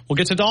needs. We'll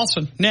get to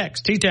Dawson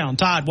next. T-Town,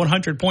 Tide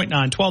 100.9,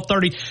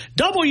 1230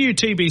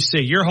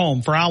 WTBC. Your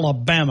home for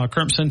Alabama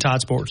Crimson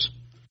Tide Sports.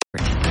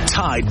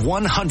 Tide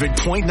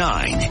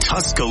 100.9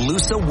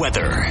 Tuscaloosa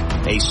weather.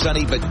 A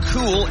sunny but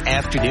cool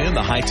afternoon.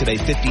 The high today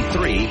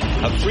 53.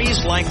 A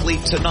freeze likely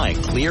tonight.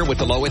 Clear with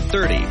the low at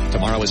 30.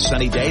 Tomorrow is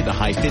sunny day. The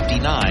high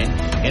 59.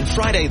 And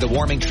Friday the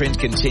warming trend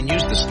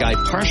continues. The sky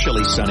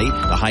partially sunny.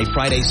 The high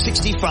Friday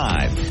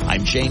 65.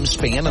 I'm James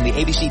Spann on the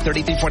ABC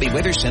 3340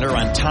 Weather Center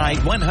on Tide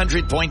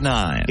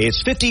 100.9.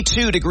 It's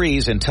 52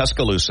 degrees in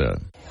Tuscaloosa.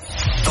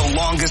 The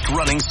longest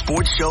running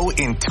sports show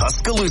in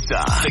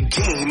Tuscaloosa. The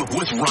Game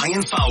with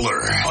Ryan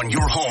Fowler on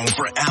your home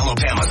for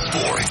Alabama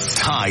sports.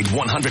 Tide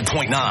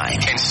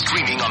 100.9 and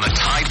streaming on the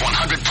Tide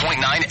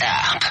 100.9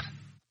 app.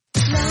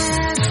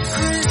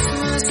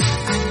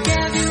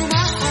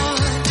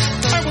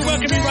 All right, we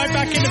welcome you right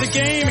back into the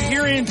game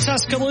here in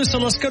Tuscaloosa.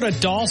 Let's go to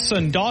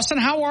Dawson. Dawson,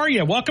 how are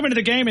you? Welcome into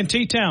the game in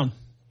T-Town.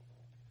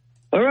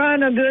 All right,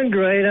 I'm doing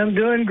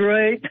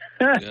great.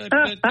 Good.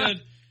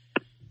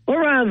 All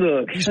right,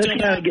 look, let's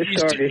kind of get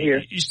started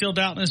here. You still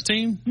doubting this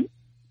team?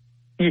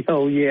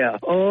 Oh, yeah.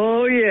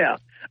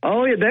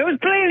 There was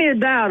plenty of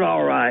doubt,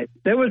 all right.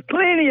 There was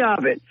plenty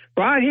of it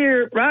right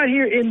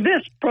here in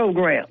this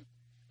program.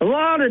 A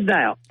lot of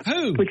doubt.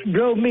 Who? Which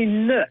drove me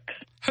nuts.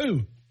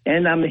 Who?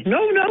 And I mean,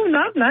 no,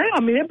 not now. I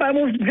mean, everybody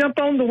wants to jump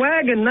on the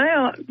wagon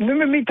now.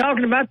 Remember me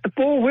talking about the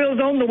four wheels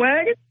on the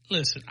wagon?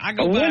 Listen, I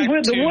go back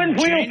to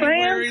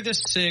January the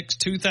 6th,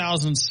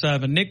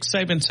 2007. Nick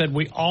Saban said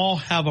we all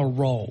have a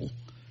role.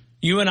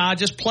 You and I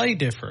just play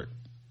different.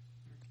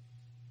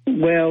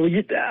 Well,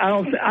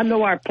 I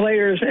know our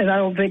players, and I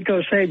don't think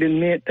Coach Saban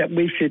meant that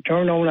we should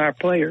turn on our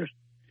players.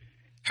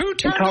 Who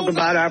turned talk on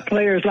about our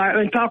players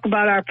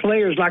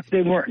like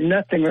they weren't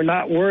nothing or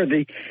not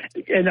worthy,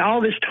 and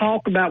all this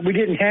talk about we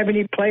didn't have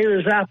any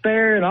players out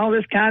there and all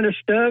this kind of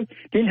stuff.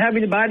 Didn't have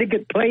anybody that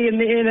could play in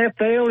the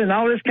NFL and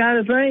all this kind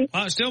of thing.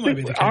 Well, it still may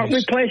be the case. Aren't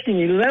we placing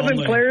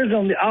 11 players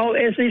on the All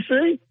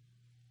SEC?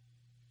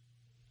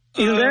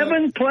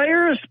 11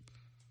 players.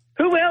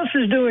 Who else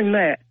is doing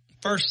that?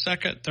 First,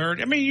 second, third.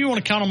 I mean, you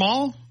want to count them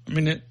all? I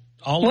mean, there's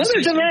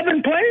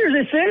 11 players.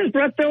 It says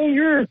right there on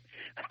your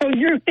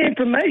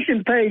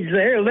information page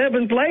there,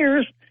 11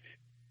 players.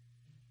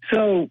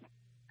 So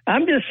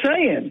I'm just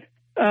saying,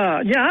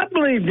 I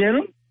believed in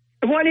them.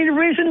 There wasn't any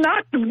reason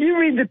not to. You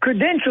read the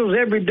credentials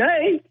every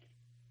day.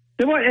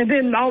 And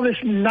then all this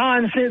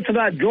nonsense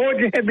about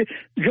Georgia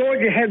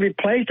had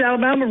replaced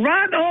Alabama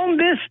right on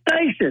this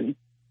station.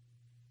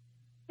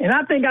 And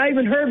I think I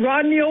even heard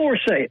Rodney Orr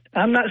say it.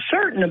 I'm not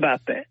certain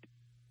about that.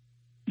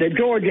 That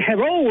Georgia had,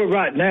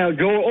 right now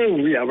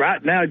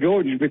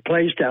Georgia's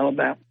replaced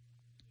Alabama.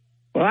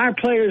 Well, our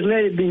players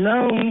let it be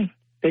known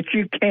that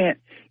you can't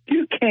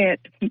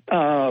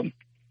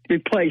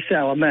replace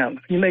Alabama.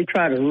 You may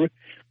try to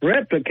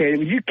replicate it,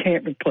 but you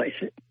can't replace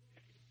it.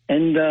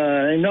 And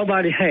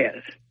nobody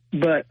has.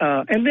 But,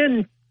 and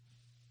then,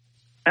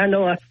 I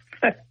know,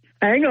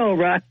 hang on,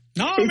 Ryan.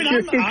 No, I mean,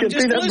 I'm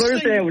just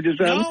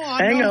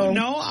listening.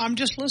 No, I'm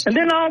just listening.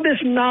 And then all this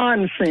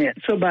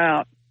nonsense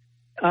about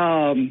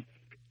that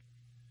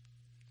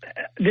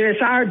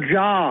it's our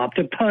job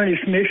to punish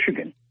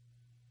Michigan.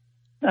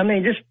 I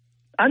mean,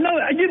 I know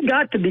you've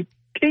got to be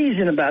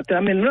teasing about that.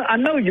 I mean, I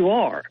know you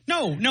are.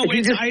 No,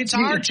 it's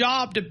our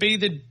job to be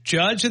the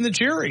judge and the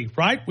jury,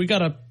 right? We got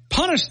to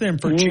punish them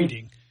for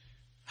cheating.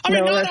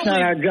 That's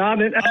not our job.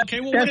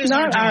 That's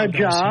not our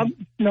job.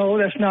 No,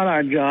 that's not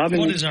our job.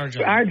 What is our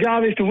job? Our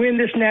job is to win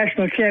this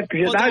national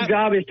championship. Our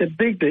job is to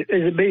beat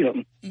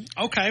them.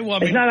 Okay, well, I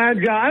mean, it's not our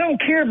job. I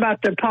don't care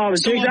about their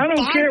politics. I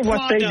don't care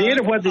what they did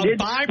or what they did.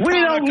 A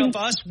byproduct of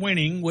us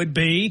winning would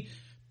be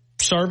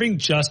serving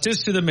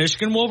justice to the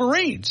Michigan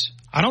Wolverines.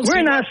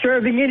 We're not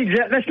serving any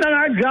justice. That's not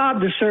our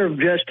job to serve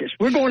justice.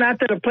 We're going out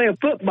there to play a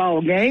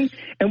football game,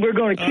 and we're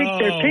going to kick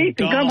their teeth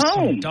and come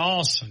home.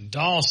 Dawson.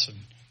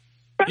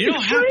 You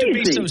don't have to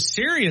be so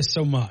serious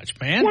so much,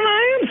 man. Well,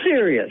 I am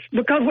serious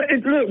because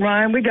look,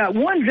 Ryan, we got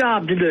one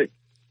job to do,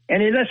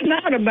 and it's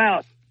not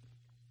about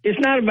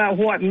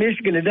what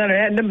Michigan has done or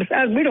hasn't done.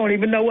 Besides, we don't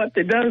even know what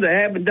they've done or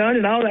they haven't done,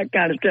 and all that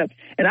kind of stuff.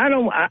 And I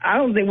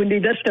don't think we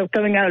need that stuff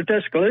coming out of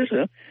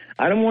Tuscaloosa.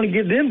 I don't want to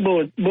give them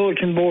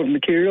bulletin board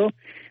material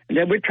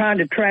that we're trying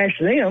to trash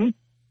them.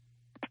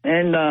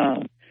 And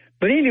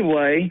but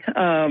anyway,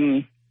 but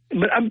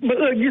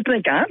look, you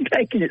think I'm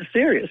taking it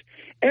serious?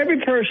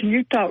 Every person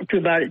you talked to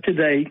about it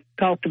today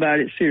talked about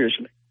it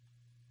seriously,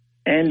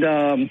 and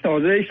or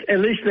at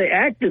least they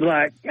acted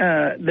like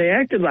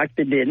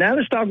they did. Now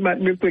let's talk about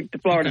real quick the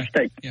Florida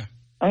State. Yeah,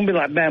 I'm gonna be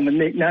like Bama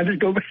Nick. Now just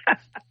go.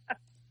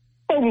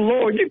 Oh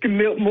Lord, you can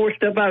milk more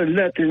stuff out of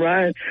nothing,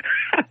 Ryan.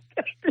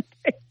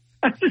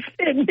 I'm just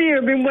sitting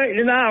here, been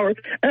waiting an hour.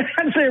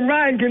 I'm saying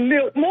Ryan can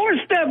milk more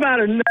stuff out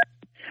of nothing.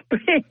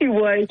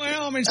 anyway.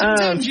 Well, I mean,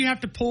 sometimes you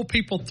have to pull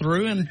people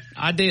through, and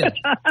I did.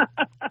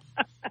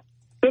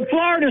 But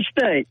Florida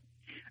State,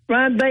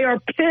 Ryan, they are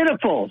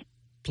pitiful.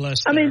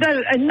 Plus, I mean,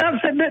 enough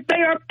said that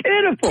they are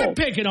pitiful. Quit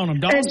picking on them,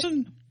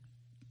 Dawson.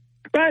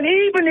 Right,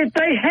 even if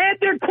they had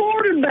their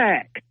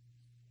quarterback,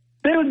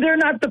 they're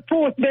not the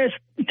fourth best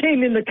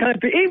team in the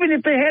country. Even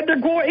if they had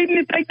even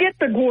if they get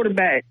the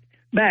quarterback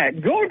back,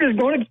 Georgia's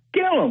going to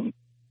kill them.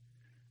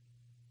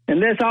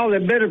 Unless all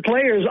their better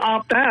players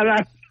opt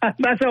out,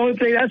 that's the only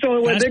thing. That's the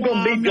only way they're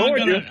going to beat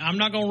Georgia. I'm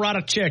not going to write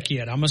a check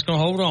yet. I'm just going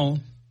to hold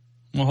on.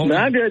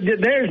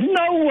 There's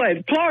no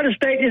way. Florida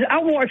State I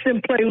watched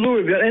them play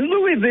Louisville, and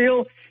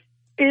Louisville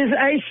is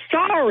a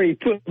sorry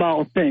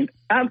football team.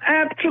 An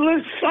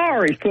absolute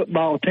sorry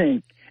football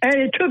team. And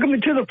it took them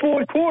into the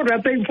fourth quarter,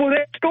 I think, before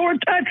they scored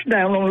a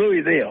touchdown on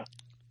Louisville.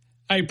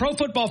 Hey, Pro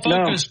Football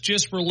Focus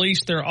just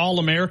released their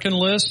All-American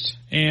list,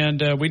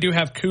 and we do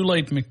have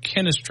Kool-Aid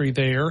McKinstry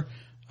there.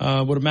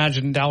 Would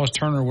imagine Dallas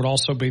Turner would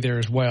also be there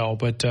as well.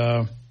 But,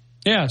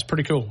 yeah, it's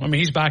pretty cool. I mean,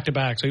 he's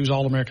back-to-back, so he was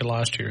All-American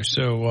last year.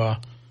 So,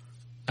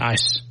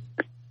 nice.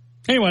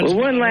 Anyway,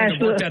 one last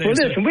look. Well,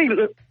 listen,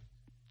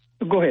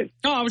 go ahead.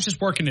 No, I was just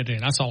working it in.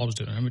 That's all I was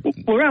doing.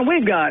 Well, Ron,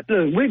 we've got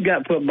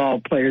football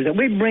players, and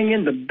we bring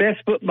in the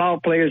best football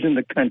players in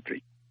the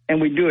country, and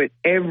we do it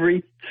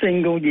every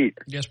single year.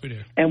 Yes, we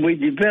do. And we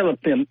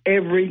develop them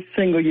every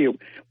single year.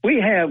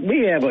 We have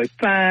a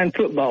fine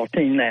football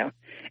team now.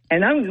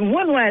 And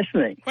one last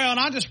thing. Well, and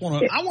I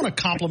want to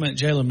compliment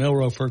Jalen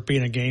Milroe for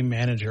being a game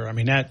manager. I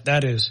mean,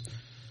 that is.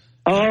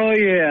 Oh,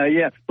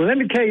 yeah. Well, let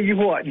me tell you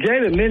what.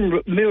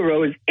 Jalen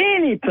Milroe is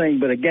anything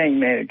but a game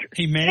manager.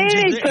 He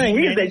manages anything.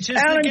 He's a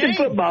talented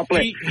football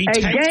player.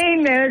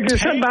 Game manager,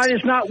 somebody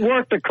that's not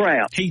worth the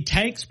crap. He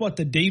takes what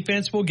the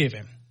defense will give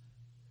him.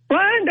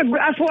 Right?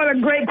 That's what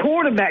a great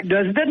quarterback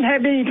does. It doesn't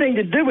have anything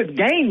to do with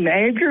game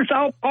manager. It's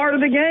all part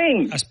of the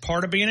game. That's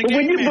part of being a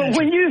game manager. But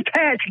when you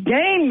attach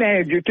game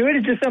manager to it,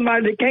 it's just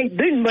somebody that can't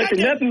do much of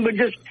nothing but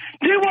just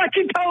do what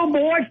you're told,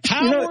 boy.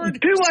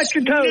 Do what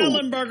you're told.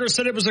 Schnellenberger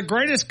said it was the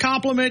greatest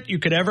compliment you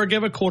could ever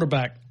give a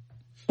quarterback.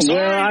 Well,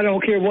 I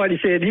don't care what he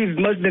said. He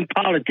must have been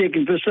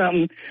politicking for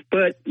something.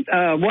 But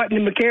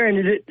wasn't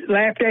McCarron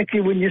laughed at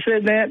you when you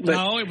said that? But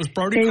no, it was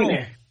Brody Kroll.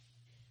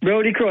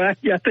 Brody Kroll, I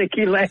think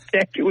he laughed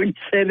at you when you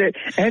said that.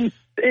 And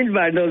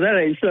anybody knows that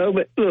ain't so.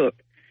 But look,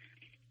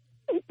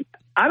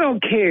 I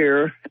don't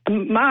care.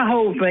 My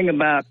whole thing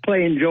about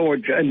playing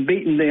Georgia and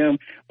beating them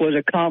was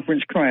a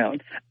conference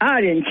crown.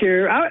 I didn't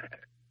care.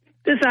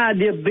 This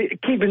idea of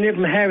keeping them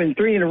from having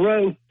 3 in a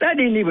row, that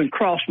didn't even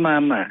cross my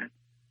mind.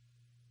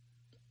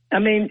 I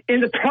mean,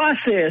 in the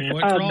process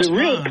of the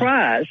real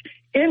prize,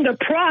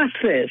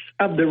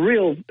 of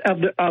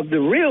the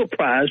real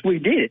prize, we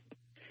did it.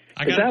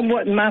 Because that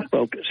wasn't my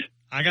focus.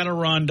 I got to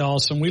run,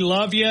 Dawson. We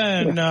love you,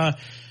 and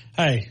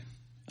hey,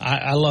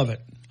 I love it.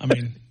 I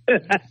mean,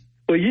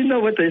 well, you know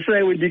what they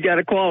say when you got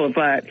to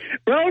qualify it.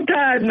 Roll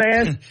Tide,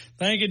 man.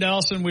 Thank you,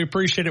 Dawson. We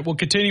appreciate it. We'll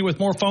continue with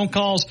more phone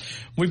calls.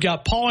 We've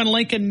got Paul and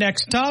Lincoln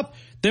next up.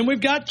 Then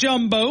we've got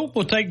Jumbo.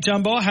 We'll take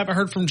Jumbo. I haven't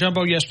heard from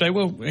Jumbo yesterday.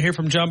 We'll hear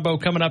from Jumbo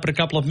coming up in a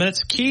couple of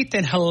minutes. Keith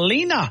and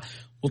Helena.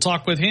 We'll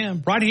talk with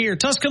him right here.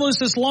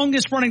 Tuscaloosa's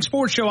longest running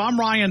sports show. I'm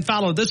Ryan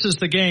Fowler. This is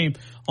The Game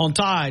on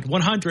Tide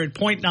 100.9,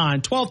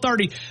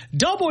 1230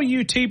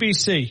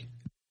 WTBC.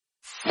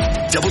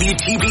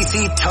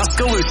 WTBC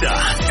Tuscaloosa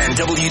and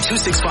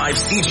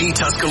W265CG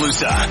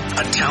Tuscaloosa,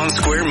 a Town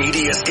Square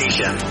media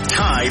station.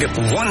 Tide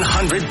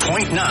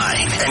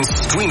 100.9 and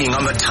streaming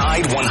on the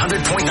Tide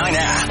 100.9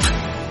 app.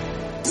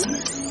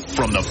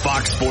 From the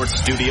Fox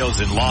Sports Studios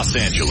in Los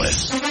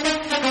Angeles,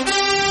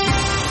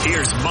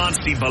 here's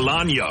Monty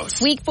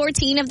Bolaños. Week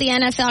 14 of the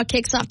NFL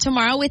kicks off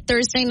tomorrow with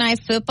Thursday Night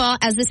Football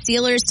as the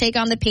Steelers take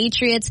on the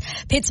Patriots.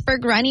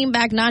 Pittsburgh running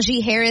back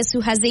Najee Harris,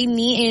 who has a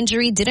knee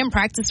injury, didn't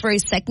practice for a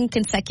second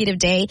consecutive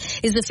day,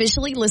 is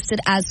officially listed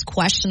as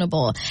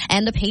questionable.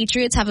 And the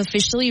Patriots have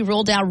officially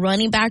ruled out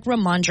running back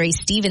Ramondre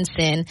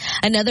Stevenson.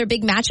 Another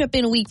big matchup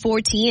in Week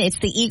 14, it's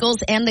the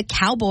Eagles and the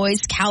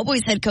Cowboys.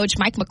 Cowboys head coach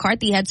Mike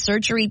McCarthy had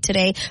surgery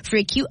today for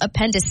acute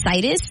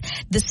appendicitis.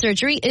 The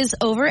surgery is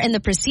over and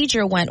the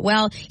procedure went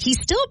well. He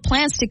still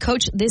plans to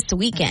coach this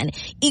weekend.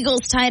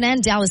 Eagles tight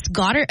end Dallas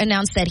Goedert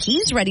announced that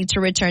he's ready to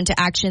return to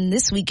action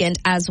this weekend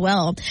as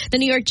well. The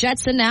New York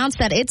Jets announced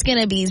that it's going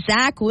to be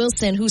Zach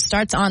Wilson who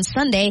starts on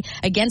Sunday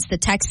against the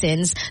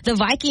Texans. The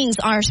Vikings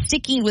are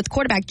sticking with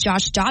quarterback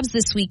Josh Dobbs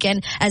this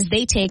weekend as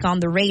they take on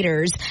the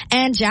Raiders.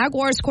 And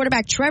Jaguars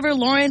quarterback Trevor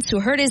Lawrence, who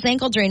hurt his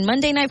ankle during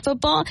Monday Night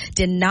Football,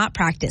 did not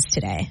practice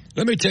today.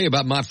 Let me tell you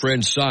about my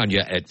friend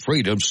Sonia at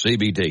Freedom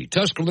CBD,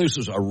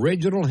 Tuscaloosa's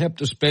original hemp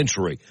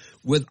dispensary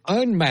with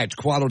unmatched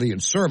quality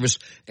and service,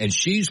 and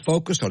she's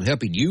focused on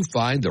helping you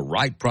find the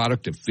right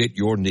product to fit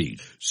your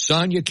needs.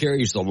 Sonia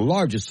carries the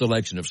largest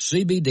selection of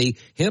CBD,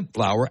 hemp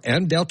flower,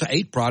 and Delta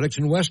 8 products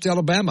in West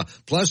Alabama,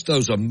 plus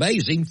those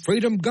amazing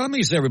Freedom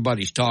gummies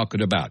everybody's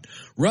talking about.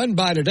 Run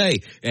by today.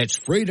 It's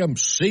Freedom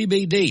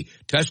CBD,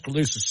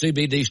 Tuscaloosa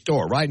CBD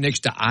store, right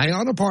next to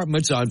Ion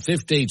Apartments on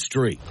 15th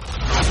Street.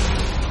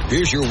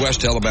 Here's your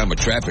West Alabama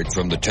traffic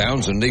from the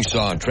Townsend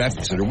Nissan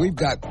Traffic Center. We've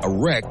got a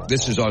wreck.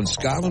 This is on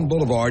Skyland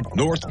Boulevard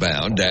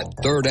northbound at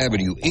 3rd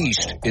Avenue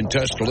East in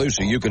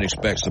Tuscaloosa. You can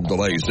expect some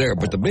delays there,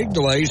 but the big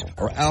delays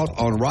are out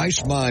on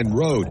Rice Mine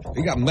Road.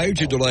 We got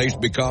major delays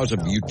because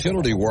of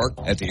utility work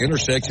at the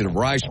intersection of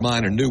Rice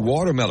Mine and New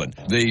Watermelon.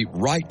 The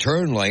right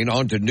turn lane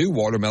onto New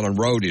Watermelon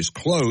Road is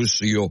closed,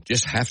 so you'll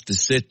just have to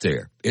sit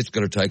there. It's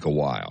going to take a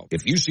while.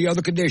 If you see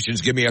other conditions,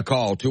 give me a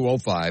call,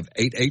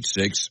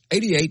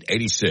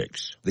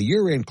 205-886-8886. The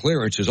year-end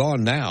clearance is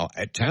on now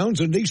at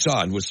Townsend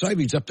Nissan with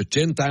savings up to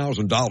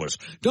 $10,000.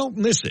 Don't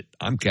miss it.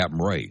 I'm Captain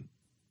Ray.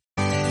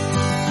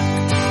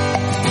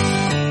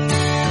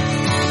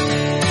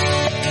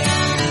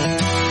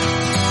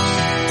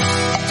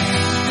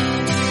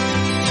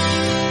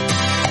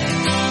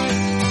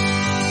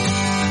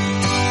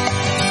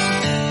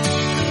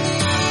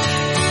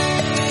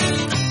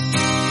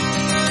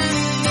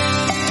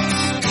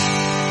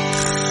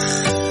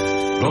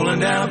 Rolling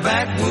down a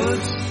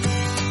backwoods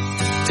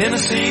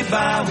Tennessee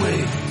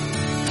byway,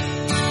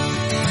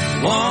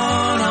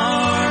 one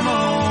arm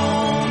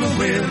on the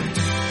wheel,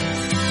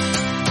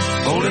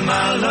 holding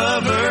my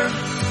lover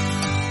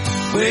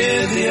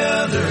with the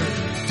other,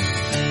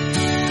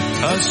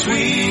 a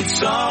sweet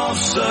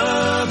soft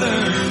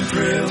southern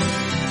thrill.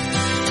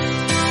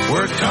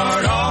 Worked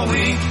hard all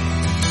week,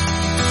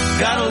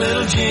 got a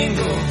little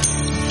jingle.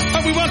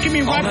 We welcome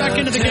you right back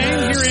into the game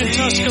here in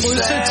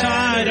Tuscaloosa,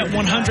 tied at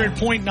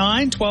 100.9,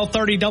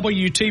 1230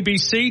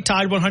 WTBC,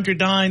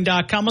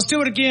 tide109.com. Let's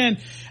do it again.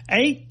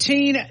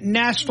 18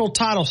 national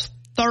titles,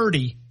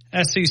 30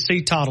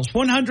 SEC titles,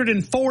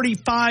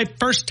 145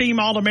 first-team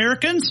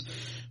All-Americans.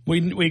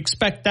 We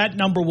expect that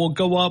number will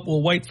go up.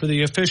 We'll wait for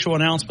the official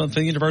announcement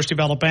from the University of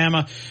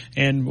Alabama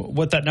and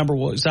what that number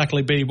will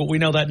exactly be. But we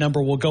know that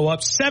number will go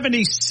up.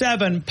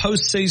 77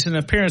 postseason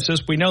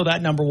appearances. We know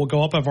that number will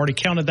go up. I've already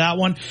counted that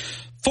one.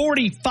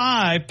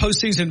 45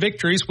 postseason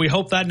victories. We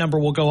hope that number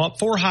will go up.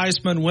 4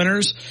 Heisman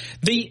winners.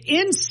 The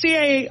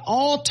NCAA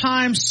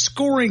all-time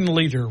scoring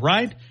leader,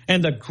 right?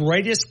 And the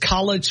greatest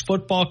college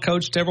football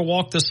coach to ever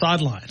walk the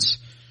sidelines.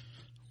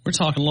 We're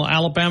talking a little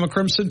Alabama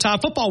Crimson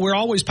Tide football. We're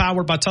always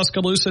powered by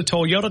Tuscaloosa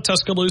Toyota,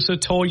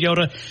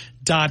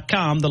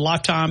 TuscaloosaToyota.com. The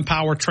lifetime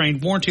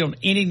powertrain warranty on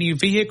any new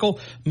vehicle,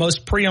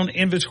 most pre-owned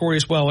inventory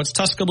as well. It's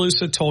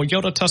Tuscaloosa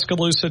Toyota,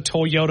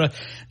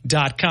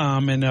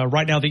 TuscaloosaToyota.com. And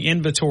right now the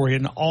inventory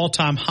at an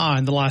all-time high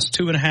in the last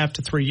 2.5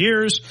 to 3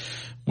 years.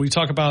 We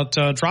talk about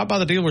drop by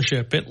the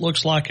dealership. It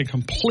looks like a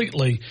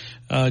completely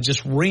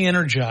just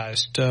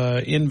re-energized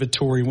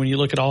inventory when you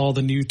look at all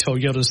the new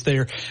Toyotas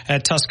there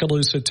at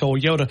Tuscaloosa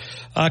Toyota.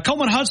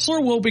 Coleman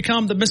Hutzler will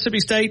become the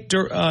Mississippi State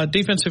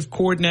defensive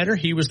coordinator.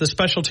 He was the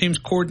special teams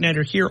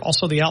coordinator here,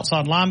 also the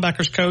outside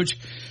linebackers coach.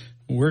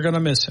 We're going to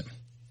miss him.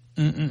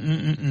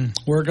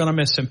 We're going to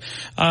miss him.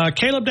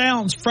 Caleb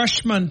Downs,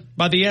 freshman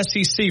by the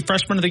SEC,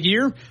 freshman of the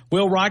year.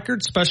 Will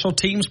Reichert, special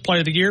teams player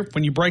of the year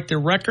when you break their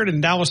record.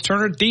 And Dallas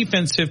Turner,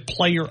 defensive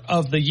player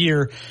of the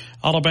year.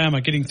 Alabama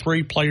getting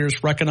 3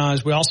 players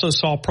recognized. We also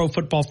saw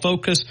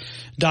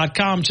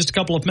ProFootballFocus.com just a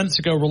couple of minutes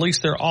ago release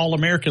their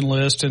All-American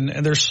list,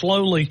 and they're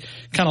slowly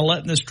kind of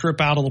letting this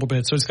drip out a little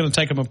bit. So it's going to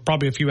take them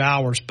probably a few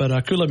hours.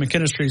 But Kool-Aid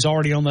McKinstry is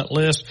already on that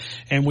list,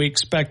 and we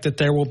expect that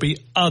there will be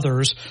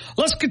others.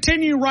 Let's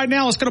continue right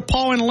now. Let's go to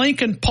Paul in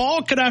Lincoln.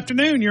 Paul, good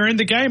afternoon. You're in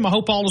the game. I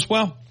hope all is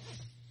well.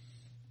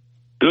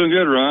 Doing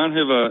good, Ryan.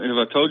 Have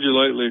I told you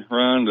lately,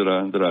 Ryan,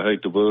 that I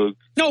hate the Bugs?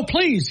 No,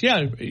 please.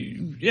 Yeah.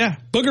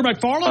 Booger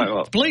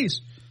McFarland, please.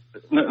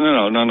 No.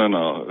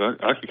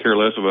 I could care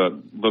less about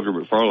Booger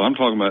McFarland. I'm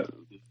talking about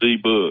the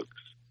Bugs,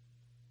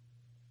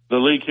 the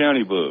Lee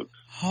County Bugs.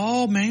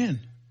 Oh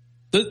man,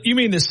 you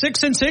mean the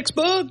 6-6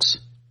 Bugs?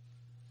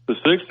 The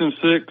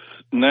 6-6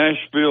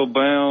 Nashville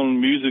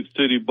bound, Music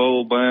City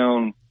Bowl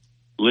bound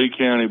Lee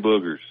County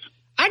Boogers.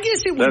 I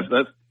guess it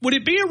would. Would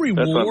it be a reward?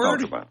 That's what I'm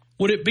talking about.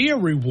 Would it be a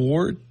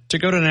reward to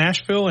go to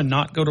Nashville and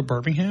not go to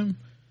Birmingham?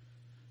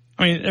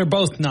 I mean, they're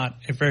both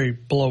not very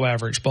below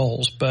average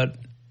bowls, but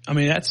I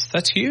mean,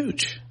 that's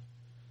huge.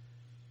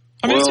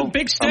 I mean, it's a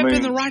big step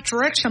in the right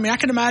direction. I mean, I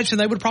can imagine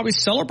they would probably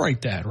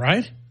celebrate that,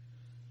 right?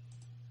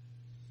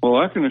 Well,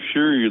 I can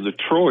assure you the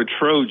Troy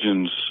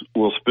Trojans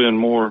will spend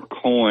more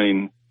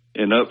coin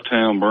in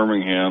uptown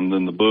Birmingham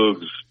than the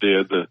Bugs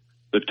did the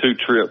 2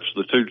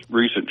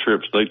 recent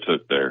trips they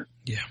took there.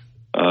 Yeah.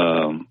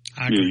 I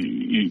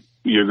agree.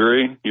 You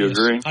agree? Yes,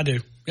 agree? I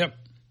do. Yep.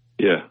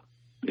 Yeah.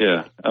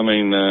 I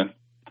mean,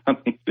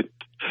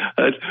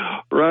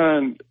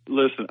 Ryan,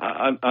 listen,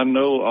 I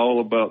know all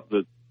about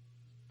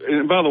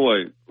and by the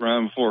way,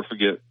 Ryan, before I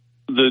forget,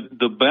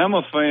 the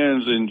Bama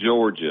fans in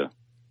Georgia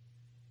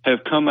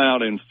have come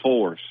out in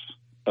force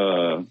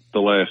the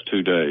last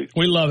 2 days.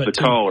 We love it.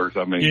 The callers,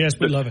 I mean. Yes,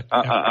 we love it.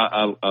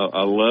 I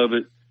love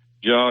it.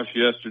 Josh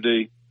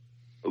yesterday,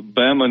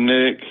 Bama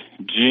Nick,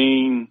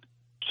 Gene,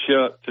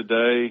 Chuck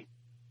today.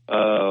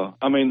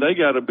 I mean, they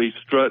got to be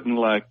strutting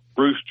like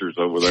roosters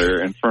over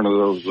there in front of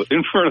those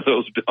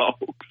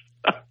dogs.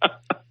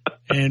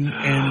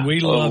 and we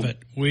love it.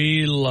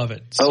 We love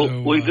it.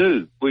 So, we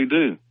do.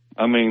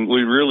 I mean,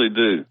 we really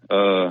do.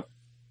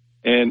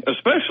 And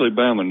especially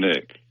Bama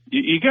Nick.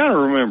 You got to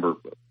remember,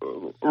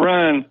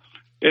 Ryan,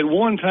 at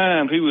one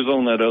time he was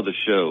on that other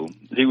show.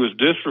 He was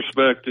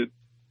disrespected.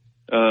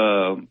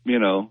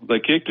 They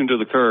kicked him to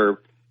the curb.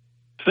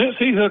 Since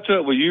he hooked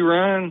up with you,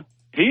 Ryan,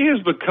 he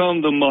has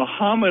become the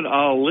Muhammad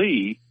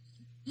Ali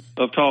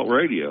of talk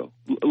radio.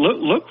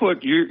 Look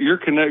what your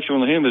connection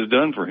with him has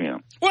done for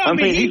him. Well, I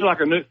mean, he's like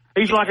a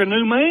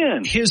new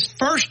man. His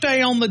first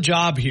day on the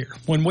job here,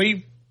 when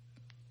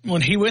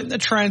he went in the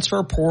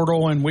transfer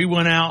portal and we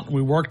went out and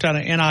we worked out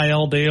an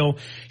NIL deal,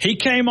 he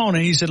came on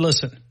and he said,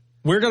 "Listen,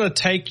 we're going to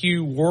take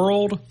you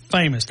world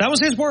famous." That was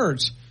his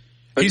words.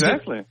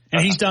 Exactly.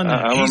 And he's done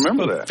that. I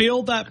remember that. He's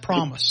fulfilled that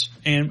promise.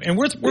 And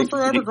we're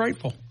forever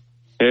grateful.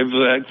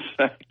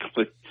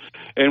 Exactly.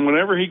 And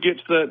whenever he gets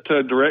that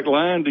direct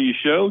line to your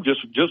show, just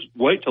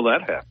wait till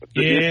that happens.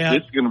 Yeah.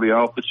 It's going to be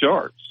off the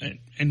charts.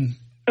 And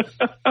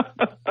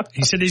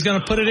he said he's going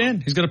to put it in.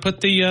 He's going to put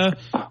the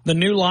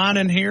new line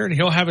in here, and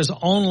he'll have his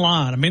own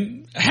line. I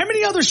mean, how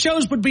many other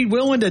shows would be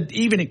willing to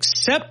even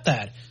accept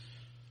that?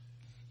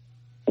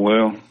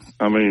 Well,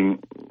 I mean,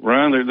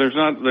 Ryan, there's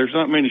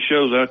not many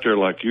shows out there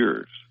like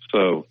yours.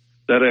 So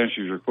that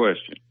answers your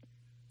question.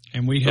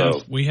 And we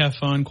have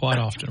fun quite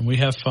often. We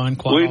have fun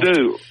quite often. We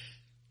do.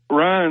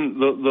 Ryan,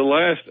 the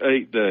last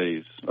 8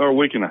 days, or a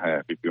week and a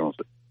half, if you want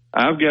to say,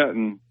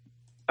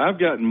 I've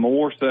gotten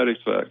more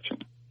satisfaction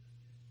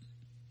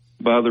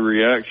by the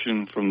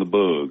reaction from the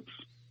Bugs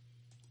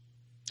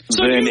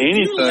than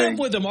anything. You live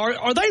with them.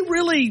 Are they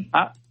really?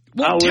 I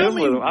live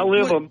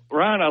with them.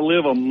 Ryan, I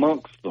live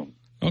amongst them.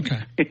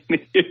 Okay.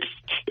 It's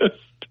just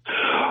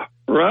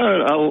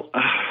Ryan.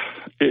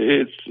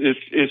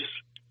 It's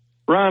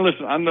Ryan.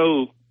 Listen,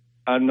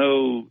 I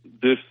know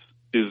this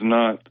is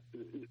not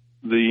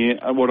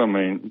what I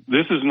mean.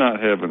 This is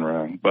not heaven,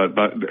 Ryan. But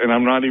and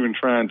I'm not even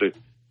trying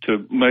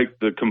to make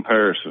the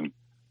comparison.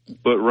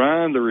 But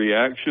Ryan, the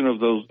reaction of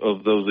those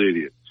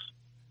idiots,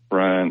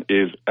 Ryan,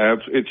 is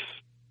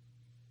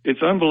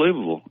it's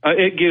unbelievable.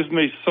 It gives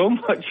me so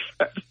much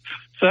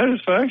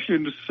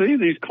satisfaction to see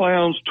these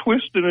clowns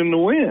twisted in the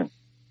wind.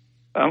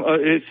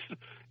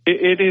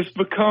 It has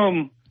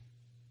become,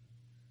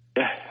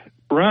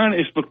 Ryan.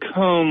 It's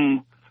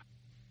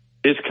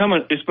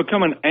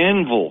become an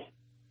anvil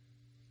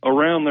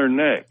around their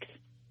neck,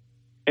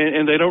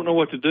 and they don't know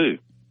what to do.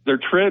 They're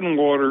treading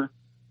water.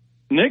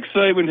 Nick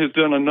Saban has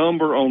done a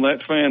number on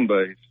that fan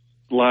base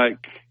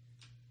like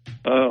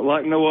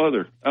no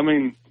other. I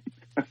mean,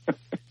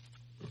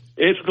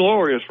 it's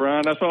glorious,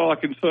 Ryan. That's all I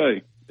can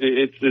say.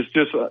 It's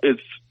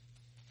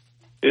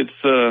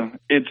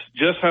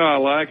just how I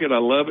like it. I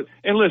love it.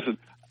 And listen.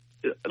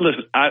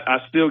 I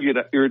still get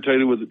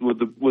irritated with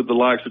the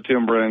likes of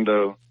Tim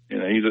Brando. You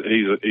know,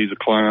 he's a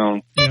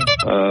clown.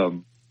 Yeah.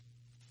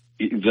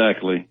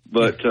 Exactly.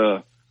 But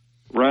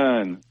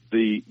Ryan,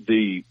 the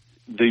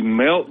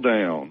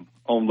meltdown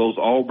on those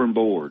Auburn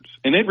boards,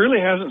 and it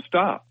really hasn't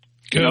stopped.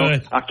 Good. You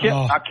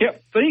know, I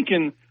kept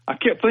thinking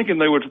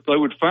they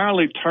would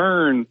finally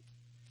turn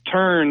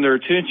their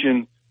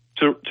attention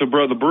to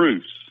Brother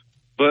Bruce.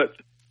 But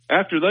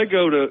after they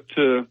go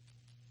to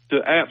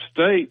App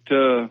State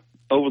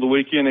over the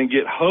weekend and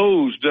get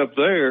hosed up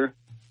there,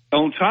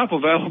 on top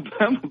of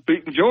Alabama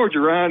beating Georgia,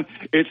 Ryan,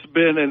 it's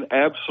been an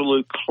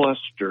absolute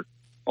cluster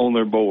on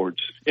their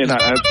boards, and I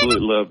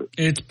absolutely love it.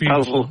 It's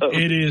beautiful.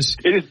 It is.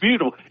 It is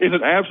beautiful. It's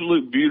an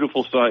absolute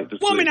beautiful sight to see.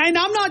 Well, I mean, and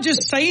I'm not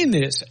just saying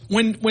this.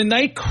 When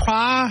they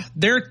cry,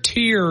 their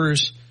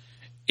tears,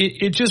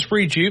 it just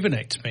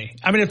rejuvenates me.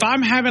 I mean, if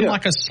I'm having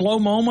like a slow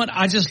moment,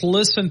 I just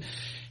listen,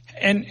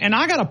 and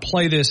I got to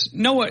play this.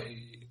 Noah,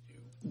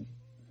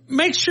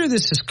 make sure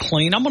this is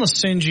clean. I'm going to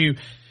send you.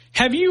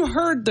 Have you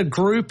heard the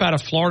group out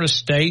of Florida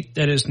State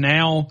that is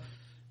now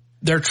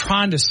they're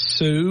trying to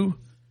sue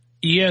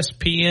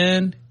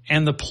ESPN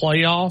and the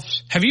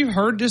playoffs? Have you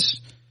heard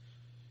this?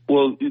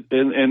 Well,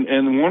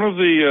 and one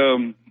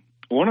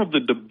of the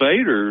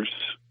debaters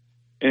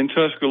in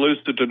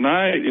Tuscaloosa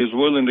tonight is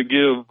willing to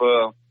give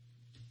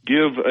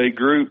a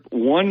group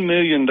 $1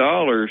 million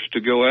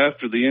to go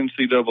after the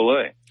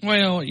NCAA.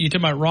 Well, you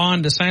talking about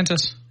Ron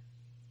DeSantis?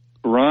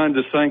 Ron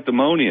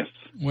DeSanctimonious.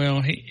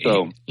 Well,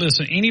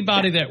 listen,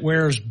 anybody that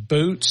wears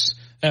boots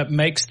that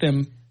makes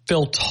them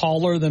feel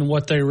taller than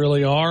what they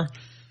really are,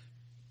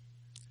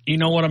 you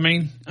know what I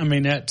mean? I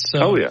mean, that's...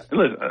 oh, yeah.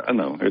 Listen, I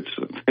know.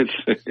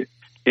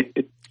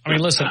 I mean,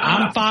 listen,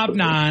 I'm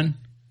 5'9".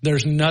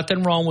 There's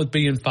nothing wrong with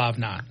being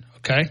 5'9",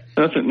 okay?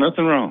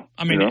 Nothing wrong.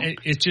 I mean,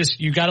 it's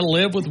just you got to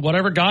live with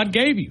whatever God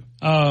gave you.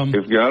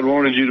 If God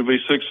wanted you to be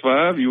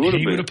 6'5", you would have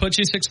been. He would have put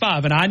you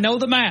 6'5", and I know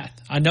the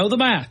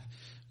math.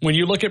 When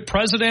you look at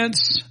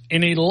presidents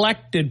and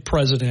elected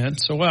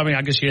presidents, so, well, I mean,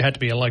 I guess you had to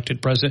be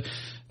elected president.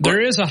 There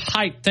is a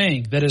height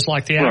thing that is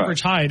like the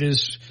average height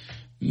is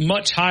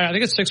much higher. I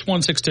think it's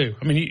 6'1", 6'2".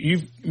 I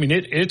mean,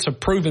 it's a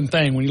proven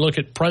thing when you look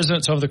at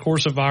presidents over the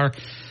course of our.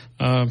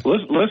 Let's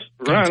put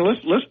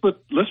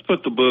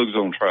the Bugs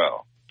on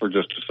trial for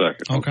just a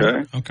second.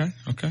 Okay.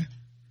 Okay.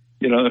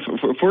 You know,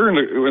 if we're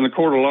in the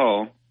court of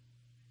law,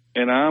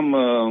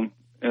 and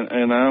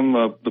and I'm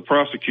the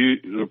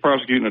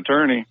prosecuting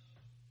attorney,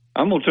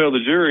 I'm going to tell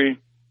the jury,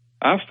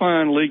 I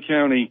find Lee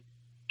County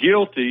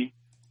guilty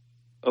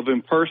of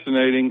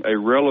impersonating a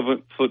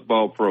relevant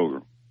football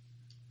program.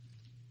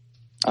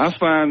 I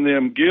find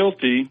them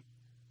guilty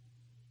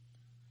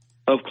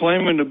of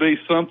claiming to be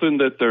something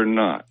that they're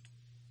not.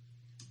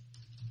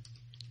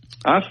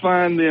 I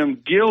find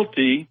them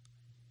guilty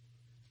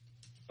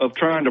of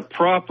trying to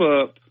prop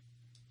up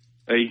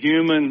a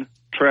human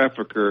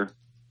trafficker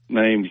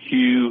named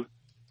Hugh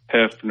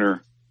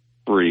Hefner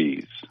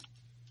Freeze.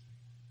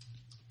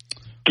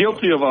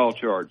 Guilty of all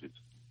charges.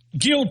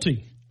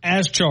 Guilty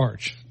as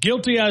charged.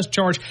 Guilty as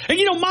charged. And,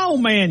 you know, my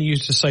old man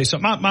used to say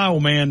something. My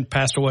old man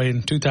passed away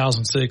in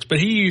 2006, but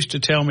he used to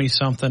tell me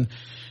something,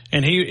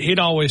 and he'd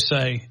always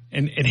say,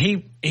 and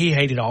he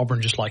hated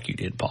Auburn just like you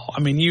did, Paul.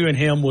 I mean, you and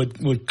him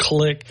would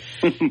click.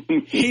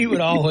 He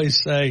would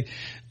always say,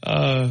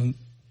 oh,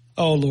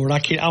 Lord, I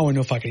don't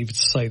know if I can even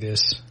say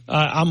this.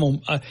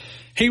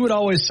 He would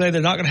always say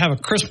they're not going to have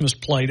a Christmas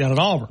play down at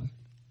Auburn.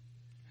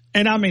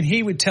 And, I mean,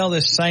 he would tell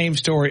this same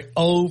story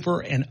over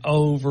and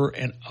over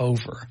and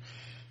over.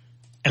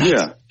 And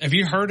yeah. Have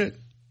you heard it?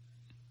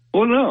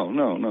 Well,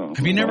 no.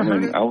 Have you never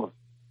heard it?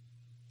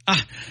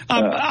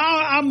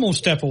 I'm going to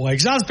step away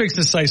because I was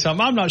fixing to say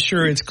something. I'm not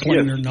sure it's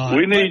clean or not.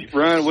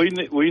 Ryan,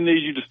 we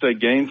need you to stay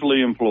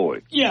gainfully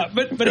employed. Yeah,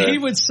 but he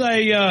would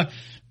say,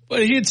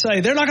 he'd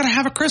say, they're not going to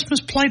have a Christmas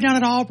play down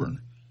at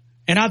Auburn.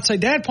 And I'd say,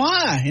 Dad,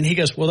 why? And he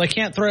goes, well, they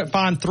can't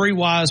find 3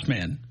 wise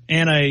men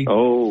and a...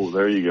 Oh,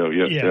 there you go.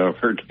 Yeah, I've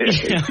heard that.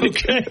 Yeah,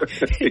 okay.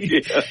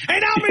 Yeah.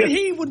 And I mean,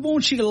 he would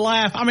want you to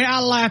laugh. I mean, I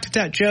laughed at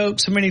that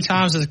joke so many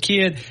times as a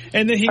kid.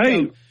 And then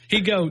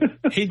he'd go,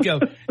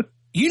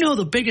 you know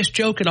the biggest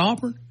joke at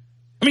Auburn?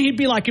 I mean, he'd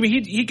be like,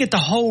 he'd get the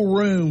whole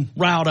room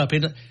riled up.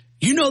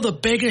 You know the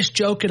biggest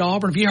joke at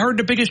Auburn? Have you heard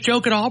the biggest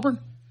joke at Auburn?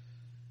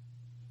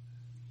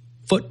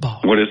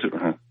 Football. What is it?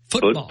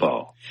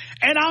 Football.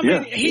 And I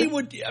mean,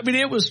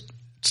 it was,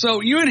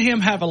 so you and him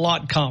have a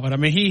lot in common. I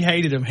mean, he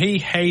hated him,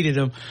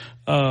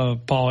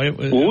 Paul. It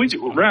was.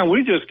 Well, Ryan,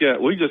 we just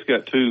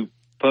got 2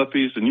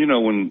 puppies, and you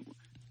know when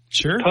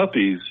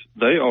puppies,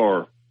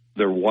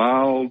 they're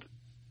wild,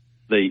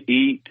 they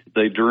eat,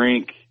 they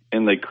drink,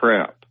 and they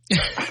crap.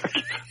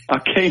 I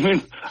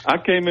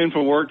came in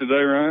from work today,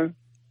 Ryan,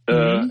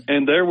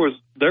 and there was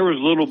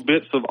little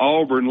bits of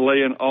Auburn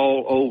laying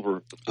all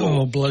over the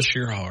floor. Oh, bless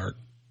your heart.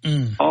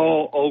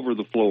 All over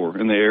the floor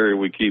in the area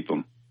we keep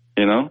them,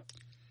 you know?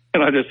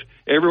 And I just,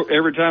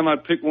 every time I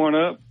pick one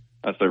up,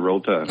 I say,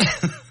 roll tide.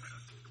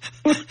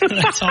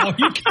 That's all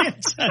you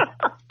can say.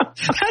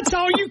 That's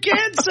all you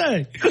can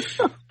say.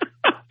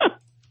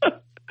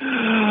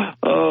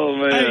 Oh,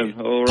 man. Hey,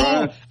 all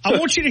right. Paul, I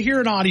want you to hear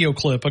an audio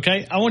clip,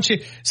 okay?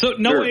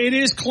 Sure. It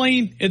is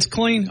clean. It's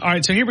clean. All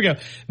right, so here we go.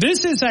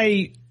 This is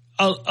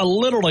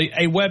literally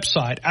a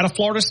website out of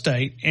Florida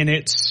State, and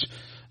it's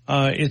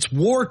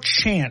War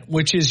Chant,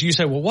 which is, you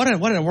say, well, what in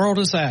the world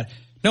is that?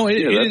 No,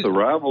 that's the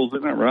Rivals,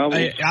 isn't it?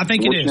 Rivals? I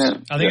think it is.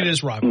 I think it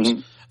is Rivals.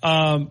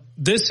 Mm-hmm.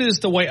 This is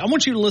the way. I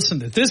want you to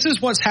listen to this. This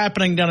is what's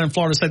happening down in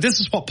Florida State.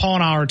 This is what Paul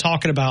and I are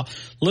talking about.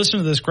 Listen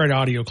to this great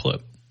audio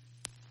clip.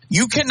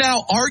 You can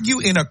now argue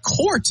in a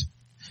court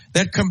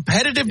that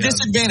competitive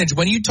disadvantage,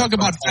 when you talk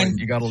about...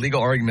 You got a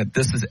legal argument.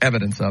 This is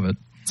evidence of it.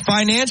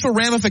 Financial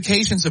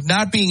ramifications of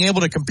not being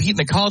able to compete in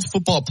the college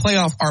football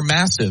playoff are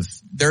massive.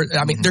 They're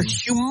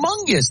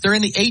humongous. They're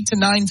in the 8 to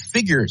 9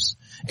 figures.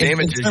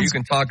 Damages, you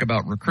can talk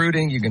about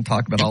recruiting, you can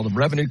talk about all the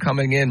revenue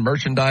coming in,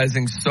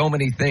 merchandising, so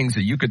many things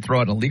that you could throw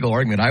out a legal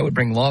argument. I would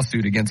bring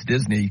lawsuit against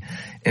Disney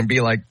and be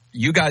like,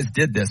 you guys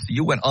did this.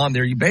 You went on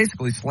there. You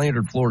basically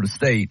slandered Florida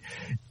State,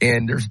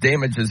 and there's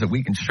damages that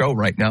we can show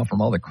right now from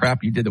all the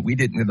crap you did that we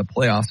didn't in the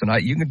playoffs. And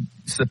you can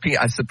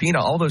subpoena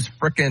all those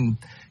frickin'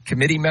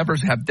 committee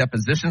members, have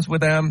depositions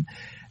with them.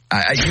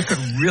 You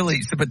could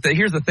really, but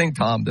here's the thing,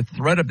 Tom, the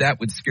threat of that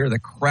would scare the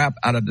crap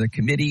out of the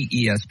committee,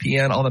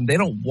 ESPN, all them. They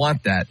don't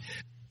want that.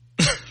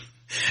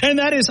 And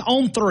that is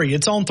on 3.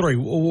 It's on 3.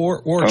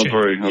 War Chant.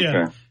 On 3,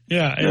 okay.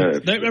 Yeah.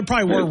 They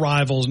probably were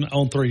Rivals and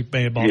on 3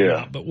 may have bought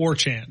out, but War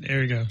Chant.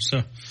 There you go.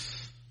 So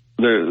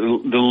they're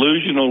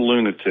delusional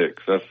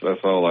lunatics. That's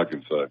all I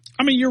can say.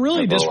 I mean, you're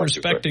really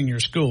disrespecting your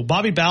school.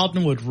 Bobby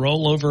Bowden would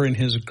roll over in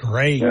his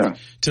grave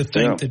to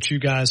think that you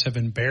guys have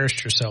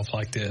embarrassed yourself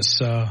like this.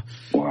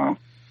 Wow.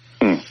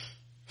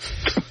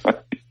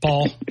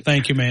 Paul,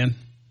 thank you, man.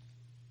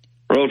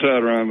 Roll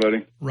Tide, Ryan,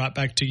 buddy. Right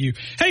back to you.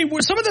 Hey,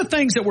 some of the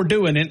things that we're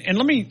doing, and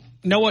let me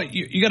know what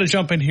you got to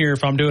jump in here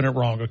if I'm doing it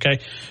wrong, okay?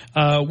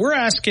 We're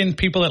asking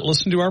people that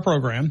listen to our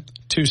program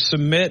to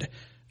submit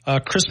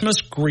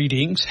Christmas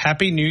greetings,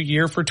 Happy New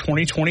Year for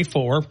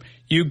 2024.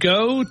 You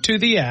go to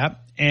the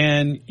app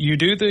and you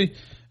do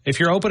if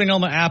you're opening on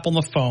the app on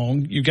the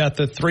phone, you got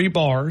the 3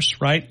 bars,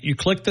 right? You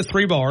click the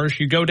 3 bars,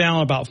 you go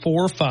down about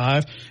 4 or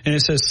 5, and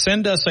it says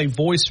send us a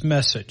voice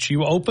message.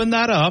 You open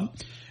that up,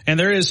 and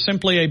there is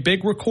simply a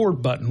big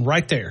record button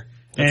right there.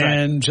 That's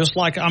and right. Just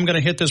like I'm going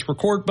to hit this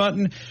record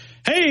button,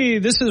 hey,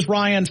 this is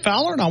Ryan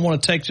Fowler, and I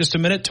want to take just a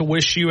minute to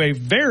wish you a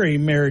very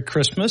Merry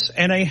Christmas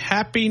and a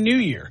Happy New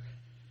Year.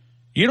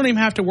 You don't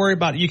even have to worry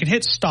about it. You can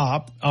hit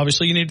stop.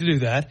 Obviously, you need to do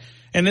that.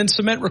 And then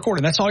submit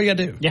recording. That's all you got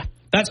to do. Yeah.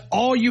 That's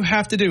all you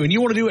have to do. And you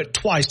want to do it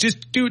twice.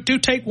 Just do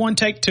take one,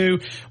 take two.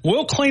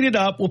 We'll clean it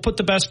up. We'll put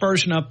the best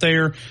version up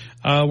there.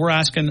 We're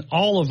asking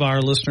all of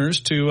our listeners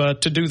to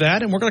do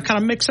that. And we're going to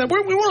kind of mix up. We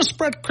want to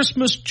spread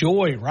Christmas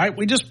joy, right?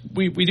 We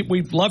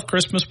love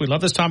Christmas. We love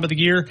this time of the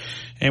year.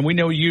 And we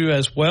know you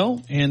as well.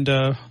 And,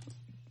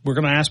 we're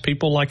going to ask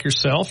people like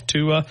yourself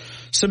to,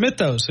 submit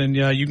those. And,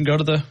 you can go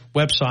to the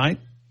website.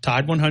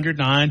 Tide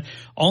 109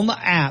 on the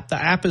app. The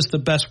app is the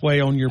best way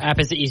on your app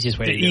is the easiest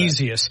way to do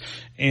it.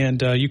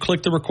 And you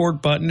click the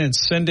record button and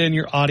send in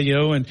your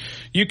audio, and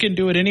you can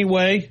do it any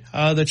way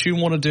that you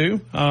want to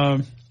do.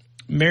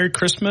 Merry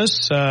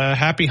Christmas,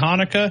 Happy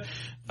Hanukkah,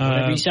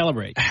 whatever you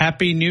celebrate.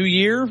 Happy New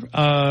Year.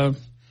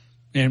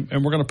 And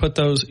we're going to put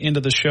those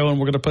into the show, and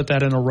we're going to put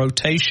that in a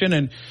rotation.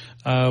 And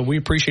we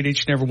appreciate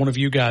each and every one of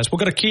you guys. We'll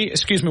go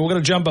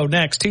to Jumbo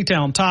next.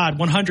 T-Town Tide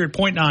 100.9,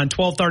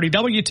 1230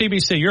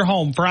 WTBC. Your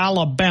home for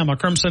Alabama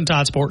Crimson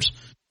Tide Sports.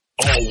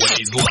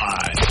 Always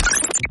live.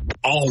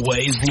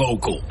 Always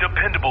local.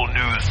 Dependable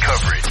news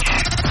coverage.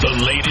 The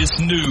latest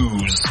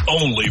news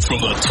only from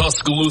the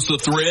Tuscaloosa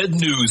Thread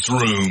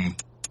newsroom.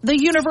 The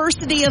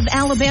University of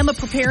Alabama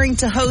preparing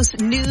to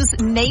host News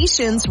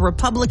Nation's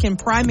Republican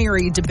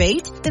primary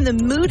debate in the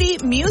Moody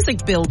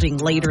Music Building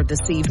later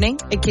this evening.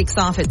 It kicks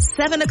off at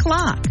 7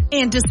 o'clock.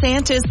 And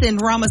DeSantis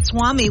and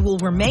Ramaswamy will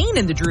remain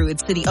in the Druid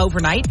City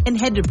overnight and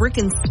head to Brick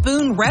and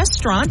Spoon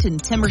Restaurant in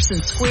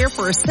Temerson Square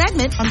for a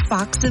segment on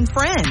Fox and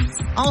Friends.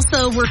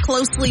 Also, we're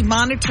closely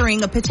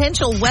monitoring a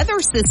potential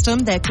weather system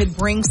that could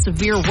bring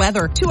severe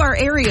weather to our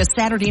area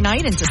Saturday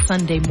night into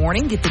Sunday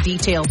morning. Get the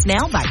details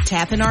now by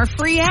tapping our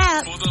free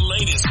app. The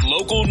latest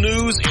local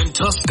news in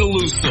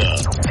Tuscaloosa.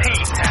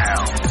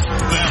 T-Town.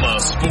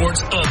 Bama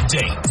Sports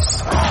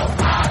Updates.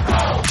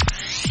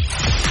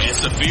 And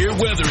severe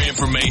weather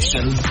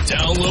information.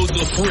 Download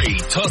the free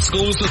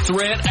Tuscaloosa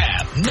Thread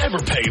app. Never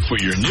pay for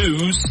your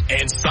news.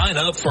 And sign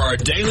up for our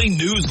daily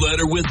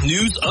newsletter with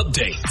news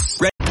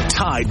updates.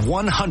 Tide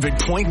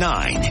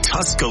 100.9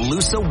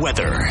 Tuscaloosa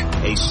weather.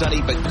 A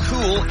sunny but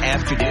cool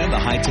afternoon. The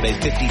high today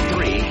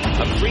 53.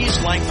 A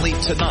freeze likely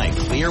tonight.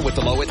 Clear with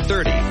the low at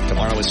 30.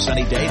 Tomorrow is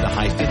sunny day. The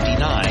high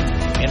 59.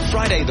 And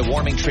Friday, the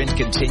warming trend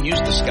continues.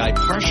 The sky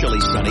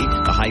partially sunny.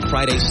 The high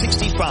Friday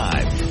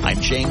 65.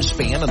 I'm James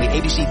Spann on the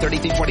ABC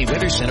 3340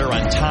 Weather Center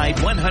on Tide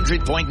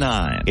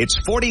 100.9. It's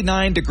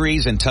 49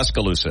 degrees in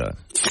Tuscaloosa.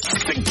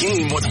 The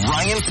Game with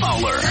Ryan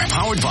Fowler.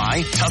 Powered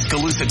by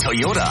Tuscaloosa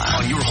Toyota.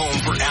 On your home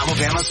for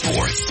Alabama sports.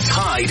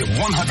 Tide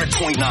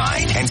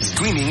 100.9 and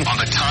streaming on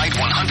the Tide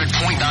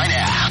 100.9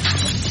 app.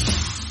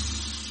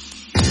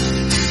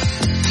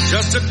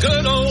 Just a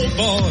good old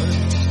boy,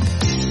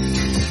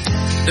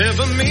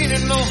 never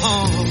meaning no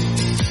harm.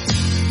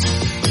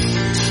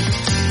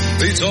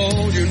 They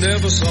told you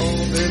never saw,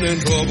 been in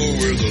trouble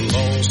with the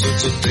law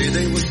since the day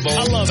they was born.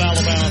 I love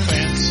Alabama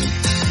fans.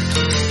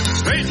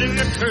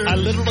 I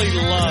literally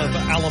love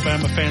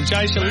Alabama fans.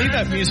 Guys, you leave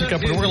that music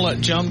up, and we're going to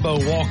let Jumbo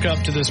walk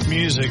up to this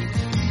music.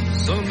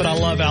 But I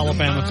love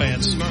Alabama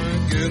fans.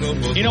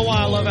 You know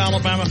why I love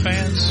Alabama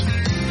fans?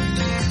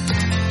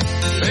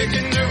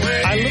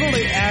 I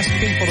literally ask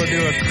people to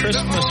do a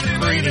Christmas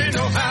greeting,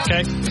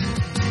 okay?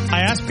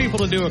 I ask people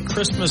to do a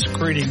Christmas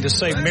greeting to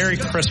say Merry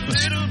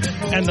Christmas.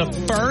 And the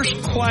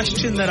first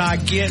question that I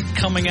get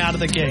coming out of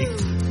the gate,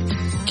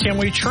 can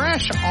we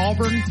trash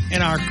Auburn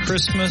in our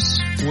Christmas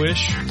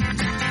wish?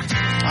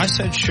 I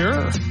said,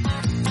 sure.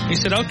 He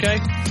said, okay,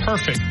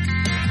 perfect.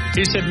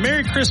 He said,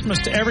 Merry Christmas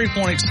to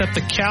everyone except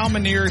the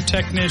Calmaneer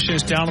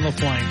technicians down on the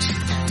plains.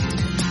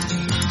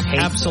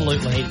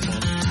 Absolutely.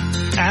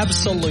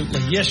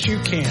 Absolutely. Yes, you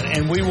can.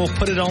 And we will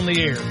put it on the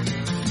air.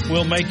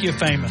 We'll make you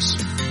famous.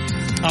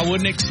 I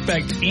wouldn't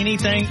expect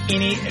anything,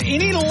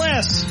 any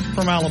less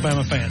from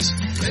Alabama fans.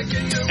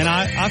 And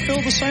I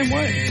feel the same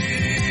way.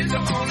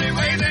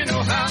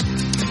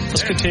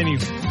 Let's continue.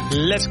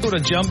 Let's go to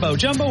Jumbo.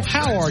 Jumbo,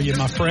 how are you,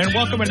 my friend?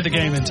 Welcome into the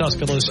game in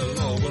Tuscaloosa.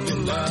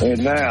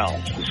 And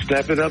now,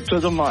 stepping up to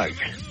the mic,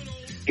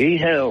 he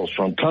hails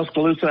from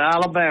Tuscaloosa,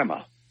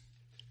 Alabama.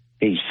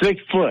 He's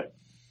 6 foot,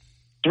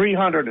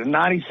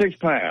 396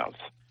 pounds.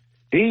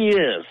 He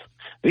is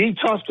the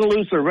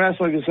Tuscaloosa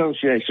Wrestling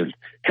Association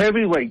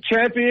heavyweight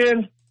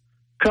champion,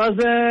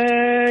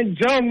 Cousin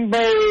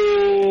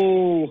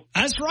Jumbo.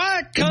 That's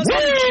right, Cousin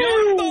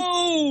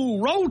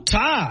Jumbo. Roll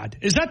Tide.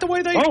 Is that the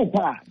way they? Roll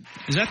Tide.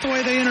 Is that the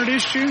way they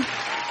introduced you?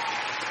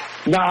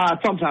 Nah,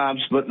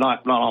 sometimes, but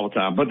not all the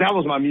time. But that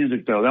was my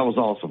music, though. That was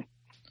awesome.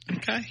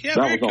 Okay, yeah,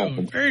 very cool.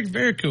 Awesome. Very,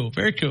 very cool.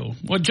 Very cool.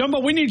 Well,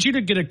 Jumbo, we need you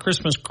to get a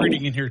Christmas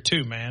greeting in here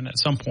too, man. At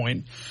some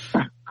point.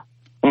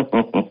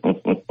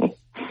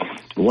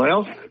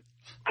 Well.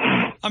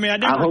 I mean,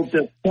 I hope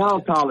that Cal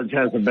College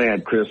has a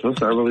bad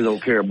Christmas. I really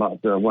don't care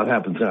about what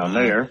happens down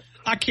there.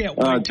 I can't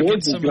wait to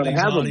get some of these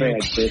audio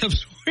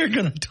clips. We're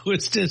going to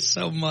twist this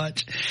so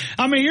much.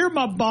 I mean, here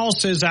my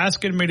boss is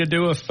asking me to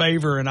do a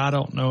favor, and I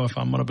don't know if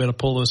I'm going to be able to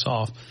pull this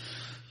off.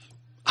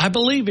 I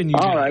believe in you.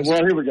 All right. Well,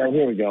 here we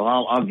go.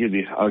 I'll give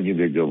you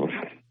a good one.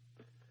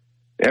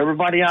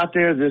 Everybody out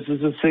there, this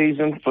is a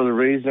season for the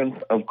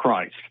reason of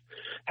Christ.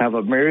 Have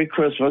a Merry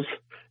Christmas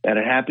and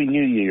a Happy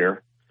New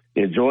Year.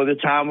 Enjoy the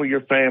time with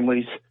your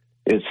families.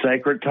 It's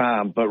sacred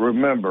time. But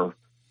remember,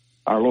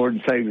 our Lord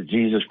and Savior,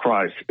 Jesus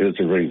Christ, is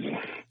the reason.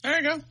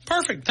 There you go.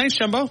 Perfect. Thanks,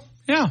 Jumbo.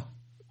 Yeah.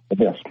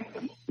 Yes.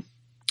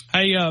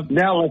 Hey,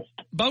 now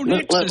Bo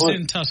Nix is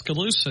in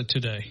Tuscaloosa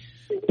today.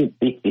 Is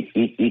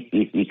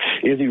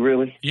he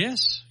really?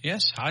 Yes.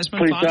 Heisman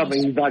Please finals. tell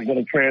me he's not going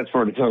to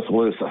transfer to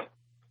Tuscaloosa.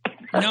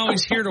 No,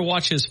 he's here to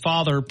watch his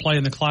father play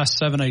in the Class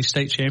 7A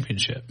state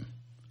championship.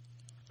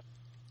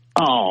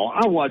 Oh,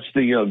 I watched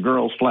the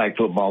girls' flag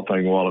football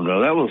thing a while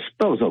ago.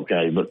 That was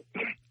okay, but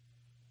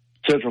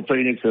Central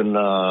Phoenix and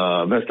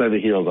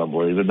Vestavia Hills, I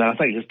believe. And I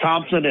think it's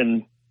Thompson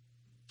and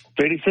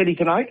Phoenix City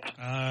tonight.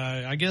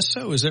 I guess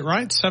so. Is it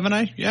right?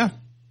 7A? Yeah.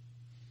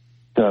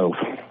 So,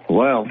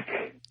 well,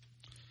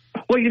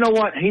 you know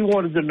what? He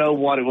wanted to know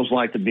what it was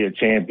like to be a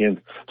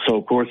champion, so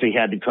of course he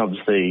had to come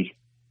see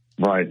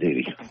Brian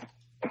Deedy.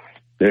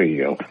 There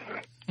you go.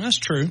 That's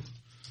true.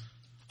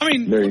 I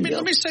mean,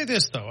 let me say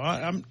this, though.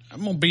 I'm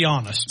going to be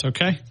honest,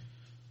 okay?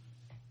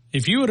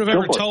 If you would have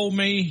ever told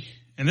me,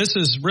 and this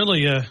is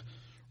really a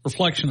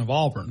reflection of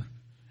Auburn,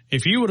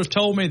 if you would have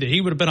told me that he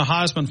would have been a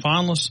Heisman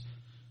finalist,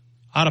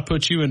 I'd have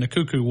put you in the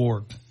cuckoo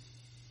ward.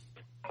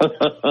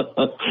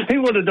 He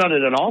would have done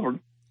it at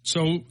Auburn.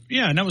 So,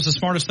 yeah, and that was the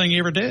smartest thing he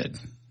ever did.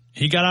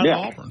 He got out of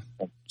Auburn.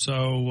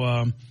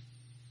 So,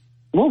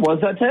 what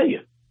does that tell you?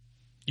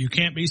 You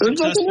can't be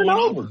successful in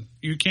Auburn.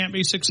 You can't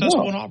be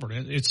successful in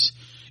Auburn. It's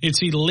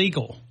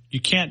illegal.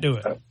 You can't do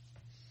it.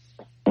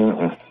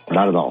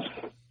 Not at all.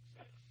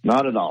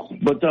 Not at all.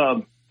 But,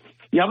 I've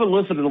been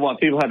listening to what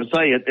people have to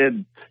say.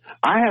 And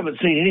I haven't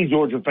seen any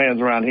Georgia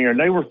fans around here, and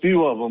there were a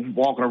few of them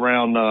walking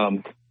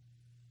around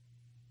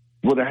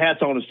with their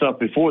hats on and stuff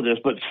before this.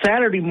 But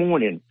Saturday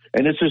morning,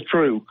 and this is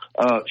true,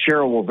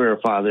 Cheryl will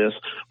verify this,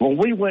 when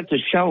we went to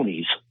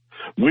Shoney's,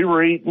 we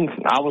were eating,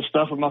 I was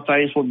stuffing my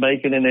face with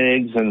bacon and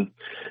eggs and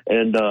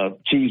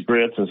cheese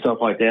grits and stuff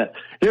like that.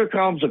 Here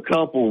comes a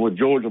couple with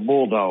Georgia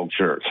Bulldog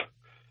shirts.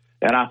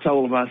 And I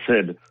told them, I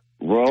said,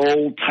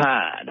 Roll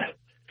Tide.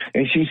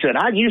 And she said,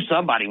 I knew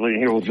somebody in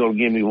here was going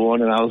to give me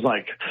one. And I was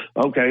like,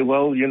 okay,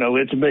 well,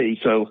 it's me.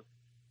 So,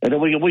 and then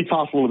we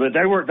talked a little bit.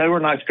 They were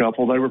a nice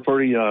couple. They were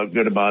pretty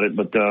good about it.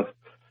 But,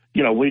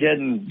 we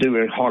didn't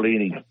do hardly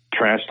any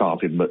trash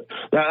talking. But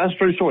that's a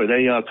true story.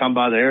 They come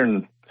by there,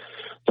 and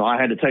so I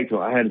had to take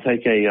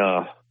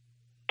a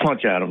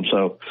punch at them.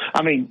 So,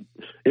 I mean,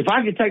 if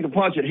I could take a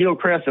punch at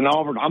Hillcrest and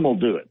Auburn, I'm going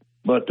to do it.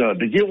 But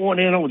to get one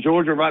in on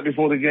Georgia right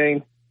before the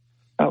game,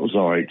 that was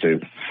all right, too.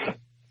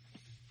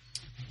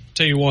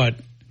 Tell you what,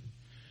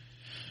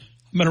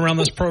 I've been around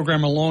this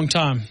program a long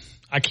time.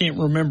 I can't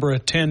remember a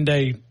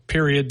 10-day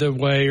period the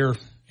way, or,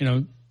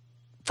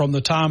 from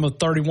the time of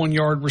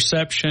 31-yard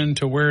reception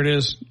to where it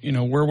is,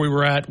 where we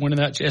were at winning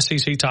that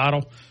SEC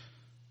title.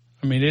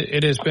 I mean,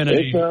 it has been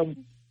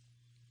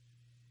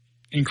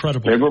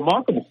incredible. It's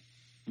remarkable.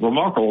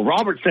 Remarkable.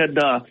 Robert said,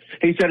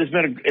 he said it's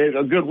been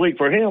a good week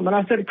for him. And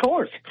I said, of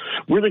course,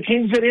 we're the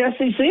kings of the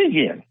SEC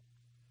again.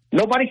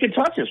 Nobody can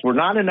touch us. We're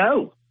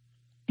 9-0.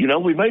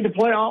 We made the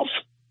playoffs.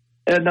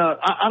 And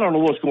I don't know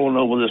what's going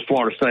on with this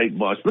Florida State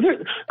bus, but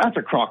that's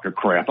a crock of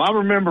crap. I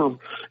remember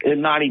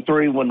in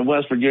 '93 when the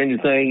West Virginia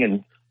thing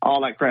and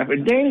all that crap.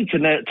 And Danny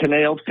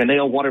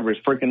Cannell, whatever his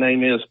freaking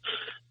name is,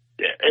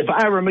 if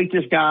I ever meet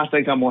this guy, I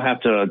think I'm going to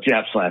have to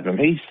jab slap him.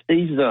 He's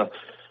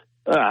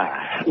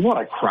what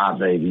a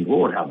crybaby.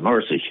 Lord have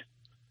mercy.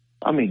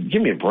 I mean,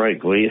 give me a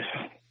break, will you?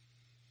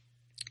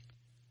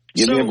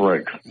 Give me a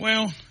break.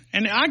 Well,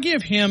 and I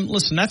give him,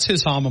 listen, that's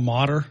his alma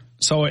mater.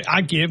 So I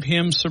give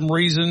him some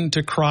reason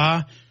to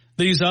cry.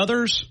 These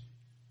others,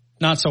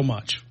 not so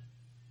much.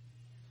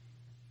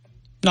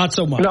 Not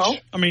so much. No.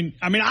 I mean,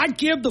 I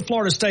give the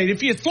Florida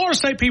State. If Florida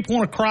State people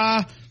want to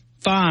cry,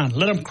 fine,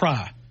 let them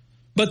cry.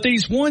 But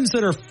these ones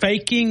that are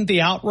faking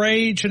the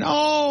outrage and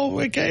no,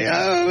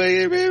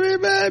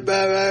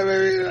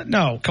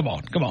 come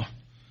on.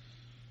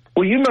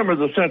 Well, you remember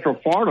the Central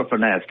Florida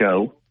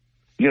Finasco.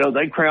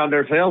 They crowned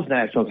themselves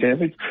national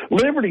champions.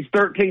 Liberty's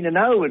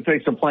 13-0 and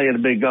fixed to play in a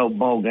big gold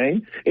bowl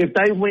game. If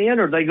they win,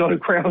 are they going to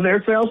crown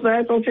themselves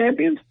national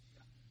champions?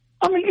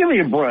 I mean, give me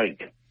a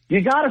break.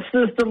 You got a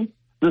system.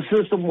 The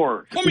system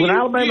works. Well, I mean, when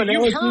Alabama and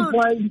LSU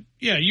played,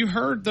 you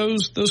heard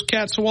those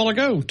cats a while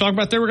ago talking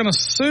about they were going to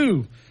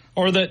sue,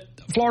 or that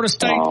Florida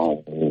State.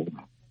 Oh.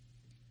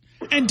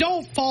 And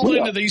don't fall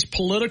into these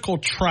political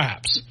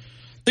traps.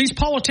 These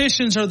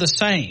politicians are the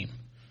same.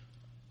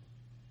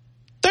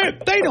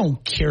 They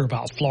don't care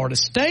about Florida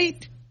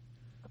State.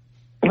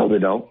 No, they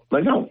don't.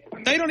 They don't.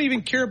 They don't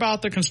even care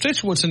about their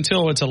constituents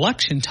until it's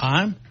election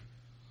time.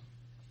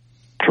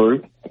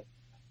 True.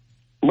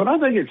 But I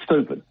think it's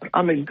stupid.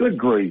 I mean, good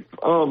grief.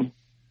 Alabama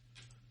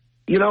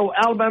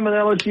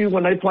and LSU,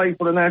 when they played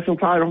for the national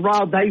title,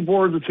 Rob, they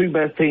were the two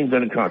best teams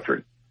in the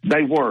country.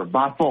 They were,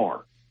 by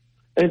far.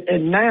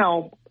 And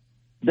now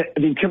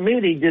the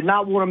committee did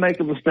not want to make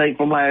a mistake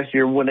from last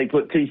year when they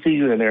put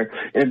TCU in there,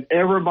 and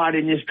everybody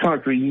in this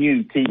country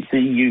knew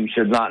TCU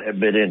should not have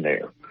been in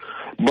there.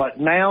 But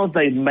now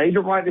they've made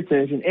the right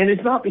decision, and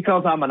it's not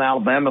because I'm an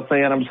Alabama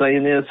fan I'm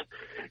saying this.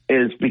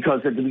 It's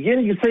because at the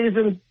beginning of the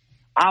season,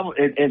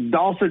 and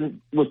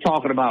Dawson was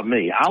talking about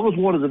me. I was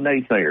one of the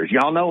naysayers.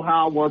 Y'all know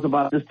how I was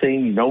about this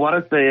team. You know what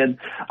I said.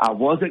 I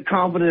wasn't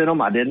confident in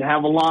them. I didn't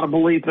have a lot of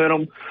belief in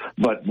them.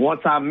 But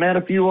once I met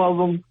a few of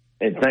them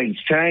and things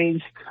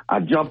changed,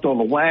 I jumped on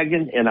the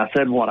wagon and I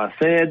said what I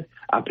said.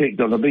 I picked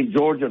them to beat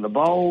Georgia in the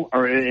bowl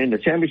or in the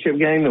championship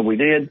game, and we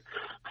did.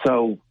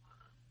 So,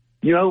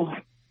 you know,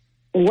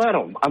 let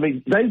them. I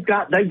mean, they've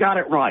got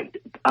it right.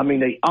 I mean,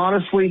 they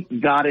honestly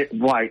got it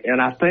right. And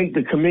I think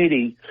the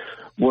committee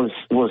was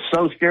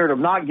so scared of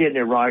not getting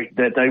it right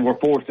that they were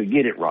forced to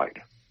get it right.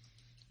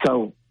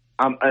 So,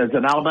 as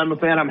an Alabama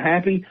fan, I'm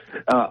happy.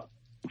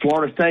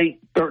 Florida State,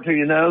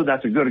 13-0,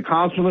 that's a good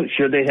accomplishment.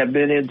 Should they have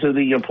been into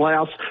the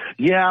playoffs?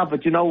 Yeah,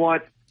 but you know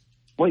what?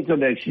 Wait till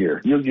next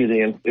year. You'll get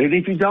in. And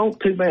if you don't,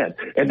 too bad.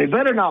 And they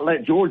better not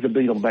let Georgia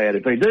beat them bad.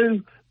 If they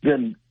do,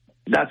 then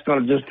that's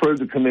going to just prove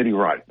the committee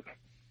right.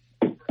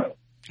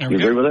 You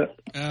agree with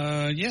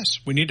that? Yes.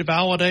 We need to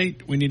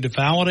validate. We need to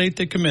validate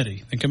the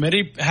committee. The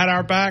committee had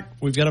our back.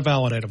 We've got to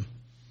validate them.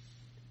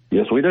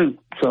 Yes, we do.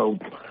 So,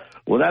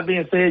 with that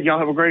being said, y'all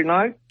have a great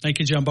night. Thank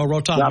you, Jumbo.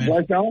 Roll Tide, God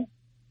bless y'all.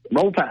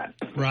 Roll Tide.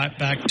 Right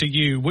back to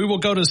you. We will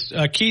go to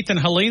Keith and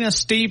Helena,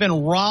 Steve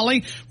and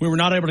Raleigh. We were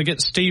not able to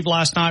get Steve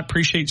last night.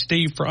 Appreciate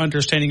Steve for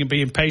understanding and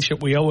being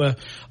patient. We owe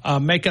a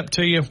makeup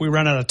to you. We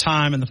ran out of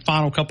time in the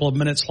final couple of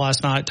minutes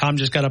last night. Time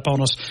just got up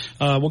on us.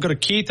 We'll go to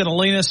Keith and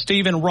Helena,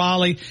 Steve and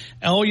Raleigh.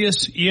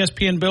 Elias,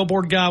 ESPN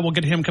Billboard guy. We'll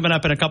get him coming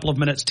up in a couple of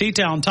minutes.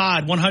 T-Town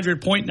Tide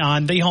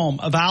 100.9, the home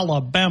of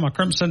Alabama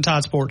Crimson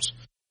Tide Sports.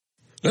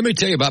 Let me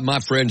tell you about my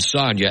friend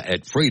Sonia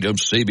at Freedom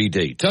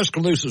CBD,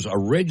 Tuscaloosa's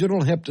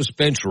original hemp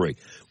dispensary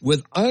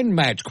with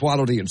unmatched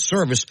quality and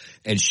service,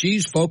 and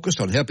she's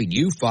focused on helping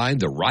you find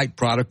the right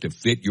product to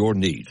fit your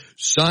needs.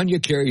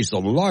 Sonia carries the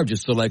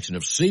largest selection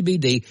of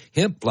CBD,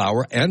 hemp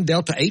flower, and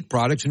Delta 8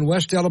 products in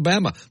West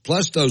Alabama,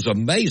 plus those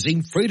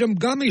amazing Freedom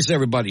gummies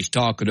everybody's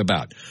talking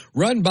about.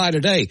 Run by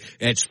today.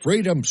 It's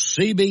Freedom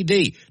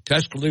CBD,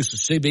 Tuscaloosa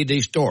CBD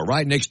store,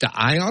 right next to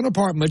Ion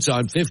Apartments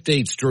on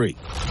 15th Street.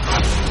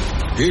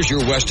 Here's your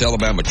West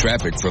Alabama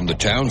traffic from the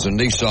Townsend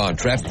Nissan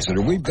Traffic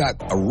Center. We've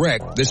got a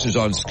wreck. This is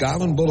on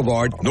Skyland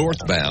Boulevard,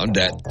 northbound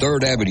at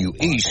 3rd Avenue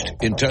East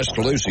in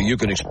Tuscaloosa. You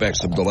can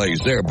expect some delays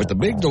there, but the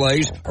big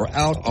delays are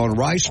out on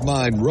Rice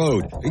Mine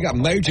Road. We got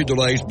major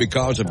delays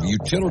because of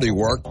utility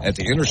work at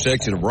the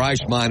intersection of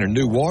Rice Mine and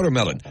New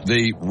Watermelon.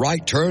 The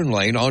right turn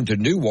lane onto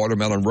New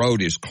Watermelon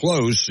Road is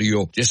closed, so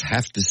you'll just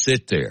have to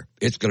sit there.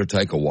 It's going to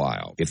take a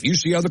while. If you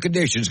see other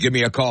conditions, give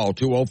me a call,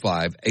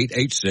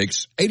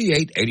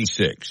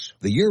 205-886-8886.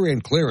 The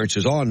year-end clearance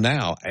is on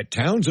now at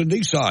Townsend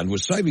Nissan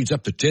with savings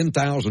up to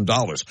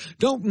 $10,000.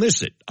 Don't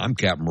miss it. I'm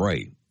Captain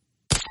Ray.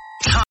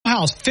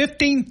 House,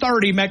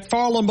 1530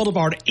 McFarland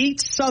Boulevard. Eat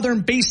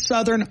Southern, be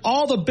Southern.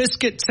 All the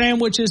biscuit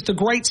sandwiches, the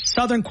great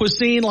Southern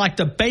cuisine like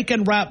the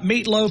bacon wrapped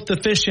meatloaf, the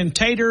fish and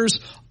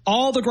taters.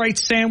 All the great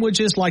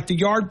sandwiches like the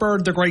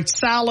Yardbird, the great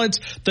salads,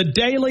 the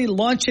daily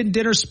lunch and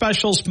dinner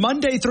specials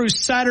Monday through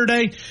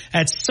Saturday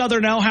at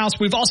Southern Ale House.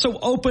 We've also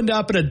opened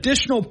up an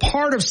additional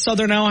part of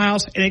Southern Ale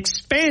House and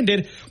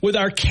expanded with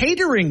our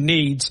catering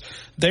needs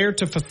there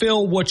to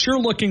fulfill what you're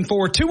looking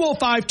for.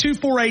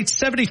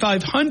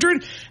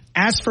 205-248-7500.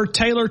 Ask for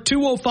Taylor,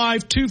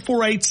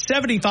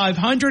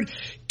 205-248-7500.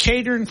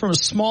 Catering from a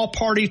small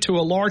party to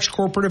a large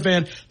corporate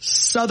event.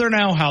 Southern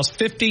Ale House,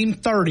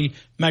 1530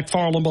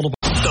 McFarland Boulevard.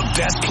 The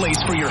best place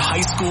for your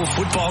high school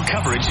football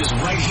coverage is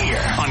right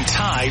here on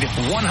Tide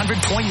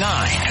 100.9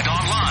 and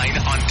online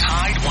on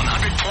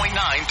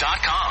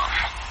Tide100.9.com.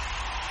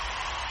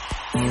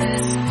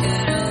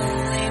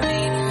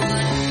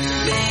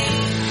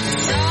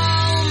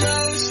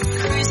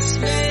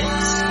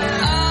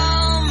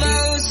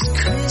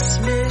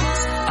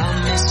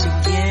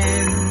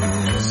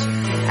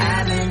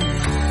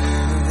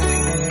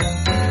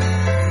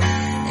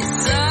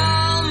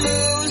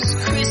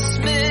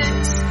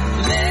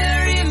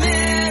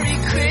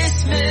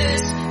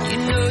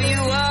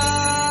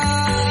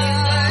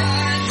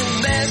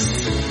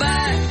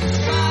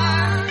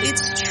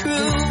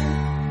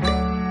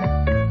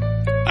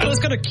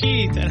 To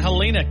Keith and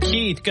Helena.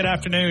 Keith, good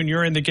afternoon.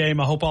 You're in the game.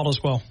 I hope all is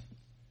well.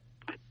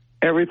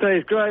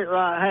 Everything's great,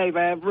 right? Hey,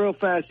 man, real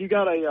fast. You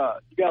got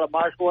a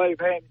microwave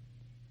handy?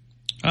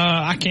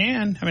 I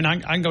can. I mean, I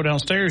can go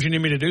downstairs. You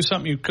need me to do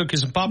something? You cook you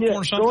some popcorn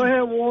or something? Go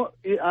ahead.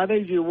 I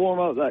need you to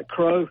warm up that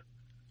crow.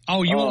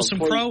 Oh, you want some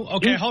crow?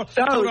 Okay, hold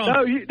on.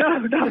 No. You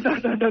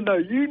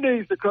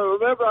need the crow.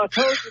 Remember, I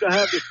told you to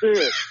have the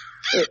spirit.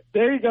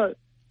 There you go.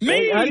 Me?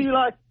 Hey, how do you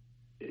like?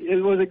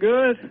 Was it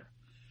good?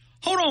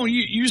 Hold on,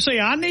 you say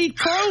I need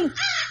crow?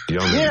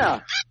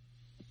 Yeah.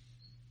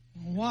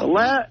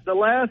 What? The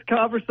last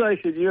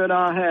conversation you and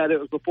I had,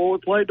 it was before we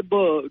played the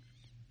Bugs,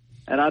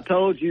 and I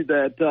told you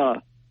that,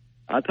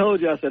 I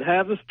said,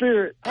 have the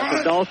spirit. I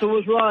said, Dawson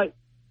was right.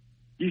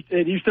 You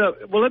said,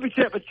 well, let me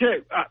check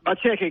my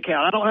checking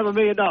account. I don't have $1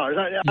 million.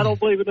 I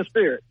don't believe in the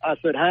spirit. I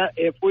said,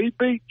 if we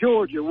beat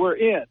Georgia, we're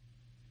in.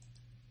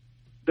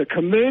 the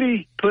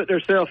committee put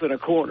themselves in a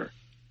corner.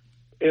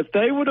 If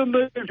they would have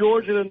moved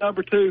Georgia to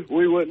number 2,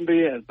 we wouldn't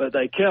be in. But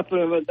they kept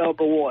them at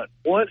number 1.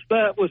 Once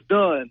that was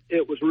done,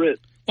 it was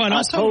written. Well, and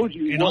also, told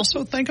you. And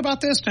also think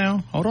about this now.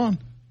 Hold on.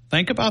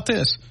 Think about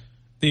this.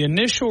 The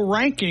initial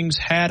rankings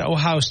had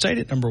Ohio State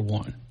at number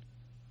 1.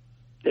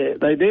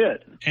 They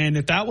did. And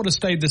if that would have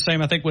stayed the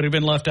same, I think would have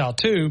been left out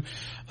too.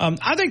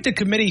 I think the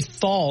committee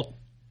thought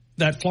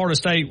that Florida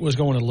State was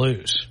going to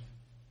lose.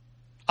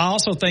 I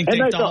also think they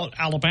thought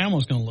Alabama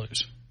was going to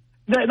lose.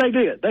 They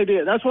did.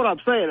 That's what I'm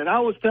saying. And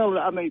I was telling,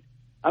 I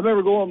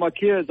remember going with my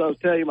kids. I was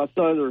telling you, my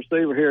son's a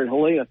receiver here in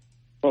Helena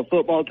for a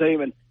football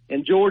team,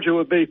 and Georgia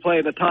would be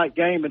playing a tight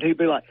game, and he'd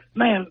be like,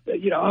 man,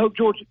 I hope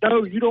Georgia,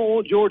 no, you don't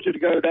want Georgia to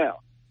go down.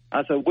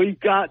 I said, we've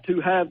got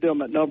to have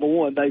them at number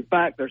 1. They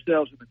backed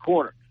themselves in the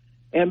corner.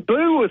 And Boo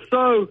was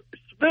so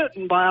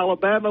smitten by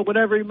Alabama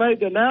whenever he made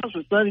the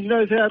announcement, Sonny. You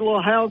know he had a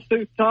little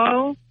houndstooth tie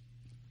on?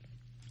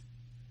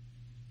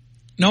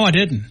 No, I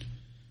didn't.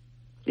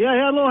 Yeah, he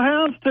had a little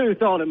houndstooth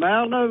on him. I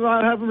don't know if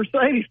I have a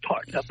Mercedes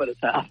parked up at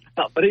his house,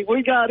 but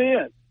we got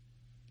in.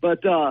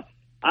 But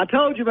I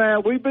told you,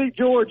 man, we beat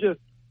Georgia.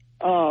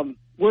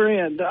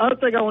 We're in. The other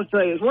thing I want to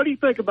say is, what do you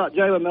think about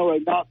Jalen Milroe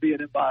not being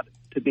invited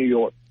to New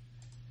York?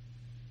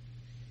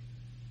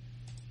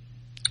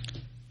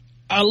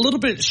 A little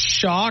bit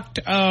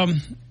shocked.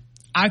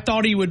 I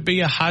thought he would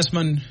be a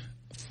Heisman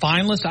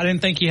finalist. I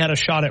didn't think he had a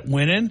shot at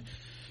winning.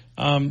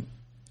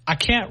 I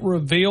can't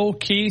reveal,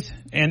 Keith,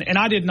 and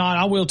I did not.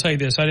 I will tell you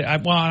this.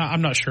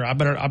 I'm not sure. I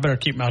better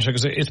keep my mouth shut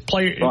because it's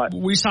player. Right.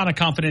 We signed a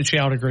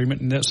confidentiality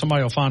agreement, and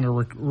somebody will find a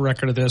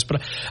record of this.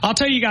 But I'll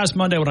tell you guys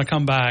Monday when I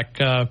come back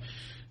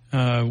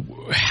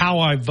how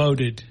I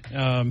voted.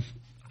 I'm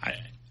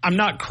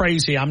not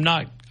crazy.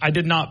 I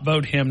did not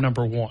vote him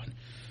number 1.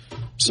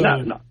 So.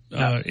 No.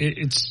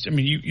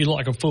 You look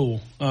like a fool.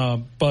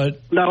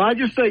 But no, I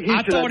just think he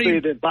should have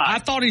been advised. I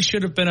thought he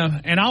should have been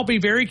and I'll be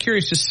very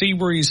curious to see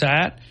where he's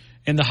at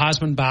in the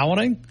Heisman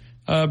balloting.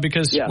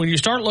 Because when you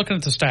start looking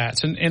at the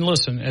stats, and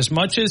listen, as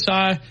much as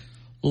I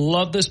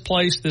love this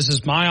place, this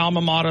is my alma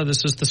mater,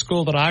 this is the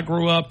school that I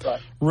grew up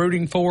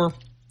rooting for.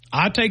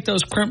 I take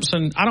those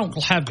crimson, I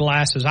don't have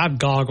glasses, I have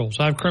goggles.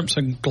 I have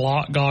crimson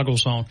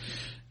goggles on.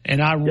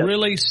 And I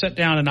really sit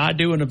down and I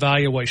do an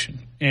evaluation.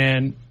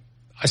 And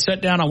I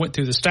sat down, I went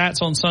through the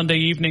stats on Sunday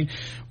evening,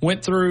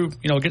 went through,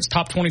 against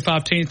top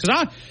 25 teams.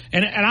 Because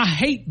I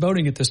hate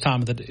voting at this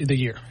time of the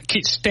year. I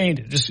can't stand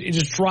it. It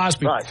just drives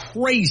me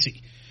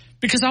crazy.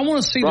 Because I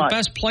want to see the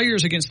best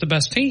players against the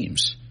best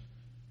teams.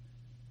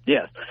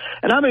 Yes.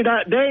 And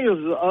Daniels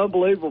is an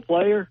unbelievable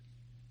player.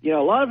 A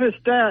lot of his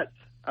stats,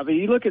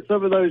 you look at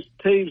some of those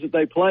teams that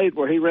they played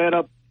where he ran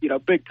up,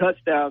 big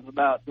touchdowns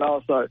about, and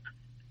also,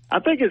 I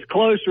think it's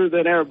closer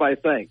than everybody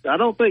thinks. I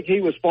don't think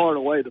he was far and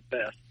away the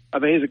best.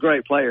 He's a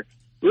great player.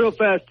 Real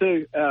fast,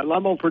 too, I'm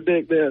going to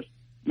predict this.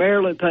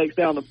 Maryland takes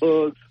down the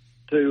Bugs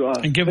to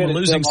and give them a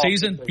losing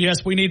season?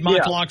 Yes, we need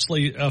Mike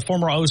Loxley,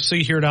 former OC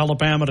here at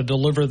Alabama, to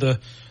deliver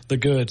the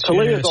goods.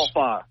 Talia's on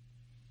fire.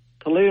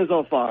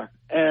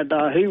 And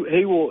he's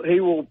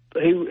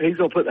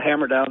going to put the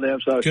hammer down them.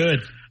 So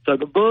good. So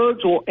the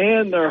Bugs will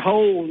end their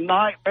whole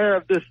nightmare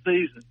of this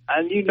season.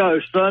 And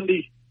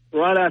Sunday,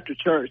 right after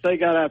church, they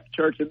got after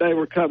church and they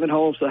were coming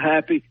home so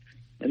happy.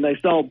 And they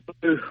saw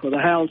Boo with a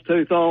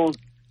houndstooth on,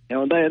 and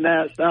when they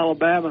announced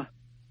Alabama,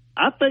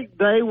 I think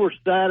they were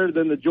sadder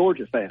than the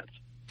Georgia fans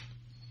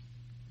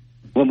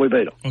when we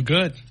beat them. Well,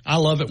 good. I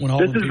love it when all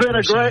this has been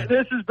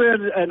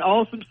an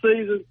awesome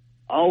season.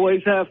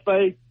 Always have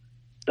faith.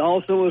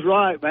 Dawson was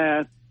right,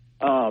 man.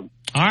 All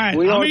right,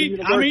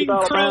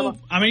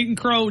 I'm eating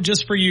crow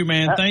just for you,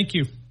 man. Thank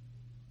you.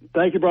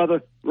 Thank you,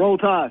 brother. Roll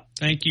Tide.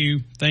 Thank you.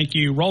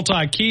 Roll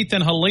Tide. Keith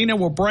and Helena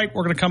will break.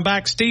 We're going to come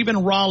back.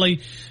 Stephen Raleigh,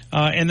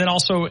 and then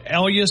also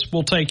Elias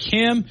will take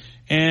him.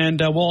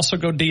 And we'll also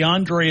go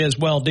DeAndre as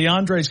well.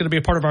 DeAndre is going to be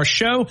a part of our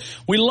show.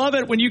 We love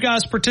it when you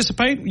guys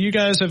participate. You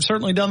guys have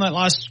certainly done that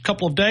last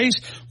couple of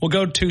days. We'll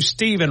go to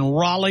Stephen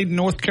Raleigh,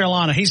 North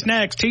Carolina. He's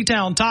next.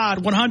 T-Town Tide,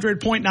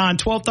 100.9,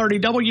 1230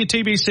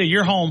 WTBC.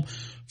 Your home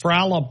for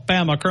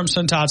Alabama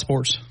Crimson Tide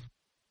Sports.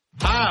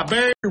 Hi,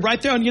 Barry.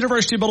 Right there on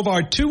University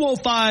Boulevard,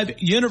 205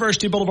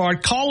 University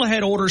Boulevard. Call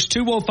ahead orders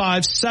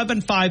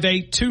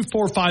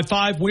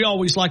 205-758-2455. We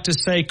always like to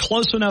say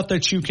close enough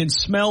that you can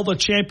smell the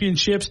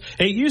championships.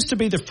 It used to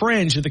be the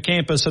fringe of the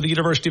campus of the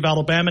University of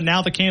Alabama.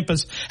 Now the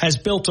campus has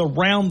built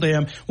around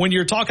them. When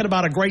you're talking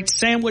about a great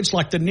sandwich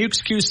like the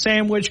Nuke's Q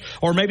sandwich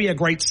or maybe a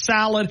great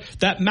salad,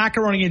 that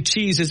macaroni and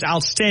cheese is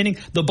outstanding.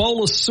 The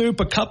bowl of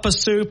soup, a cup of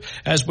soup,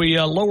 as we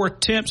lower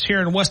temps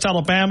here in West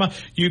Alabama,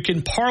 you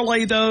can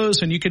parlay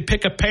those and you can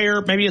pick a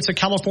pair. Maybe it's a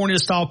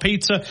California-style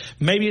pizza.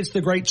 Maybe it's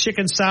the great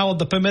chicken salad,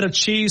 the pimento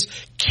cheese.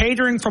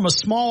 Catering from a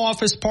small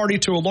office party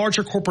to a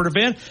larger corporate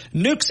event.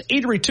 Nuke's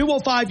Eatery,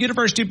 205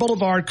 University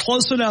Boulevard,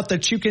 close enough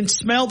that you can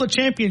smell the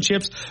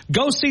championships.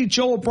 Go see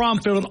Joel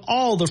Bromfield and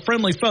all the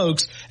friendly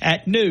folks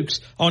at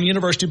Nuke's on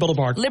University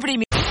Boulevard. Liberty.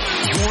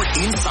 You're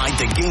inside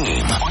the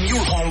game on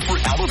your home for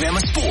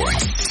Alabama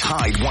sports.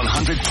 Tide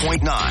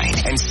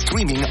 100.9 and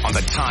streaming on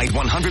the Tide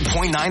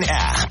 100.9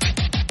 app.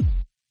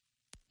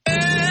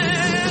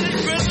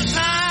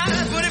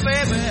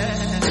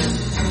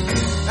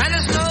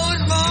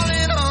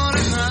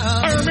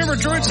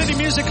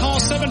 Music Hall,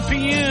 7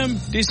 p.m.,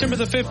 December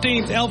the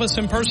 15th. Elvis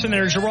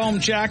impersonator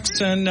Jerome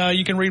Jackson.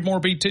 You can read more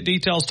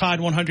details,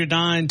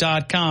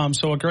 Tide109.com.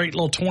 So a great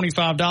little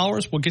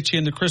 $25 will get you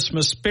in the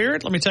Christmas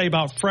spirit. Let me tell you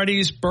about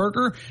Freddy's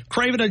Burger.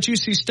 Craving a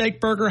juicy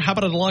steak burger? How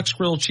about a deluxe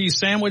grilled cheese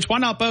sandwich? Why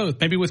not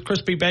both? Maybe with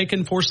crispy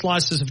bacon, 4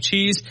 slices of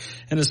cheese,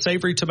 and a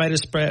savory tomato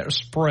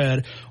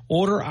spread.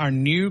 Order our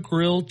new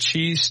grilled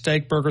cheese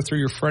steak burger through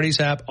your Freddy's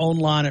app,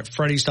 online at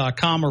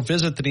Freddy's.com, or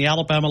visit the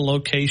Alabama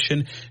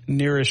location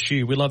nearest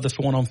you. We love the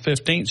one on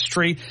 15th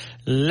Street.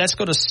 Let's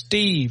go to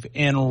Steve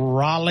in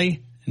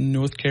Raleigh,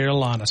 North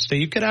Carolina.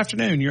 Steve, good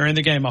afternoon. You're in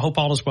the game. I hope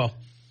all is well.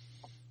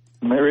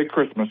 Merry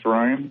Christmas,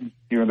 Ryan.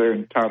 You're there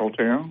in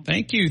Titletown.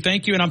 Thank you.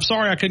 And I'm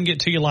sorry I couldn't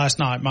get to you last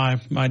night.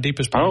 My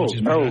deepest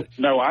apologies. No,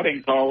 I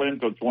didn't call in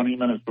until 20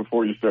 minutes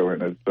before your show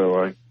ended,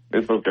 so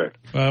it's okay.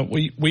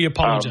 We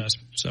apologize.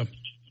 So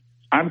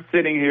I'm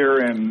sitting here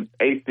in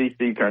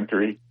ACC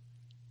country,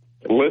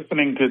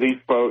 listening to these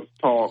folks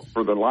talk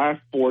for the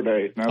last 4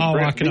 days. Now,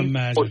 I can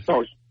imagine.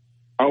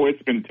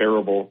 It's been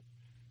terrible.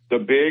 The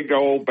big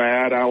old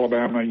bad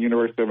Alabama,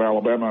 University of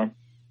Alabama,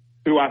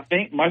 who I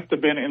think must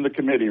have been in the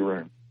committee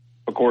room,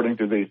 according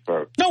to these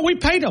folks. No, we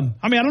paid them.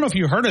 I don't know if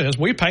you heard of this.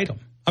 We paid them.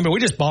 We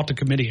just bought the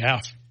committee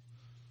out.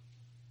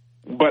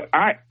 But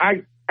I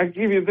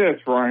give you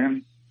this,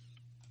 Ryan.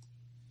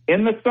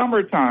 In the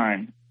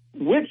summertime,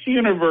 which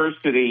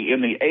university in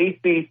the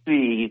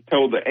ACC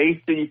told the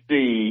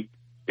ACC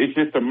it's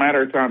just a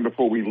matter of time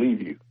before we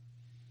leave you?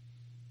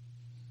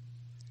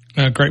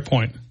 Great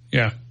point.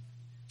 Yeah.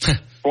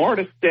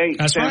 Florida State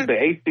sent the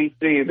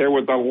ACC, there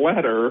was a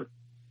letter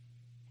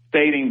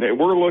stating that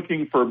we're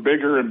looking for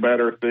bigger and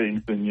better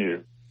things than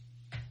you.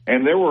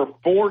 And there were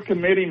 4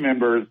 committee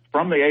members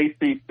from the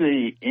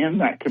ACC in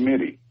that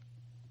committee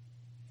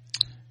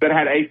that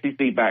had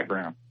ACC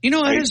background.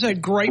 That is a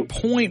great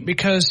point,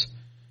 because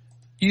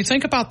you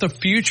think about the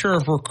future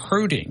of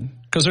recruiting,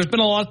 because there's been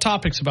a lot of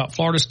topics about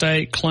Florida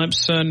State,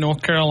 Clemson,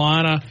 North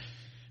Carolina.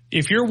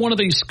 If you're one of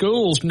these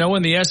schools,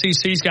 knowing the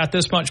SEC's got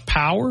this much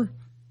power,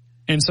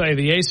 and say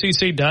the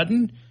ACC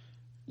doesn't,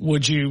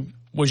 would you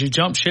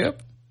jump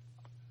ship?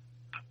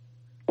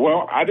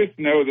 Well, I just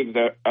know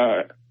that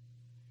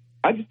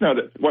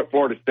what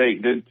Florida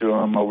State did to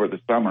them over the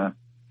summer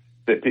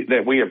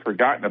that we have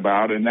forgotten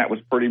about, and that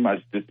was pretty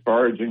much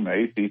disparaging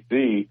the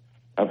ACC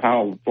of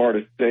how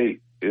Florida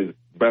State is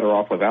better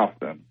off without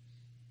them.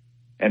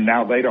 And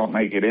now they don't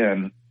make it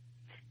in.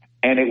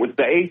 And it was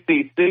the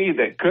ACC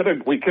that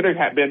we could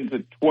have been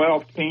to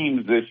 12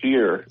 teams this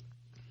year,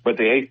 but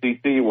the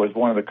ACC was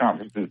one of the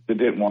conferences that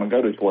didn't want to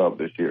go to 12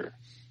 this year.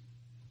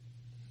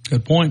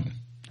 Good point.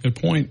 And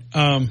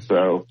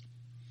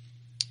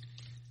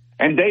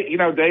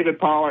David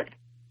Pollock.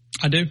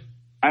 I do.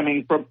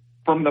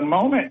 From the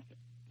moment,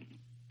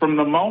 do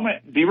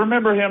you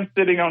remember him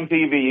sitting on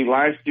TV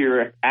last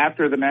year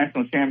after the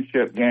national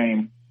championship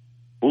game,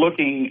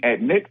 looking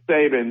at Nick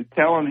Saban,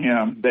 telling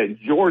him that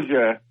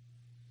Georgia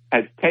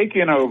has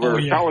taken over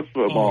college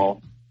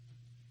football?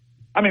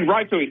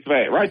 Right to his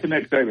face, right to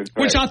Nick Saban's face.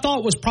 Which I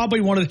thought was probably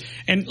one of the,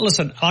 and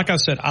listen, like I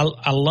said,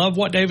 I love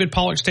what David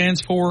Pollock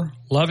stands for,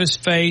 love his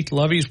faith,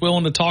 love he's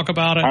willing to talk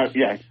about it.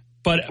 Yeah.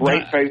 But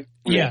great faith.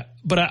 Yeah.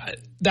 But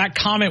that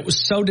comment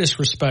was so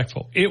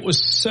disrespectful. It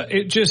was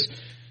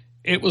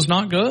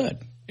not good.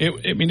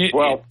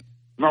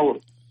 No.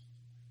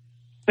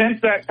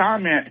 Since that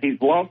comment, he's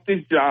lost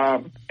his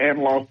job and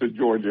lost to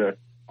Georgia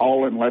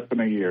all in less than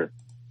a year.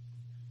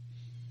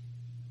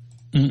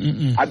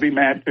 I'd be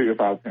mad too if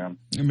I was him.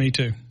 Me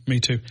too.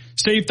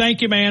 Steve,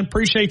 thank you, man.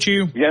 Appreciate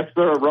you. Yes,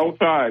 sir. Roll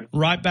Tide.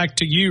 Right back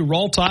to you.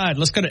 Roll Tide.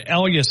 Let's go to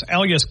Elias.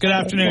 Elias, good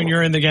afternoon.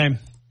 You're in the game.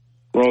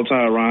 Roll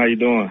Tide, Ron. How you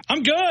doing?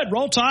 I'm good.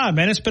 Roll Tide,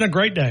 man. It's been a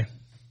great day.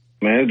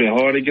 Man, it's been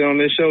hard to get on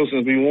this show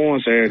since we won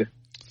Saturday.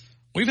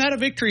 We've had a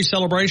victory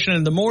celebration,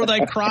 and the more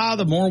they cry,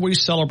 the more we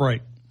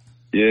celebrate.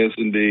 Yes,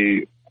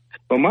 indeed.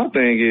 But my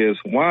thing is,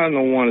 why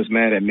no one is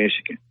mad at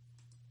Michigan?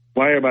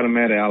 Why everybody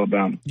mad at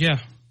Alabama? Yeah.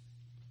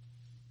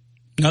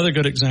 Another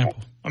good example.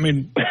 I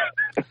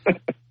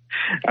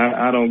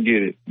don't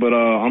get it. But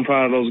I'm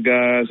proud of those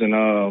guys, and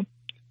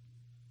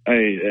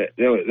hey,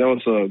 that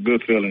was a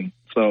good feeling.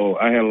 So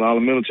I had a lot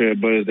of military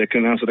buddies that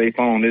couldn't answer their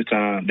phone this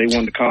time. They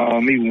wanted to call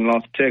me when we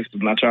lost Texas,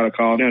 and I tried to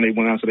call them. They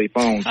wouldn't answer their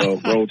phone,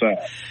 so Roll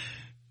Tide.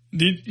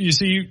 Did you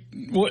see?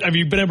 Have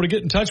you been able to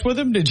get in touch with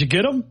them? Did you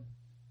get them?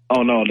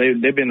 Oh, no,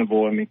 they've been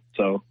avoiding me,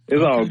 so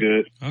it's all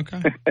good.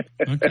 Okay.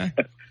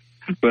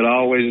 But I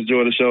always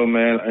enjoy the show,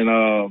 man, and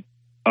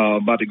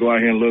about to go out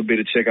here in a little bit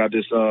to check out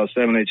this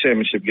 7A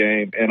championship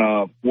game,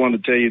 and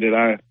wanted to tell you that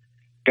I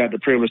got the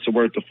privilege to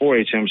work the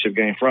 4A championship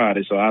game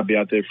Friday, so I'll be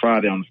out there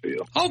Friday on the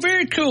field. Oh,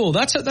 very cool.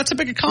 That's a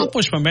big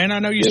accomplishment, man. I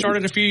know you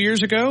started a few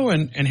years ago,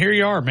 and here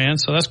you are, man,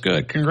 so that's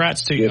good.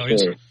 Congrats to you.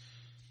 Yes, sir.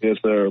 Yes,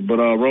 sir. But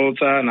Roll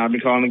Tide, and I'll be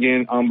calling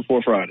again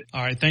before Friday.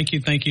 All right. Thank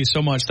you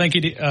so much. Thank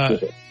you.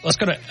 Let's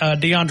go to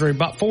DeAndre.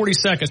 About 40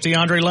 seconds.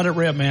 DeAndre, let it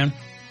rip, man.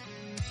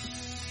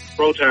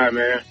 Roll Tide,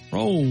 man.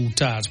 Roll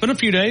Tide. It's been a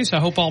few days.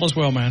 I hope all is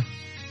well, man.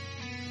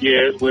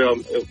 Yeah,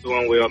 it's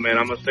doing well, man.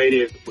 I'm going to say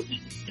this.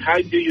 How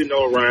do you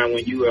know, Ryan,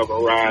 when you have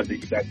arrived that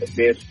you got the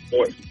best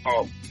sports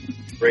talk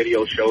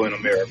radio show in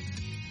America?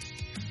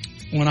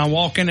 When I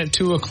walk in at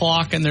 2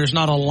 o'clock and there's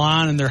not a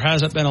line, and there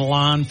hasn't been a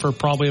line for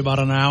probably about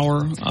an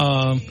hour.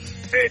 Man,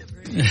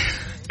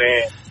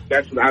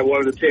 that's what I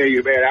wanted to tell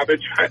you, man. I've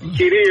been trying to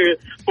get in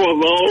for a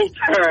long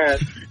time.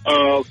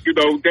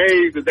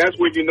 Dave, that's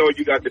when you know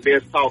you got the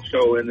best talk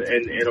show in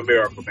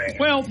America, man.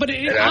 Well, but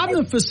I'm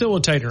the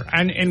facilitator,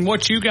 and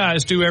what you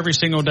guys do every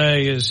single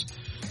day is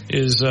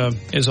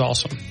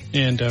awesome.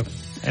 And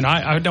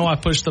I know I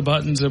push the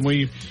buttons, and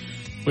we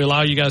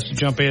allow you guys to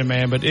jump in,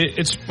 man. But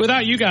it's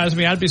without you guys, I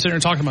mean, I'd be sitting here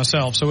talking to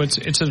myself. So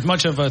it's as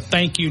much of a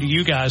thank you to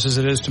you guys as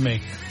it is to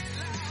me.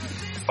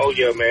 Oh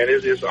yeah, man,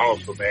 it's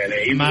awesome, man.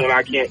 And even when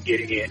I can't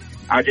get in,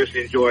 I just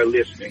enjoy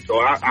listening. So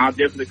I'll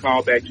definitely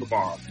call back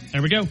tomorrow.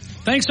 There we go.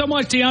 Thanks so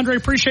much, DeAndre.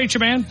 Appreciate you,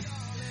 man.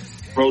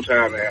 Roll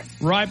time, man.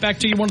 Right back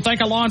to you. I want to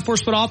thank our law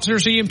enforcement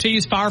officers,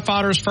 EMTs,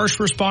 firefighters, first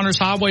responders,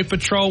 highway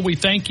patrol. We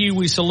thank you.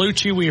 We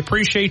salute you. We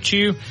appreciate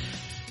you.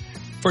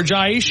 For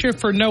Jaisha,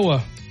 for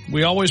Noah,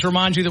 we always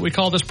remind you that we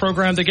call this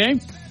program The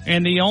Game.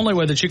 And the only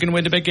way that you can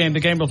win the big game, the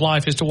game of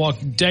life, is to walk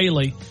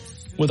daily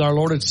with our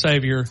Lord and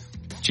Savior,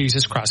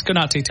 Jesus Christ. Good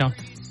night, T-Town.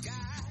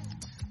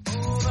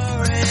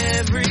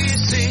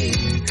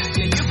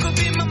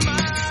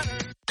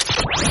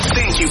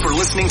 Thank you for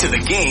listening to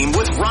The Game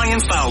with Ryan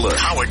Fowler,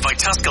 powered by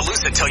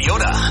Tuscaloosa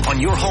Toyota, on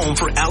your home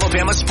for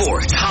Alabama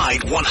sports,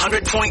 Tide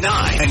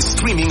 100.9, and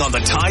streaming on the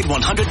Tide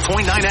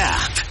 100.9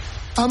 app.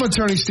 I'm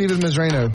attorney Stephen Mizrano.